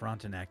into in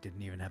Frontenac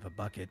didn't even have a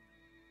bucket.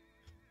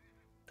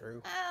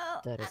 true.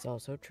 Well, That is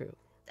also true.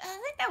 I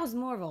think that was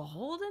more of a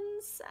Holden.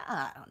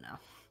 I don't know.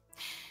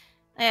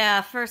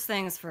 Yeah, first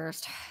things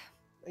first.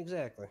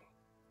 Exactly.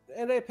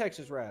 And Apex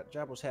is right.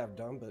 Job was half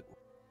done, but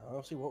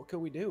honestly, what could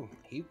we do?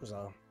 Heat was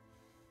on.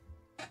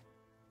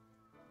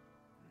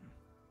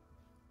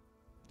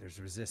 There's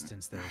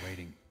resistance there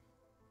waiting.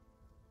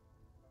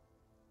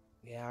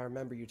 Yeah, I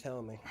remember you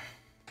telling me.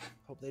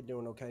 Hope they're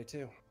doing okay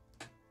too.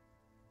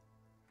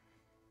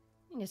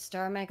 You need to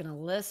start making a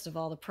list of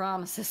all the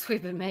promises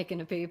we've been making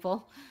to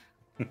people.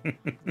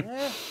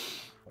 Yeah,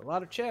 a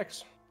lot of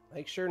checks.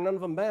 Make sure none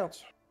of them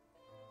bounce.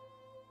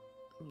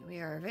 We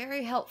are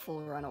very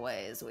helpful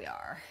runaways, we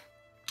are.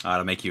 I ought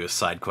to make you a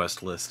side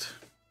quest list.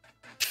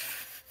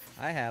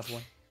 I have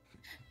one.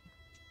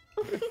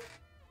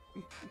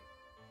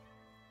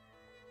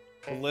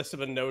 The list of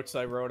the notes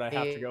I wrote, I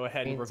have to go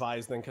ahead and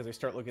revise them because they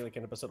start looking like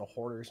an episode of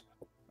Hoarders.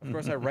 Of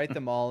course, I write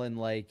them all in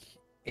like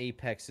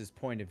Apex's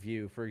point of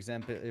view. For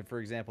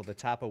example, the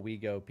Tapa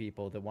Wego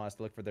people that want us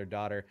to look for their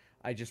daughter,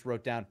 I just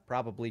wrote down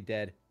probably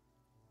dead.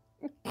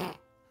 Oh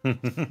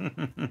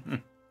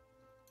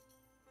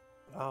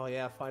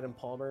yeah, finding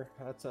Palmer.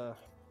 That's a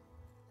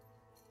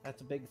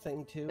big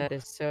thing too. That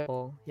is so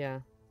cool,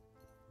 yeah.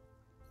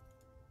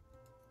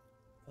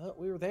 Well,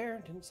 we were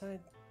there. Didn't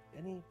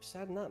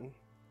decide nothing.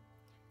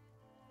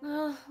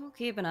 Well, we'll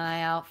keep an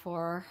eye out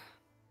for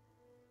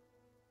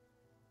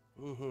her.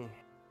 Mm-hmm.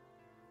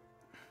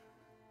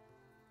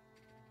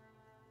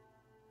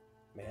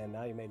 Man,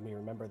 now you made me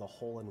remember the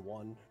hole in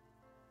one.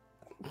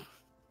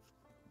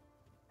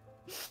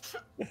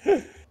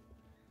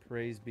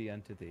 Praise be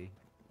unto thee.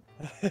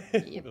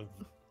 Yep.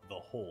 The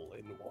hole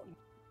in one.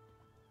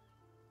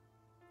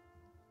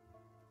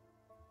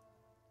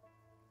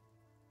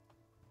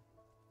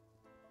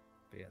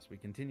 But yes, we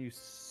continue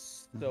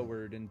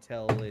forward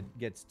until it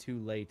gets too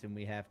late and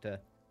we have to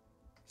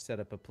set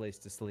up a place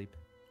to sleep.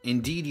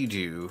 Indeed you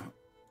do.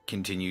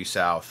 Continue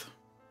south.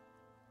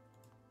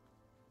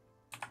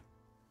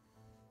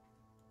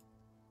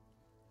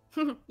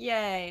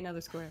 Yay,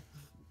 another square.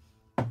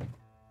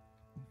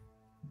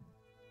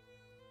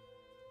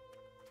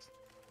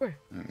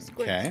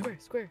 Square, Okay.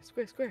 square.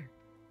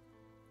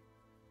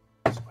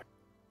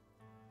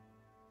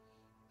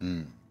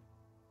 Mm.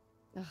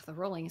 Ugh, the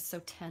rolling is so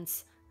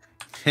tense.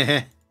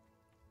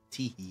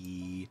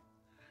 Tee.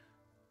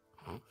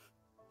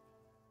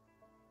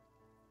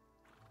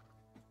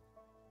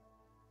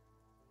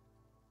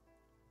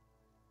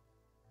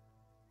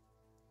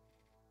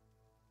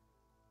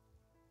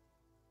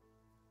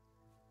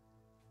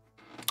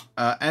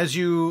 As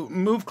you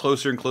move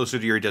closer and closer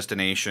to your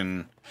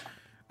destination,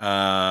 you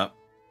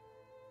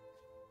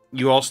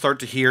all start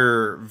to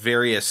hear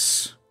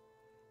various,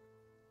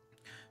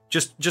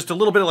 just a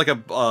little bit of like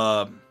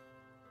a,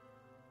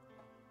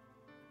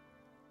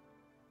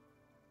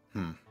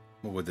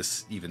 what would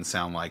this even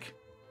sound like?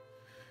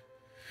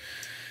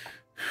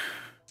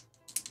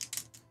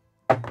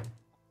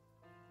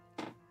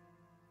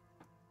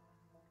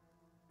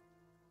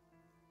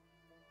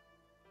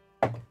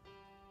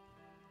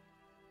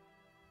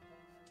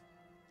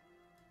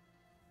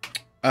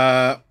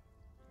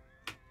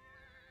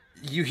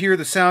 You hear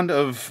the sound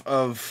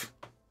of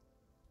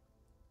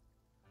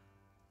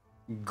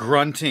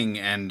grunting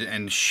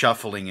and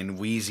shuffling and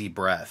wheezy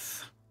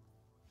breath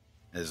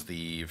as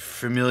the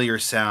familiar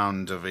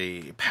sound of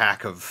a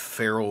pack of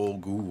feral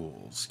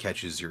ghouls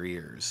catches your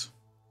ears.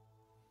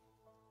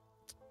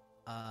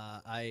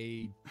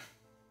 I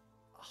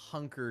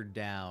hunker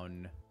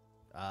down.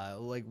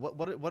 Like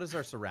what is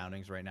our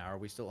surroundings right now? Are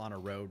we still on a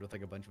road with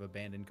like a bunch of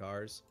abandoned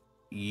cars?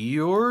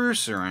 Your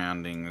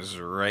surroundings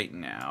right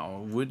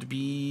now would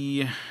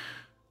be...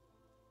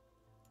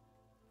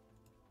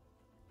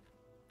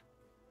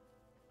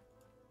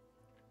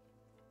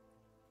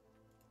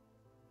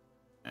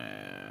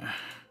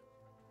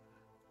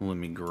 let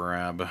me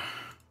grab...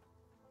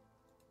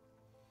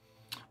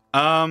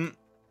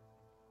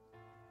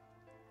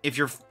 If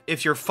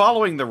you're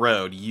following the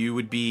road, you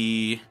would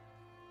be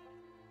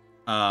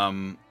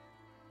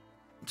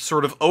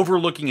sort of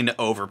overlooking an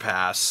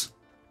overpass.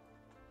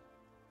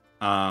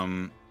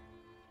 Are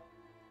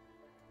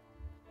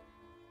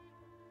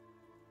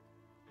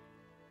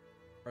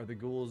the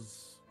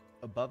ghouls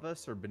above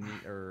us or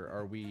beneath, or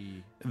are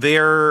we?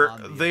 They're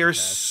on the overpass?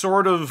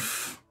 sort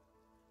of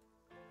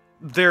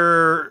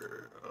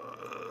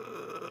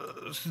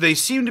they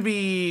seem to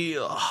be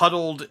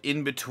huddled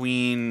in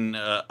between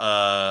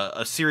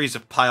a series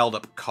of piled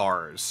up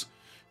cars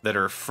that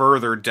are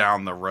further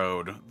down the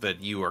road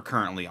that you are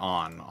currently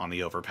on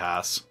the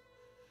overpass.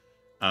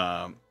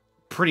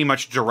 Pretty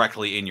much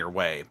directly in your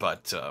way,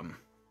 but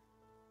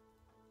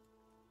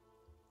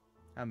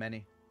How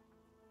many?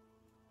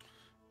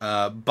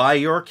 by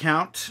your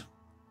count,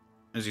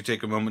 as you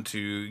take a moment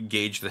to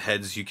gauge the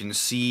heads, you can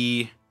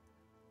see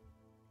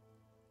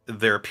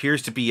there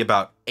appears to be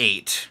about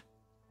 8,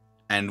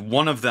 and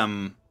one of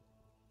them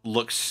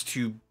looks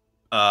to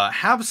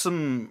have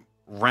some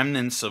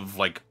remnants of,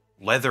 like,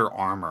 leather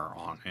armor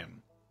on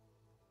him.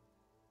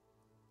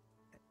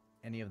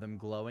 Any of them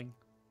glowing?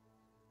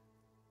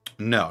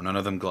 No, none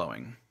of them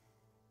glowing.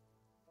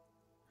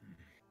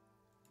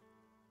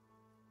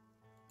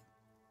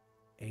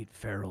 Eight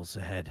ferals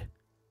ahead.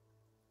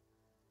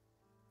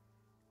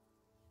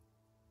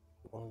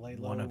 Wanna lay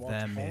low One and of watch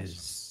them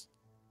cars?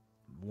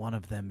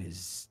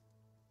 is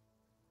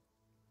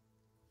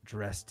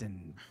dressed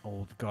in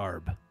old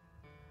garb.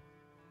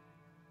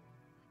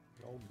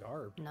 Old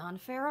garb.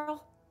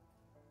 Non-feral?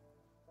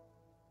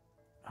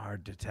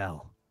 Hard to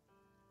tell.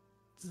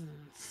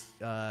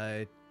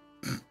 I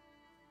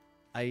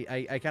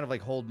kind of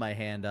like hold my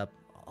hand up.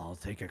 I'll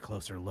take a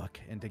closer look.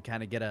 And to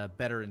kind of get a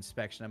better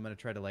inspection, I'm going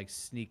to try to like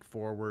sneak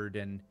forward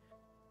and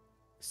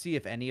see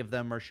if any of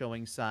them are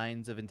showing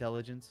signs of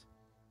intelligence.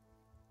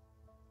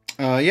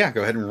 Yeah,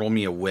 go ahead and roll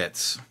me a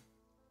wits.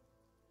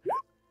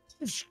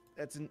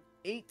 That's an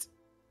 8.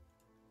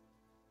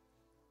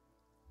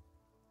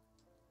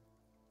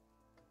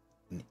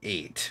 An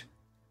 8.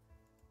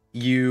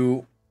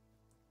 You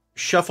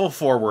shuffle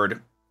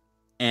forward,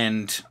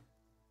 and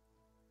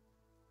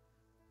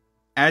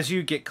as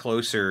you get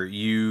closer,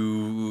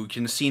 you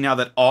can see now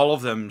that all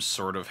of them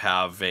sort of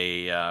have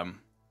a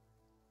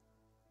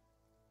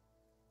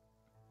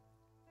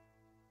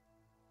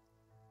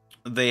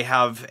they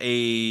have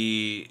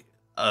a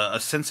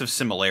sense of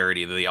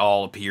similarity. They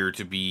all appear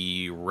to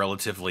be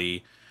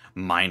relatively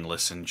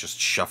mindless and just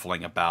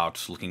shuffling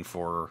about, looking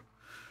for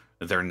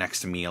their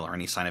next meal or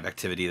any sign of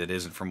activity that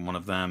isn't from one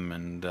of them.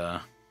 And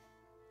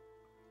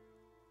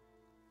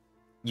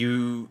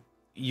you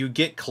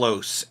get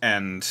close,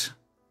 and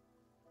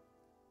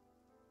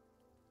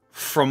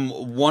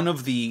from one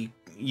of the,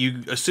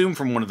 you assume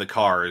from one of the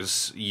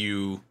cars,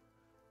 your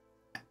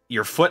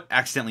foot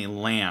accidentally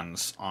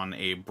lands on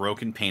a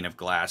broken pane of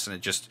glass, and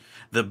it just,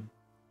 the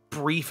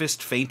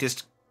briefest,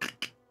 faintest,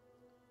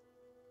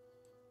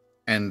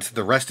 and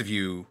the rest of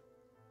you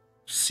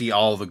see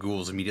all the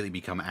ghouls immediately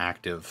become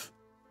active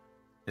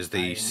as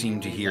they seem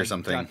to hear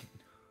something.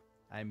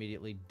 I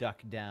immediately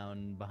duck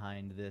down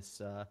behind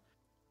this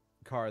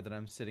car that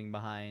I'm sitting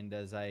behind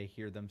as I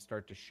hear them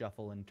start to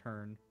shuffle and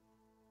turn.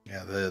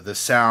 Yeah, the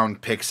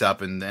sound picks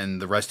up, and then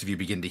the rest of you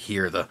begin to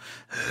hear the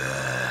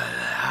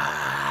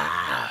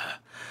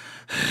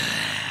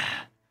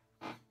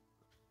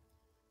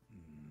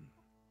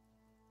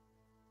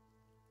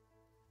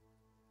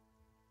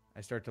I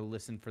start to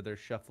listen for their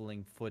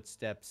shuffling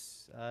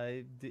footsteps.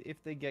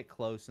 If they get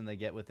close and they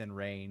get within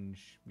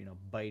range,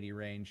 bitey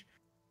range,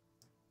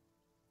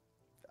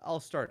 I'll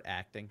start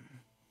acting.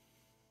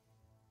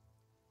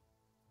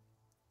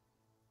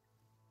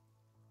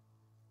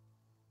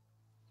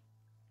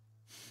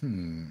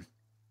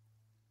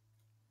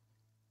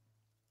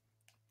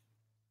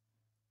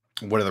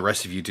 What do the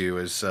rest of you do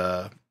as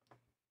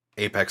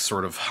Apex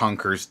sort of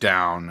hunkers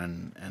down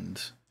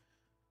and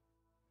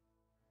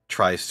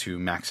tries to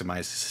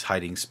maximize his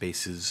hiding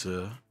space's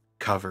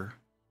cover?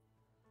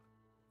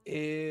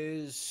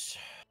 Is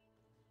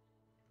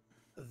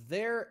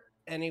there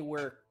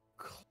anywhere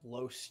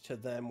close to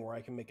them where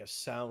I can make a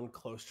sound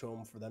close to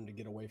them for them to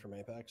get away from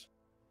Apex?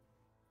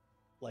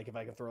 Like if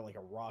I can throw like a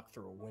rock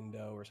through a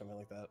window or something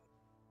like that?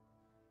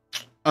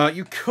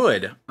 You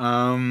could.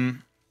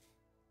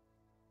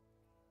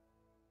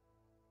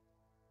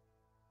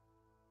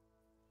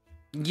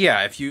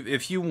 Yeah, if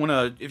you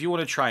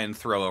wanna try and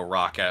throw a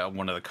rock at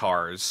one of the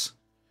cars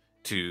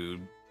to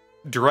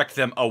direct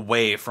them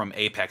away from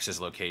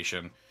Apex's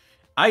location,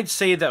 I'd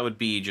say that would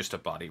be just a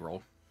body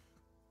roll.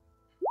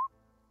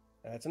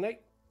 That's an 8.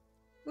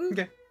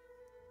 Okay.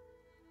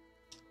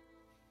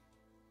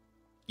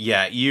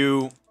 Yeah,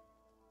 you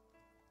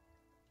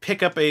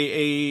pick up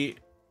a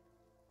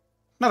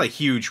not a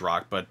huge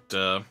rock, but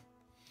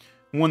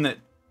one that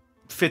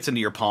fits into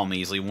your palm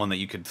easily, one that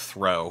you could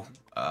throw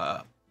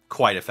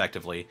quite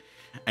effectively,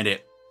 and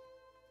it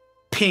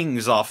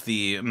pings off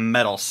the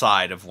metal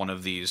side of one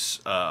of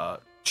these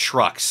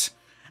trucks,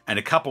 and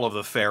a couple of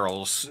the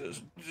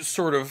ferals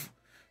sort of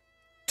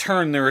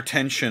turn their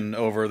attention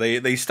over.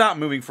 They stop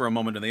moving for a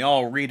moment, and they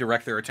all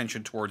redirect their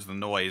attention towards the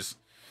noise,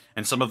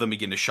 and some of them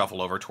begin to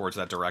shuffle over towards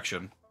that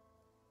direction.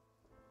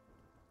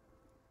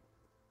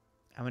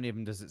 How many of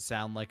them does it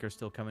sound like are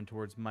still coming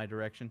towards my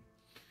direction?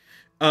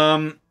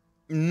 None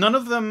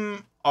of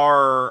them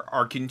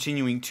are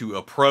continuing to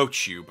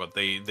approach you, but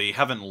they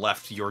haven't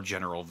left your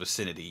general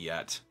vicinity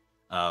yet.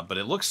 But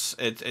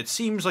it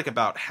seems like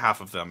about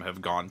half of them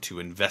have gone to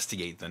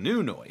investigate the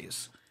new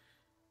noise.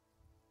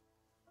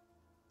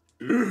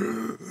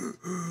 And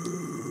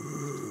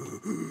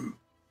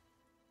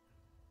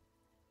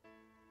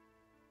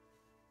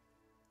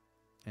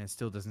it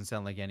still doesn't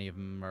sound like any of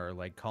them are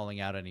like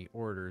calling out any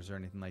orders or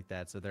anything like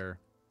that. So they're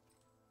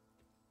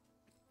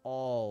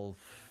all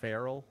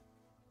feral.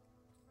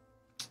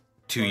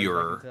 To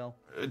your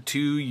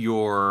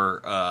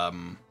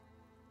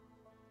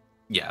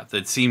yeah,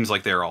 that seems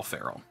like they're all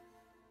feral.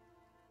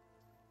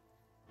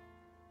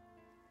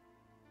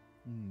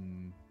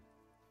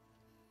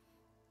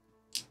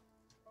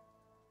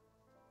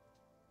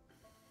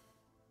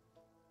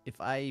 If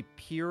I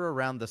peer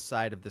around the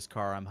side of this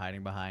car I'm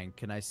hiding behind,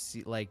 can I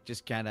see, like,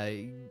 just kind of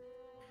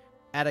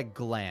at a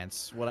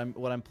glance, what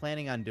I'm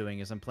planning on doing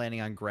is I'm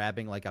planning on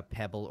grabbing like a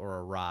pebble or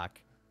a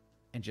rock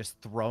and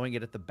just throwing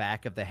it at the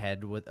back of the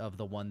head of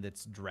the one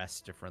that's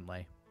dressed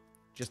differently,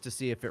 just to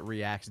see if it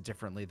reacts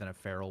differently than a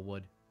feral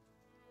would.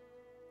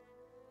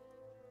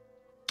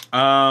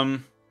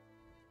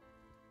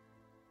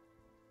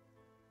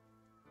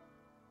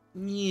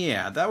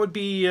 Yeah, that would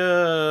be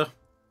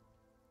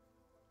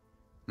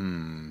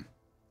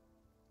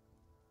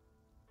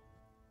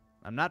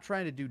I'm not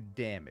trying to do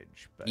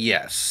damage, but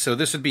yes. So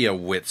this would be a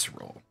wits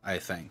roll, I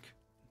think.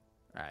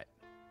 all right.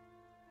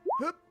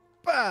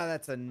 Hoopah,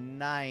 that's a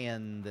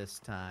 9 this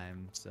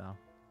time, so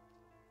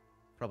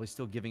probably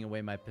still giving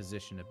away my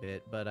position a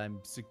bit, but I'm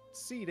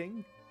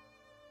succeeding.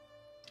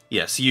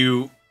 Yes,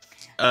 you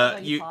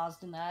you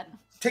paused in that.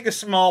 take a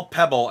small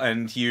pebble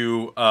and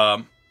you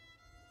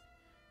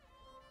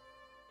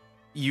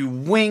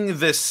wing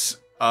this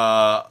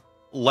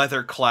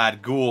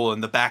leather-clad ghoul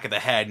in the back of the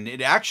head, and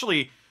it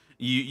actually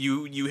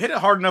you hit it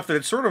hard enough that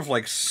it sort of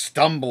like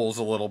stumbles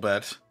a little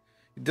bit.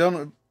 You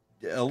don't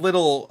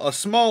a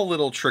small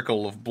little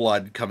trickle of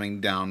blood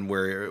coming down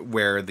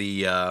where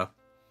the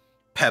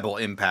pebble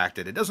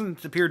impacted. It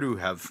doesn't appear to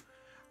have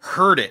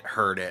hurt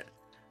it,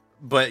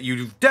 but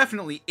you've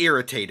definitely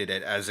irritated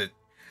it as it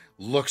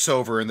looks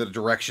over in the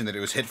direction that it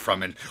was hit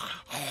from, and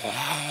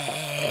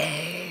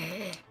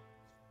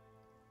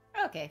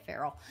Okay,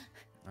 feral.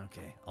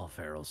 Okay, all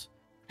ferals.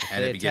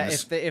 and it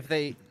begins.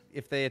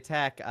 If they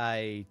attack,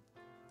 okay,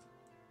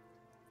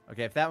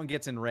 if that one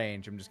gets in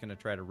range, I'm just gonna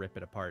try to rip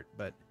it apart.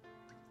 But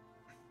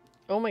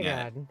Oh my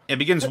god. It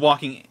begins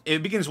walking.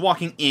 It begins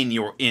walking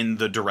in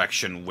the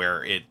direction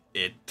where it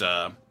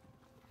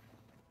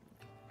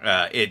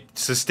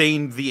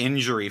sustained the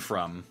injury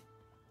from.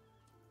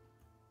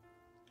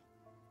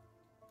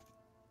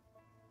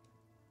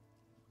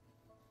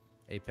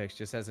 Apex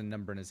just has a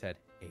number in his head: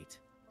 8,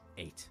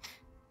 8,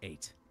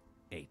 8,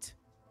 8,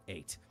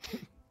 8.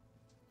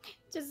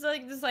 Just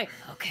like,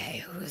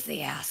 okay, who's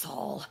the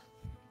asshole?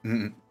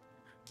 The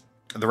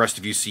rest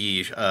of you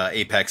see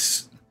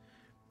Apex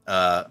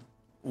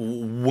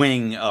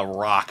wing a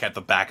rock at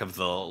the back of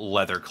the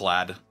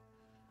leather-clad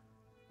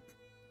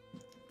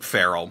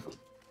feral.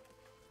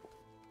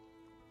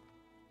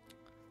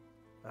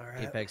 All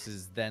right. Apex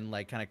is then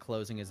like kind of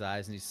closing his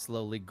eyes, and he's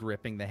slowly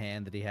gripping the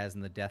hand that he has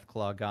in the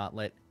Deathclaw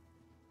gauntlet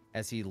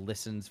as he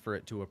listens for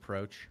it to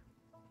approach.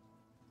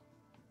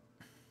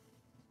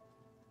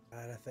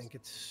 I think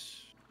it's...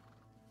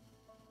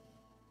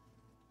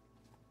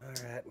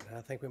 Alright,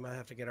 I think we might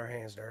have to get our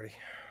hands dirty.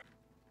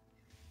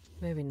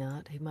 Maybe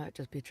not. He might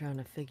just be trying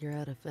to figure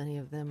out if any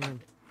of them are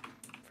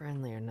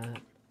friendly or not.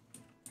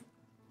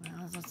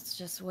 Well, let's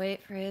just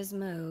wait for his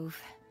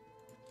move.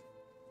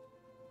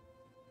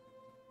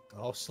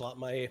 I'll slap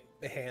my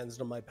hands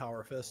to my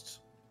power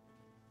fists.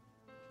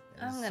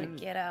 I'm gonna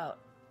get out.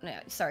 No,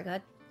 sorry, go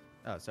ahead.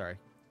 Oh, sorry.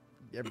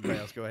 Everybody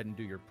else, go ahead and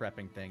do your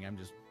prepping thing. I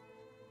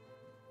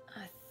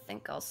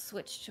think I'll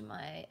switch to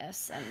my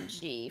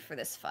SMG for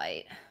this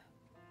fight.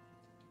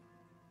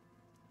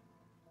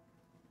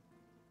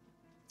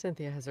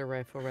 Cynthia has her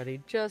rifle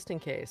ready just in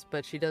case,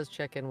 but she does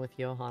check in with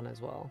Johan as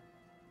well.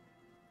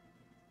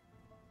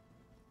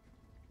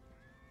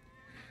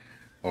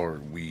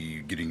 Are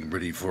we getting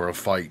ready for a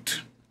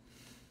fight?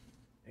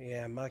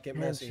 Yeah, might get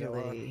messy.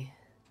 Eventually.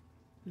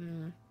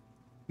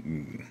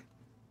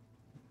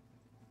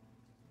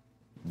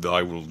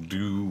 I will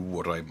do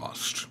what I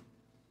must.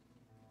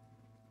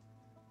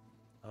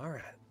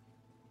 Alright.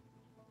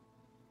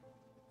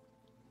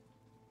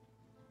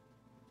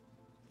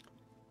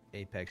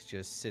 Apex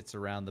just sits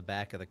around the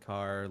back of the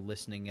car,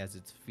 listening as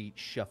its feet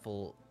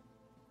shuffle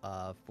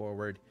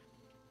forward.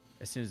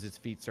 As soon as its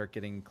feet start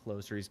getting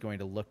closer, he's going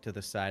to look to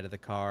the side of the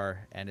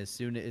car, and as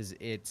soon as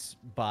its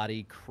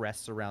body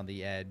crests around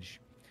the edge,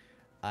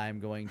 I'm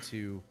going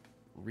to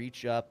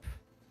reach up,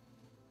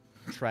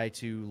 try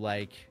to,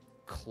 like,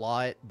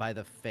 claw it by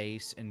the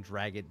face and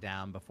drag it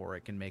down before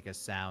it can make a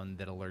sound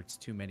that alerts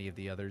too many of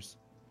the others.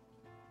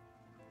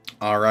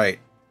 All right.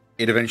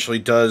 It eventually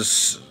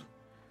does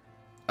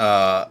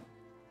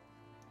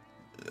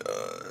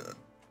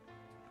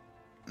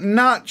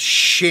not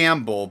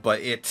shamble, but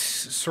it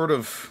sort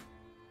of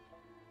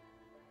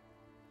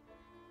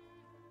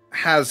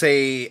has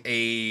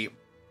a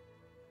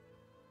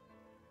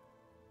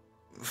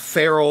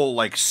feral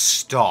like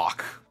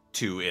stalk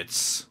to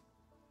its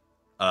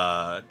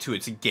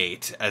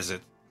gate as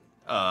it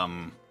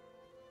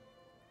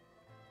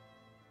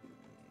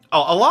a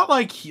lot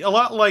like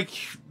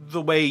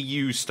the way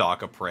you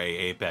stalk a prey,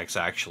 Apex,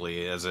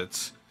 actually, as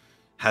it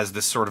has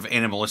this sort of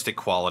animalistic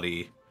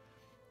quality.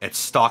 It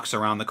stalks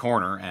around the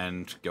corner,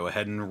 and go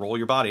ahead and roll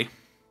your body.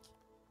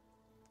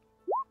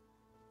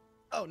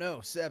 Oh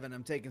no, 7.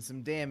 I'm taking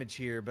some damage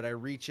here, but I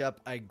reach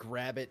up, I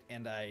grab it,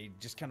 and I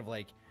just kind of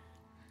like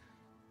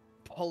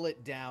pull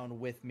it down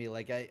with me.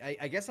 Like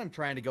I guess I'm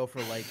trying to go for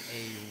like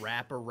a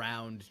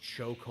wraparound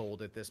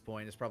chokehold at this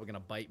point. It's probably gonna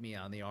bite me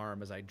on the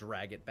arm as I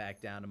drag it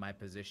back down to my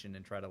position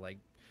and try to like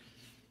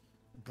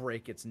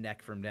break its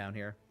neck from down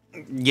here.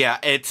 Yeah,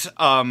 it's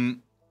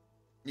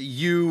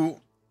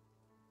you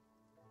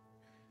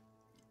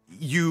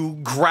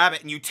grab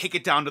it and you take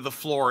it down to the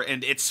floor,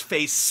 and its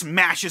face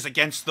smashes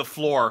against the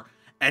floor,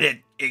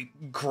 and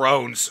it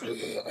groans,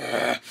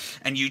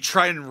 and you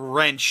try and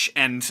wrench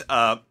and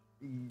try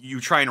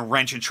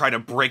to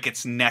break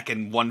its neck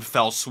in one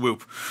fell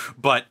swoop,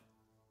 but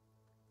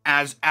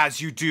as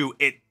you do,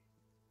 it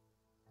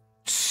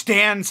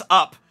stands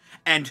up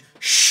and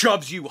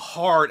shoves you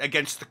hard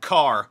against the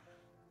car.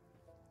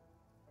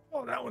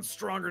 Oh, that one's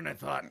stronger than I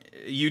thought.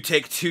 You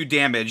take 2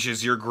 damage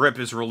as your grip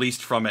is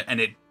released from it, and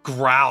it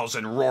growls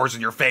and roars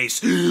in your face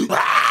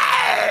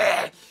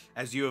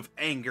as you have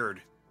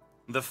angered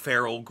the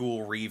feral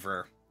ghoul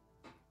reaver.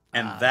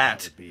 And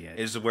that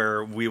is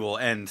where we will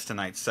end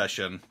tonight's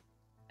session.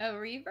 A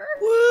reaver?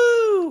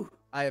 Woo!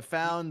 I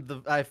found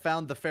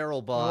the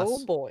feral boss.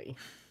 Oh boy.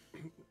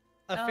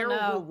 A Oh, feral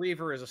no. ghoul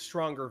reaver is a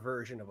stronger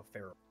version of a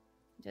feral.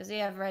 Does he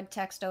have red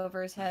text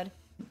over his head?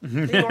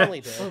 They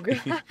normally do. Okay.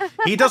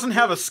 He doesn't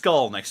have a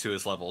skull next to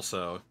his level,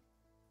 so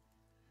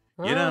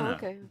you don't know.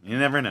 Okay. You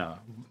never know.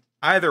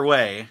 Either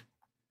way,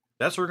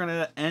 that's where we're going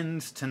to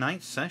end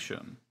tonight's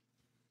session.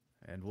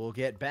 And we'll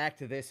get back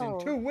to this in Oh.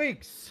 2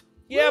 weeks.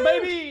 Yeah,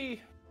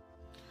 baby!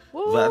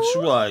 Woo! That's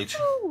right.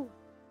 Woo!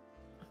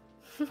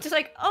 Just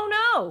like,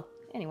 oh no!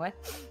 Anyway.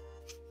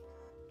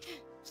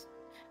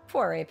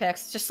 Poor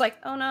Apex. Just like,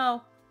 oh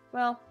no.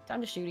 Well,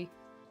 time to shooty.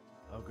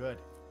 Oh, good.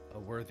 A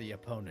worthy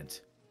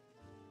opponent.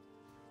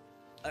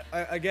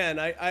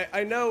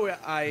 I know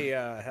I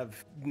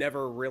have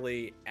never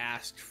really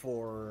asked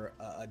for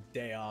a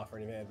day off or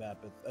anything like that,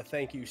 but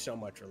thank you so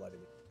much for letting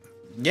me.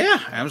 Yeah,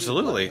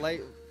 absolutely.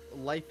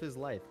 Life is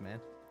life, man.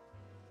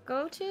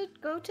 Go to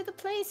the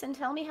place and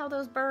tell me how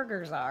those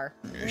burgers are.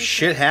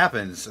 Shit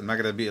happens. I'm not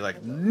going to be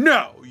like,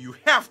 no, you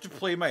have to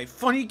play my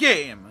funny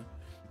game.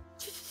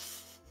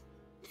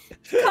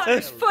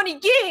 Connor's funny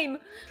game.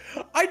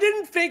 I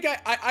didn't think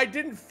I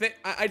didn't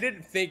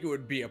think it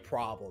would be a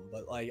problem,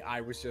 but like I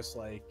was just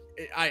like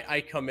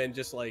I come in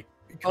just like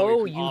coming Oh,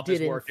 from you office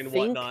didn't work and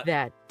think whatnot.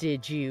 that,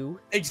 did you?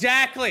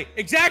 Exactly.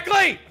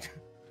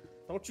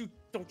 Don't you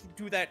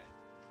do that?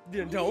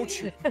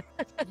 Don't you?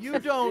 You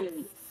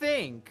don't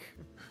think.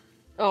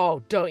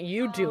 Oh, don't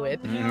you do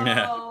it.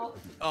 No.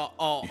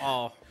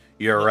 Oh.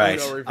 You're No, right.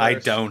 no reverse. I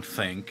don't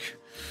think.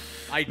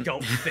 I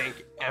don't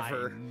think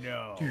ever.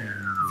 No.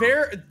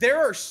 There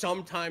are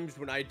some times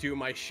when I do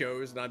my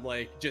shows and I'm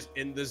like just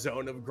in the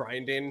zone of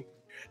grinding,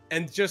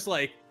 and just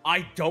like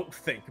I don't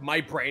think.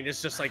 My brain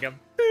is just like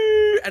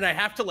and I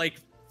have to like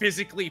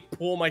physically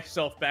pull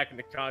myself back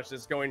into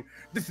consciousness, going,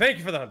 "Thank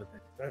you for the 100."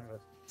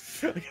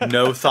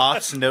 No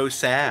thoughts, no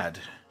sad.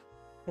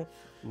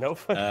 No,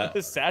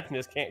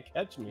 sadness can't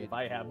catch me if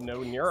I have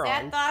no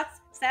neurons.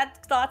 Sad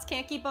thoughts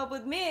can't keep up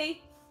with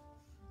me.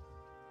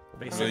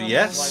 They So, send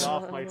yes. right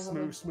off my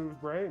smooth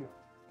brain.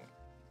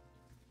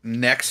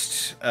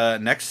 Next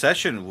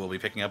session, we'll be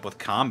picking up with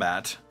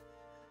combat.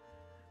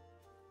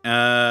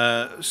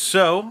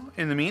 So,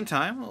 in the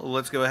meantime,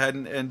 let's go ahead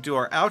and do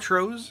our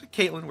outros.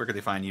 Caitlin, where can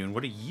they find you, and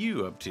what are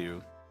you up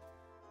to?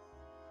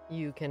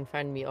 You can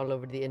find me all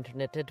over the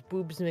internet at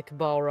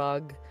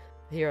boobsmcbalrog.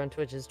 Here on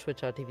Twitch is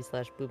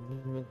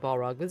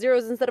twitch.tv/boobsmcbalrog with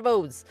 0s instead of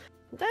O's.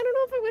 I don't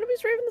know if I'm going to be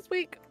streaming this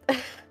week.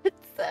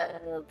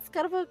 It's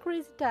kind of a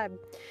crazy time.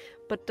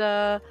 But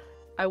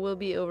I will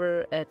be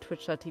over at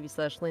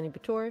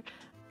twitch.tv/LannyBator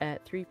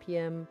at 3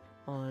 p.m.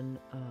 on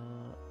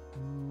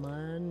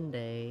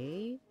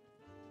Monday.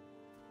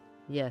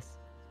 Yes,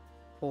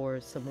 for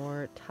some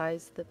more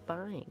Ties That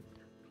Bind.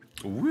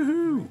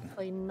 Woohoo!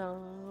 Play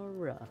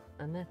Nara,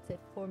 and that's it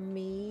for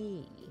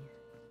me.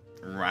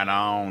 Right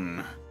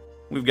on.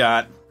 We've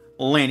got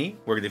Lanny.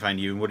 Where can they find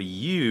you, and what are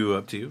you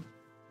up to? You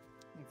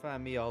can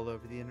find me all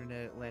over the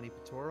internet at Lanny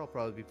Pator. I'll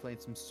probably be playing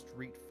some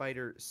Street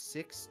Fighter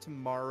 6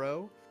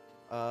 tomorrow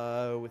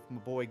with my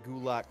boy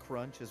Gulak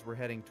Crunch as we're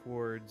heading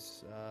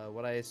towards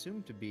what I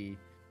assume to be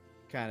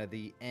kind of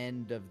the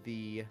end of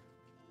the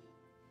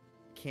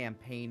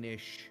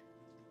campaignish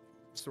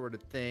sort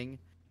of thing.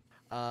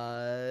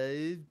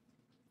 And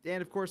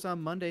of course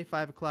on Monday,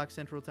 5 o'clock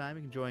Central Time,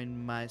 you can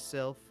join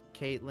myself,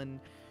 Caitlin,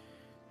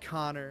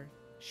 Connor,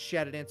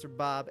 Shadow Dancer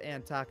Bob,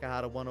 and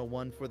Takahata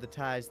 101 for the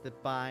Ties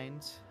That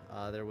Bind.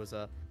 There was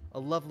a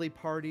lovely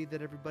party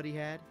that everybody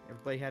had.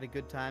 Everybody had a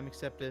good time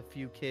except a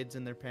few kids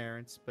and their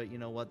parents, but you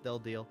know what? They'll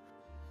deal.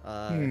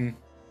 I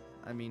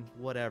mean,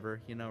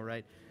 whatever, you know,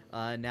 right?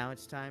 Now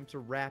it's time to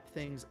wrap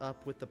things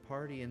up with the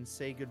party and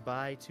say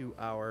goodbye to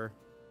our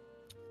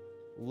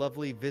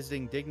lovely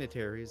visiting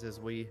dignitaries as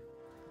we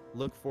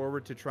look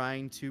forward to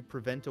trying to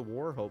prevent a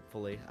war,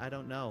 hopefully. I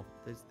don't know.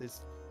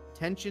 This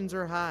tensions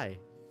are high.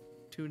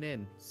 Tune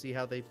in, see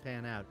how they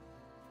pan out.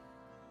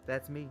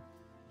 That's me.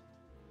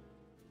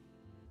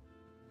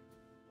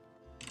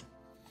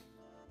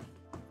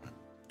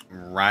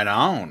 Right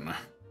on.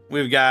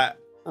 We've got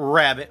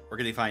Rabbit. Where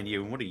can they find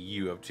you? What are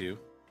you up to?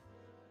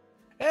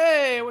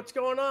 Hey, what's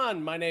going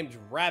on? My name's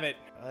Rabbit.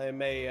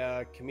 I'm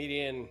a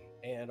comedian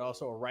and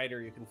also a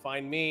writer. You can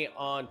find me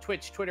on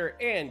Twitch, Twitter,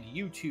 and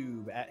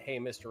YouTube at Hey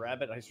Mr.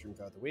 Rabbit. I stream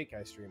throughout the week.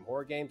 I stream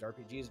horror games,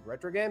 RPGs, and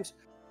retro games.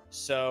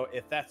 So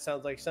if that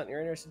sounds like something you're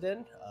interested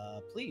in,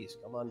 please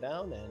come on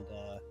down and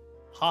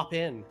hop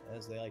in,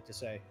 as they like to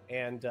say.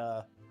 And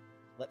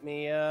let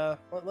me tell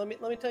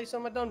you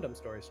some of my dum-dum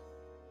stories.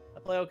 I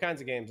play all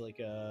kinds of games like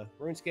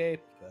RuneScape,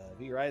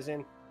 V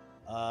Rising,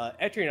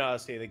 Etrian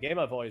Odyssey, the game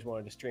I've always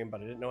wanted to stream,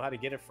 but I didn't know how to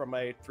get it from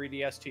my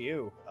 3DS to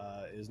you,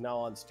 is now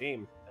on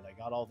Steam, and I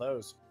got all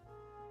those.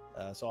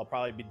 So I'll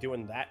probably be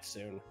doing that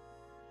soon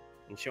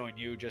and showing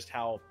you just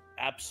how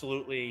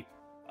absolutely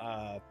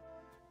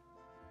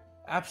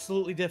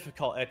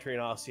difficult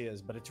Etrian Odyssey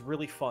is, but it's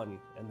really fun,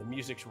 and the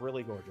music's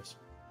really gorgeous.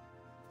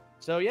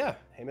 So yeah,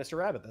 hey Mr.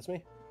 Rabbit, that's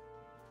me.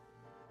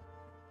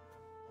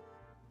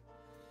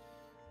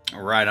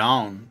 Right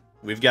on.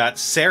 We've got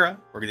Sarah.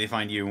 Where can they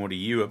find you and what are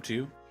you up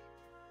to?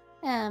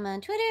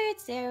 On Twitter,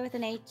 it's Sarah with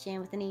an H and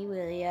with an E,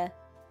 will ya?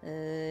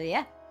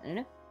 Yeah, I don't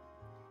know.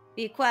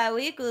 Be a quiet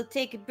week, we'll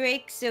take a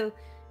break so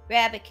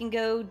Rabbit can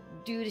go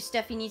do the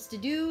stuff he needs to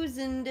do,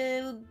 and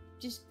we'll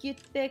just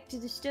get back to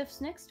the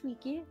stuffs next week,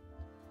 yeah?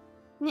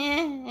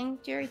 Yeah,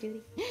 and jury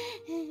duty.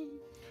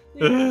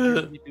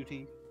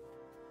 Duty.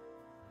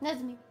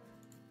 That's me.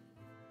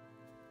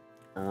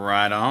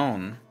 Right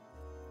on.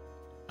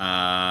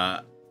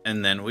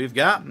 And then we've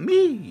got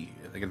me.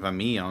 They can find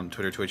me on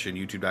Twitter, Twitch, and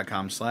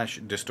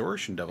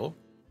YouTube.com/DistortionDevil.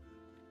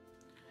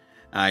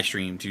 I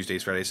stream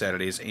Tuesdays, Fridays,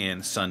 Saturdays,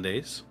 and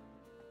Sundays.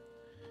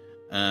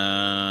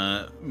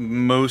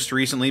 Most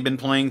recently been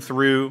playing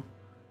through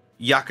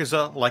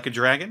Yakuza Like a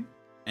Dragon,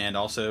 and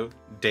also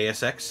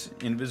Deus Ex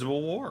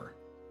Invisible War.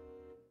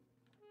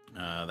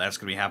 That's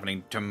going to be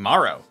happening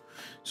tomorrow,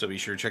 so be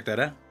sure to check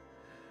that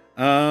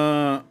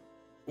out.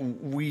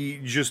 We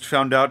just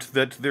found out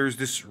that there's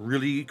this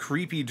really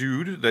creepy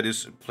dude that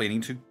is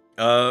planning to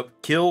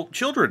kill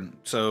children.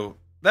 So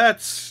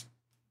that's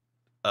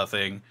a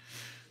thing.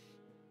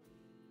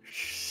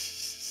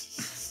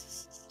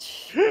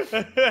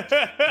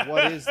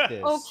 What is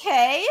this?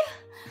 Okay.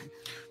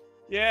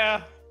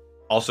 Yeah.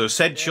 Also,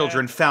 said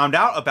children found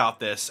out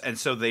about this, and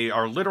so they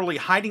are literally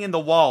hiding in the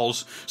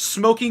walls,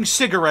 smoking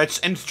cigarettes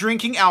and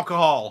drinking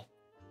alcohol.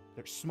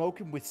 They're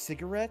smoking with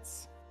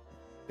cigarettes?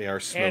 They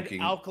are smoking.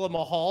 And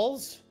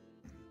alcohols?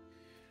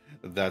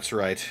 That's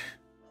right.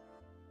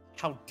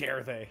 How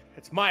dare they?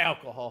 It's my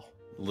alcohol.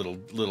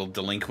 Little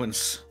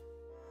delinquents.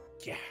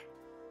 Yeah.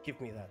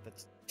 Give me that.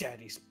 That's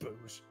daddy's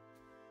booze.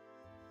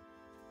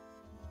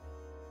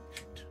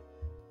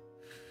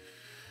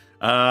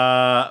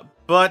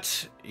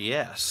 But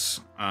yes.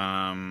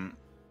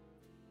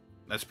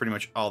 That's pretty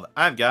much all that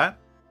I've got.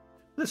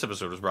 This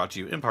episode was brought to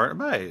you in part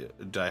by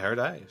Die Hard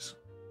Dice.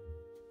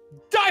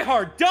 Die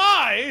Hard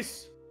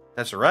Dice!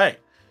 That's right.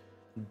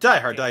 Die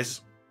Hard Dice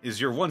is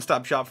your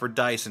one-stop shop for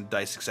dice and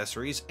dice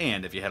accessories,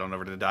 and if you head on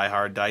over to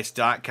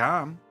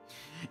dieharddice.com,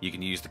 you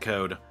can use the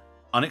code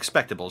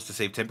UNEXPECTABLES to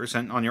save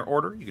 10% on your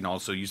order. You can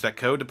also use that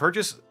code to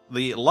purchase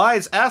the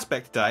Lies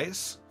Aspect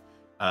dice,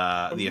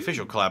 the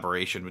official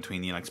collaboration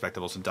between the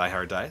Unexpectables and Die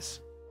Hard Dice.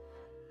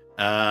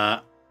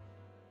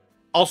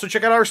 Also,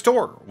 check out our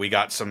store. We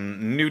got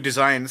some new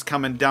designs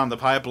coming down the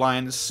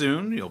pipeline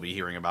soon. You'll be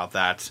hearing about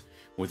that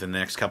within the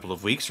next couple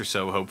of weeks or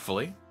so,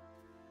 hopefully.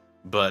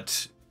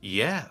 But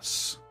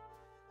yes,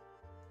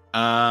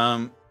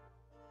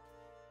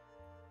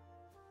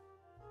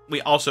 we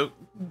also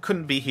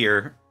couldn't be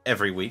here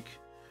every week,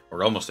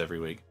 or almost every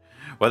week,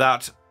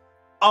 without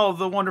all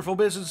the wonderful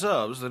business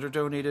subs that are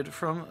donated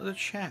from the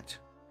chat.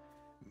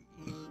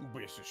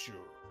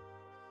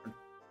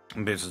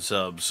 Business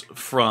subs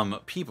from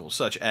people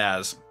such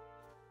as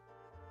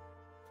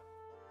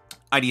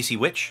IDC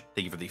Witch,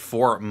 thank you for the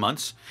 4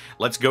 months.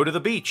 Let's go to the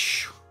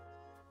beach.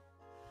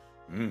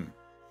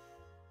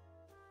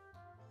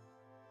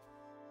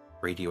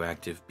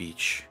 Radioactive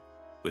beach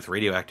with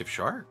radioactive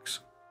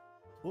sharks.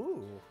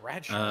 Ooh,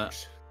 rad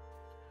sharks.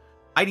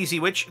 IDC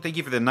Witch, thank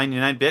you for the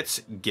 99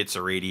 bits. Gets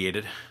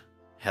irradiated.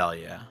 Hell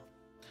yeah.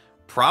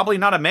 Probably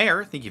not a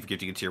mayor. Thank you for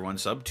gifting a tier 1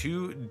 sub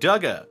to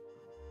Dugga.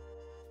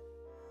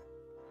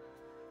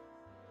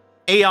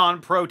 Aeon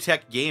Pro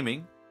Tech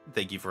Gaming,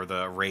 thank you for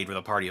the raid with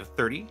a party of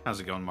 30.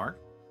 How's it going, Mark?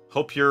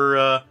 Hope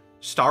your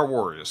Star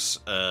Wars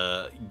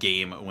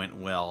game went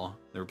well.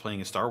 They were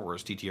playing a Star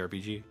Wars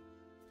TTRPG.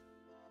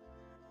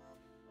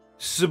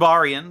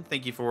 Subarian,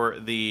 thank you for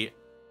the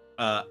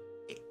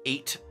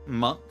 8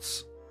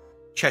 months.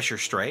 Cheshire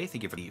Stray,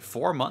 thank you for the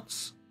 4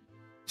 months.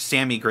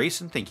 Sammy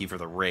Grayson, thank you for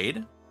the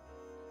raid.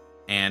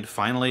 And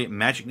finally,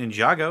 Magic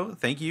Ninjago,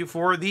 thank you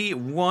for the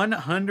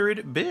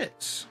 100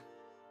 bits.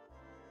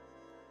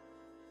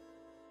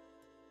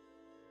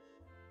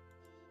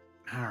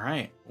 All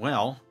right,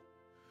 well,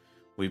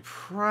 we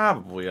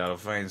probably ought to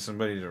find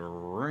somebody to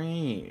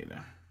raid.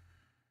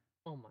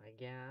 Oh my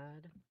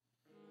god.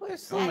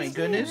 Oh my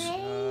goodness.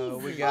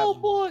 We got Oh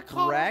boy,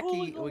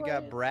 Bracky. We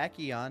got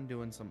Bracky on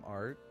doing some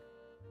art.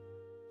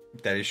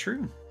 That is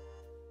true.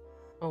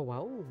 Oh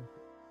wow.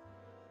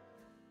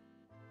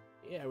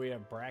 Yeah, we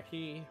have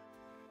Bracky.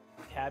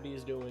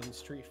 Tabby's doing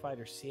Street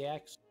Fighter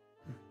CX.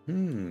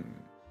 Hmm.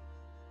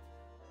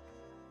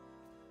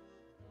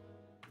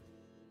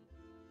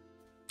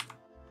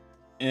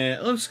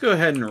 Let's go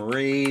ahead and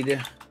raid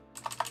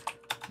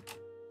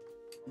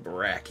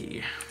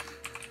Bracky.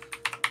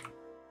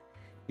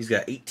 He's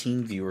got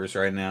 18 viewers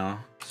right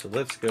now, so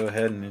let's go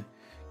ahead and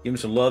give him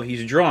some love.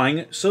 He's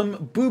drawing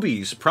some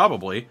boobies,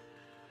 probably.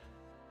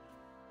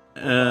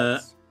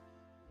 But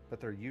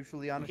they're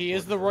usually on. He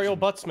is the Royal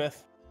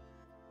Buttsmith.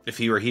 If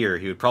he were here,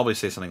 he would probably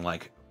say something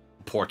like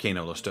 "Por qué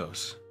no los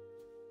dos?"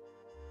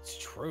 It's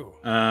true.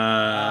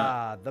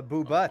 The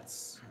boo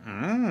butts.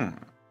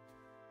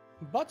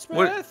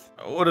 Buttsmith.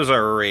 What is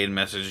our raid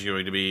message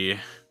going to be?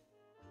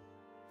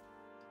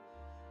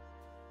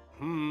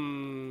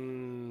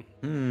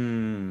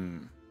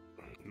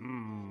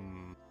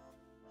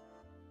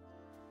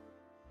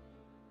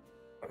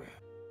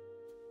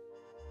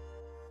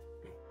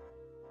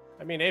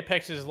 I mean,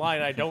 Apex's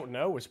line, "I don't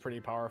know," was pretty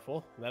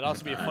powerful. That'd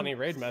also be a funny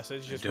raid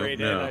message. Just don't raid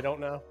know. in, "I don't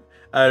know."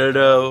 I don't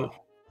know.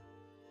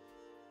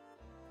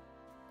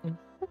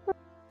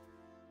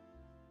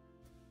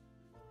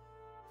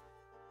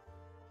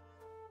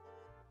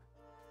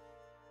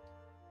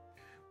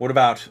 What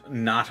about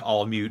not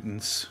all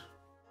mutants?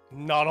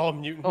 Not all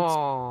mutants.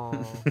 Oh.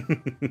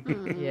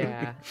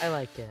 Yeah, I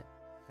like it.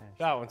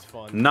 That one's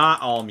fun.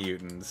 Not all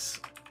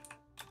mutants.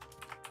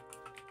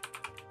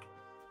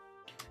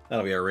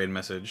 That'll be our raid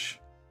message.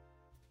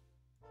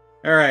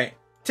 All right.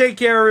 Take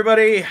care,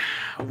 everybody.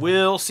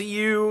 We'll see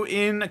you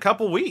in a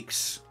couple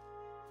weeks.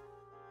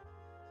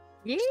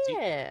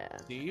 Yeah.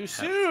 See you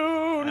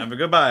soon. Have a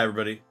goodbye,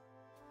 everybody.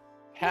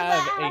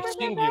 Have a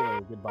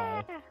singular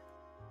goodbye.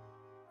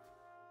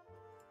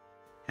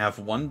 Have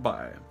one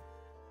bye.